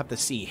 so we'll have to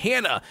see.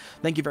 Hannah,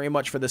 thank you very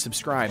much for the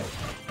subscribe.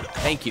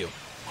 Thank you.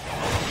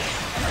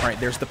 All right,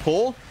 there's the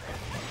pull.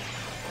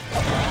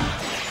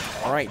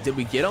 All right, did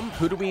we get them?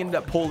 Who did we end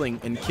up pulling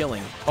and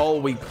killing? Oh,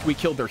 we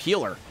killed their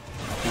healer,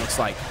 it looks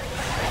like.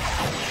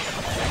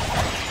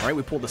 All right,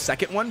 we pulled the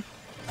second one.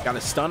 Got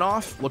a stun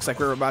off. Looks like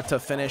we're about to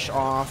finish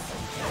off.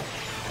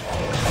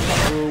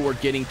 Ooh, we're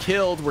getting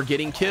killed. We're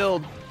getting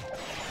killed.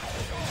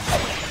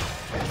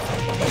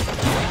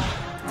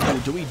 Ooh,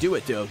 do we do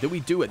it, though? Do we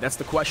do it? That's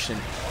the question.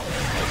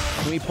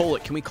 Can we pull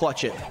it? Can we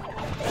clutch it?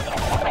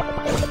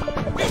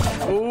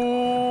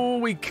 Ooh,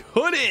 we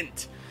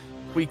couldn't.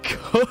 We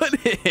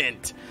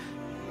couldn't.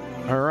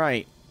 All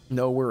right.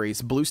 No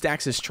worries.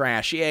 BlueStacks is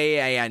trash.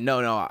 Yeah. No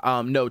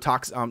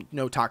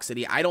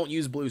toxicity. I don't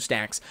use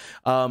BlueStacks.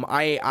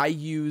 I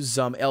use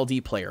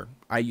LD Player.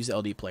 I use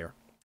LD Player.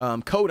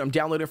 Code, I'm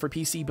downloading for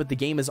PC, but the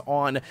game is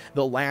on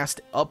the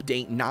last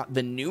update, not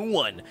the new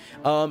one.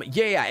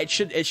 Yeah, it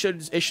should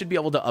be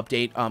able to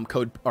update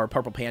Code or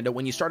Purple Panda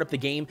when you start up the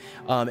game,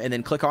 and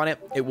then click on it.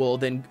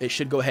 It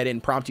should go ahead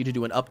and prompt you to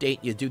do an update.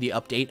 You do the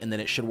update, and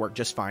then it should work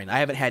just fine. I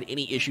haven't had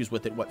any issues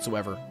with it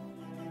whatsoever.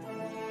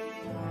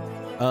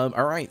 All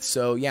right,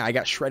 so yeah, I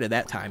got shredded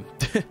that time.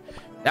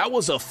 That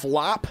was a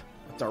flop.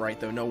 It's all right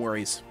though. No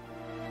worries.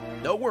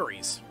 No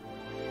worries.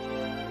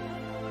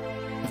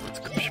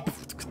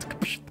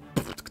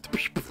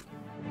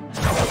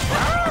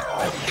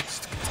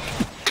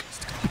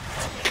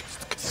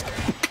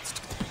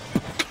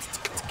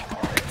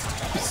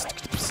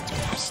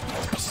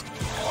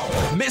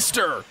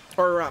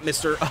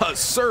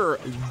 Sir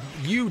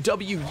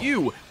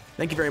UWU.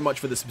 Thank you very much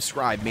for the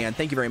subscribe, man.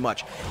 Thank you very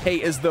much.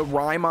 Hey, is the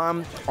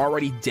Rymon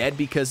already dead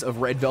because of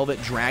Red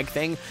Velvet drag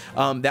thing?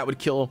 That would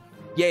kill.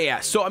 Yeah.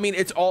 So, I mean,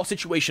 it's all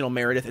situational,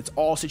 Meredith. It's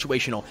all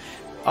situational.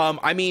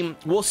 I mean,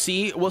 we'll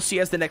see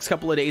as the next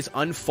couple of days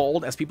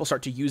unfold, as people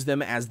start to use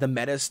them, as the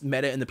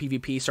meta in the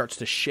PvP starts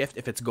to shift,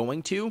 if it's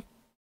going to.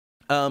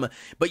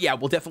 But yeah,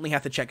 we'll definitely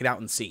have to check it out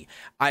and see.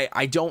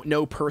 I don't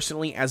know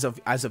personally as of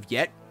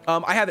yet.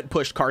 I haven't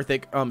pushed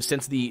Karthik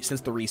since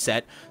the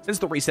reset. Since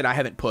the reset, I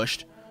haven't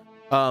pushed.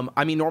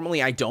 I mean,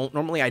 normally I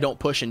don't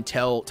push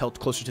until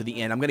closer to the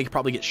end. I'm gonna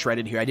probably get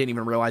shredded here. I didn't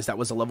even realize that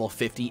was a level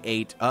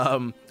 58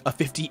 a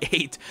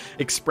 58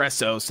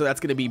 espresso, so that's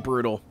gonna be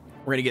brutal.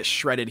 We're gonna get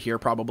shredded here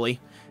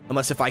probably,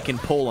 unless if I can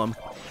pull him.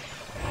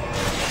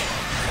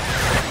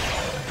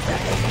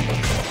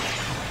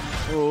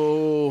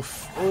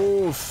 Oof.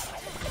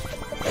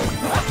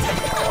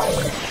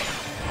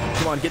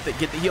 Come on, get the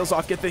heals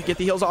off, get the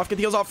heals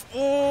off.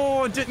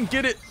 Oh, didn't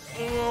get it.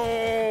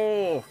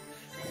 Oh,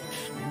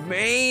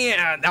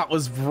 man, that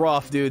was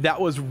rough, dude. That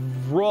was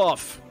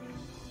rough.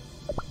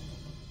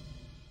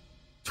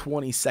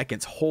 20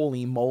 seconds.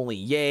 Holy moly.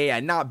 Yeah,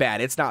 not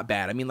bad. It's not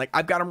bad. I mean, like,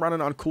 I've got him running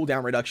on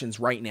cooldown reductions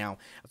right now.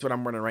 That's what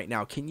I'm running right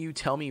now. Can you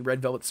tell me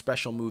Red Velvet's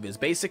special move is?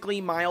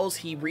 Basically, Miles,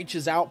 he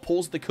reaches out,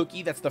 pulls the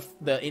cookie. That's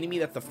the enemy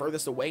that's the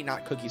furthest away.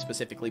 Not cookie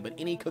specifically, but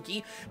any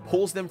cookie.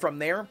 Pulls them from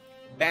there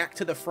back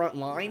to the front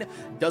line,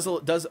 does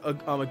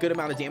a good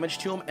amount of damage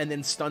to them, and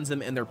then stuns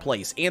them in their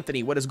place.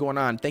 Anthony, what is going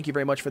on? Thank you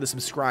very much for the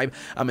subscribe,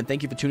 and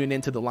thank you for tuning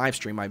into the live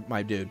stream,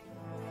 my dude.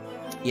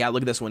 Yeah,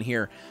 look at this one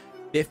here.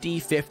 50,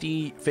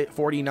 50,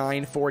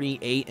 49,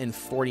 48, and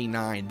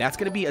 49. That's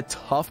going to be a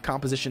tough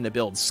composition to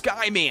build.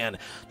 Skyman,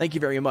 thank you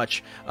very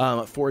much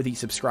for the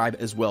subscribe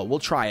as well. We'll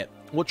try it.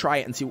 We'll try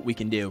it and see what we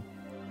can do.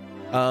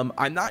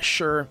 I'm not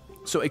sure.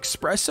 So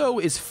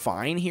Espresso is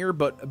fine here,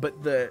 but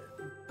the...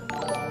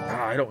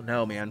 I don't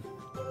know, man.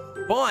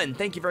 Bun,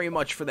 thank you very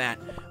much for that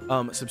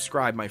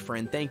subscribe, my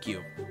friend. Thank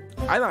you.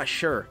 I'm not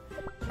sure.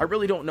 I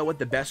really don't know what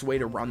the best way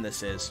to run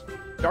this is.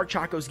 Dark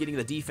Choco's getting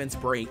the defense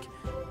break,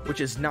 which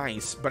is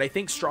nice, but I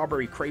think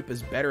Strawberry Crepe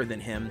is better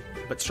than him,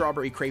 but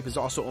Strawberry Crepe is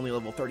also only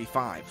level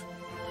 35.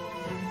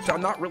 So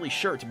I'm not really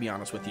sure, to be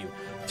honest with you.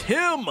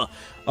 Tim!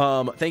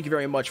 Thank you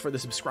very much for the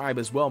subscribe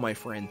as well, my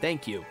friend.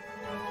 Thank you.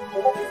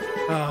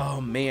 Oh,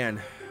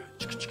 man.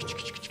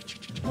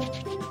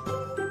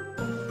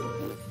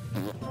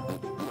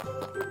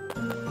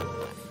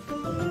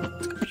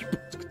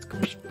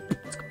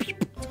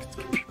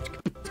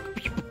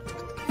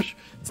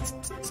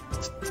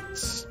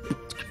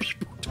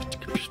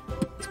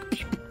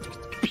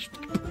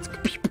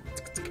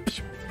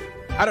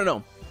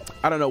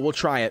 I don't know. We'll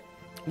try it.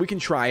 We can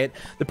try it.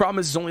 The problem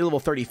is it's only level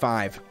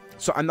 35,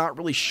 so I'm not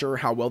really sure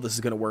how well this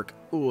is going to work.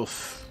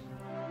 Oof.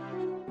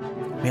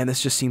 Man,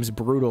 this just seems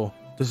brutal.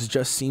 This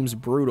just seems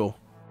brutal.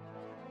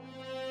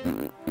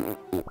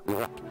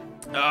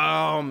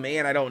 Oh,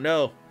 man, I don't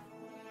know.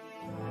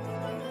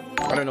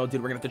 I don't know,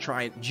 dude. We're going to have to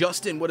try it.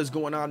 Justin, what is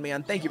going on,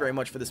 man? Thank you very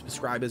much for the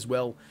subscribe as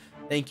well.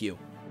 Thank you.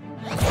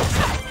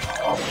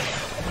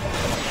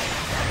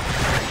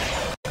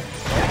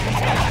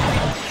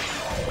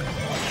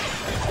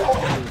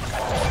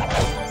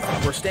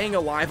 We're staying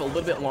alive a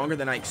little bit longer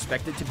than I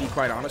expected, to be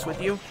quite honest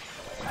with you.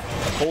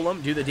 Pull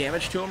him, do the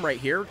damage to him right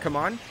here. Come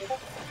on.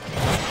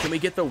 Can we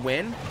get the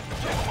win?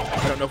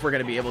 I don't know if we're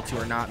going to be able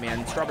to or not,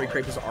 man. Strawberry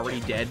Crepe is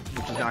already dead,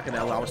 which is not going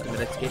to allow us to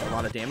mitigate a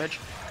lot of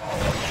damage.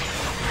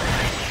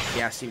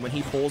 Yeah, see, when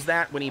he pulls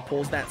that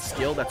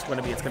skill, it's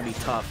going to be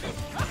tough.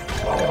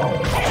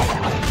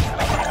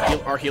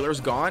 Our healer's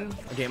gone.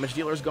 Our damage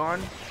dealer's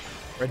gone.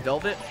 Red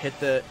Velvet, hit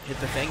the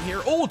thing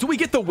here. Oh, do we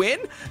get the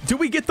win? Do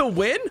we get the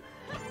win?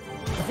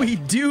 We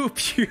do,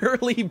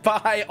 purely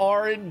by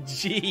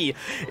RNG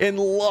and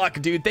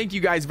luck, dude. Thank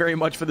you guys very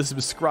much for the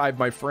subscribe,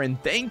 my friend.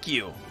 Thank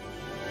you.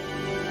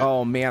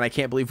 Oh, man, I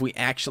can't believe we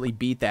actually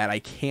beat that. I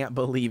can't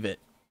believe it.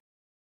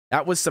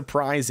 That was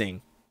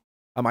surprising.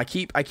 I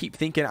keep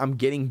thinking I'm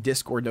getting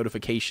Discord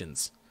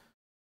notifications.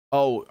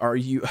 Oh, are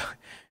you?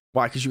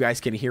 Why? Because you guys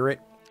can hear it?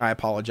 I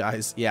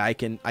apologize. Yeah, I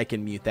can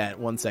mute that.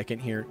 1 second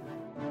here.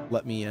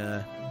 Let me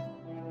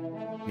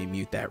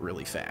mute that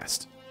really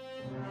fast.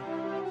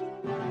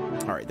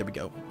 All right, there we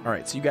go. All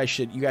right, so you guys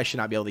should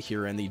not be able to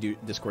hear any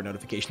Discord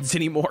notifications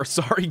anymore.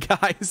 Sorry,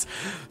 guys.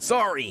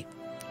 Sorry.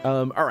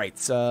 All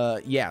right.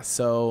 Yeah.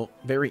 So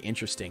very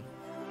interesting.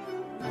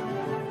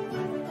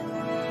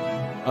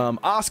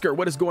 Oscar,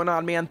 what is going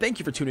on, man? Thank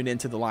you for tuning in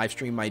to the live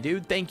stream, my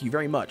dude. Thank you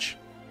very much.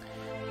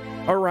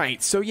 All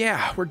right. So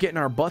yeah, we're getting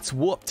our butts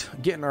whooped.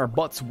 All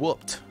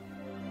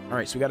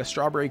right. So we got a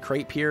Strawberry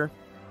Crepe here.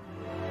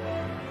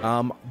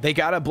 They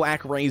got a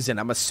Black Raisin.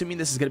 I'm assuming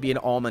this is going to be an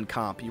almond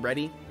comp. You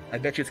ready? I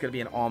bet you it's going to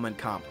be an almond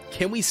comp.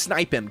 Can we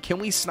snipe him? Can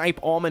we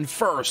snipe almond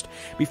first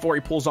before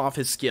he pulls off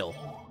his skill?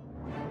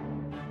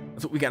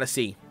 That's what we got to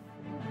see.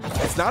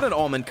 It's not an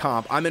almond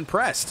comp. I'm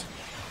impressed.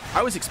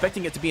 I was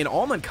expecting it to be an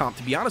almond comp,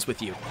 to be honest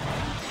with you.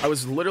 I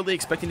was literally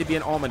expecting to be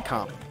an almond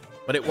comp,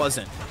 but it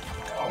wasn't.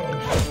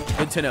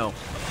 Good to know.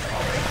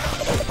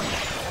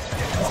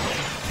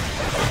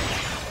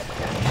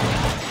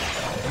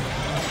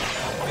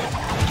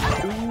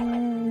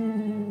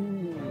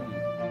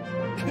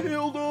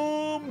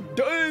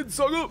 Dead,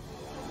 Saga.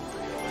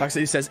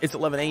 Toxicity says it's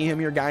 11 a.m.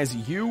 here, guys.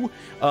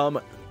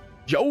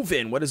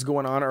 Joven, what is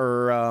going on?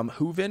 Or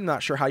Hooven,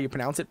 not sure how you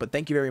pronounce it, but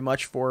thank you very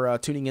much for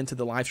tuning into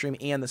the live stream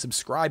and the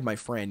subscribe, my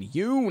friend.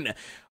 Yoon,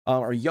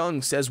 or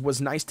Young says, was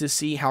nice to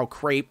see how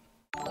Crepe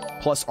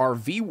plus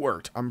RV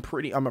worked. I'm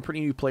a pretty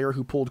new player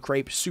who pulled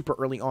Crepe super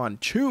early on.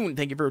 Tune,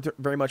 thank you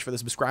very much for the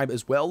subscribe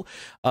as well.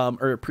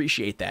 Or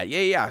appreciate that.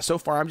 Yeah. So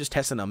far, I'm just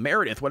testing a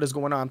Meredith. What is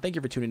going on? Thank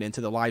you for tuning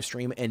into the live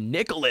stream. And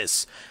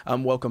Nicholas,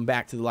 welcome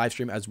back to the live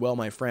stream as well,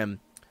 my friend.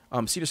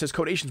 Cedar says,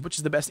 Kodeations, which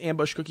is the best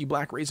ambush, cookie,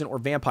 black raisin, or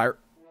vampire?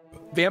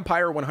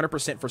 Vampire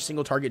 100% for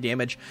single target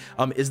damage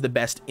is the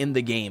best in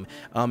the game,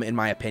 in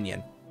my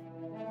opinion.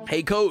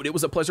 Hey, Code, it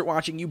was a pleasure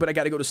watching you, but I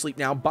got to go to sleep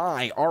now.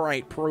 Bye. All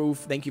right, Proof,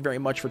 thank you very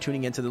much for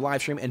tuning into the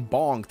live stream. And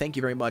Bong, thank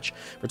you very much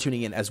for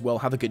tuning in as well.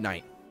 Have a good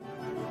night.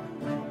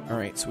 All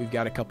right, so we've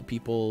got a couple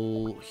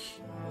people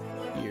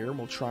here.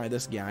 We'll try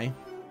this guy,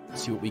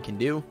 see what we can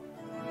do.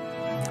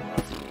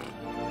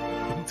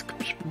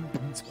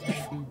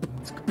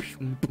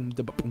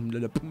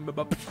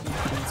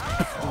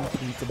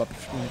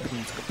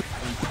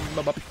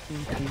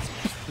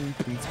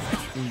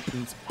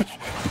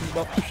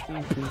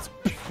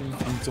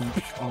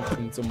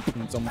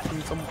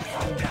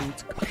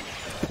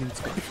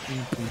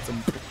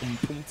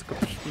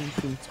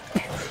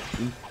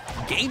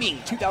 Gaming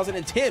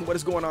 2010, what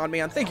is going on,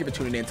 man? Thank you for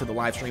tuning in to the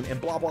live stream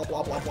and blah blah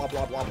blah blah blah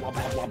blah blah blah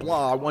blah blah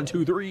blah. 1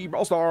 2 3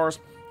 Brawl Stars.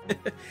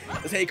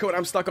 Hey, Code,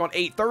 I'm stuck on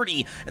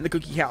 830 in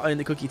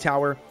the cookie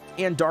tower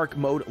and dark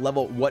mode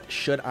level. What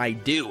should I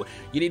do?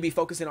 You need to be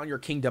focusing on your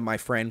kingdom, my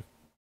friend.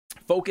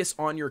 Focus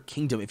on your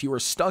kingdom. If you are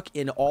stuck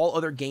in all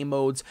other game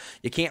modes,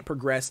 you can't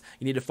progress.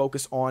 You need to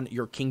focus on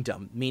your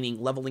kingdom,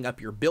 meaning leveling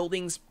up your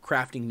buildings,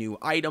 crafting new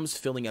items,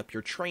 filling up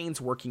your trains,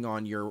 working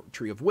on your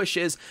tree of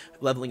wishes,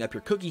 leveling up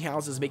your cookie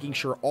houses, making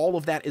sure all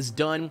of that is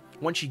done.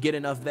 Once you get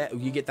enough that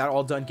you get that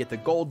all done, get the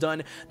gold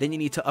done, then you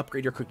need to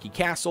upgrade your cookie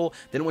castle.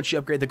 Then once you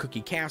upgrade the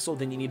cookie castle,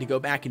 then you need to go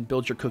back and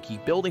build your cookie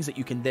buildings that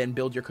you can then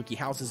build your cookie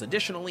houses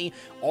additionally.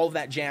 All of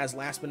that jazz.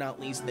 Last but not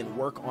least, then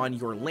work on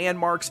your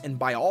landmarks, and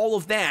by all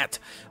of that,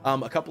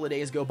 a couple of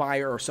days go by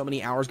or so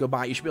many hours go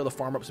by, you should be able to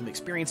farm up some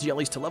experience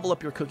jellies to level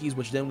up your cookies,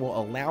 which then will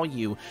allow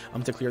you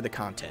to clear the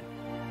content.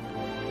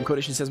 And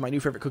Kodeations says, my new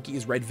favorite cookie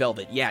is red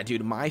velvet. Yeah,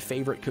 dude, my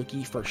favorite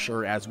cookie for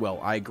sure as well.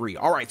 I agree.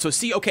 All right, so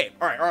see, okay,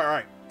 all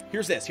right.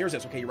 Here's this.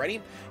 Okay, you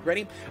ready?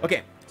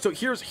 Okay, so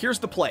here's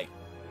the play.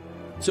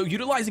 So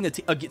utilizing a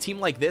team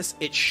like this,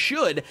 it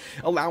should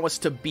allow us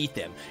to beat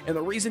them. And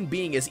the reason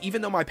being is,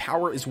 even though my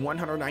power is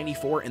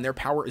 194 and their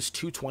power is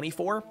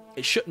 224,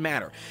 it shouldn't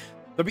matter.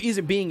 The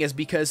reason being is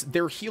because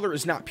their healer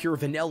is not pure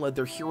vanilla,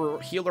 their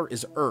healer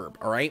is herb,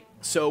 all right?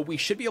 So we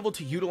should be able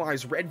to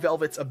utilize Red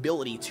Velvet's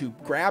ability to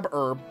grab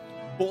herb,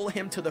 bull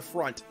him to the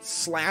front,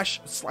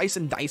 slice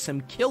and dice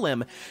him, kill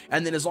him,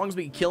 and then as long as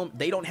we can kill him,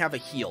 they don't have a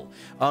heal.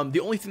 The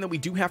only thing that we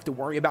do have to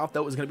worry about,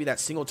 though, is going to be that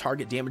single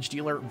target damage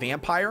dealer,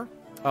 Vampire.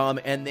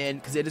 And then,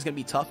 because it is going to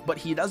be tough, but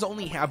he does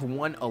only have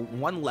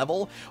one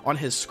level on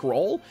his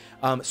scroll,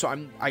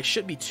 so I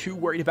shouldn't be too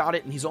worried about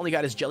it, and he's only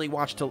got his Jelly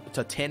Watch to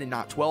 10 and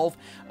not 12,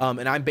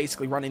 and I'm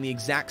basically running the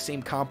exact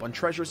same comp on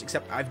treasures,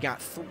 except I've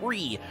got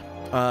 3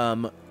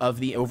 of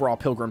the overall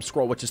Pilgrim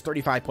Scroll, which is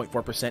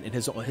 35.4%, and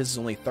his is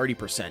only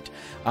 30%,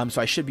 so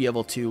I should be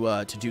able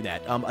to do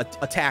that.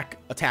 Attack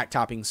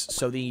toppings,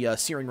 so the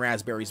Searing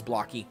Raspberries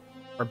blocky,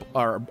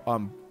 or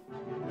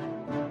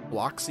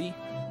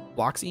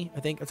Bloxy, I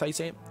think that's how you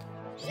say it.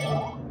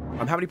 How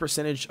many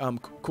percentage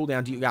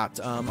cooldown do you got?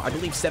 I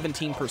believe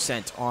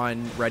 17%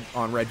 on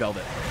red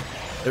velvet.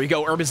 There we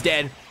go. Herb is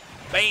dead.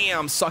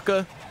 Bam,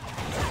 sucker.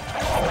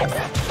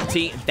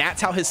 See,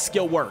 that's how his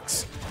skill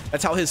works.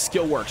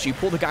 You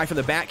pull the guy from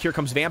the back. Here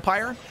comes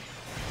Vampire.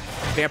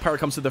 Vampire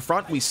comes to the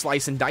front. We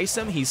slice and dice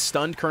him. He's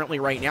stunned currently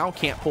right now.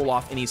 Can't pull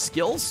off any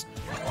skills.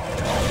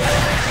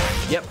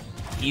 Yep.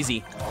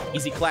 Easy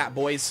clap,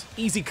 boys.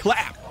 Easy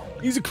clap.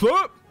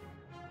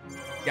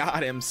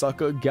 Got him,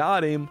 sucker.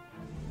 Got him.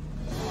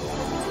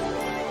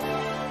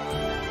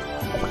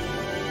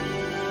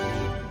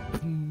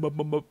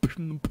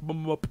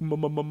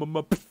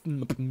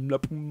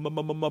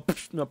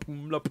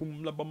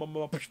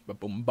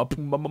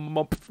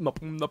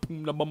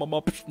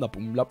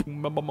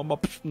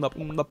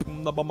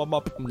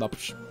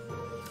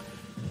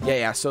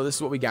 Yeah, so this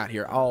is what we got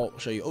here. I'll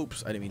show you.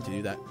 Oops, I didn't mean to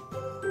do that.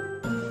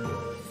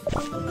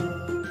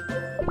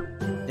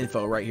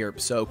 Info right here.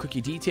 So,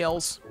 cookie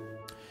details.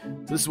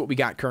 So this is what we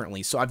got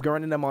currently. So I've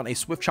running them on a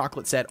Swift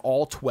Chocolate set,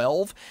 all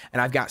 12, and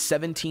I've got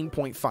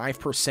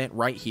 17.5%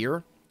 right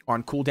here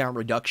on cooldown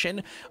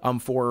reduction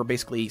for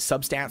basically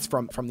substats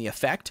from the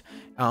effect.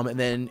 And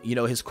then, you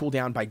know, his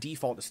cooldown by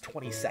default is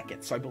 20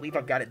 seconds. So I believe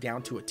I've got it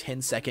down to a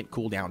 10-second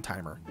cooldown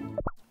timer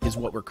is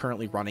what we're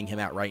currently running him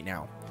at right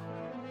now.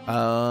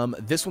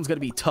 This one's going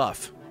to be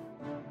tough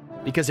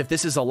because if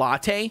this is a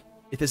latte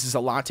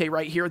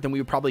right here, then we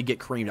would probably get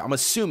creamed. I'm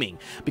assuming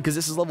because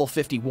this is level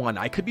 51.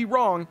 I could be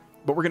wrong,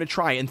 but we're going to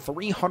try. And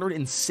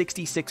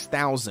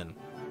 366,000.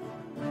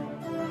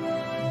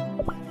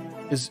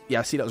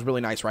 Yeah, see, that was really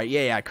nice, right?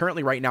 Yeah.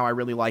 Currently, right now, I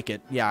really like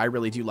it. Yeah, I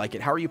really do like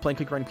it. How are you playing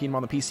Click Run Kingdom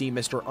on the PC,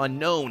 Mr.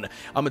 Unknown?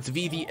 It's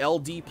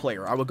VVLD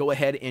player. I will go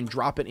ahead and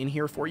drop it in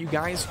here for you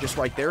guys, just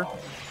right there.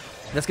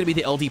 That's going to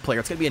be the LD player.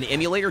 It's going to be an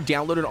emulator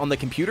downloaded on the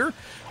computer.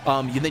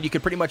 Then you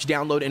can pretty much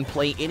download and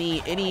play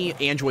any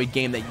Android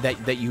game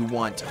that you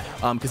want,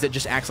 because it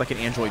just acts like an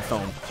Android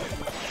phone.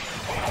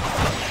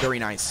 Very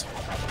nice.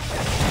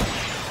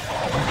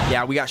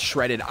 Yeah, we got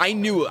shredded. I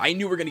knew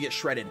we were gonna get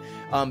shredded.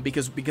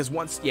 Because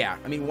once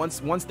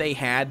they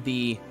had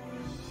the,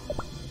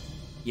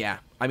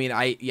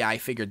 I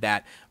figured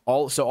that.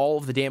 All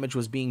of the damage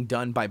was being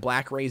done by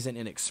Black Raisin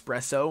and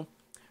Espresso,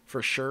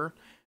 for sure.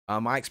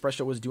 My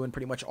Espresso was doing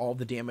pretty much all of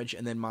the damage,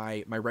 and then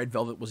my Red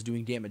Velvet was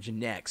doing damage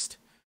next.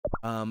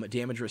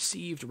 Damage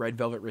received. Red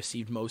Velvet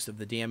received most of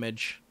the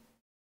damage.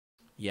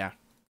 Yeah,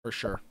 for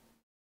sure.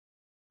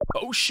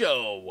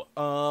 Osho.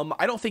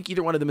 I don't think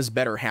either one of them is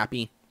better,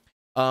 Happy.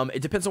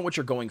 It depends on what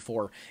you're going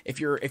for.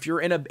 If you're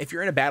in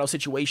a battle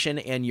situation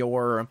and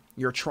you're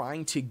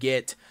trying to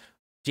get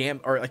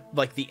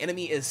like the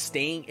enemy is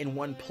staying in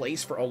one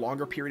place for a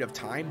longer period of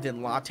time,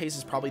 then Lattes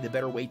is probably the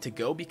better way to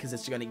go, because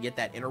it's going to get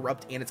that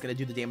interrupt and it's going to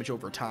do the damage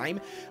over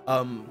time.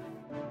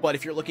 But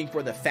if you're looking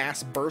for the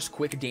fast burst,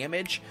 quick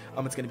damage,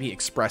 it's going to be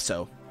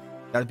Espresso.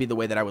 That'd be the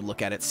way that I would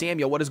look at it.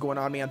 Samuel, what is going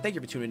on, man? Thank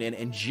you for tuning in.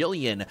 And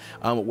Jillian,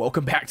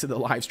 welcome back to the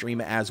live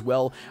stream as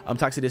well.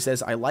 Toxidus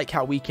says, I like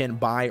how we can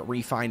buy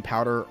refined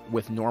powder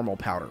with normal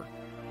powder.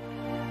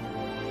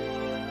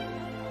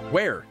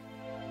 Where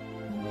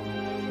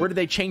did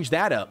they change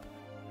that up?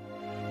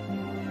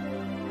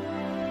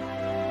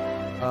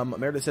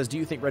 Meredith says, do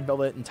you think Red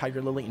Velvet and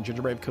Tiger Lily and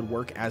Ginger Brave could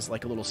work as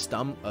like a little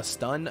stun,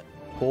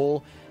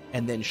 pull,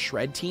 and then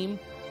shred team?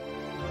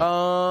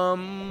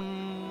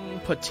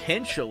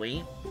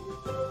 Potentially.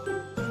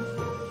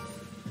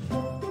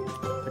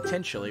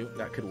 Potentially,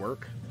 that could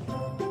work.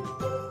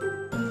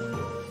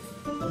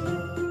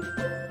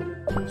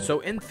 So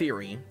in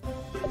theory,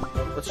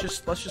 let's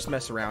just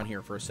mess around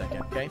here for a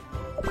second, okay?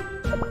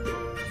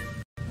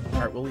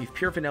 All right, we'll leave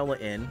pure vanilla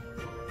in.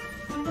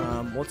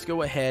 Let's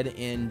go ahead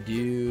and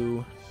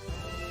do.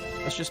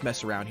 Let's just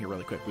mess around here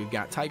really quick. We've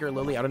got Tiger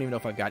Lily. I don't even know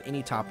if I've got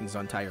any toppings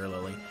on Tiger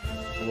Lily.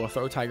 We'll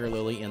throw Tiger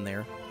Lily in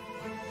there.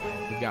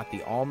 We've got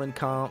the almond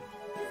comp.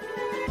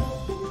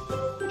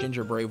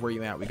 Ginger Brave, where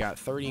you at? We got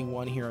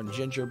 31 here on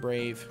Ginger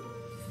Brave.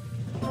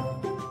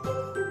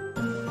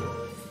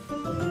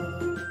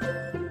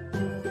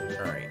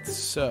 Alright,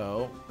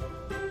 so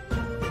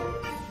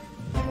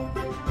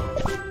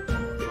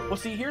well,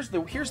 see, here's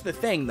the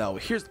thing though.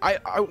 I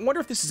wonder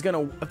if this is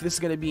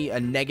gonna be a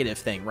negative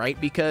thing, right?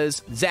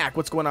 Because Zach,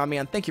 what's going on,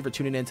 man? Thank you for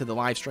tuning into the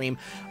live stream.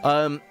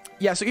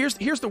 Yeah, so here's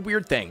the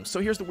weird thing. So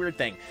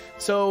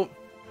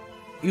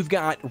you've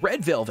got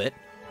Red Velvet,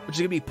 which is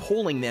going to be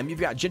pulling them. You've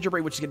got Ginger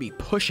Brave, which is going to be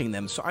pushing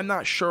them. So I'm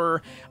not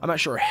sure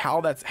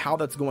how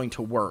that's going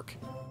to work,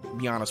 to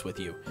be honest with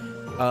you.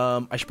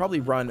 I should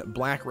probably run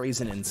Black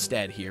Raisin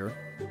instead here.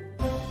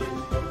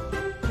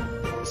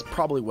 That's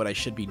probably what I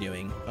should be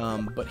doing.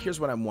 But here's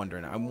what I'm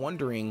wondering.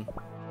 Do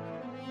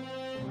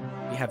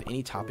we have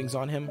any toppings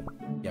on him?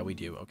 Yeah, we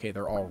do. Okay,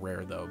 they're all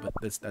rare though, but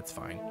that's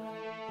fine.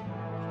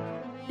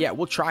 Yeah,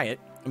 we'll try it.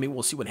 I mean,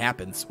 we'll see what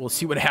happens.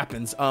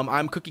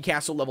 I'm Cookie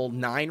Castle level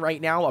 9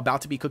 right now,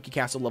 about to be Cookie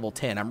Castle level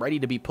 10. I'm ready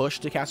to be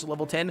pushed to Castle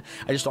level 10.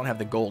 I just don't have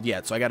the gold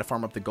yet, so I got to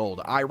farm up the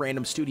gold.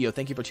 Random Studio,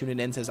 thank you for tuning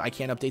in, says, I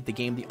can't update the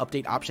game. The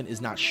update option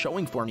is not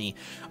showing for me.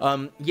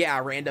 Yeah,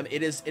 Random,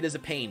 it is a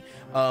pain.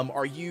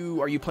 Are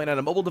you playing on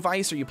a mobile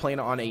device? Are you playing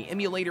on a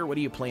emulator? What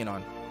are you playing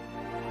on?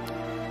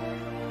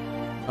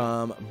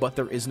 But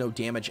there is no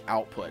damage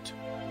output.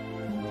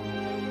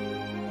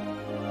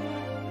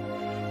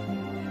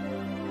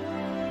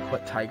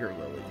 But Tiger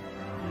Lily.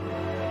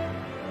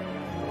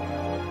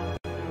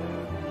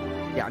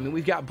 Yeah, I mean,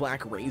 we've got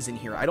Black Raisin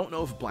here. I don't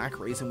know if Black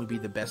Raisin would be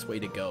the best way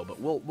to go, but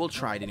we'll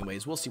try it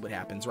anyways. We'll see what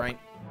happens, right?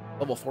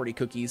 Level 40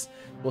 cookies.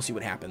 We'll see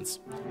what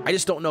happens. I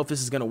just don't know if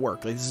this is going to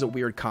work. Like, this is a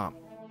weird comp.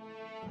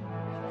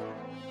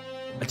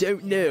 I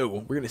don't know.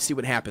 We're going to see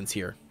what happens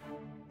here.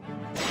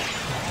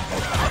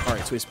 All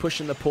right, so he's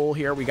pushing the pull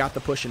here. We got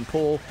the push and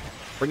pull.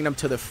 Bringing him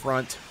to the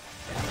front.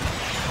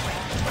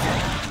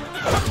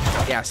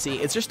 Yeah, see,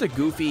 it's just a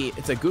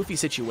goofy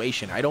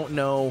situation. I don't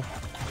know.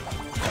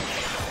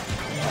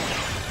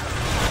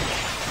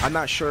 I'm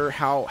not sure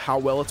how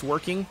well it's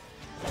working.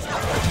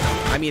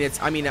 I mean,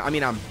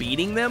 I'm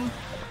beating them,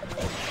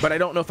 but I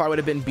don't know if I would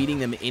have been beating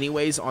them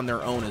anyways on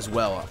their own as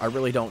well. I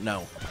really don't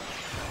know.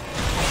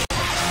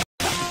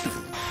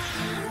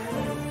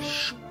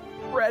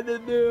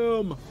 Shredded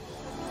them.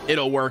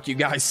 It'll work, you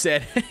guys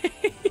said.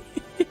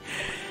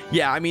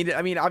 Yeah, I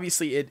mean,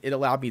 obviously it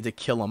allowed me to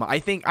kill him. I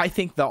think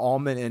the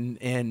almond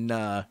and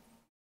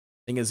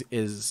thing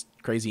is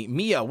crazy.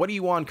 Mia, what are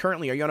you on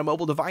currently? Are you on a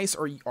mobile device,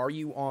 or are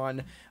you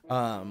on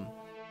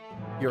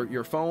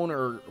your phone,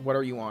 or what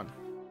are you on?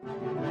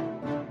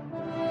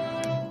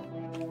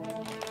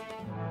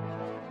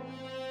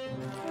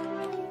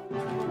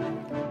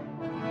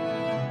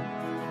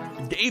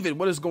 David,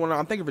 what is going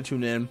on? Thank you for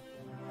tuning in.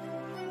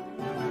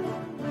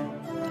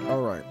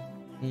 All right.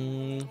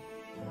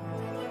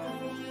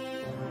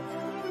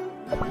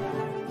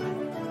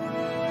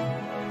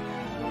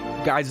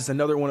 Guys, it's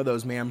another one of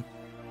those, man.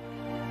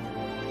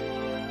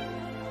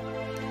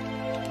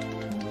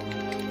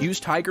 Use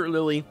Tiger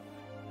Lily,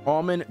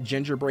 almond,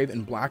 ginger brave,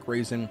 and black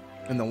raisin.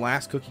 And the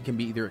last cookie can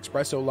be either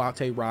espresso,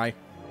 latte, rye.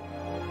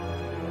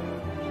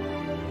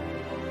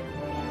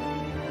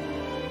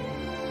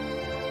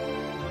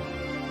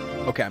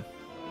 Okay.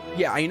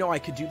 Yeah, I know I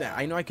could do that.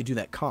 I know I could do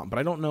that comp, but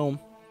I don't know.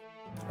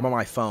 I'm on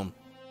my phone.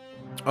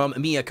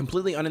 Mia,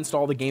 completely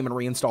uninstall the game and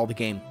reinstall the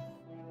game.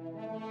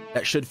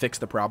 That should fix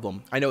the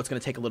problem. I know it's going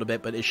to take a little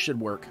bit, but it should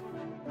work.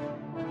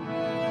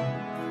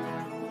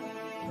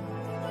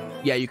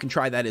 Yeah, you can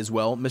try that as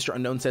well. Mr.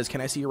 Unknown says,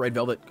 can I see your red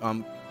velvet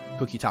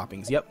cookie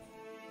toppings? Yep.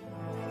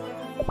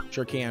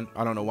 Sure can.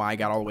 I don't know why I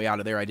got all the way out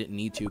of there. I didn't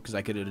need to because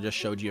I could have just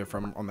showed you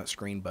from on that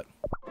screen, but...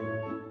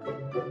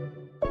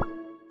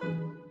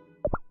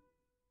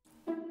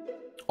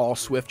 All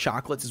Swift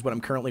chocolates is what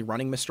I'm currently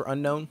running, Mr.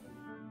 Unknown.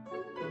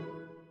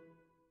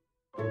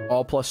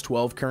 All plus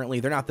 12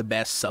 currently. They're not the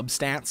best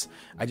sub-stats.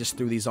 I just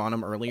threw these on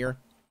them earlier.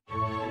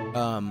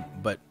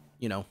 But,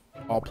 you know,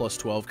 all plus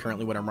 12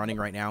 currently what I'm running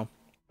right now.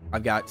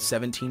 I've got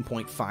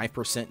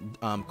 17.5%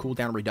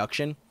 cooldown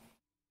reduction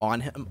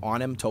on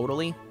him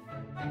totally.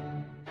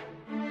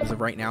 As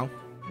of right now.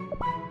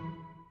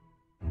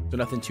 So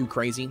nothing too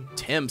crazy.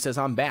 Tim says,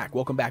 I'm back.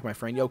 Welcome back, my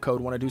friend. Yo,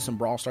 Code, want to do some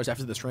Brawl Stars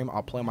after the stream?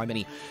 I'll play on my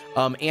mini.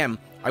 And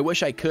I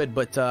wish I could,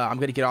 but I'm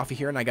going to get off of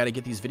here, and I got to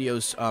get these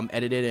videos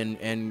edited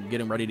and get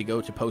them ready to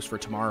go to post for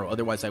tomorrow.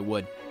 Otherwise, I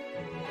would.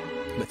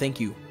 But thank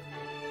you.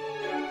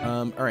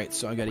 All right,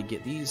 so I got to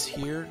get these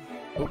here.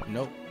 Oh,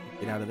 nope.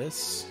 Get out of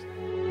this.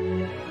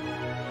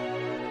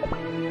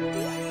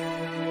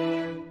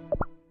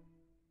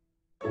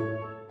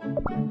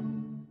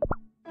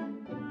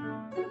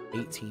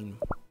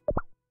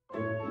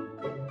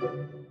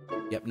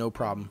 Yep, no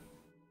problem.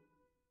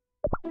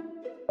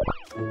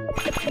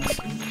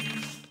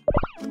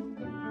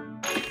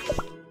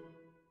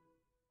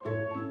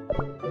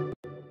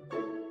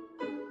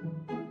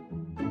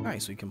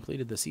 Nice, we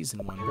completed the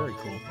season 1. Very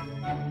cool.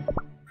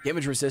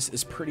 Damage resist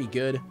is pretty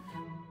good.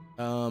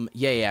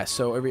 Yeah,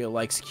 so everybody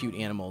likes cute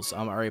animals.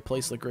 I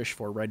replace licorice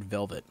for red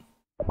velvet.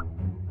 Should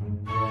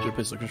I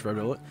replace licorice for red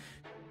velvet?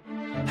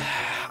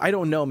 I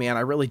don't know, man.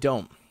 I really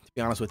don't. To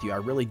be honest with you, I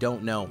really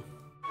don't know.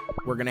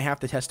 We're going to have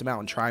to test them out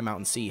and try them out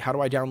and see. How do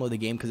I download the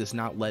game? Because it's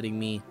not letting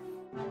me...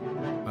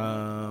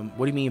 what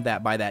do you mean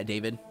by that,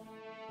 David?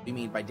 What do you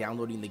mean by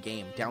downloading the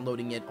game?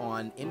 Downloading it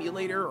on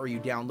emulator, or are you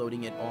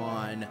downloading it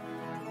on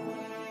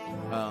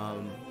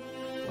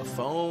a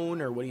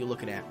phone, or what are you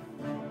looking at?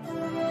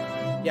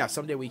 Yeah,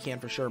 someday we can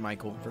for sure,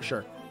 Michael, for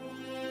sure.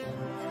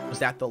 Was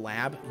that the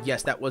lab?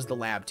 Yes, that was the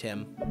lab,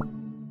 Tim.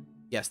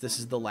 Yes, this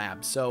is the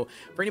lab. So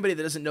for anybody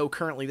that doesn't know,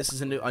 currently this is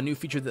a new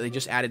feature that they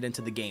just added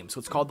into the game. So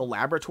it's called the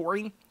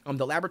Laboratory.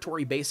 The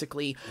Laboratory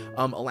basically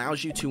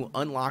allows you to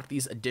unlock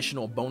these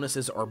additional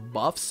bonuses or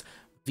buffs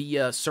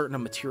via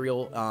certain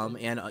material,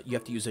 and you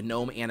have to use a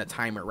gnome and a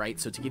timer, right?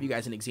 So to give you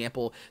guys an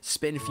example,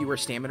 spin fewer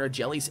stamina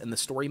jellies in the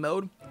story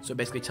mode. So it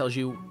basically tells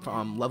you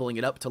leveling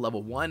it up to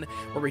level 1,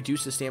 or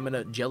reduce the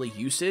stamina jelly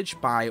usage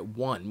by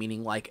 1,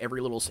 meaning like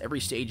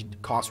every stage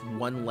costs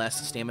 1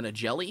 less stamina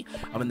jelly,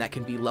 and that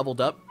can be leveled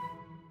up,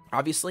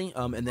 obviously.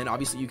 And then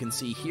obviously you can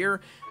see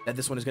here that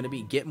this one is going to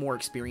be get more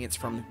experience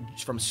from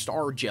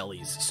star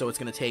jellies. So it's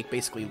going to take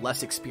basically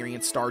less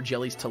experienced star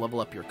jellies to level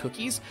up your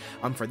cookies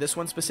for this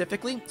one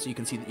specifically. So you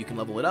can see that you can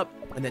level it up.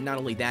 And then not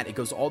only that, it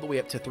goes all the way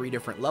up to 3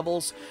 different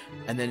levels.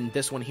 And then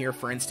this one here,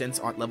 for instance,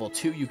 on level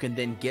 2, you can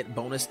then get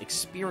bonus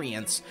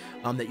experience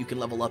that you can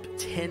level up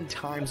 10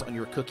 times on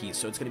your cookies.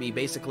 So it's going to be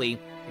basically,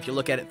 if you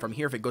look at it from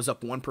here, if it goes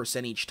up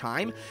 1% each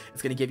time,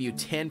 it's going to give you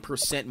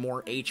 10%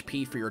 more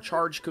HP for your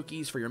charge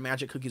cookies, for your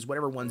magic cookies,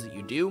 whatever ones that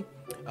you do.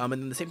 And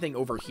then the same thing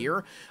over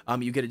here,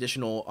 you get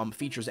additional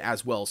features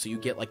as well. So you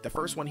get, like, the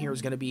first one here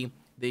is going to be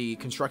the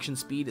construction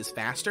speed is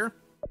faster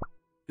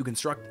to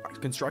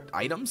construct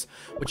items,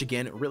 which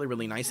again, really,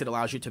 really nice. It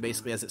allows you to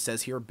basically, as it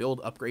says here,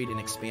 build, upgrade,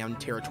 and expand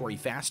territory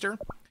faster.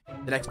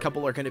 The next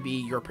couple are going to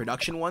be your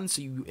production ones.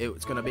 So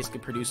it's going to basically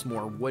produce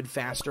more wood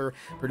faster,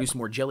 produce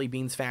more jelly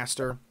beans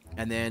faster.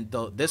 And then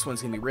this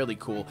one's going to be really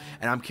cool.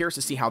 And I'm curious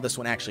to see how this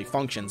one actually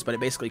functions. But it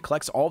basically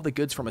collects all the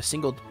goods from a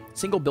single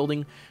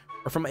building,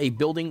 or from a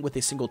building with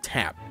a single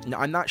tap. Now,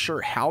 I'm not sure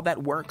how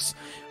that works.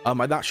 I'm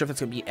not sure if that's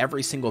going to be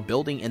every single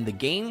building in the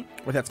game,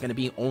 or that's going to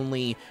be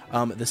only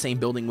the same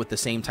building with the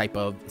same type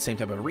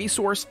of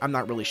resource. I'm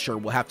not really sure.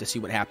 We'll have to see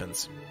what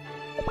happens.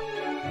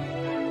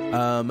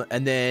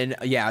 And then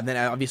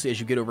obviously as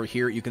you get over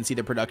here, you can see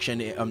the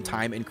production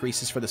time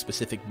increases for the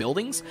specific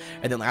buildings.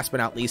 And then last but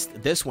not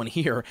least, this one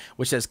here,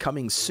 which says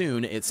coming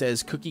soon, it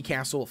says Cookie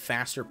Castle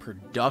faster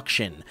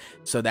production.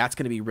 So that's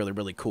going to be really,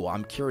 really cool.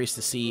 I'm curious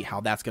to see how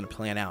that's going to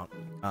plan out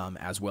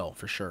as well,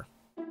 for sure.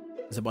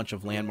 There's a bunch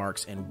of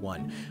landmarks in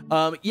one.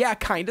 Yeah,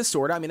 kind of,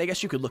 sort of. I mean, I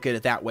guess you could look at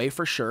it that way,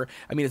 for sure.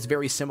 I mean, it's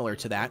very similar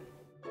to that.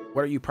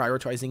 What are you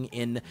prioritizing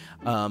in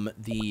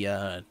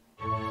the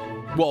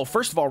Well,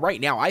 first of all, right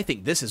now, I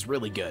think this is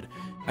really good.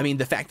 I mean,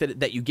 the fact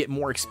that you get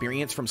more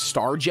experience from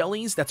star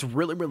jellies, that's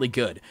really, really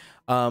good.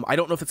 I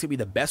don't know if it's going to be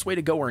the best way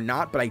to go or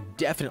not, but I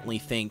definitely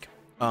think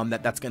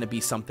that's going to be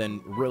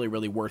something really,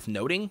 really worth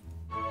noting.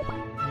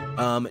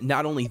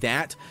 Not only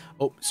that,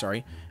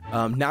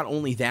 not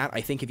only that,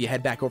 I think if you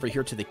head back over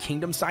here to the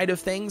kingdom side of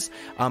things,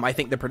 I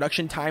think the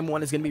production time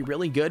one is going to be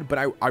really good, but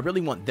I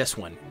really want this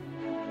one.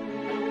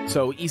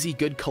 So easy,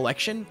 good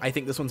collection. I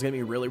think this one's going to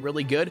be really,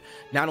 really good.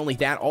 Not only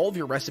that, all of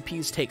your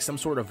recipes take some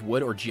sort of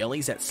wood or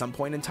jellies at some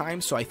point in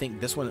time. So I think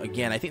this one,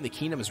 again, I think the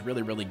kingdom is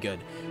really, really good.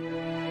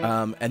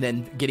 And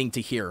then getting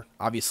to here,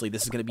 obviously,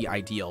 this is going to be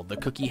ideal. The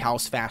cookie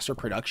house faster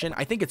production,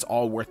 I think it's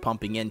all worth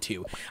pumping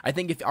into. I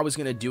think if I was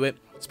going to do it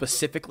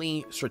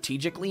specifically,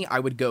 strategically, I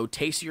would go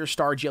tastier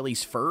star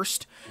jellies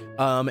first,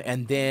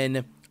 and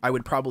then I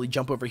would probably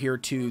jump over here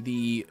to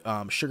the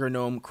Sugar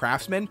Gnome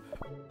Craftsman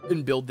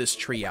and build this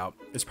tree out.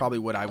 Is probably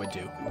what I would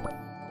do.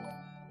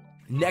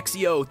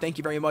 Nexio, thank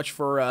you very much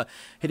for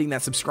hitting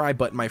that subscribe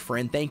button, my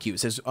friend. Thank you. It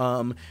says,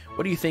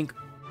 what do you think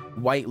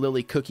White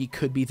Lily cookie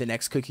could be the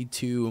next cookie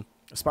to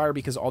aspire,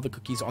 because all the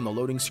cookies on the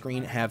loading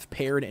screen have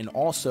paired, and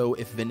also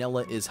if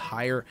vanilla is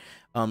higher,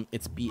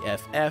 it's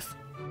BFF.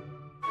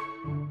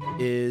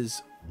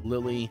 Is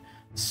Lily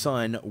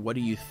Sun? What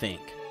do you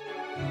think?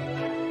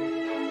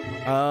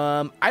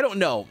 I don't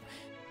know.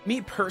 Me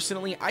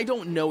personally, I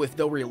don't know if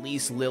they'll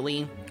release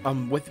Lily,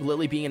 with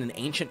Lily being an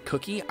ancient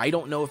cookie, I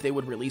don't know if they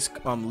would release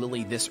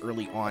Lily this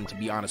early on, to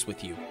be honest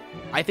with you.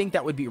 I think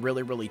that would be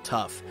really, really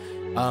tough.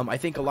 I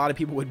think a lot of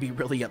people would be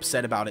really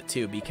upset about it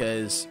too,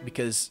 because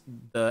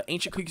the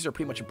ancient cookies are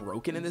pretty much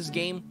broken in this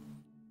game.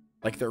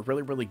 Like, they're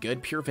really, really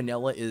good. Pure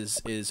vanilla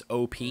is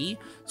OP,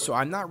 so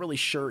I'm not really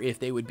sure if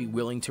they would be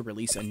willing to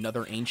release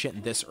another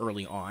ancient this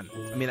early on.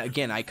 I mean,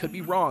 again, I could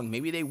be wrong.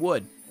 Maybe they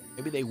would.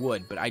 Maybe they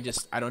would, but I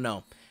don't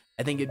know.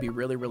 I think it'd be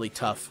really, really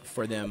tough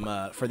for them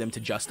to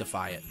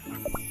justify it.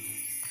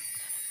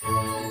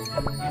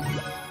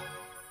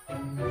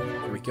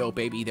 There we go,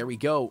 baby. There we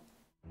go.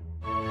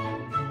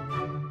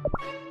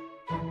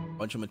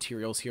 Bunch of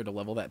materials here to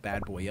level that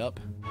bad boy up.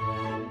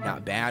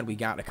 Not bad. We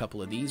got a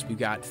couple of these. We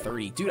got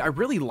 30. Dude, I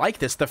really like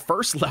this. The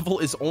first level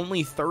is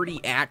only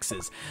 30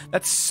 axes.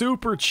 That's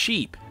super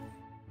cheap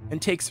and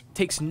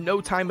takes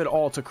no time at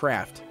all to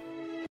craft.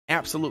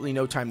 Absolutely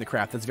no time to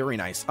craft. That's very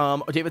nice.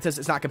 David says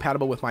it's not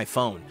compatible with my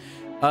phone.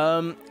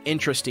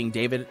 Interesting,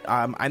 David.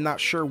 I'm not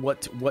sure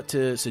what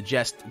to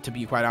suggest, to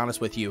be quite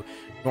honest with you.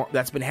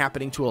 That's been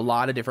happening to a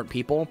lot of different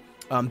people.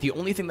 The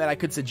only thing that I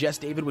could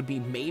suggest, David, would be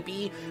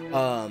maybe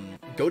go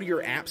to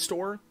your app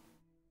store,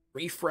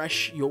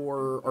 refresh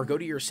or go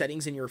to your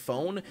settings in your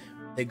phone,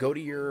 then go to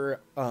your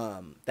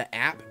the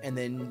app, and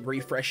then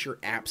refresh your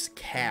app's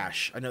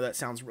cache. I know that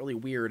sounds really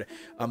weird,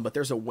 but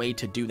there's a way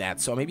to do that.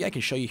 So maybe I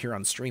can show you here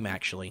on stream,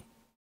 actually.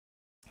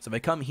 So if I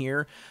come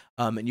here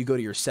and you go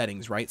to your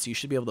settings, right? So you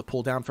should be able to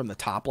pull down from the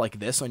top like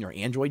this on your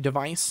Android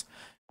device.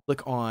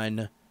 Click on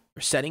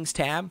your settings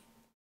tab.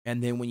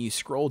 And then when you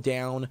scroll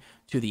down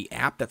to the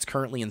app that's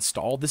currently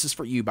installed, this is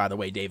for you, by the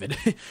way, David,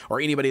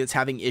 or anybody that's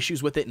having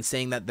issues with it and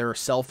saying that their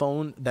cell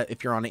phone, that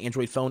if you're on an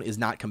Android phone, is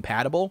not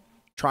compatible,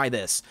 try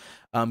this.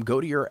 Go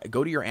to your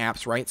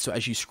apps, right? So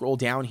as you scroll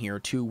down here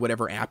to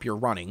whatever app you're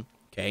running,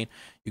 okay,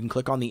 you can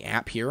click on the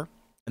app here.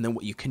 And then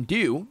what you can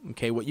do,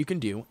 okay,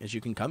 is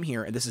you can come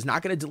here, and this is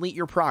not going to delete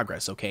your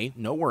progress, okay,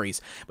 no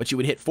worries, but you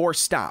would hit force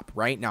stop,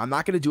 right? Now, I'm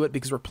not going to do it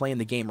because we're playing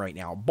the game right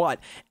now, but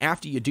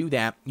after you do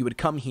that, you would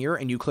come here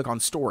and you click on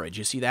storage.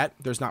 You see that?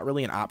 There's not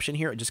really an option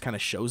here. It just kind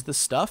of shows this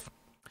stuff.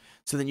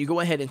 So then you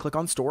go ahead and click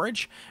on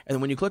storage, and then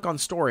when you click on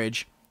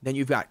storage, then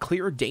you've got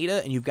clear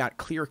data and you've got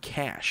clear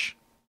cache,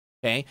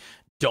 okay?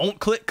 Don't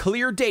click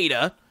clear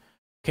data.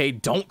 Okay,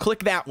 don't click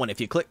that one. If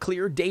you click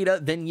clear data,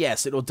 then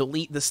yes, it'll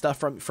delete the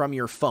stuff from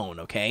your phone,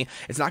 okay?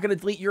 It's not going to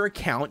delete your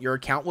account. Your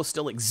account will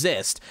still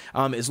exist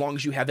as long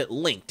as you have it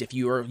linked. If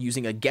you are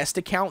using a guest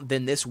account,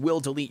 then this will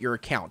delete your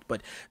account.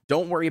 But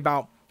don't worry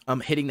about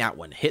hitting that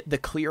one. Hit the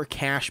clear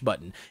cache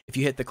button. If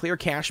you hit the clear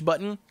cache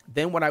button,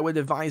 then what I would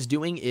advise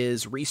doing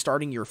is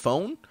restarting your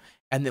phone.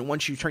 And then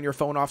once you turn your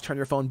phone off, turn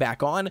your phone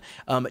back on,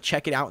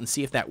 check it out and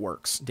see if that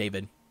works,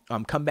 David.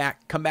 Come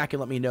back and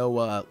let me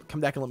know. Come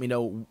back and let me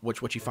know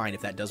what you find,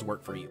 if that does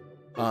work for you.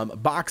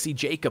 Boxy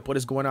Jacob, what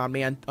is going on,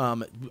 man?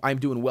 I'm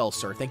doing well,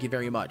 sir. Thank you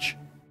very much.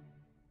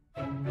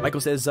 Michael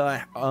says,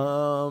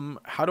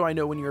 how do I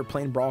know when you're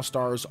playing Brawl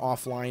Stars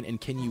offline, and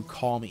can you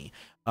call me?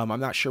 I'm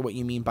not sure what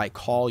you mean by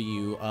call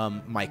you,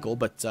 Michael,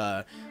 but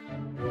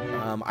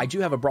I do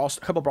have a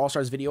couple Brawl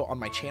Stars video on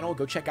my channel.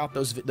 Go check out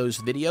those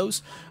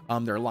videos.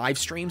 They're live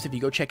streams. If you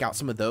go check out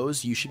some of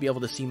those, you should be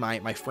able to see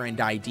my friend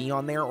ID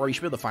on there, or you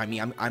should be able to find me.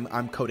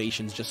 I'm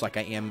Kodeations, just like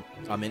I am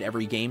in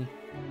every game.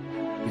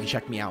 You can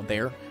check me out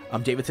there.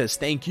 David says,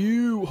 thank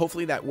you.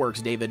 Hopefully that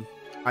works, David.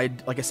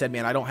 Like I said,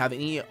 man, I don't have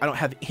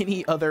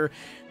any other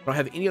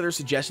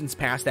suggestions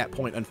past that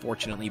point,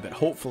 unfortunately, but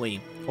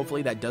hopefully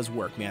that does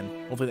work, man.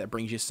 Hopefully that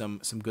brings you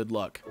some good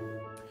luck.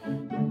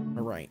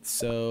 All right,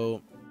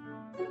 so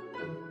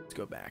let's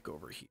go back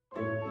over here.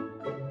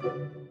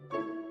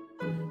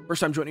 First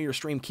time joining your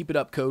stream, keep it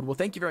up, Code. Well,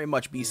 thank you very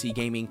much, BC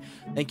Gaming.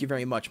 Thank you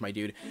very much, my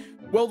dude.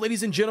 Well,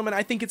 ladies and gentlemen,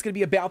 I think it's going to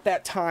be about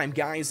that time,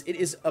 guys. It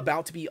is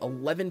about to be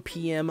 11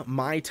 p.m.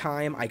 my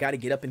time. I got to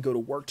get up and go to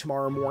work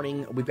tomorrow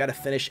morning. We've got to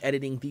finish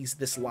editing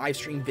this live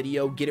stream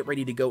video, get it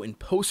ready to go and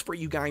post for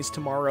you guys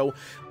tomorrow.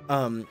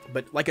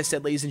 But like I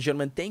said, ladies and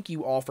gentlemen, thank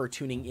you all for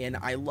tuning in.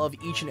 I love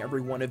each and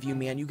every one of you,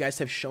 man. You guys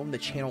have shown the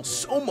channel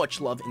so much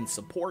love and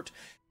support.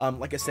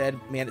 Like I said,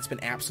 man, it's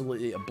been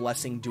absolutely a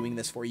blessing doing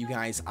this for you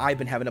guys. I've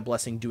been having a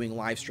blessing doing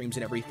live streams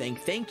and everything.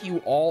 Thank you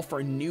all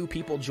for new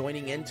people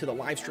joining into the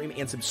live stream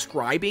and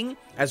subscribing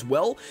as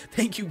well.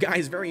 Thank you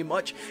guys very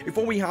much.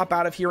 Before we hop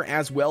out of here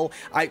as well,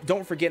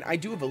 don't forget, I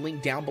do have a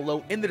link down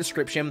below in the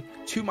description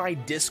to my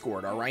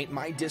Discord, all right?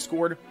 My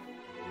Discord.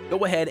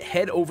 Go ahead,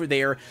 head over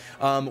there.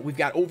 We've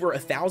got over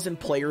 1,000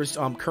 players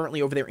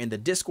currently over there in the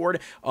Discord.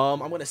 I'm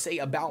going to say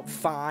about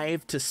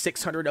 500 to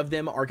 600 of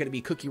them are going to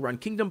be Cookie Run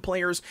Kingdom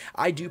players.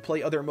 I do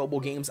play other mobile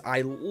games.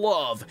 I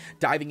love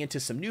diving into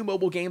some new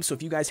mobile games. So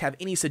if you guys have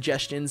any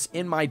suggestions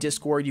in my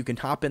Discord, you can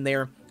hop in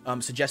there.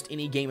 Suggest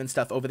any game and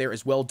stuff over there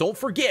as well. Don't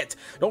forget,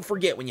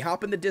 when you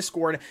hop in the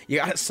Discord, you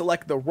got to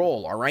select the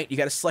role, all right? You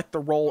got to select the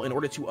role in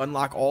order to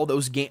unlock all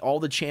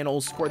the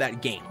channels for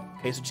that game.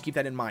 Okay, so just keep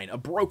that in mind. A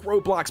Broke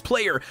Roblox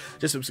player,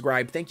 just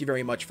subscribe. Thank you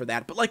very much for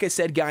that. But like I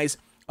said, guys,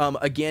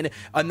 again,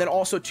 and then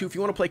also too, if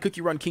you want to play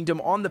Cookie Run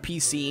Kingdom on the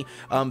PC,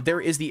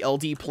 there is the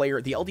LD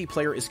player. The LD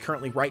player is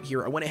currently right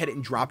here. I went ahead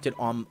and dropped it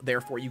on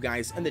there for you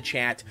guys in the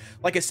chat.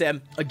 Like I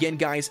said, again,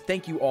 guys,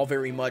 thank you all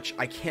very much.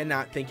 I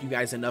cannot thank you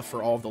guys enough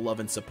for all of the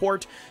love and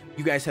support.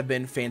 You guys have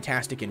been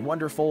fantastic and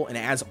wonderful. And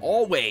as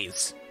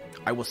always,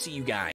 I will see you guys